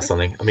something.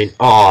 I mean,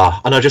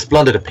 and I just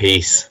blundered a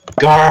piece.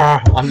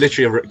 Grr, I'm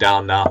literally a rook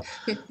down now.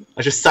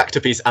 I just sacked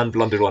a piece and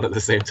blundered one at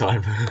the same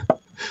time.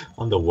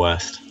 I'm the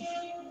worst.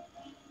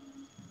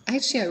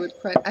 Actually,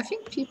 I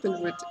think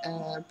people would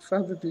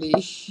probably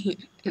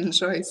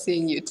enjoy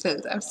seeing you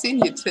tilt. I've seen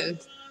you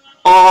tilt.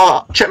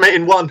 Checkmate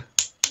in 1.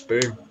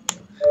 Boom.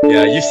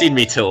 Yeah, you've seen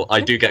me tilt. I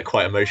do get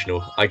quite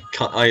emotional.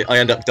 I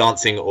end up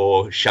dancing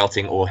or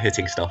shouting or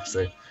hitting stuff.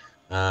 So,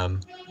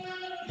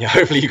 yeah,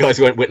 hopefully you guys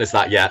won't witness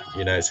that yet.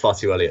 You know, it's far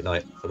too early at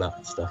night for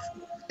that stuff.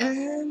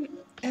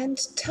 And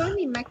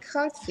Tony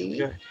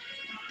McCarthy,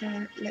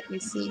 let me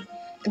see.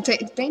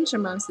 Danger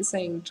Mouse is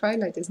saying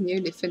Twilight is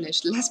nearly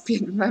finished.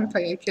 Lesbian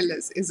Vampire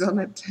Killers is on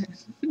it.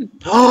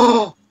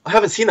 I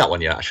haven't seen that one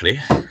yet, actually.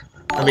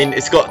 I mean,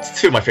 it's got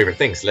 2 of my favourite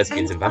things,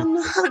 lesbians and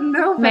vampires.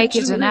 No, make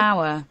it an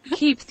hour.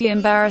 Keep the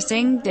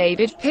embarrassing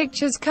David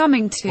pictures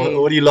coming too.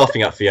 What are you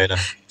laughing at, Fiona?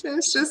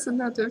 There's just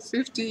another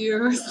 50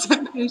 euros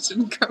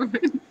donation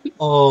coming.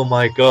 Oh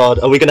my god,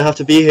 are we going to have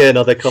to be here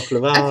another couple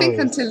of hours? I think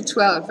until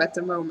 12 at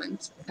the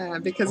moment,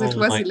 because it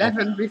was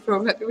 11 before,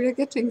 but we're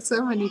getting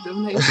so many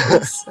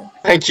donations.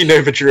 Thank you,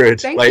 Nova Druid.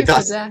 Thank you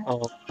for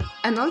that.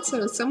 And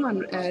also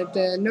someone,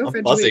 the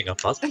Nova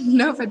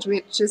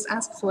Druid just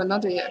asked for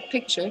another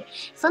picture.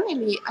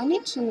 Funnily, I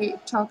need to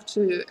talk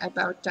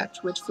about that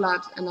with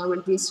Vlad, and I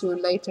will do so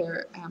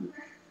later.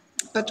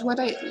 But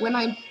when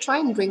I try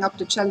and bring up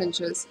the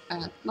challenges,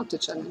 not the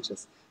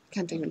challenges, I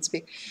can't even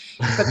speak.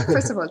 But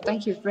first of all,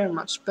 thank you very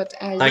much. But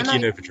thank you,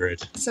 Nova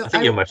Druid. So I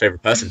think you're my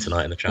favourite person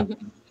tonight in the chat.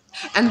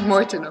 And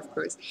Morton, of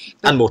course.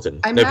 But and Morton.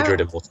 Nova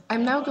Druid and Morton.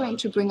 I'm now going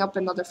to bring up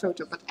another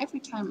photo, but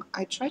every time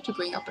I try to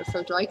bring up a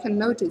photo, I can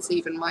notice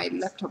even my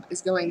laptop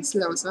is going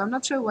slow, so I'm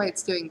not sure why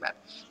it's doing that.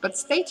 But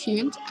stay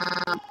tuned.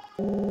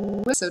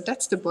 So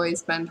that's the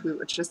boys band we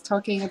were just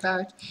talking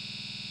about.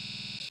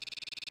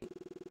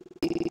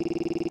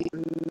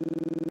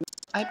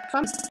 I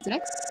promise the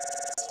next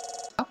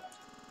up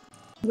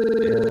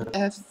with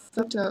a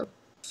photo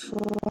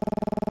for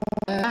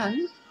a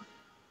man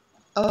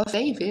of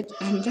David,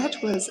 and that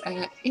was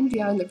in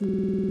the Isle of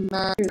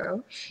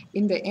Mario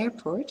in the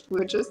airport. We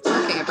were just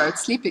talking about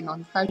sleeping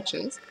on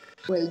couches.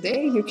 Well,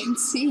 there you can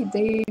see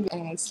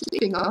David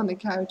sleeping on a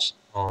couch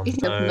in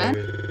the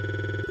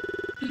man.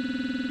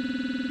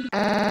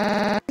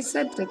 I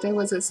said that there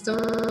was a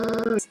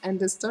story, and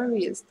the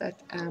story is that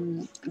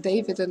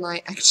David and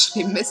I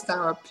actually missed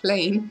our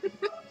plane.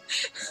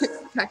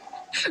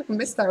 We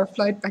missed our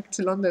flight back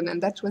to London,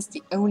 and that was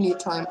the only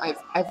time I've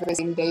ever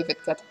seen David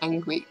get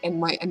angry in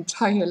my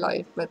entire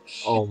life. But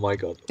oh my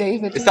god,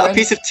 David, is that a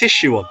piece of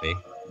tissue on me?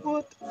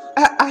 What?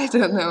 I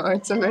don't know.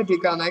 It's already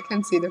gone. I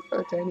can't see the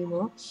photo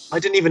anymore. I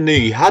didn't even know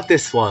you had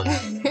this one.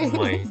 Oh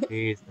my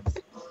Jesus.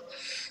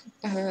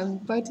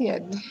 But yeah,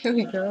 here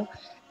we go.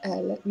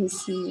 Let me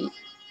see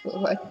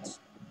what.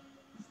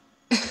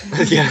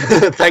 Yeah,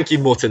 thank you,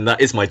 Morton.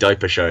 That is my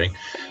diaper showing.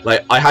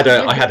 Like I had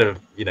a,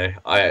 you know,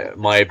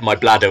 my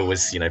bladder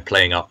was, you know,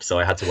 playing up, so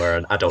I had to wear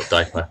an adult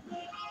diaper,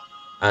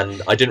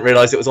 and I didn't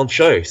realise it was on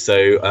show.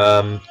 So,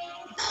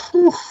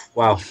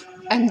 wow.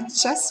 And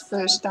just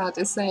for Stad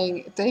is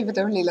saying David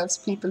only loves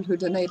people who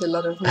donate a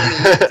lot of money.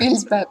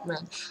 Feels bad,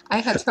 man. I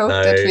had hoped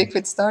that we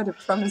could start a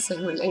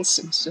promising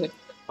relationship.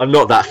 I'm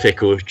not that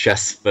fickle,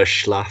 just for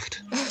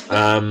Schlaft.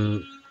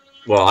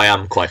 Well, I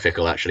am quite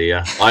fickle, actually,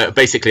 yeah.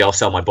 I'll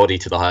sell my body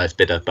to the highest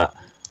bidder, but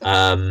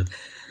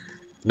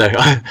no,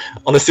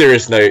 on a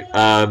serious note,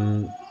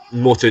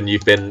 Morton,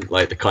 you've been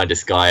like the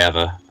kindest guy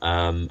ever,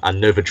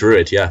 and Nova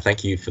Druid, yeah,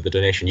 thank you for the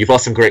donation. You've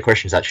asked some great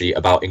questions, actually,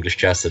 about English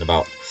chess and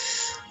about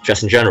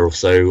chess in general,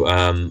 so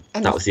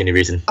that was the only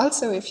reason.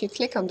 Also, if you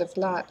click on the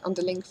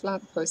link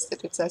Vlad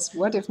posted, it says,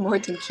 "What if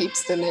Morton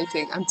keeps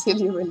donating until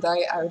you will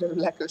die out of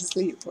lack of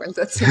sleep?" Well,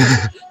 that's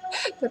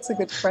a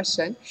good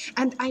question.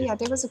 And yeah,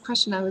 there was a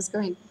question I was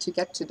going to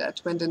get to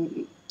that when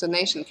the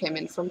donation came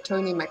in from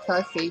Tony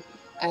McCarthy.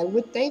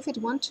 Would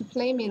David want to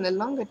play me in a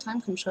longer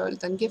time control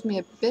than give me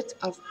a bit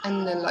of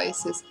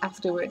analysis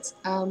afterwards?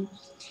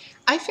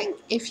 I think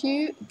if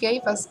you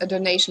gave us a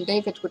donation,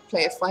 David would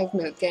play a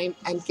 5-minute game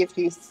and give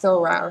you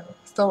thorough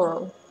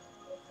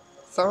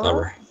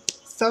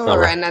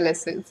thorough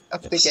analysis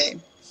of the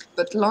game.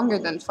 But longer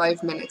than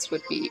 5 minutes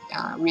would be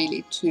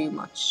really too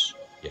much.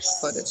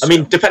 Yes. For this I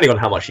mean, depending on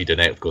how much you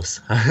donate, of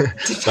course.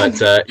 But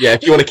yeah,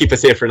 if you want to keep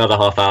us here for another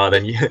half hour,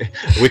 then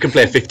we can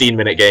play a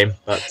 15-minute game.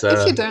 But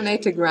if you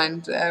donate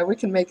 £1,000, we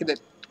can make it a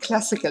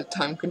classical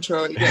time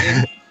control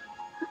game.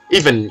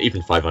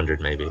 even 500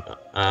 maybe.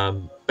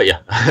 But yeah,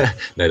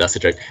 no, that's a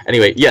joke.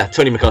 Anyway, yeah,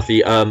 Tony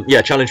McCarthy.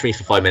 Yeah, challenge me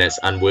for 5 minutes,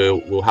 and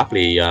we'll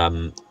happily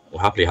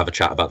have a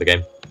chat about the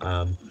game.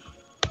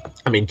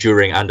 I mean,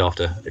 during and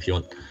after, if you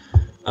want.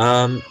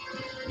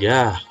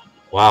 Yeah.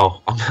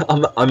 Wow,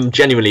 I'm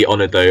genuinely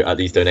honoured though at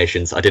these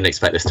donations. I didn't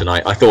expect this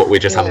tonight. I thought we're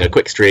just having a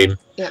quick stream.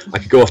 Yeah. I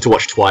could go off to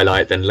watch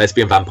Twilight, then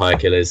Lesbian Vampire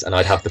Killers, and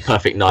I'd have the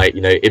perfect night,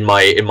 you know, in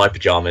my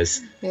pajamas,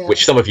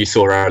 which some of you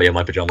saw earlier.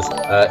 My pajamas,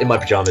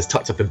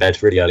 tucked up in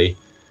bed really early,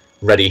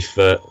 ready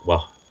for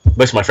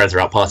most of my friends are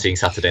out partying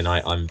Saturday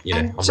night. I'm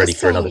ready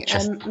for another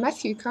chess.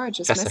 Matthew Carr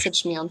just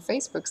messaged me on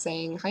Facebook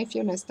saying, "Hi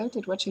Fiona,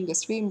 started watching the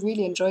stream,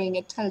 really enjoying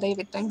it. Tell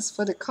David thanks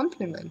for the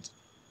compliment."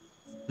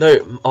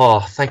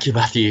 No, thank you,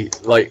 Matthew.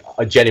 Like,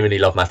 I genuinely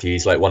love Matthew.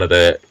 He's like one of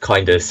the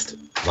kindest,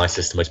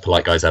 nicest, most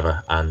polite guys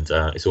ever, and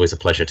it's always a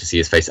pleasure to see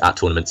his face at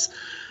tournaments.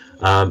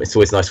 It's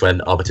always nice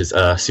when arbiters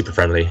are super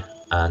friendly,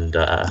 and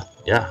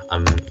yeah,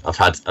 I've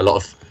spent a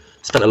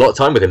lot of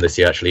time with him this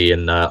year actually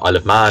in Isle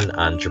of Man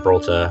and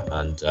Gibraltar,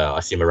 and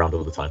I see him around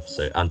all the time.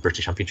 So, and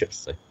British Championships.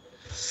 So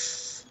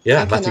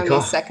yeah, I can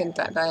only second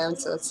that. I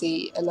also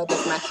see a lot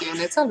of Matthew, and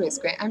it's always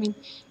great. I mean,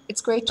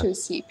 it's great to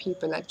see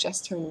people at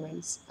chess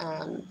tournaments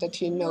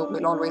that you know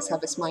will always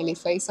have a smiley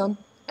face on,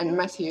 and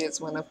Matthew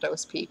is one of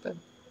those people,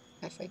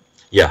 I think.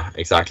 Yeah,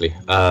 exactly.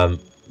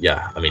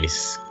 Yeah, I mean,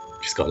 he's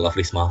just got a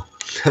lovely smile,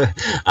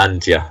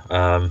 and yeah,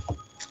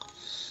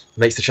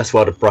 makes the chess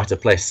world a brighter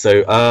place.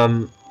 So,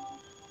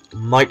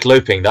 Mike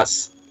Loping,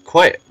 that's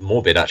quite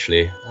morbid,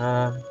 actually.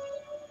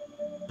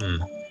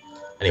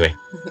 Anyway.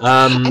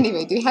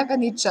 Anyway, do you have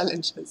any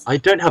challenges? I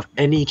don't have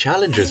any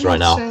challenges right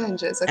now.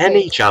 Okay.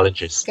 Any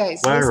challenges?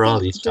 Guys, where are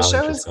these challenges? The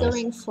show is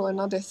going for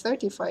another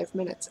 35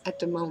 minutes at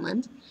the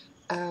moment.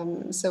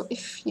 So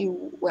if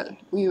you,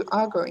 we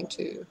are going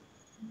to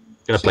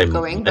keep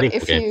going, but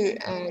if you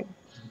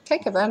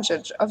take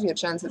advantage of your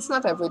chance, it's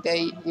not every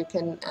day you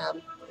can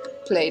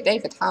play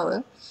David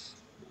Howell.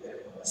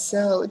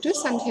 So do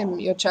send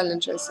him your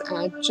challenges.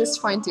 Just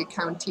find the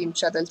account Team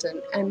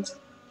Cheddleton and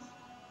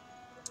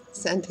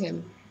send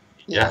him.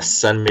 Yes,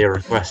 send me a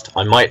request.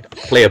 I might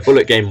play a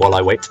bullet game while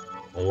I wait.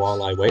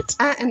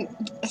 And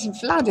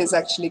Vlad is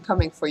actually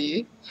coming for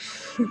you.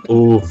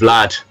 Oh,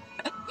 Vlad.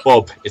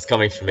 Bob is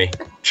coming for me.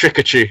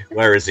 Trickachoo,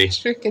 where is he?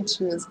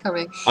 Trickachoo is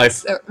coming.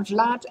 So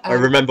Vlad. I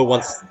remember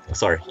once.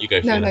 Sorry, you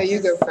go. No, you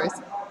go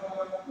first.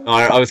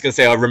 I was going to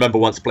say I remember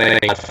once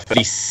playing at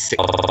least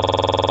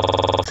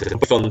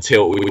on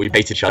tilt. We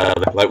hate each other.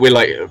 Like, we're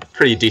like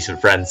pretty decent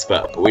friends,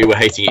 but we were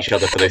hating each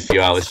other for those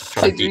few hours,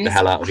 trying to beat the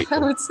hell out of each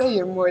other. I would say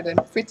you're more than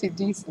pretty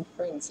decent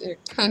friends. You're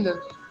kind of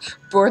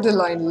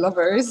borderline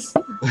lovers.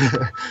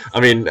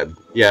 I mean,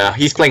 yeah,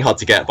 he's playing hard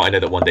to get, but I know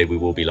that one day we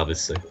will be lovers.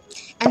 So.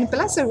 And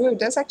Blazaroo,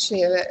 that's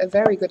actually a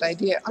very good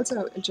idea.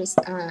 Also, just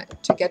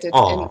to get it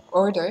in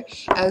order.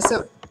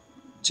 So,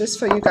 just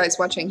for you guys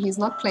watching, he's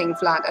not playing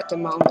Vlad at the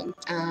moment,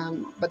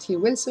 but he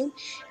will soon.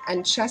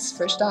 And Chess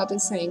for Start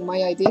is saying,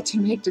 my idea to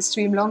make the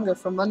stream longer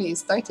for money is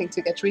starting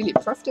to get really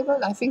profitable.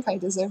 I think I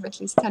deserve at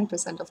least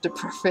 10% of the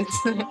profits.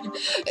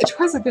 It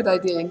was a good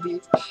idea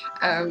indeed.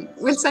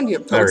 We'll send you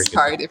a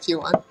postcard if you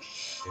want.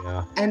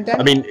 Yeah. And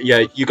then, I mean,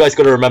 yeah, you guys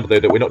got to remember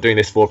though that we're not doing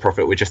this for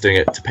profit. We're just doing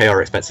it to pay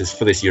our expenses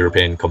for this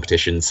European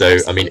competition. So,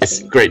 I mean,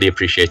 it's greatly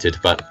appreciated,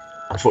 but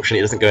unfortunately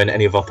it doesn't go in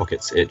any of our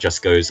pockets. It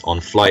just goes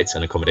on flights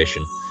and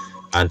accommodation.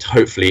 And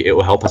hopefully it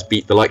will help us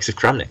beat the likes of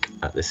Kramnik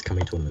at this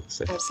coming tournament.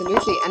 So.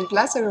 Absolutely. And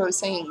Blazaro is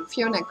saying,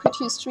 Fiona, could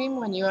you stream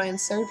when you are in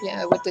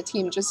Serbia with the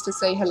team just to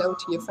say hello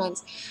to your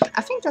fans?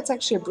 I think that's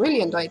actually a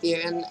brilliant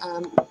idea, and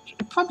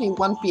it probably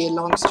won't be a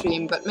long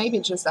stream, but maybe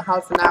just a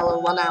half an hour,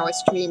 1 hour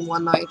stream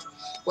one night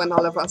when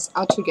all of us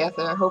are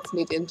together.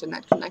 Hopefully the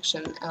internet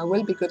connection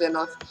will be good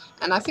enough.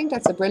 And I think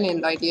that's a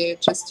brilliant idea,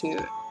 just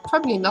to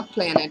probably not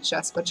play in it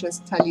just, but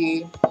just tell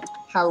you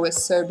how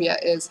Serbia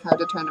is, how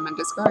the tournament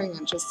is going,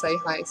 and just say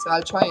hi. So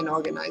I'll try and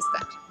organize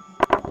that.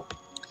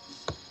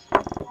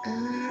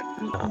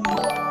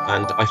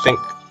 And I think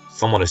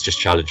someone has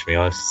just challenged me.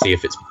 I'll see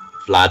if it's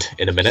Vlad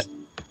in a minute.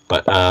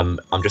 But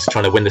I'm just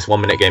trying to win this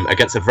 1 minute game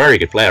against a very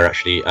good player,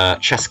 actually.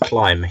 Chess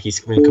Climb. He's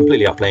been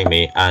completely outplaying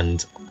me,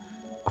 and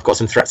I've got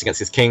some threats against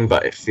his king,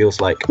 but it feels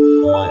like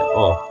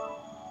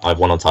I've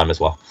won on time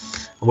as well.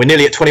 And we're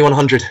nearly at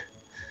 2100.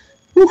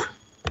 Woo!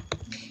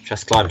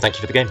 Chess Climb, thank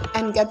you for the game.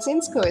 And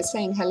Gatzinsko is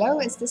saying, hello,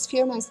 is this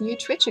Fiona's new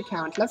Twitch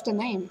account? Love the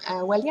name.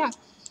 Well, yeah,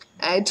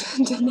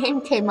 the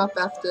name came up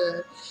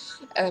after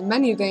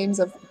many days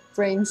of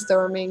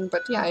brainstorming,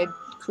 but yeah, I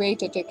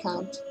created the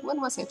account,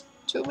 when was it?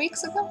 2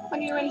 weeks ago,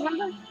 when you were in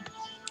Hamburg?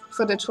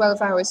 For the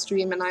 12-hour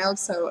stream, and I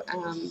also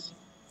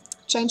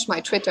changed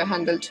my Twitter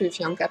handle to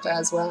Fionkata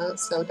as well,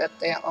 so that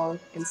they're all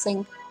in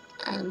sync.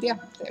 And yeah,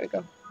 there we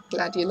go.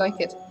 Glad you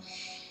like it.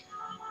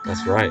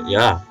 That's right.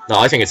 Yeah. No,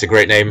 I think it's a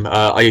great name.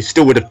 I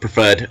still would have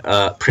preferred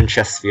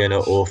Princess Fiona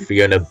or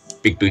Fiona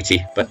Big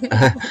Booty, but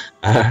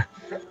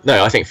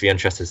no, I think Fiona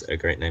Chess is a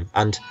great name.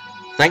 And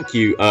thank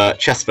you,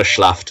 Chess for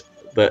Schlaft,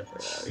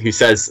 who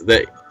says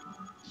that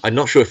I'm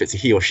not sure if it's a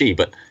he or she,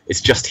 but it's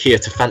just here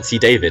to fancy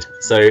David.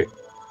 So,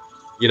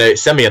 you know,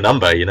 send me a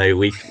number. You know,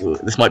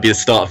 this might be the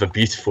start of a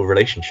beautiful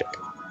relationship.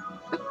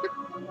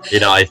 You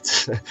know,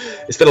 it's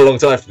been a long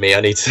time for me.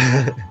 I need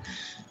to.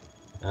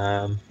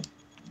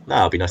 No,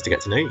 it'll be nice to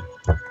get to know you.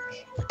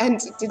 And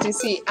did you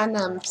see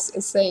Anams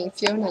is saying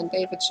Fiona and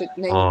David should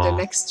name the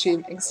next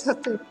stream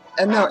exotic?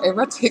 No,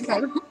 erotic.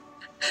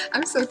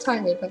 I'm so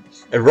tired. But...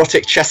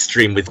 Erotic chess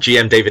stream with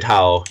GM David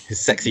Howell, his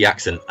sexy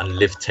accent, and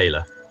Liv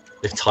Taylor.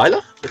 Liv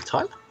Tyler? Liv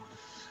Tyler?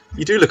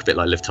 You do look a bit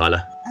like Liv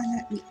Tyler.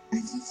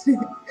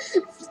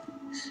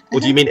 Or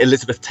do you mean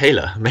Elizabeth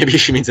Taylor? Maybe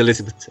she means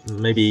Elizabeth.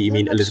 Maybe you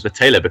mean Elizabeth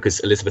Taylor because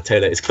Elizabeth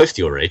Taylor is close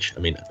to your age. I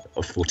mean,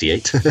 of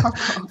 48.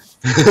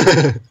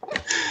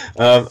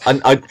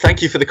 And I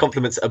thank you for the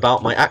compliments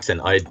about my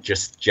accent. I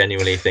just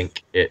genuinely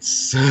think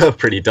it's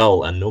pretty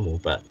dull and normal.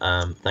 But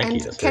thank you.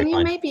 That's can you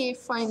kind. maybe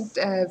find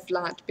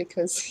Vlad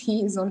because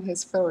he's on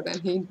his phone and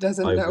he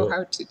doesn't know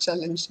how to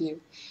challenge you?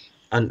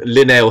 And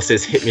Linnell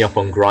says, "Hit me up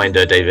on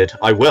Grindr, David."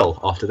 I will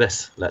after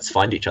this. Let's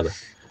find each other.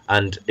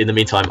 And in the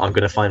meantime, I'm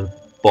going to find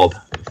Bob,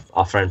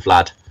 our friend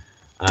Vlad,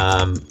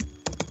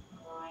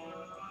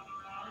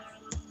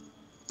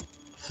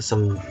 for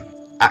some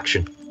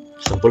action,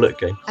 some bullet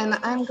game. And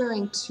I'm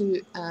going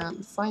to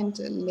find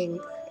a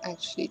link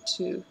actually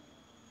to.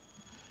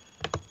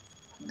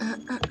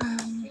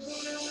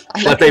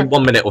 Should I play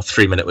 1 minute or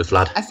 3 minute with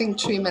Vlad? I think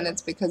 3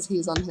 minutes because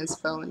he's on his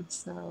phone.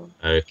 So.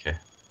 Okay.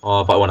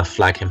 Oh, but I want to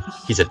flag him.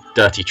 He's a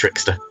dirty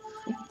trickster.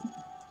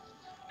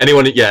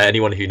 Anyone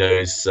who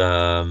knows.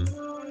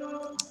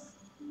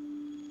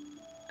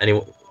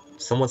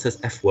 Someone says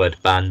F word,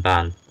 ban.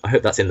 I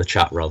hope that's in the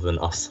chat rather than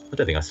us. I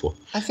don't think I swore.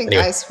 I think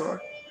anyway. I swore.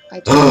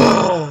 I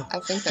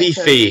think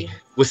Fifi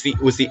was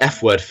the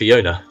F word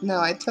Fiona.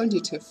 No, I told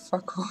you to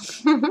fuck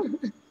off.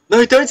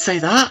 No, don't say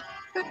that.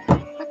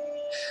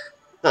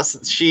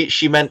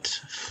 She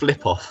meant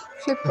flip off.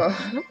 Flip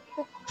off.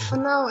 Oh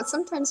no,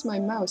 sometimes my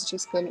mouse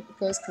just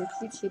goes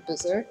completely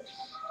berserk,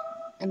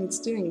 and it's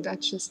doing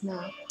that just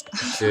now.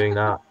 Doing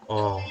that.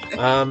 Oh.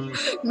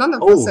 None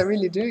of us are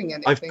really doing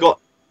anything. I've got.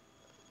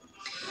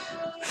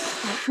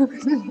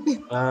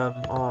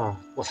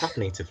 What's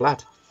happening to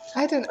Vlad?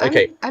 I don't.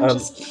 Okay.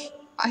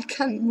 I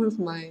can't move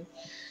my.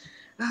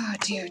 Oh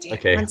dear.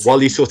 Okay.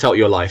 While you sort out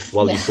your life.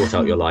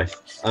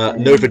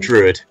 Nova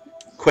Druid.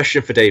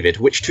 Question for David: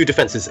 which two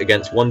defenses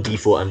against one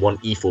d4 and one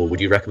e4 would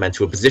you recommend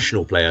to a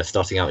positional player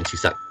starting out in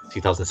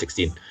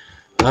 2016?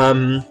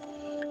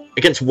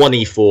 Against one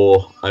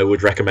e4, I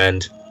would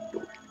recommend.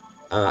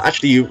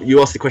 Actually,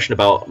 you asked the question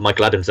about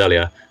Michael Adams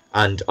earlier,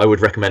 and I would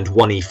recommend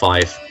one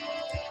e5.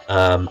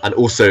 And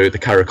also the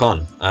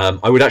Caro-Kann.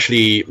 I would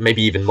actually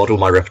maybe even model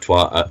my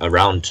repertoire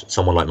around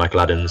someone like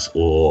Michael Adams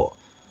or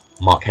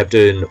Mark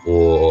Hebden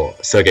or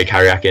Sergei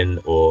Karyakin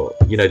or,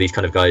 you know, these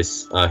kind of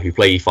guys who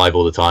play e5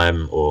 all the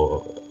time,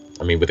 or,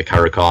 I mean, with the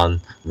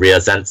Caro-Kann,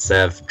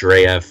 Ryazantsev,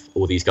 Dreyev,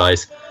 all these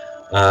guys.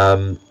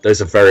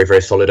 Those are very,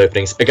 very solid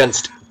openings.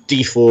 Against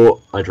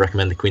d4, I'd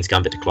recommend the Queen's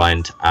Gambit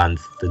Declined and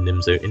the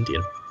Nimzo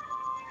Indian.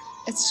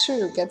 It's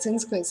true,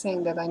 Gatzinsko is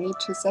saying that I need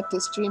to set the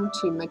stream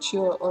to a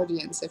mature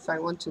audience if I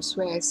want to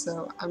swear,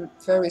 so I'm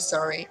very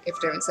sorry if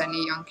there is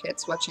any young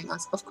kids watching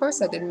us. Of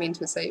course I didn't mean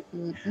to say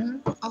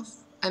off.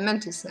 I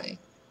meant to say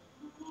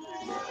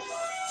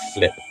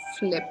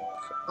flip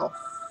off.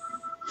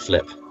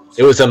 Flip.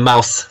 It was a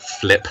mouse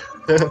flip.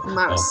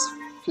 Mouse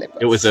flip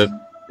off. It was a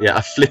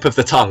flip of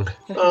the tongue.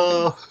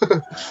 Oh,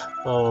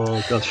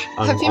 oh gosh.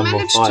 Have you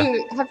managed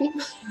to? Have you?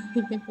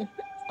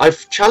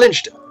 I've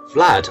challenged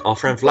Vlad, our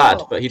friend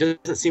Vlad, but he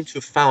doesn't seem to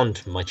have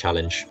found my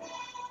challenge.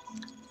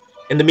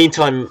 In the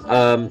meantime,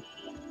 I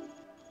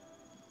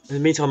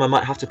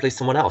might have to play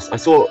someone else. I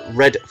saw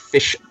Red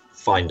Fish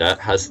Finder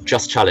has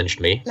just challenged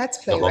me not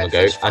long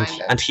ago,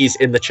 and he's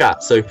in the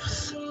chat. So,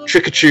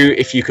 Trickachu,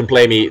 if you can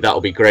play me,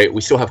 that'll be great.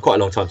 We still have quite a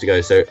long time to go,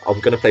 so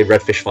I'm going to play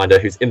Red Fish Finder,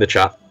 who's in the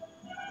chat.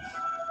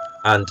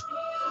 And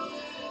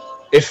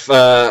if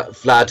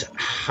Vlad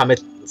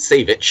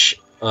Hamidsevich,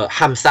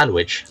 Ham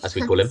Sandwich, as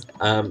we call him,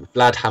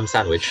 Vlad Ham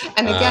Sandwich.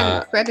 And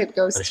again, credit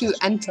goes to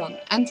Anton.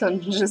 Anton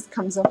just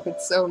comes up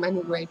with so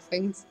many great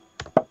things.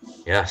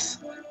 Yes,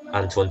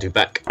 Anton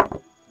Dubek.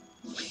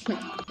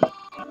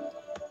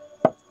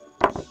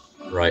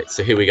 Right,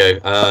 so here we go.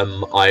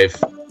 I've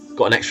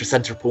got an extra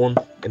center pawn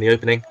in the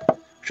opening,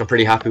 which I'm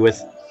pretty happy with.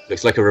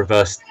 Looks like a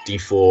reverse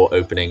d4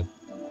 opening,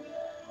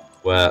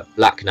 where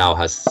black now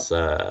has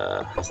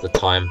the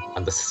time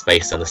and the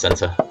space and the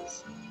center.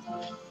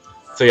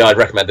 So yeah, I'd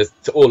recommend this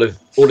to all of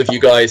you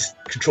guys.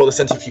 Control the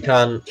center if you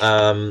can.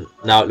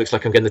 Now it looks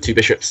like I'm getting the two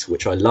bishops,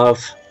 which I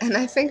love. And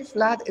I think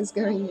Vlad is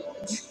going.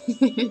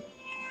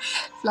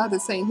 Vlad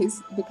is saying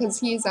because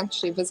he is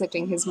actually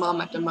visiting his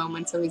mom at the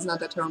moment, so he's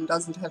not at home,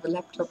 doesn't have a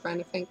laptop or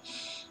anything.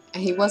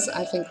 And he was,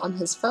 I think, on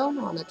his phone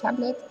or on a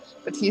tablet,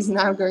 but he's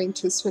now going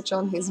to switch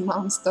on his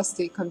mom's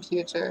dusty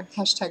computer,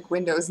 hashtag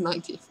Windows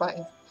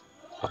 95.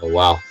 Oh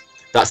wow,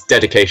 that's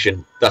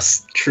dedication.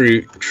 That's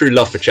true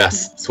love for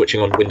chess.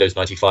 Switching on Windows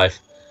 95.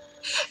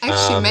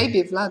 Actually,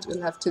 maybe Vlad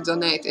will have to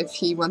donate if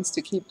he wants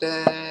to keep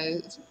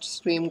the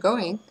stream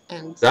going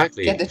and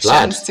get a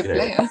chance to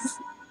play us.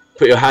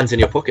 Put your hands in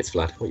your pockets,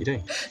 Vlad. What are you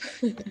doing?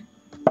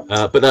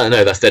 But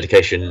no, that's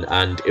dedication,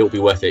 and it'll be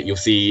worth it. You'll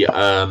see.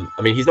 I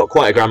mean, he's not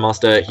quite a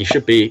grandmaster. He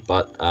should be,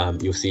 but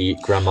you'll see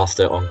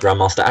grandmaster on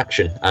grandmaster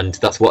action, and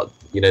that's what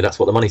that's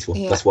what the money's for.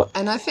 Yeah. That's what.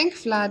 And I think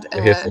Vlad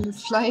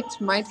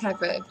Flight might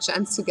have a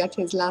chance to get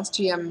his last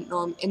GM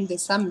norm in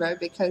December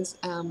because.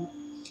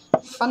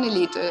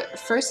 Funnily, the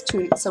first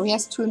two, so he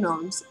has 2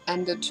 norms,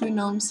 and the 2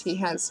 norms he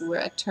has were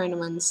at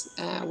tournaments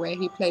where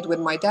he played with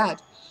my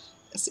dad.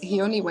 He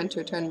only went to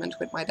a tournament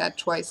with my dad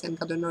twice and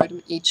got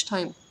annoyed each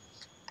time.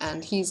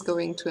 And he's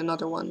going to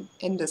another one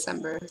in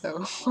December, so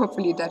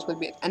hopefully that will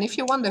be it. And if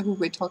you wonder who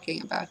we're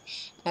talking about,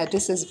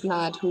 this is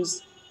Vlad,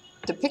 who's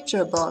the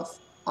picture above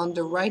on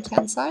the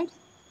right-hand side.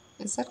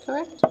 Is that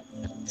correct?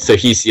 So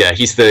he's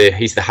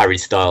the Harry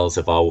Styles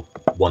of our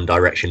One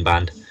Direction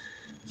band.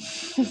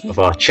 Of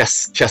our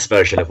chess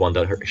version of One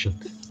Direction.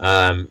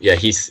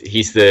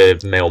 He's the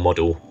male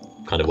model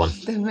kind of one.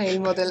 The male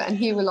model, and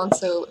he will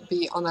also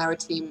be on our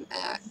team.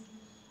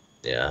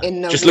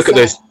 Just look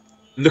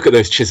at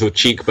those chiseled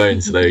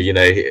cheekbones, though.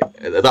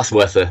 That's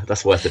worth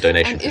a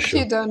donation. And if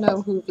you don't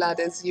know who Vlad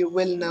is, you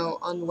will know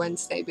on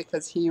Wednesday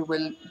because he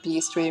will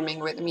be streaming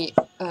with me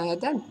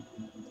then.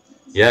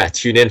 Yeah,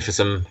 tune in for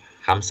some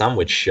ham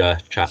sandwich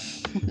chat.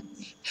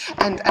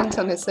 And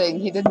Anton is saying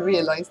he didn't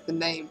realize the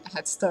name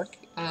had stuck.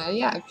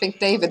 I think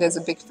David is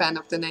a big fan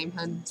of the name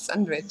Ham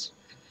Sandwich.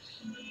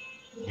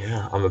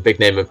 Yeah, I'm a big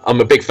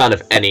fan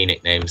of any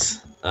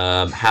nicknames.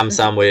 Ham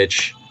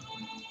Sandwich,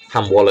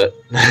 Ham Wallet,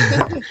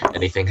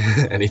 anything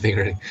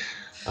really.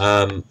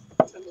 I've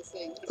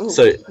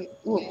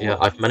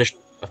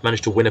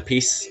managed to win a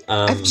piece.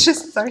 I've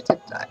just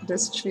started the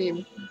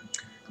stream.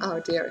 Oh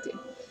dear.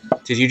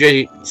 Did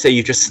you say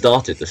you just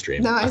started the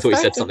stream? No, I thought you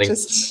said something.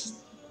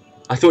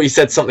 I thought you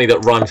said something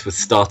that rhymes with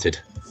started.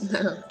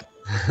 No.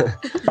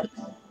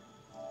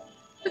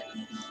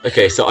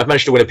 Okay, so I've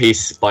managed to win a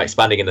piece by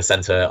expanding in the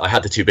centre. I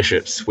had the 2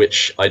 bishops,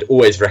 which I'd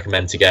always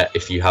recommend to get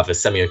if you have a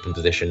semi-open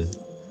position,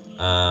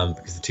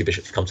 because the 2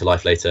 bishops come to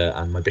life later,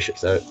 and my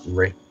bishops are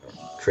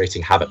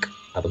creating havoc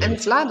at the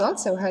moment. And Vlad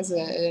also has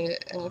a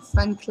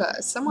fan club.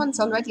 Someone's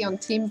already on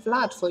Team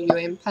Vlad for your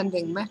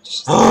impending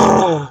match.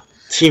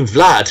 Team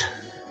Vlad?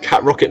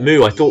 Cat Rocket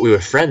Moo, I thought we were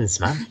friends,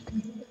 man.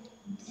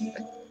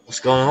 What's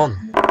going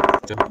on?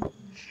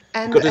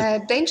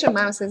 And Danger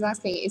Mouse is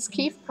asking, is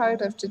Keith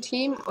part of the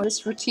team or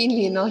is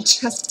routinely in all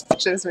chess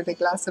matches with a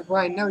glass of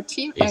wine? No,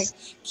 Keith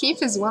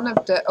is one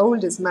of the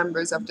oldest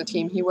members of the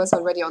team. He was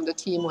already on the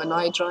team when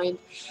I joined.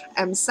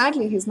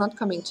 Sadly, he's not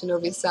coming to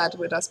Novi Sad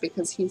with us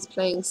because he's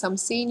playing some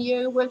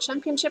senior world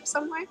championship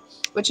somewhere,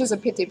 which is a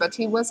pity, but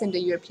he was in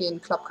the European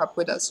Club Cup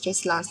with us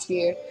just last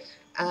year.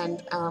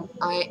 And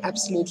I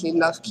absolutely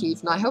love Keith,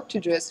 and I hope to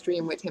do a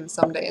stream with him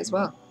someday as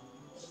well.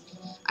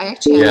 I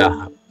actually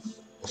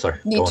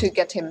need to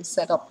get him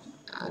set up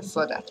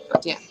for that,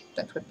 but yeah,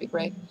 that would be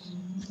great.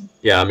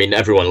 Yeah, I mean,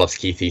 everyone loves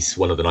Keith. He's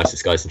one of the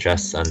nicest guys in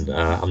chess, and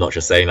I'm not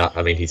just saying that.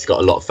 I mean, he's got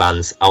a lot of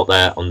fans out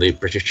there on the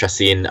British chess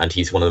scene, and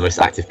he's one of the most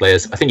active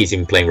players. I think he's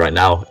even playing right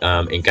now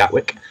in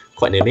Gatwick,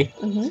 quite near me,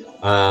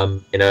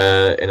 in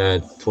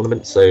a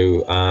tournament.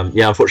 So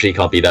unfortunately he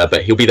can't be there,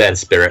 but he'll be there in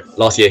spirit.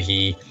 Last year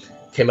he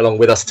came along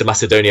with us to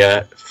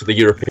Macedonia for the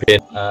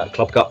European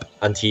Club Cup,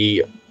 and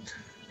he's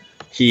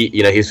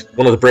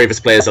one of the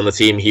bravest players on the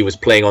team. He was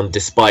playing on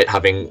despite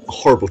having a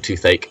horrible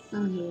toothache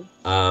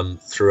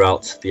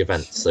throughout the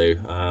event. So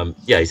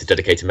he's a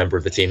dedicated member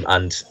of the team,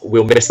 and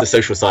we'll miss the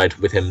social side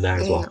with him there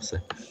as well. So.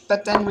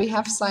 But then we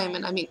have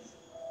Simon. I mean,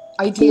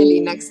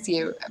 ideally next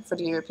year for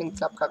the European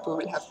Club Cup we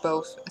will have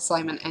both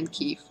Simon and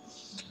Keith,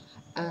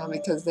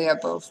 because they are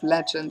both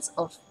legends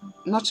of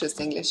not just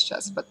English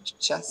chess, but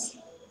chess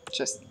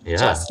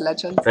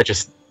legends.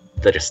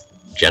 They're just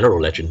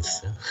general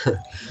legends.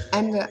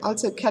 And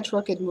also Cat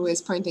Rocket Moo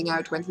is pointing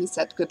out when he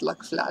said good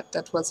luck Vlad,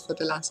 that was for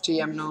the last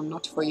GM norm,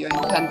 not for your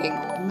impending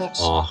match.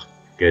 Oh,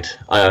 good.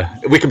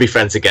 We can be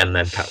friends again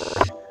then, Cat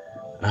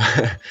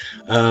Rocket.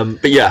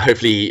 But yeah,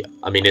 hopefully,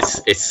 I mean,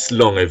 it's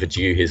long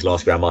overdue, his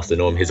last Grandmaster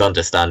norm. His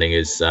understanding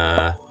is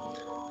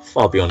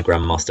far beyond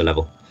Grandmaster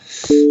level.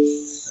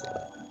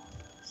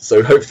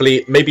 So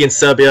hopefully, maybe in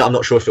Serbia, I'm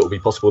not sure if it will be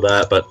possible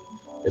there, but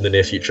in the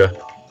near future.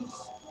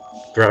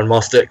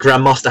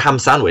 Grandmaster ham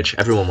sandwich.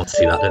 Everyone wants to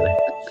see that, don't they?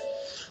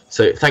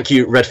 So thank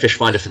you, Redfish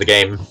Finder, for the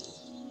game.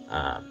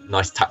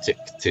 Nice tactic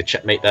to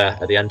checkmate there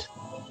at the end.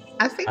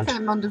 I think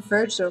I'm on the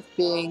verge of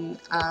being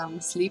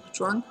sleep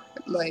drunk,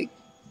 like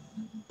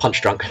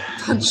punch drunk.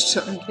 Punch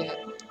drunk, yeah.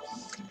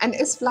 And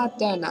is Vlad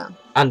there now?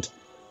 And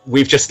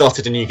we've just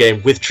started a new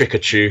game with Trick or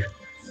Chew.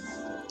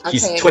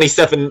 He's Okay.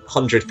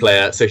 2700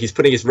 player, so he's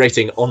putting his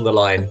rating on the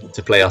line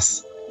to play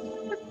us.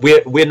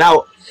 We're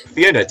now,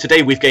 Fiona,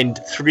 today we've gained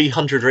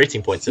 300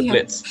 rating points at Yeah.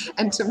 Blitz.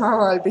 And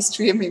tomorrow I'll be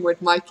streaming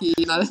with Mikey,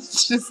 you know,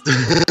 just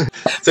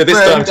So this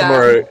burn time down.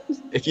 tomorrow,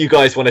 if you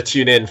guys want to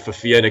tune in for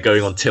Fiona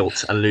going on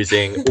tilt and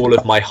losing all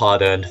of my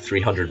hard-earned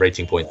 300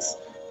 rating points,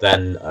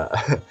 then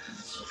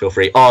feel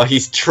free. Oh,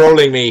 he's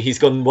trolling me. He's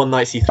gone 1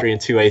 knight c3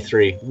 and 2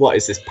 a3. What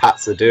is this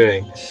Patzer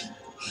doing?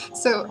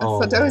 So,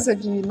 Oh, for those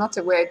of you not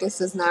aware,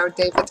 this is now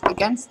David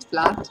against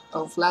Vlad,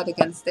 or Vlad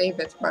against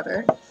David,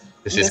 rather.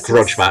 This is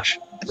grudge match.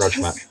 Grudge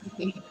match.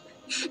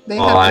 They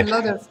Oh, have a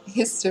lot of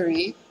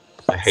history.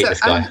 I hate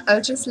this guy.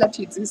 I'll just let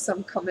you do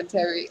some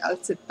commentary.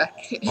 I'll sit back.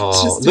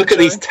 Oh, just look at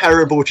enjoy. these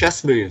terrible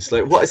chess moves.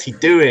 Like, what is he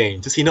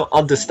doing? Does he not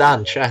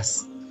understand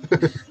chess?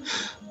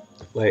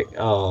 Like,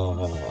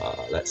 oh,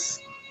 let's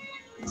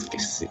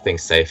keep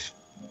things safe.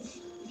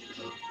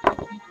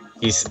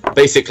 He's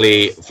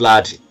basically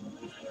Vlad.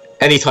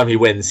 Anytime he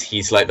wins,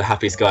 he's like the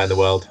happiest guy in the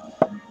world.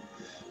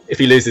 If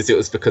he loses, it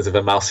was because of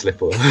a mouse slip.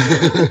 Or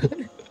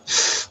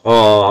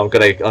oh, I'm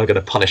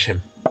gonna punish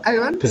him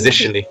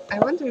positionally. I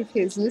wonder if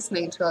he's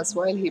listening to us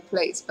while he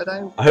plays. But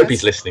I hope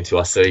he's listening to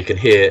us so he can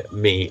hear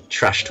me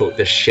trash talk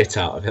the shit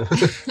out of him.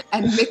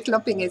 And Mick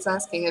Lopping is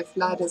asking if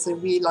Vlad is a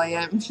real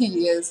IM.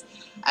 He is.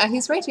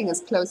 His rating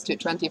is close to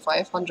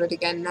 2500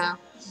 again now.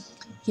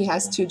 He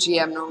has 2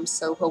 GM norms,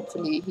 so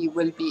hopefully he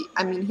will be.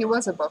 I mean, he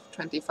was above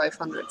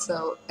 2500,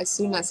 so as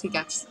soon as he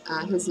gets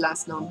his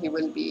last norm, he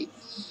will be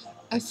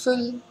a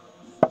full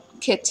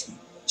kit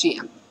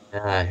GM.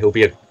 Yeah, he'll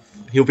be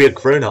a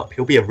grown up.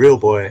 He'll be a real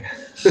boy.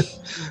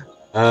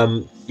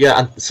 Yeah,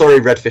 and sorry,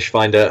 Redfish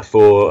Finder,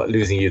 for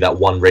losing you that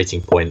 1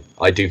 rating point.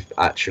 I do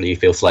actually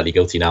feel slightly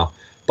guilty now,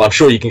 but I'm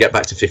sure you can get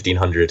back to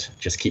 1500.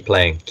 Just keep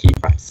playing,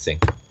 keep practicing.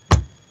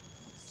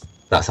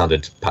 That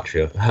sounded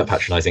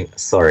patronising.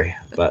 Sorry,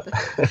 but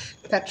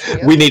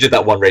we needed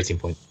that 1 rating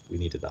point. We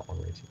needed that 1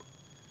 rating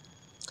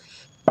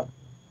point.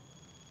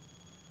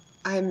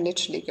 I'm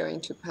literally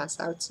going to pass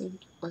out soon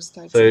or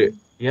start. So soon.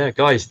 yeah,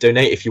 guys,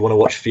 donate if you want to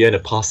watch Fiona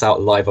pass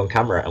out live on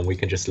camera, and we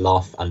can just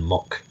laugh and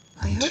mock.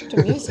 I hope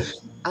the music.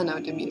 I know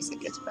the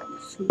music is back.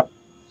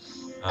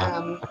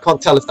 I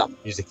can't tell if that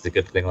music is a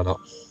good thing or not.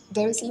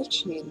 There is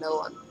literally no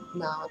one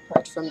now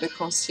apart from the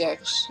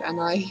concierge, and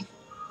I.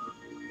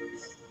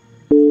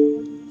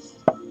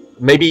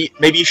 Maybe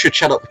you should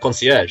shut up the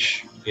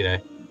concierge. You know.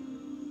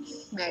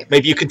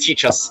 Maybe you can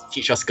teach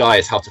us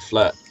guys how to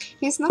flirt.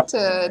 He's not.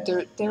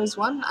 There is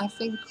one I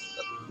think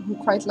who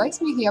quite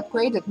likes me. He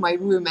upgraded my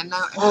room, and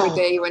now every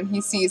day when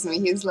he sees me,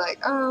 he's like,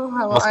 "Oh,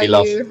 how Must are be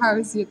love. you?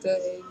 How's your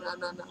day?"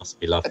 No. Must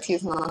be love. But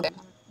he's not there.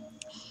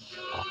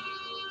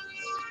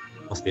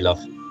 Must be love.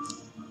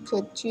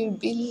 Could you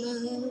be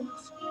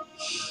love?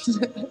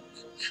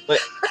 Like,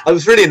 I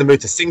was really in the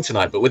mood to sing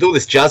tonight, but with all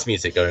this jazz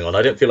music going on,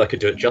 I don't feel I could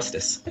do it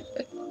justice.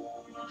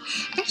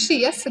 Actually,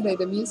 yesterday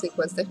the music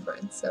was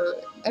different, so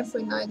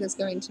every night is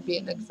going to be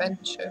an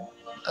adventure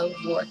of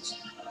what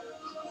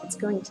it's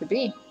going to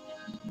be.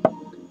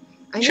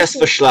 Chess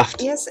for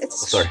Schlaft. Yes,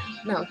 it's... Oh, sorry.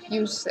 No,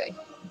 you say.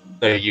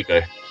 No, you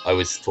go. I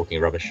was talking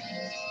rubbish.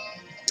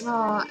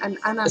 Oh, and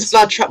I'm... Has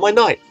Vlad trapped my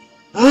knight?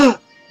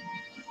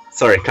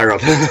 Sorry, carry on.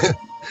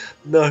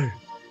 No.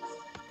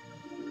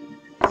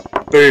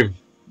 Boom.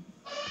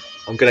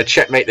 I'm going to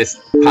checkmate this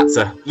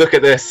Patzer. Look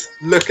at this.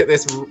 Look at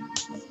this.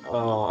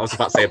 Oh, I was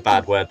about to say a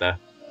bad word there.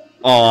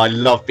 Oh, I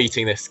love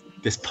beating this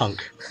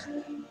punk.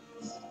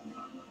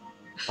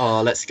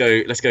 Oh, let's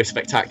go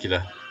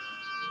spectacular.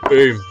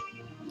 Boom.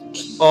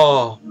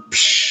 Oh,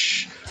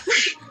 psh,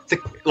 psh.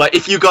 Like,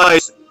 if you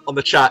guys on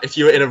the chat, if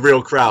you were in a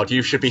real crowd,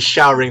 you should be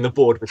showering the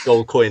board with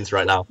gold coins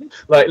right now.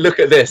 Like, look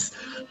at this.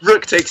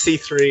 Rook takes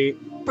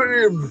c3.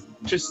 Boom.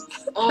 Just,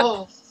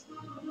 oh.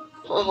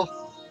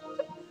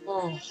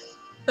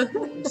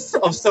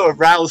 I'm so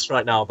aroused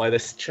right now by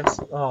this chess.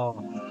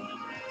 Oh.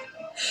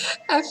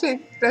 I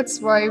think that's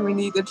why we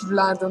needed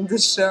Vlad on the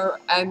show,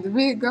 and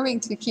we're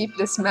going to keep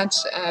this match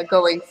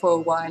going for a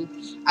while.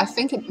 I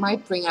think it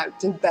might bring out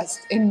the best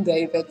in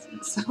David,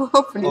 so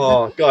hopefully...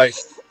 Oh,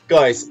 guys,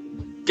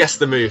 guess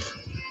the move.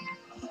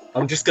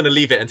 I'm just going to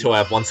leave it until I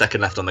have 1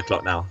 second left on the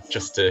clock now,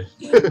 just to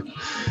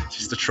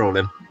troll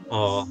him.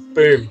 Oh,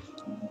 boom.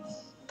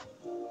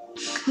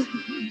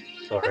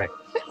 Sorry.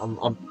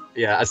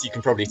 Yeah, as you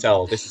can probably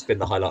tell, this has been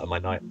the highlight of my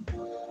night.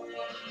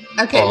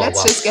 Okay,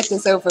 let's just get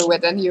this over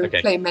with, and you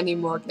play many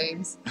more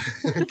games.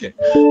 Okay,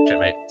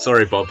 mate.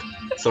 Sorry, Bob.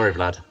 Sorry,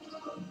 Vlad.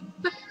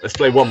 Let's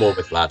play one more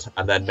with Vlad,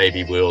 and then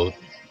maybe we'll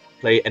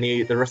play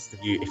the rest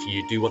of you if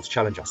you do want to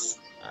challenge us.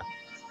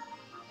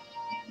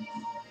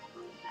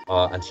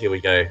 And here we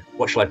go.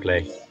 What shall I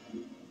play?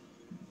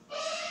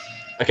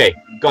 Okay,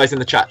 guys in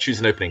the chat, choose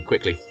an opening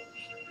quickly.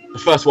 The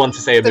first one to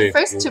say a move. The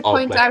first to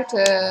point out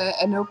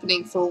an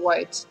opening for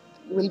white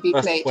will be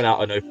played. First to point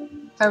out an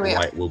opening for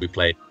white will be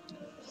played.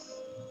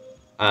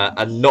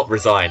 And not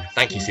resign.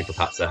 Thank you, Super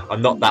Patzer.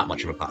 I'm not that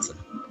much of a Patzer.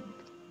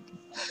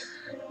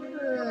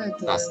 Oh,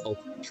 that's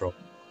ultimate control.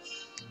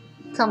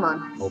 Come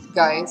on,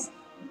 guys.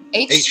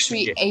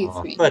 H3,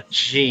 A3. But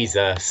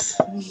Jesus.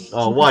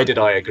 Oh, why did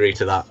I agree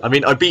to that? I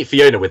mean, I beat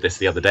Fiona with this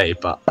the other day,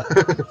 but...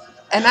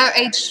 And now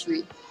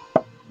H3.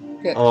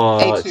 Good. Oh,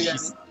 A3, I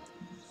mean.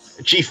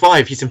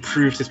 G5, he's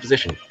improved his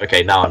position.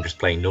 Okay, now I'm just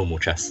playing normal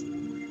chess.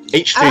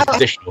 H3 is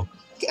positional.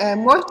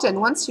 Morten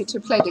wants you to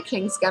play the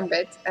King's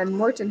Gambit, and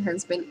Morten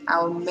has been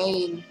our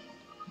main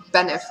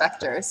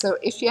benefactor. So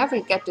if you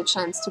ever get the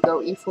chance to go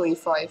E4,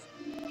 E5,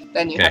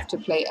 then you have to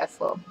play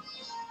F4.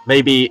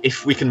 Maybe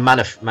if we can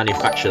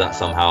manufacture that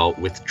somehow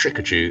with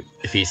Trickachu,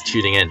 if he's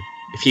tuning in.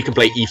 If he can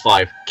play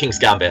E5, King's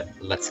Gambit,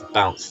 let's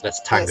bounce, let's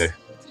tango. Yes.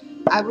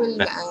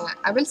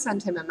 I will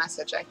send him a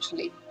message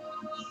actually.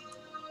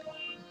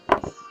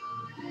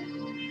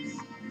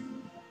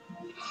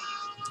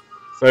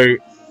 So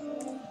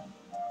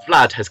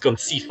Vlad has gone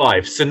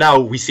C5. So now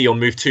we see on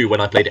move 2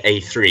 when I played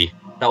A3.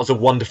 That was a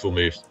wonderful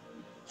move.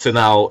 So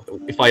now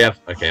if I have...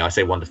 Okay, I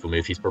say wonderful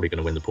move. He's probably going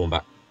to win the pawn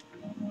back.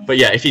 But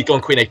yeah, if he'd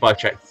gone Queen A5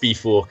 check,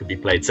 B4 could be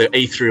played. So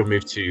A3 on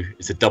move 2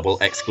 is a double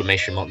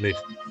exclamation mark move.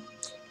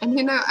 And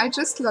you know, I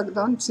just logged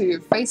on to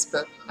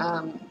Facebook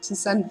to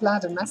send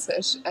Vlad a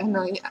message,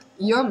 and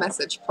your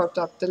message popped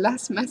up. The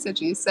last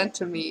message you sent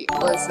to me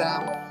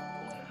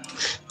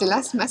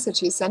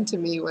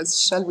was...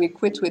 shall we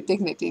quit with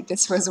dignity?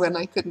 This was when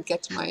I couldn't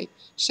get my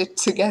shit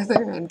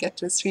together and get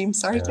the stream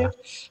started. Yeah.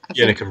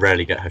 Fiona can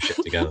rarely get her shit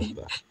together.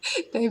 But...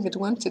 David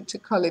wanted to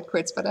call it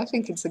quits, but I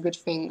think it's a good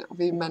thing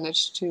we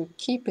managed to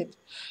keep it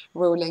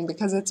rolling,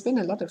 because it's been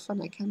a lot of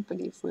fun. I can't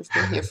believe we've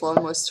been here for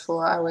almost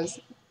 4 hours.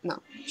 No,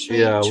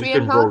 three and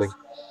a half. Rolling.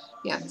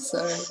 Yeah,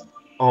 so...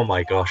 Oh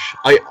my gosh.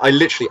 I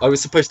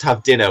was supposed to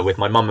have dinner with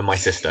my mum and my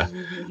sister,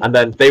 and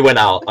then they went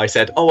out. I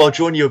said, oh, I'll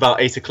join you about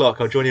 8 o'clock.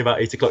 Now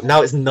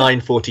it's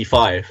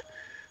 9:45.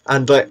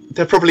 And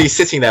they're probably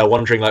sitting there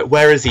wondering, like,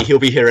 where is he? He'll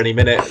be here any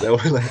minute. They were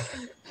like,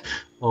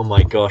 oh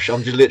my gosh,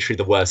 I'm just literally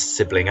the worst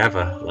sibling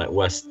ever, like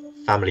worst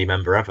family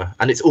member ever.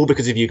 And it's all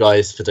because of you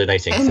guys for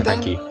donating, so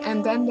thank you.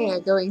 And then they are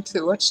going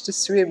to watch the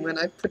stream when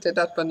I put it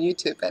up on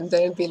YouTube, and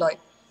they'll be like,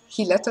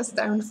 he let us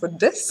down for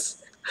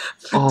this?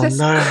 Oh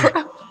no.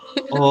 Crap.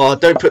 Oh,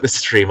 don't put the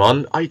stream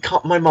on.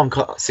 My mum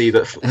can't see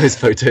those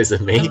photos of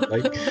me.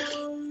 Like...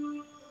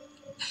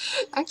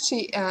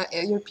 Actually,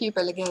 your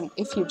people, again,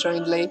 if you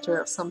joined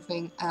later or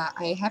something,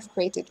 I have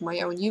created my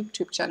own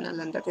YouTube channel,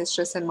 and that is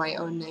just in my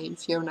own name,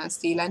 Fiona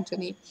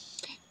Steil-Antoni.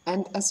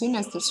 And as soon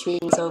as the stream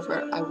is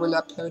over, I will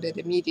upload it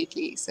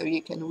immediately, so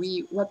you can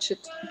re-watch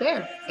it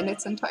there in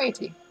its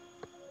entirety.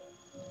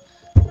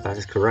 That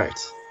is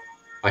correct.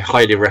 I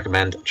highly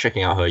recommend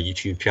checking out her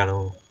YouTube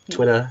channel,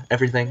 Twitter,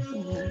 everything.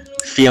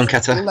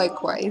 Fiona.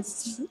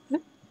 Likewise.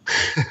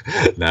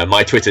 No,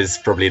 my Twitter's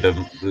probably the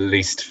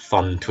least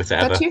fun Twitter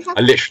ever.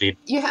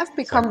 You have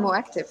become more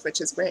active, which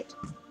is great.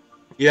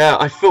 Yeah,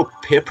 I feel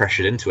peer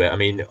pressured into it. I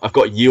mean, I've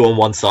got you on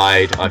one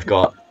side, I've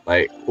got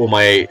like all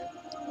my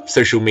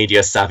social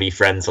media savvy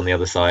friends on the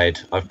other side.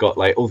 I've got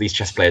like all these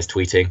chess players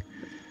tweeting.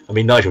 I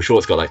mean, Nigel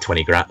Short's got like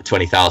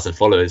 20,000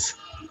 followers.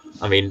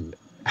 I mean,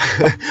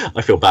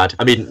 I feel bad.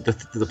 I mean,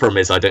 the problem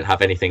is I don't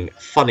have anything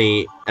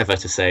funny ever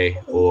to say,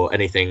 or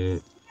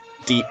anything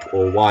deep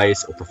or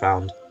wise or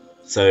profound.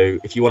 So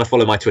if you want to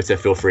follow my Twitter,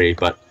 feel free,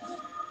 but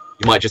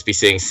you might just be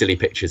seeing silly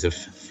pictures of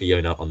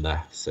Fiona on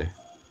there. So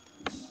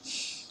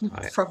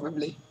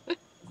probably.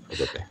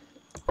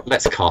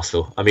 Let's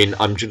castle. I mean,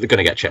 I'm going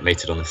to get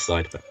checkmated on this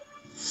side, but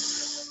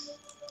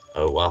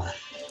oh well,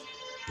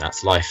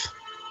 that's life.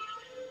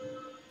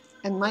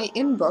 And my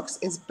inbox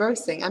is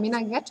bursting. I mean,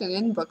 I get an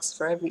inbox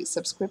for every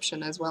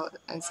subscription as well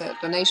as a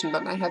donation,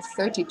 but I have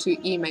 32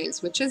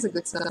 emails, which is a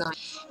good sign.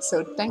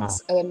 So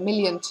thanks a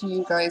million to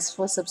you guys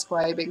for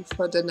subscribing,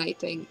 for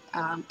donating.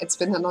 It's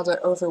been another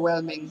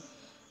overwhelming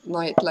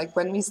night. Like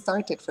when we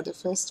started for the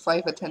first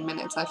 5 or 10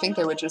 minutes, I think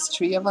there were just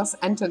 3 of us.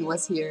 Anton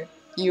was here,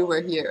 you were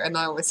here, and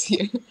I was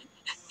here.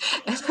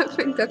 And I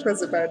think that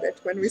was about it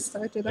when we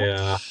started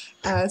up.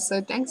 Yeah.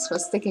 So thanks for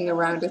sticking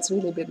around. It's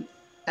really been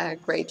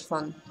great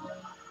fun.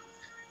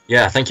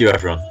 Yeah, thank you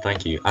everyone,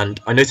 thank you. And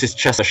I noticed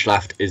Chester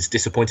Schlaft is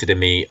disappointed in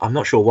me. I'm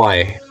not sure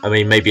why. I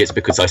mean, maybe it's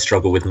because I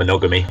struggle with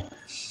monogamy,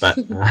 but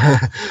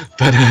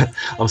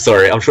I'm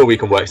sorry. I'm sure we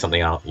can work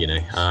something out, you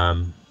know.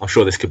 I'm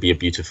sure this could be a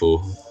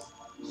beautiful,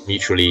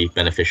 mutually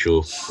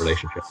beneficial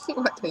relationship.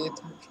 What are you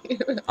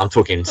talking about? I'm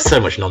talking so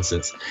much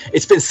nonsense.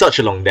 It's been such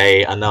a long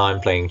day, and now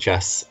I'm playing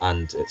chess,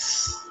 and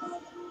it's...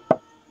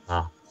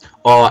 Oh,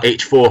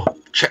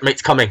 H4,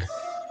 checkmate's coming.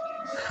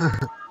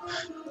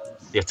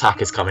 The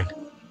attack is coming.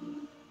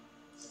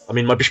 I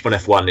mean, my bishop on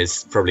F1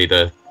 is probably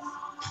the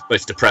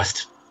most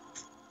depressed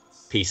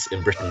piece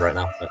in Britain right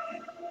now. But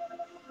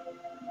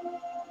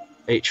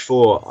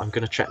H4, I'm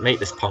going to checkmate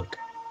this punk.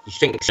 He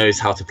thinks he knows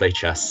how to play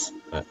chess.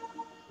 But...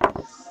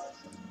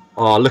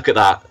 Oh, look at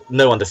that.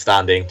 No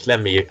understanding.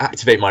 Let me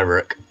activate my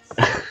rook.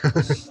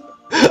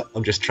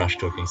 I'm just trash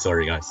talking.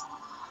 Sorry, guys.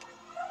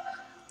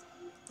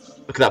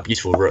 Look at that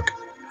beautiful rook.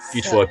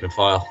 Beautiful open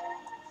file.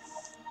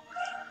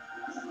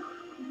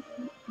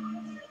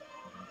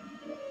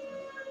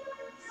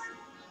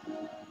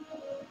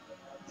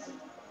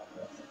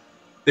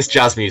 This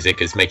jazz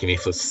music is making me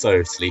feel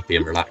so sleepy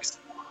and relaxed.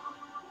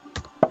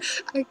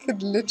 I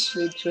could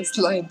literally just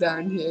lie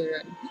down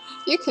here and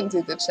you can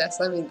do the chess.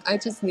 I mean, I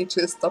just need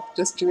to stop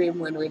the stream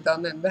when we're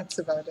done and that's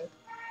about it.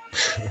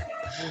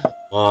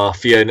 Oh,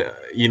 Fiona,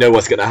 you know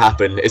what's going to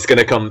happen. It's going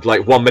to come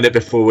like 1 minute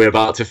before we're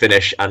about to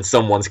finish and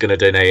someone's going to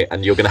donate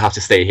and you're going to have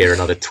to stay here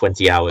another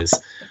 20 hours.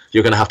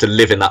 You're going to have to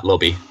live in that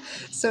lobby.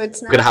 So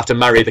it's now... You're going to have to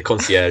marry the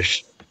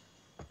concierge.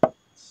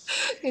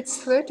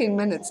 It's 13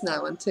 minutes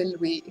now until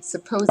we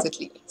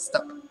supposedly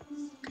stop.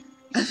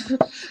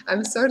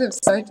 I'm sort of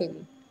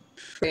starting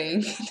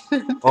praying.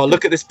 Oh,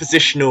 look at this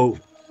positional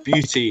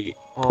beauty.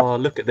 Oh,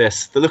 look at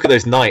this. Look at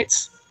those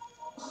knights.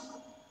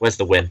 Where's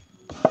the win?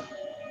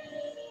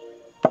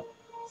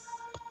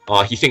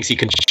 Oh, he thinks he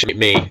can shoot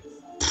me.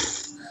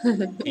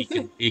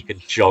 He can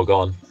jog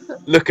on.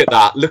 Look at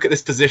that. Look at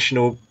this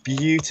positional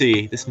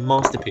beauty. This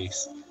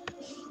masterpiece.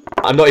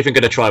 I'm not even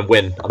going to try and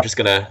win. I'm just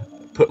going to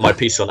put my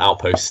piece on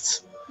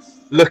outposts.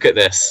 Look at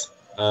this.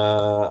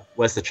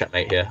 Where's the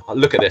checkmate here?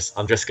 Look at this.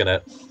 I'm just going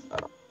to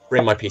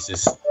bring my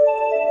pieces.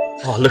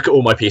 Oh, look at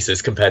all my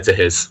pieces compared to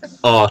his.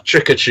 Oh,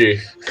 trick-or-chew.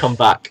 Come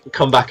back.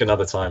 Come back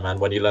another time, man,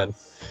 when you learn.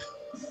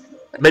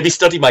 Maybe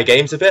study my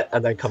games a bit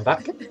and then come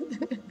back.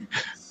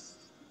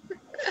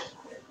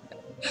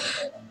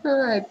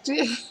 Alright.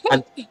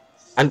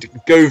 And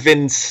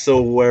Govind,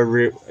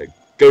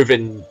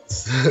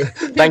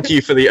 thank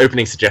you for the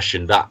opening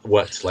suggestion. That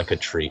worked like a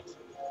treat.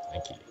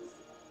 Thank you.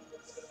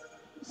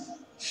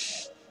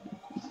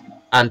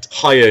 And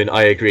Hyon,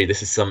 I agree.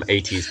 This is some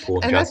 80s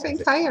porn. And I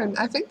think Hyon,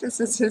 I think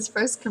this is his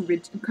first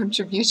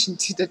contribution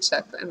to the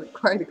chat, and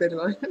quite a good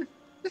one.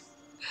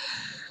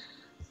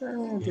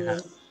 Oh dear. Yeah.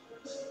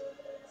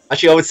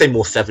 Actually, I would say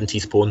more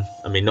 70s porn.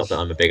 I mean, not that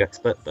I'm a big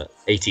expert, but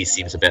 80s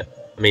seems a bit...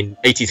 I mean,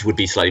 80s would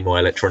be slightly more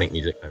electronic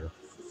music.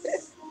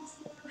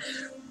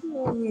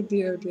 Oh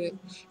dear, dear.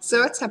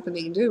 So what's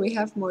happening? Do we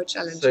have more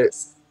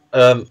challenges?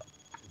 So,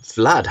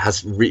 Vlad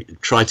has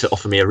tried to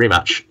offer me a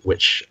rematch,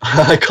 which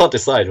I can't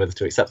decide whether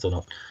to accept or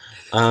not.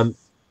 I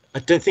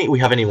don't think we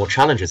have any more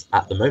challenges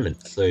at the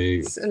moment, so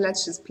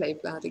let's just play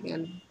Vlad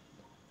again.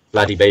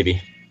 Vladdy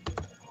baby.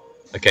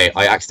 Okay,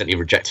 I accidentally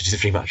rejected his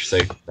rematch, so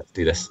let's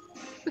do this.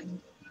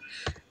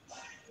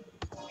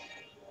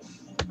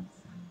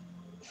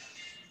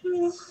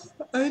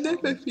 I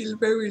never feel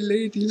very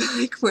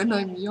ladylike when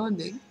I'm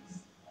yawning.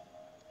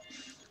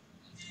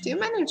 Do you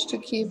manage to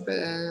keep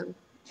a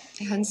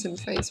handsome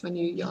face when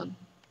you yawn?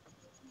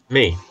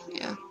 Me?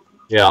 Yeah.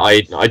 Yeah,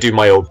 I do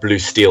my old blue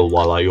steel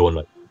while I yawn.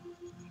 Like...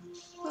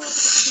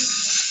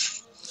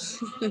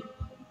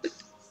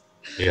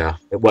 Yeah,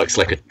 it works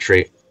like a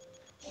treat.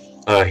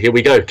 Here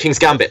we go, King's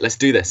Gambit. Let's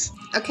do this.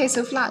 Okay,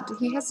 so Vlad,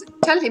 he has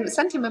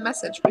send him a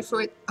message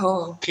before it.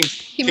 Oh,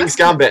 King's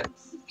Gambit.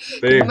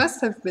 Boom. He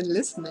must have been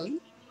listening.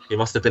 He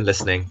must have been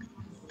listening.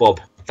 Bob,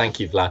 thank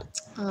you, Vlad.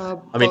 I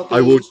mean,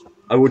 Bobby.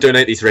 I will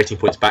donate these rating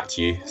points back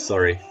to you.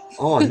 Sorry.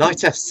 Oh, knight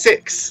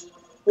f6.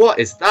 What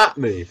is that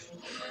move?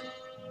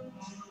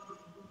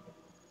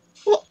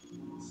 What?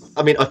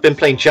 I mean, I've been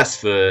playing chess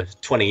for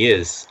 20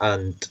 years,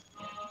 and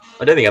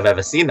I don't think I've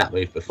ever seen that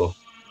move before.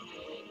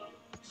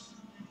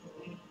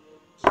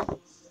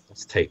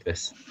 Let's take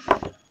this.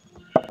 I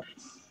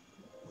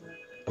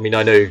mean,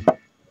 I know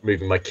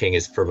moving my king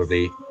is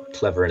probably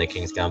clever in a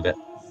King's Gambit.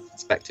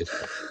 Expected.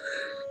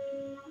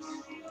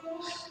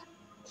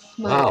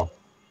 Wow.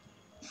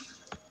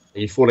 Are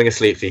you falling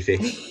asleep, Fifi?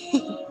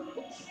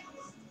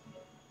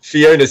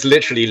 Fiona's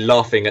literally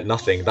laughing at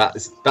nothing.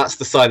 That's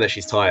the sign that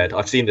she's tired.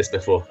 I've seen this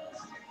before.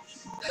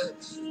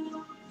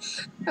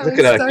 Look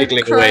at her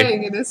giggling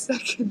away. In a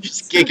second.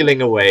 She's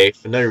giggling away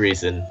for no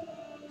reason.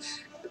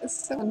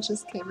 Someone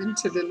just came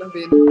into the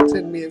lobby and looked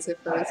at me as if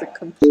I was a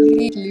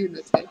complete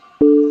lunatic.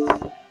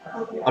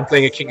 I'm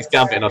playing a King's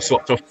Gambit and I've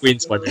swapped off Queen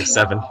to my move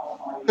 7. I'm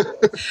the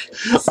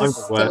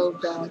worst. So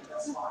bad.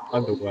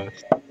 I'm the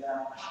worst.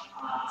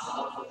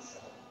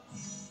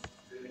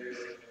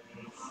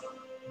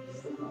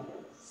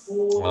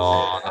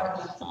 Oh, that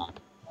was bad.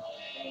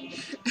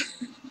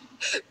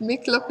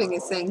 Mick Lopping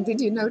is saying,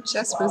 did you know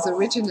chess was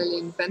originally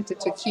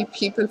invented to keep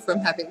people from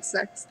having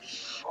sex?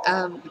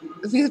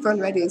 We've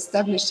already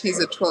established he's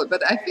a troll,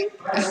 but I think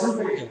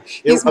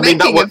he's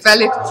making a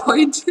valid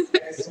point.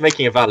 He's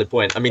making a valid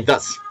point. I mean,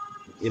 that's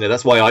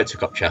why I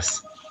took up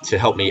chess, to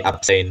help me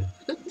abstain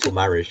till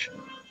marriage.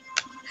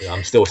 Yeah,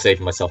 I'm still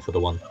saving myself for the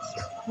one.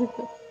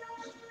 So.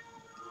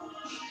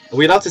 Are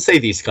we allowed to say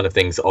these kind of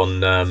things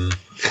on...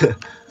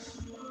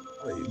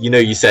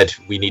 you said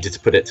we needed to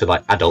put it to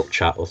like adult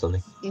chat or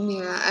something.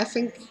 Yeah, I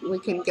think we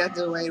can get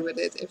away with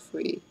it if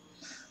we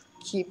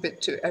keep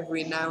it to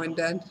every now and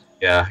then.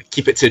 Yeah,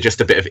 keep it to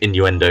just a bit of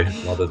innuendo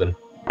rather than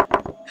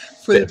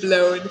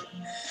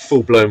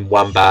full-blown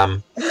wham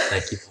bam.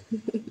 Thank you.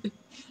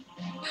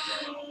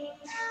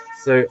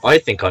 So I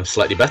think I'm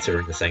slightly better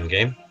in this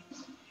endgame,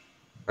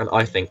 and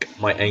I think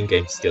my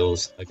endgame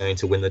skills are going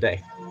to win the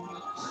day.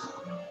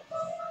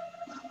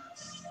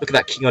 Look at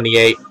that king on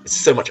e8. It's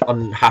so much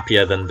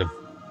unhappier than the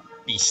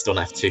beast on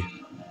f2.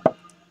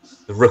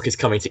 The rook is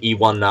coming to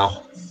e1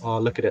 now. Oh,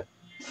 look at it.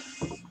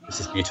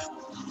 This is beautiful.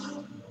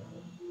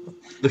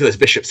 Look at those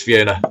bishops,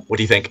 Fiona. What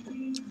do you think?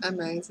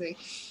 Amazing.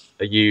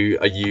 Are you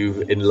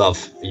in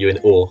love? Are you in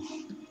awe?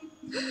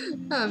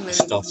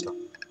 Amazing. Starstruck.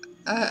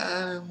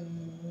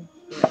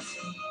 Yes.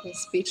 I'm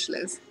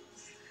speechless.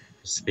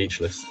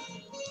 Speechless.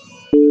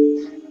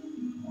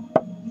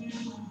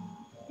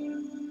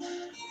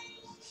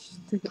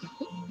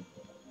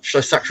 Should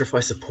I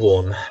sacrifice a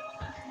pawn?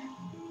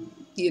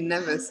 You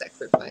never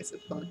sacrifice a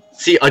pawn.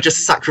 See, I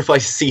just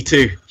sacrificed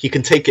C2. He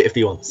can take it if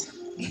he wants.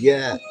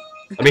 Yeah.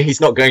 I mean,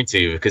 he's not going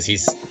to because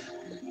he's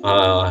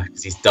dull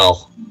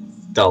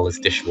as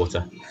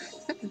dishwater.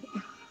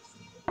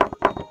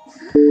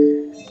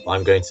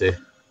 I'm going to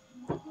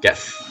get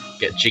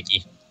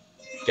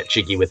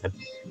jiggy with him.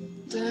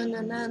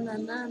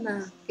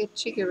 Na-na-na-na-na. Get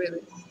jiggy with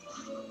it.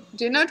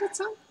 Do you know that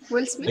song,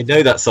 Will I Smith?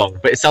 know that song,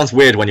 but it sounds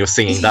weird when you're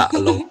singing that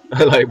along,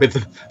 like with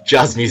the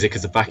jazz music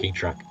as a backing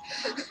track.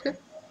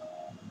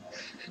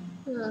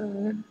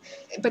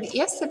 But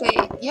yesterday,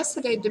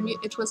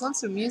 it was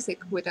also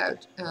music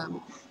without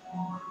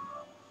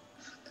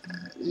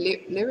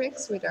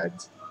lyrics,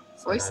 without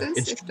voices.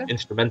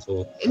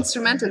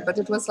 Instrumental. But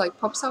it was like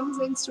pop songs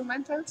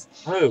instrumentals.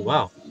 Oh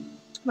wow!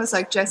 It was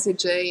like Jessie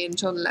J and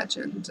John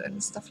Legend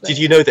and stuff like that. Did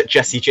you know that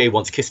Jessie J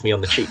once kissed me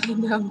on the cheek? I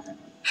know.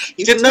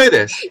 You didn't know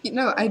this?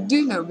 No, I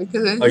do know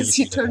because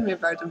you told me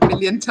about it a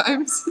million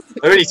times.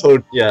 I already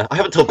told. Yeah, I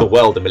haven't told the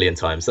world a million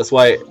times. That's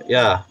why.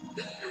 Yeah.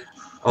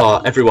 Oh,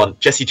 everyone.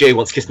 Jessie J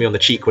once kissed me on the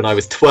cheek when I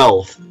was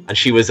 12, and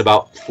she was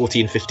about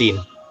 14, 15.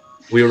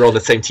 We were on the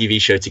same TV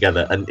show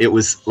together, and it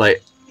was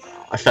like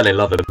I fell in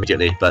love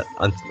immediately. But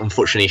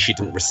unfortunately, she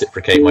didn't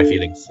reciprocate my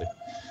feelings. So.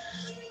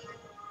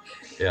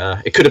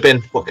 Yeah, it could have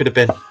been. What could have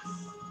been?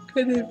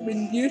 Could have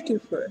been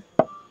beautiful.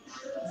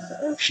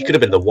 She could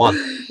have been the one.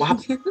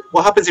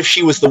 What happens if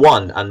she was the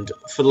one? And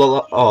for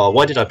the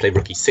why did I play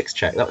rookie 6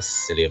 check? That was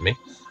silly of me.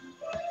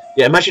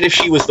 Yeah, imagine if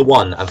she was the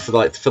one, and for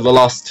the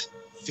last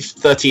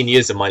 13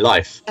 years of my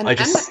life, And I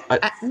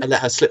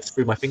let her slip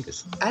through my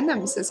fingers.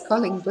 Anams is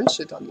calling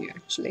bullshit on you,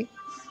 actually.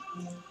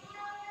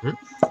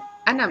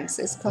 Anams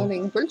is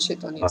calling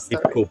bullshit on your You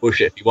story. can call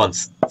bullshit if you want.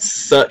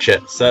 Search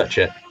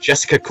it.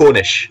 Jessica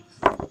Cornish.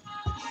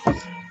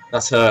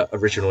 That's her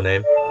original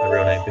name, her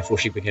real name, before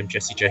she became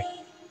Jessie J.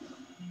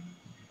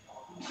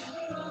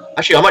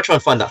 Actually, I might try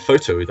and find that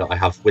photo that I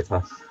have with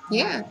her.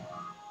 Yeah,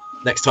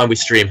 Next time we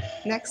stream.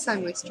 next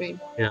time we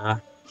stream. Yeah.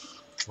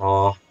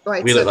 Aw,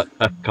 Right, we so look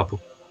like a couple.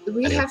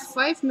 we anyway. have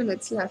 5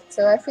 minutes left,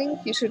 so I think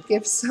you should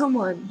give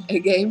someone a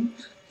game.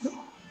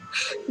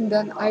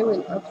 Then I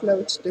will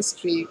upload the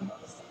stream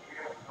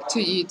to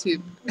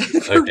YouTube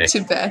and go Okay.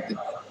 to bed.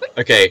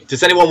 Okay,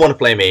 does anyone want to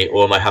play me,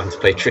 or am I having to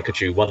play Trick or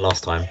Treat one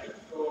last time?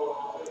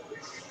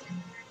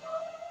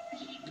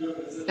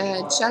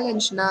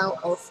 Challenge now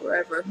or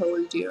forever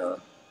hold your...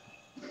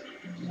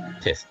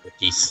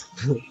 Peace.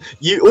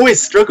 You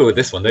always struggle with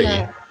this one, don't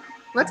you?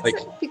 What is Like,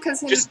 it?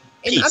 Because in just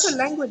peace. other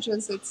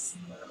languages it's...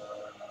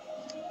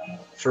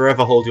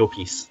 Forever hold your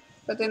peace.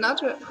 But in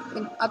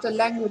other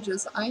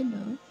languages I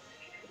know,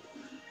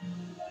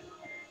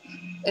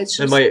 it's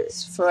Then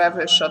just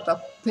forever shut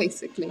up,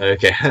 basically.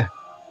 Okay.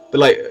 But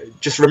like,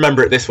 just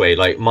remember it this way.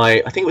 Like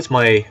I think it was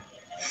my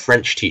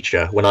French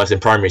teacher when I was in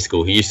primary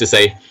school. He used to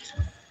say,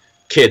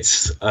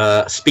 "Kids,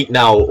 speak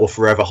now or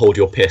forever hold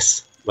your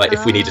piss." Like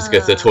if we needed to go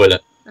to the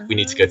toilet, we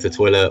need to go to the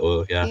toilet,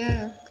 or yeah.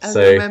 Yeah, I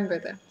So- remember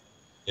that.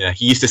 Yeah,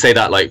 he used to say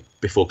that like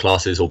before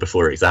classes or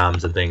before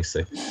exams and things.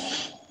 So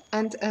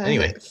And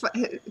Anyway.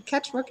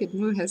 Cat Rocket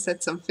Moo has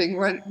said something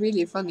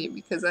really funny,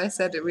 because I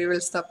said that we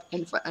will stop,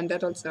 and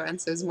that also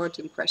answers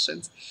Morton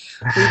questions.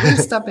 We will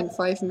stop in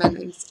 5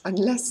 minutes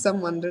unless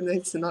someone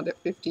donates another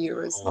 50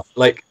 euros.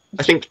 like,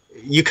 I think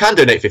you can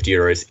donate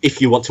 €50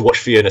 if you want to watch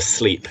Fiona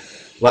sleep.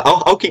 Like,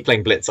 I'll keep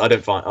playing Blitz. I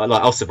don't find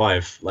like I'll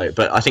survive. Like,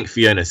 but I think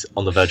Fiona's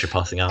on the verge of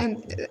passing out. And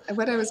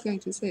what I was going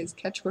to say is,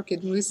 Cat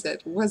Rocket Moo said,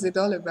 "Was it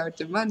all about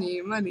the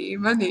money, money,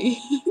 money?"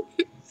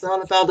 It's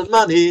all about the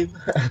money.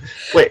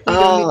 Wait,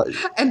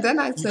 And then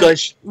I said,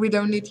 guys- "We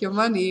don't need your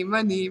money,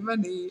 money,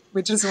 money.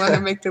 We just want to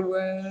make the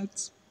word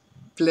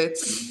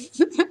Blitz."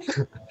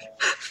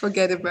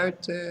 Forget about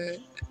the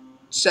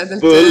Cheddleton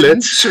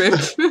Bullet. trip.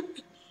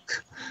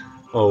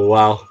 oh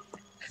wow,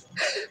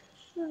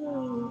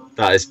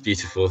 that is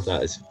beautiful.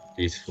 That is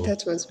beautiful.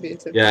 That was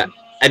beautiful. Yeah,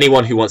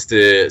 anyone who wants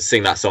to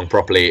sing that song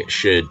properly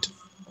should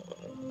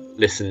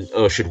listen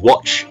or should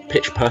watch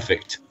Pitch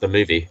Perfect, the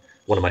movie,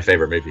 one of my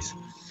favorite movies.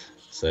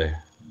 So,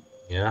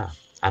 yeah,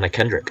 Anna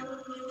Kendrick.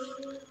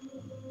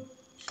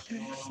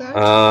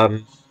 So,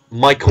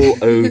 Michael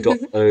O.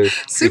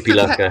 Creepy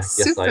Lurker. Yes,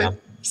 Super, I am.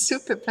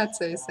 Super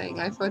Petzo is saying,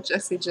 "I thought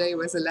Jessie J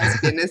was a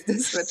lesbian. Is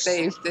this what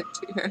Dave did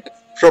to her?"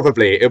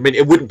 Probably. I mean,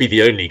 it wouldn't be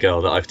the only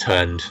girl that I've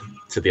turned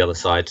to the other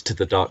side, to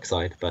the dark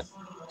side, but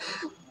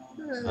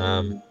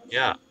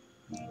yeah,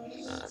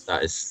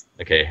 that is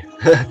okay.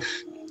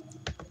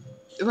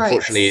 Right.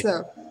 Unfortunately-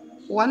 So,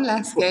 one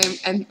last game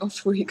and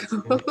off we go.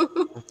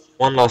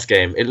 One last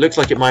game. It looks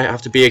like it might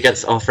have to be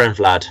against our friend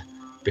Vlad,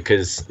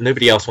 because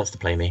nobody else wants to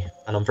play me,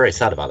 and I'm very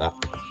sad about that.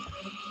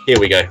 Here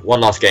we go.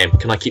 One last game.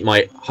 Can I keep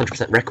my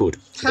 100% record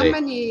How today?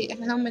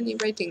 many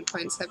rating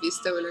points have you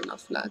stolen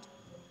off Vlad?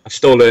 I've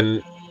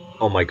stolen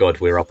Oh my god,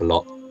 we're up a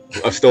lot.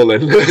 I've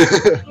stolen.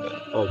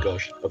 Oh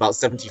gosh, about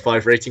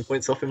 75 rating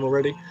points off him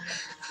already.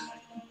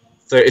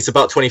 So it's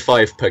about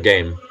 25 per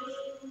game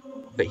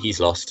that he's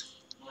lost.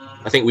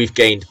 I think we've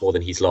gained more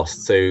than he's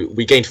lost. So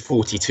we gained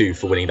 42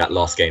 for winning that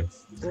last game.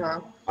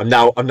 Wow. I'm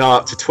now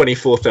up to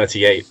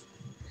 24-38.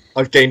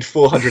 I've gained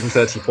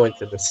 430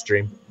 points in this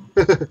stream.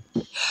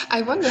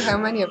 I wonder how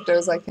many of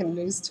those I can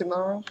lose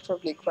tomorrow.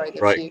 Probably quite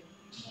a few.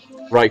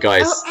 Right,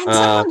 guys. Oh, and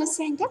someone is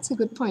saying that's a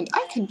good point.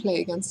 I can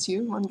play against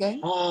you one game.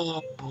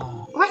 Oh.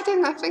 Why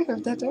didn't I think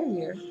of that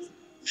earlier?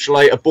 Shall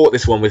I abort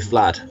this one with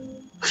Vlad?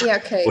 Yeah,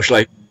 okay. Or shall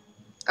I?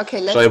 Okay,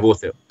 let's shall I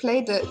abort it?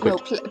 Play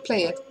the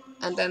play it,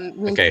 and then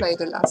we'll play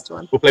the last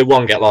one. We'll play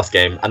one get last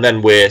game, and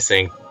then we're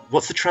saying,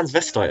 what's the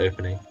transvestite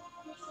opening?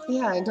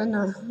 Yeah, I don't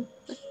know.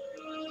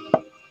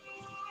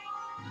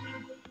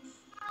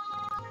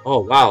 Oh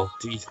wow,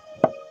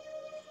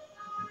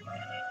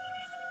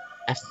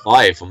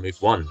 F5 on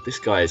move 1. This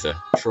guy is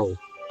a troll.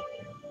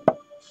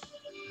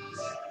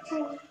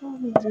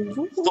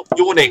 Stop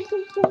yawning!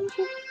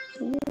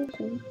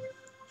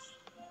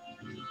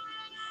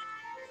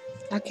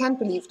 I can't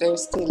believe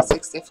there's still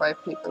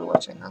 65 people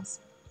watching us.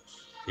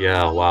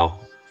 Yeah, wow.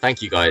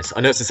 Thank you guys.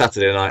 I know it's a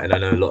Saturday night, and I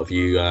know a lot of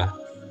you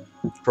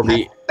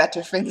probably have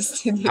better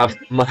things to do. Have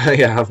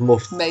more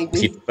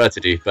Maybe you prefer to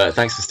do. But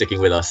thanks for sticking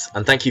with us,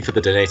 and thank you for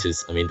the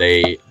donators. I mean,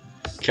 they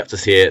kept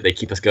us here. They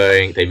keep us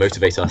going. They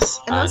motivate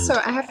us. And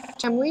also,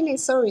 I'm really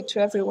sorry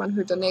to everyone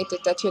who donated.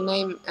 That your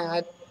name,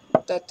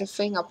 that the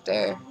thing up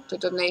there, the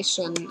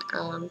donation.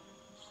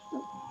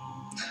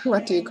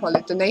 What do you call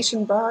it?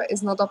 Donation bar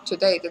is not up to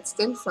date. It's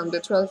still from the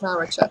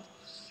 12-hour chat.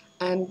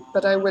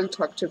 But I will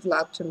talk to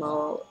Vlad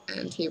tomorrow,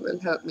 and he will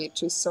help me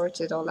to sort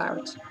it all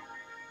out.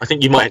 I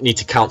think you might need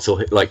to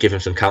counsel, like, give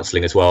him some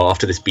counselling as well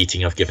after this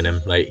beating I've given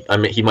him. Like, I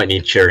mean, he might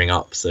need cheering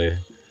up. So.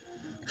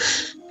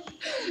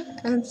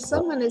 And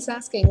someone is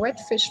asking,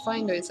 Redfish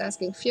Finder is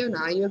asking, Fiona,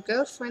 are your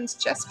girlfriends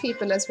chess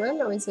people as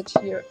well, or is it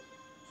your...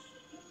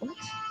 What?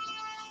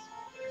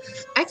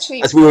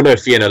 Actually... As we all know,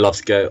 Fiona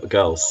loves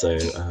girls, so...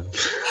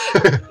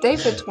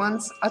 David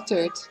once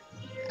uttered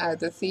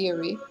the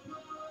theory...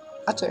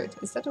 Uttered,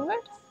 is that a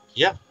word?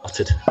 Yeah,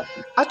 uttered.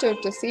 Uttered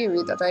the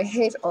theory that I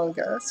hate all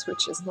girls,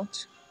 which is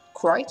not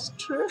quite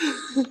true.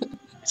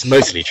 It's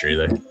mostly true,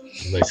 though.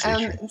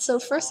 Mostly true. So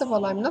first of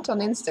all, I'm not on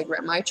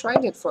Instagram. I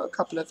tried it for a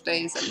couple of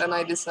days, and then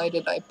I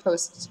decided I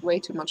post way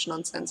too much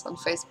nonsense on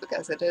Facebook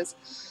as it is.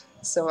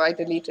 So I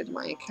deleted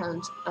my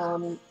account.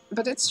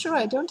 But it's true,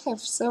 I don't have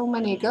so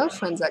many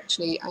girlfriends,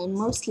 actually. I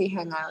mostly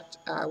hang out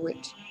with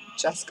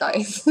chess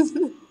guys.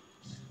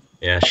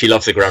 Yeah, she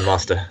loves the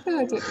Grandmaster.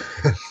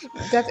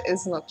 That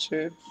is not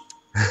true.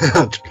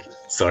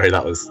 Sorry,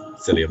 that was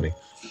silly of me.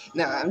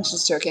 No, I'm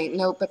just joking.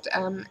 No, but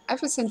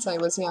ever since I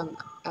was young,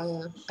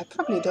 I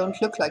probably don't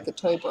look like a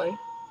toy boy.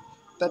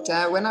 But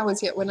when I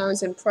was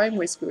in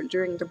primary school,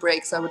 during the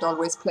breaks, I would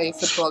always play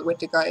football with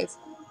the guys.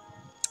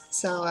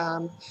 So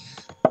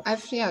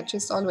I've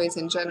just always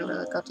in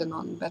general gotten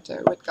on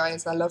better with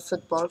guys. I love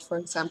football, for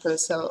example.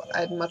 So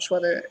I'd much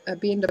rather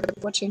be in the bed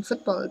watching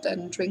football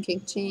than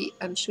drinking tea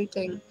and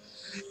shooting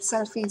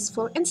selfies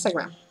for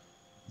Instagram.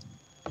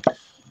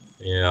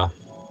 Yeah.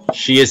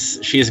 She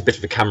is a bit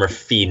of a camera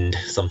fiend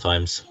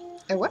sometimes.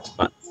 A what?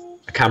 But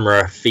a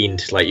camera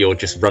fiend, like you're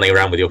just running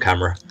around with your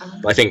camera.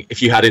 But I think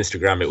if you had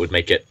Instagram, it would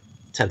make it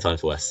 10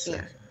 times worse.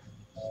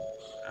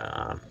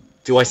 Yeah.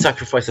 Do I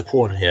sacrifice a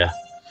pawn here?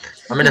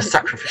 I'm in a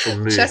sacrificial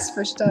mood. Chess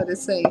for Start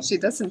is saying she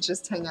doesn't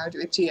just hang out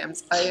with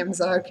GMs. IMs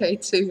are okay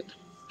too.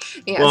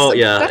 Yeah, well, so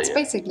yeah. That's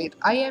basically it.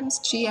 IMs,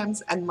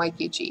 GMs, and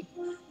Mikey G.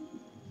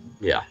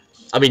 Yeah.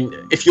 I mean,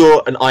 if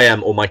you're an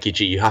IM or Mikey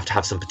G, you have to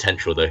have some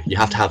potential, though. You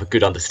have to have a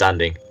good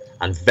understanding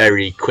and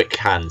very quick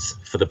hands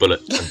for the bullet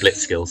and blitz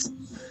skills.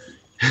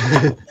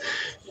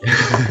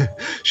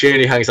 She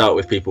only hangs out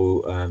with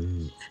people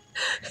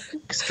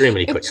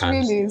extremely quick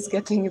hands. It really is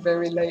getting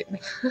very late.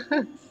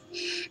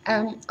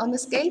 On a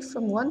scale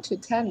from 1 to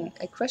 10,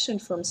 a question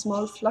from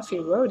Small Fluffy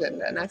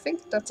Rodent, and I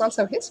think that's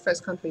also his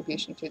first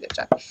contribution to the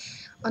chat.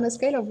 On a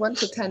scale of 1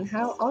 to 10,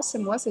 how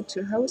awesome was it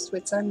to host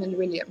with Simon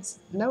Williams?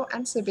 No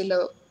answer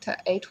below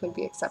 8 will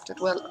be accepted.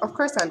 Well, of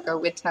course I'll go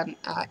with 10,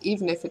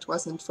 even if it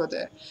wasn't for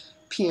the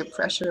peer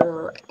pressure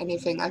or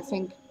anything. I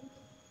think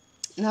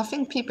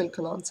people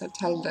can also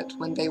tell that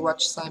when they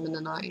watch Simon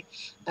and I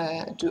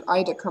do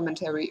either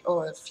commentary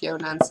or a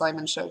Fiona and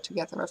Simon show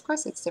together. Of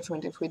course, it's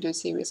different if we do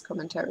serious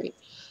commentary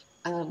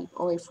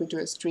or if we do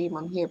a stream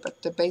on here,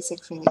 but the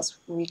basic thing is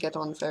we get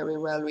on very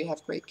well. We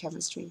have great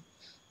chemistry.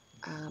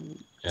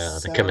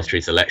 The chemistry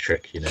is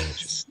electric, you know.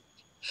 Just...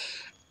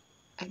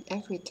 And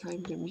every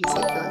time the music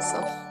goes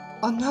off.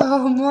 Oh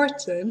no,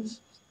 Morton!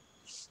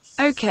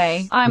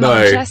 Okay, I'm no,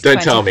 on chess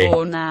don't tell me.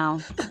 now.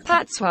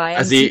 That's why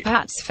I see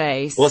Pat's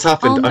face. What's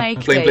happened? I'll I'm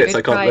make playing David Blitz,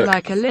 I can't cry look.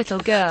 like a little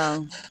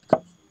girl.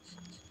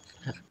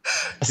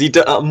 Has he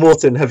done,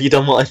 Morton, have you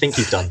done what I think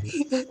you've done?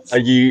 Are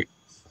you...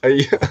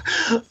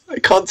 I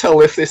can't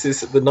tell if this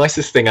is the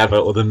nicest thing ever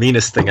or the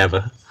meanest thing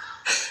ever.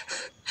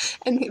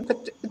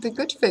 But the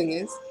good thing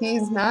is, he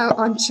is now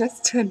on chess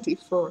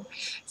 24,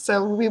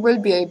 so we will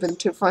be able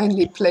to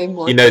finally play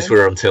more. He knows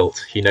we're on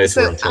tilt. He knows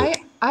we're So on tilt.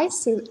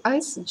 I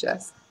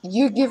suggest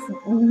you give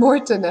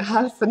Morton a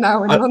half an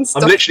hour I'm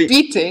non-stop literally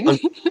beating.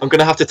 I'm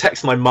gonna have to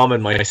text my mum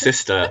and my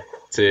sister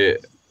to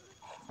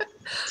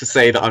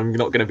say that I'm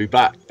not gonna be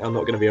back. I'm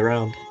not gonna be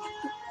around.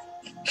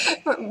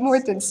 But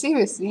Morton,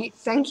 seriously,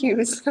 thank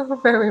you so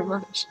very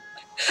much.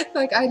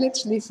 Like, I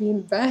literally feel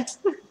bad.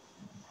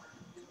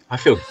 I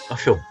feel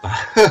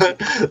bad.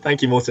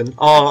 Thank you, Morton.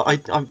 Oh,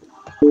 I'm.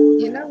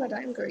 You know what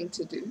I'm going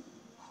to do?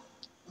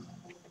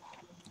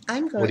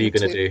 I'm going What are you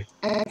gonna do?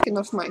 I'm taking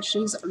off my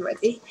shoes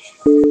already.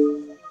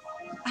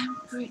 I'm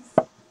going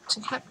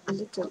to have a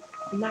little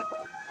nap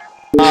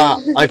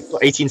I've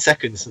got 18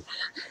 seconds.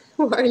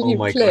 while Oh you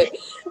my play.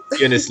 gosh.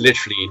 Fiona's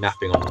literally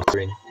napping on the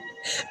screen.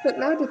 But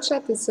now the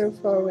chat is so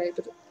far away,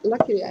 but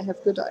luckily I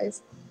have good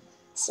eyes,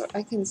 so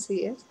I can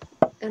see it.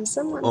 And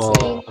someone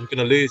saying, I'm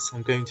gonna lose.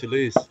 I'm going to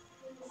lose.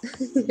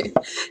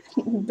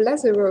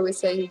 Blazero is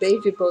saying,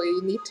 Davy boy,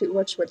 you need to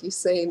watch what you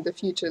say in the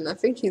future, and I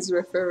think he's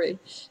referring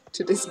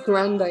to this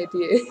grand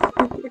idea.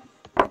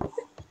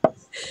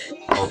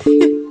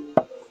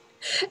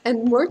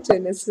 And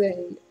Morton is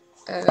saying,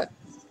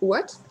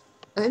 what?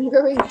 I'm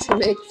going to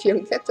make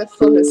Fionchetta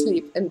fall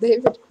asleep and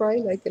David cry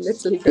like a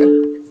little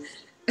girl.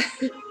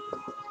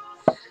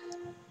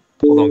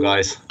 Hold on,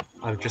 guys.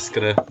 I'm just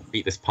gonna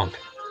beat this punk.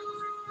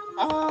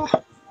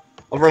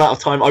 I've run out of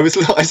time. I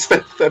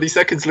spent 30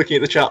 seconds looking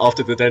at the chat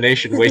after the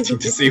donation, waiting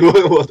to see what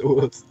it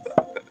was.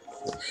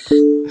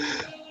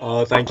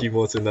 Oh, thank you,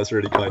 Morton. That's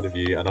really kind of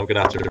you. And I'm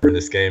gonna have to ruin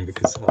this game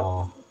because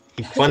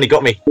he finally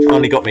got me. He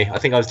finally got me. I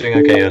think I was doing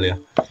okay earlier.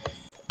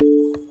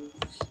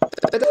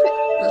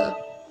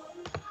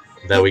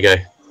 There we go.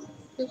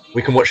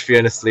 We can watch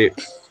Fiona sleep.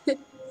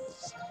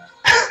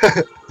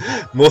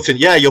 Morton,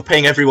 yeah, you're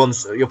paying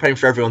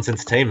for everyone's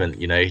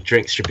entertainment. You know,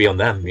 drinks should be on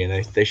them. You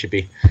know, they should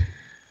be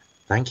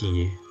thanking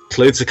you.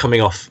 Clothes are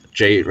coming off,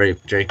 Jay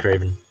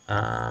Craven.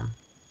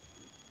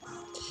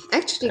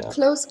 Actually, Yeah.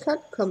 clothes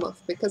can't come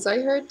off because I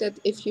heard that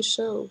if you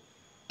show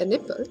a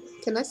nipple,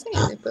 can I say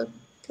a nipple?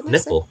 Can I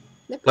Nipple? say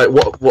nipple?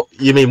 Like what?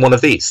 You mean one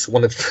of these?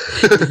 One of?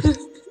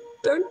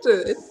 Don't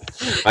do it.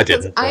 I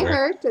didn't. I don't worry.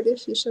 heard that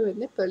if you show a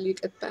nipple, you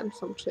get banned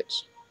from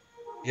Twitch.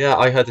 Yeah,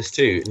 I heard this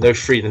too. No,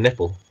 free the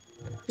nipple.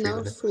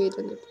 No, free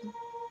the nipple.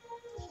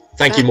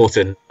 Thank you,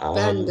 Morton.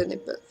 Ban the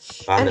nipple.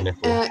 Ban the And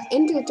nipple.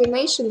 in the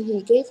donation,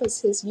 he gave us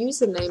his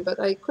username, but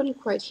I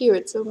couldn't quite hear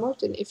it. So,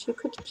 Morton, if you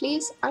could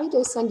please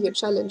either send your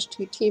challenge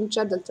to Team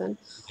Cheddleton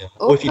Yeah.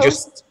 or if you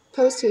just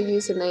post your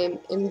username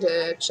in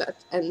the chat,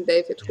 and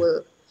David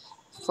will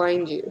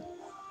find you.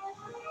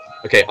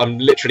 okay,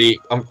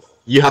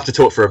 you have to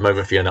talk for a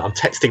moment, Fiona. I'm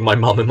texting my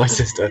mum and my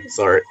sister.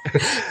 Sorry.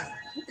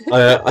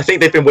 I think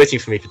they've been waiting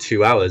for me for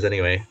 2 hours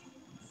anyway.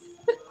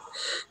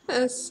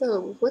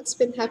 So, what's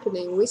been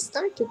happening? We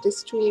started the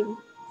stream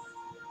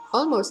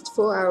almost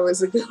 4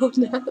 hours ago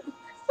now.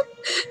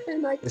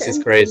 And I This can't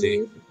is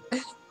crazy.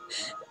 believe.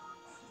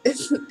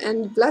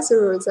 And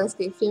Blazero is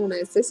asking Fiona,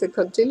 is this a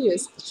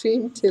continuous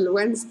stream till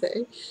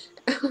Wednesday?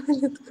 Well,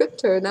 it could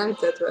turn out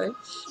that way.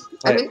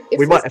 I mean, if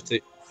we might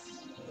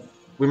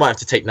have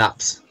to take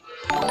naps.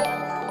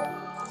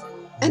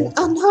 And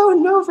oh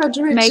no,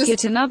 Frederick Make just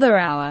it another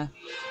hour.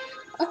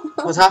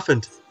 What's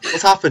happened?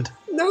 What's happened?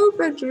 no,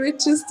 Frederick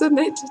just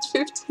donated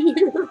 50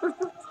 euros.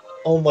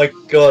 Oh my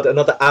god,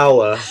 another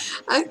hour.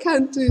 I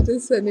can't do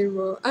this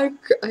anymore. I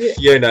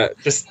Fiona,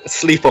 just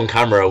sleep on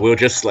camera. We'll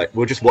just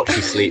watch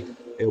you sleep.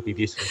 It'll be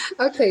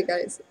beautiful. Okay,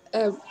 guys.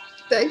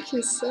 Thank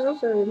you so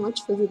very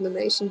much for the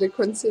donation. The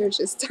concierge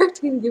is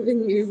starting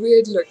giving me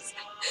weird looks.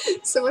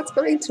 So what's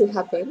going to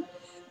happen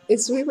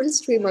is we will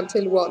stream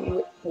until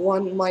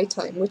 1 my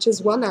time, which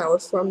is 1 hour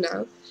from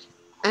now.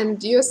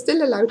 And you're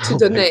still allowed to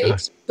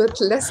donate,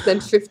 but less than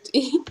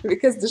 50,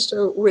 because the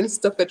show will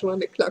stop at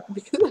 1 o'clock,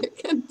 because I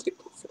can't do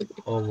this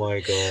anymore. Oh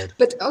my god.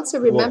 But also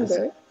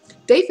remember,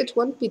 David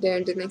won't be there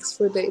in the next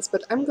 4 days,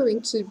 but I'm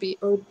going to be,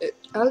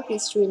 I'll be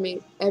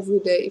streaming every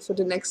day for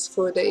the next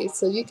 4 days,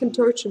 so you can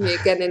torture me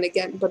again and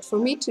again. But for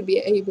me to be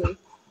able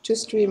to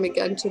stream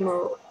again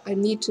tomorrow, I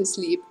need to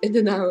sleep in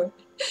an hour.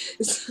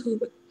 So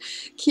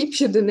keep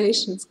your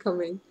donations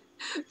coming,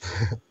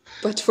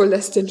 but for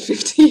less than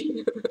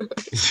 50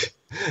 euros.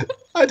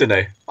 I don't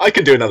know. I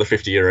can do another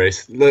 50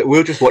 euros.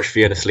 We'll just watch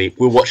Fiona sleep.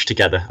 We'll watch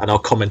together, and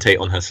I'll commentate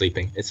on her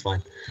sleeping. It's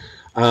fine.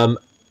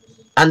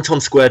 Anton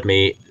squared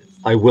me.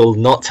 I will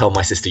not tell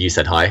my sister you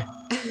said hi.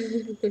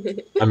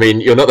 I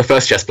mean, you're not the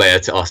first chess player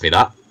to ask me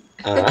that.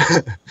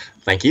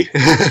 Thank you.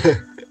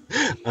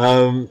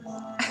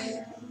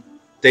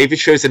 David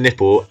shows a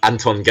nipple.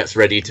 Anton gets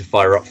ready to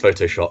fire up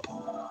Photoshop.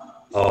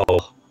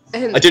 Oh,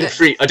 And, I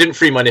didn't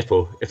free my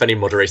nipple. If any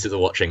moderators are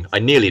watching, I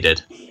nearly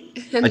did.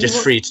 and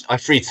I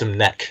freed some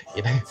neck.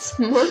 You know.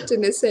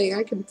 Morton is saying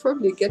I can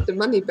probably get the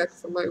money back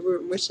from my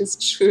room, which is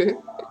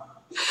true.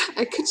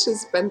 I could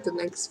just spend the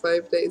next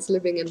 5 days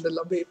living in the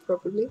lobby,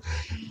 probably.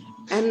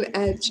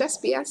 And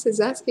Just BS is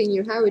asking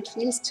you how it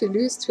feels to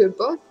lose to a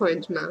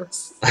ballpoint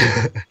mouse.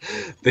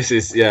 This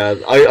is, yeah,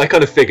 I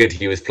kind of figured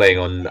he was playing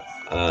on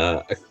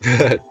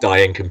a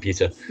dying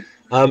computer.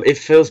 It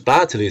feels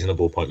bad to lose on a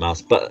ballpoint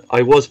mouse, but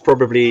I was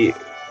probably,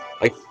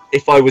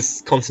 if I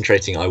was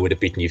concentrating, I would have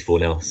beaten you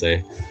 4-0, so.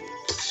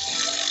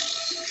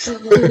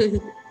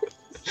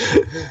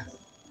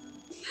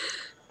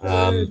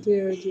 Oh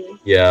dear, oh dear.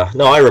 Yeah,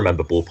 no, I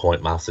remember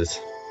ballpoint mouses.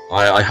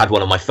 I had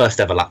one on my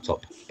first ever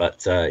laptop,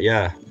 but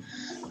yeah,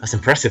 that's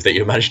impressive that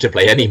you managed to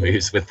play any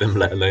moves with them,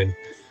 let alone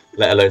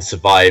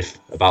survive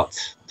about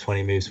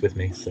 20 moves with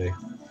me. So,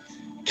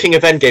 King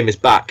of Endgame is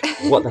back.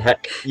 What the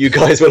heck? You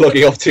guys were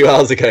logging off 2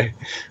 hours ago.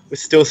 We're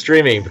still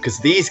streaming because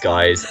these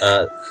guys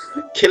are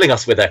killing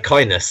us with their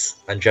kindness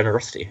and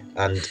generosity.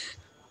 And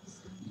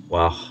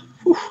wow.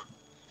 Whew.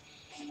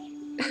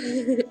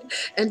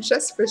 And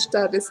Just for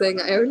Start is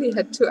saying, I only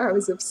had 2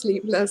 hours of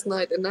sleep last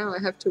night and now I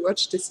have to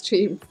watch the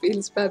stream.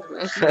 Feels bad,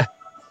 man.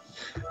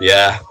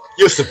 Yeah,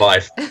 you'll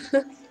survive.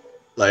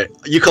 Like,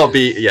 you can't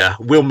be, yeah,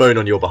 we'll moan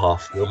on your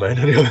behalf. We'll moan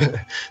on your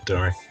don't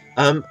worry.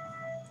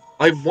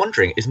 I'm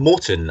wondering, is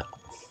Morton,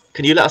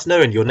 can you let us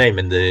know in your name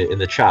in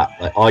the chat?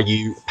 Like, are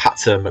you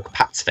Patter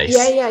McPatsface?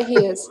 Yeah, he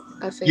is,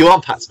 I think. You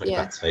are Patter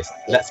Yeah. McPatsface.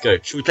 Let's go.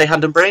 Should we play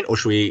Hand and Brain or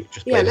should we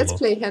just play let's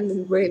play Hand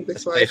and Brain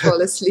before I play-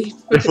 fall asleep.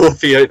 before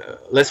Fiona,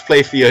 let's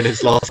play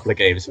Fiona's last couple of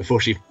games before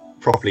she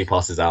properly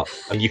passes out.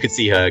 And you can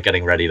see her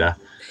getting ready there.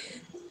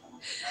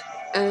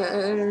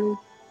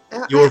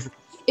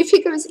 If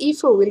he goes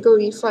e4, we'll go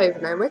e5,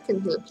 and I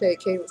reckon he'll play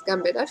King's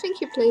Gambit. I think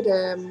he played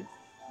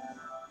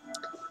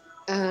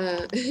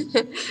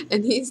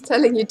and he's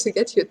telling you to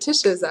get your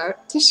tissues out.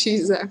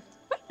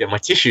 Get my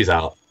tissues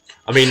out.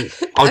 I mean,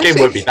 our I game think-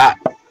 won't be that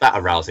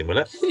arousing, will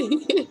it?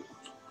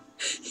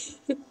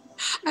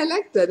 I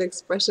like that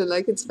expression,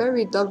 like it's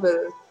very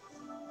double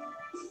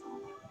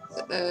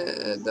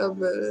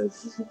Entendre.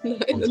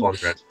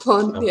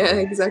 pawn, yeah,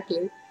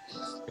 exactly.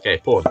 Okay,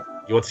 pawn.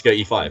 You want to go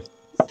e5?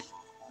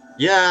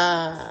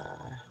 Yeah.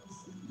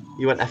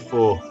 You went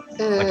f4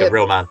 like a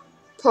real man.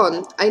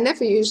 Pawn. I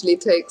never usually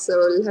take, so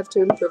I'll have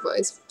to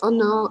improvise. Oh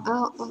no,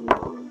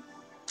 oh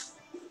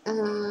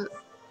no.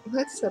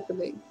 What's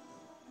happening?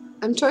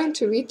 I'm trying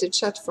to read the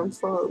chat from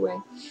far away.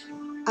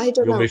 I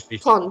don't You'll know. move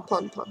Fifi. Pawn.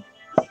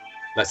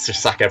 Let's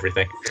just sack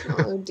everything.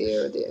 Oh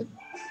dear, oh dear.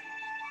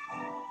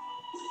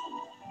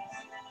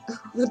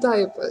 The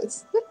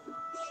diapers.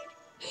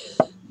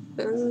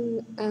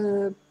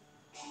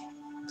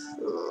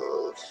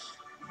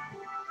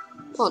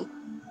 Pawn.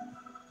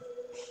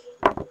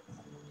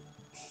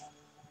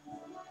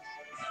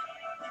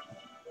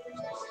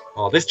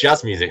 Oh, this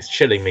jazz music's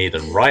chilling me the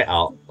right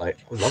out. Like,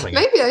 I'm loving it.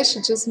 Maybe I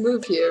should just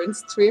move here and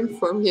stream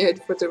from here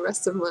for the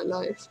rest of my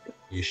life.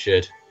 You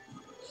should.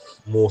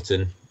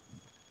 Morton.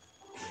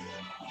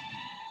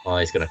 Oh,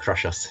 he's gonna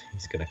crush us.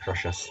 He's gonna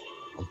crush us.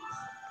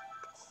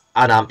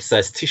 Anamp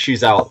says,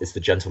 tissues out is the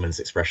gentleman's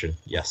expression.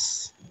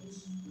 Yes.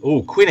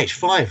 Oh, Queen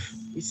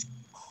H5. He's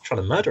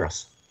trying to murder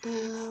us.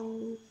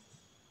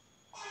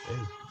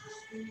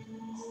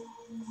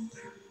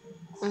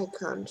 I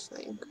can't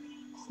think.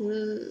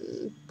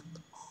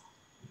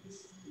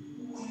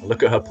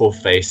 Look at her poor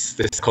face.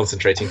 This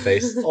concentrating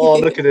face. Oh,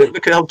 look at it.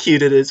 Look at how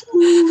cute it is.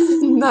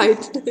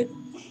 Knight.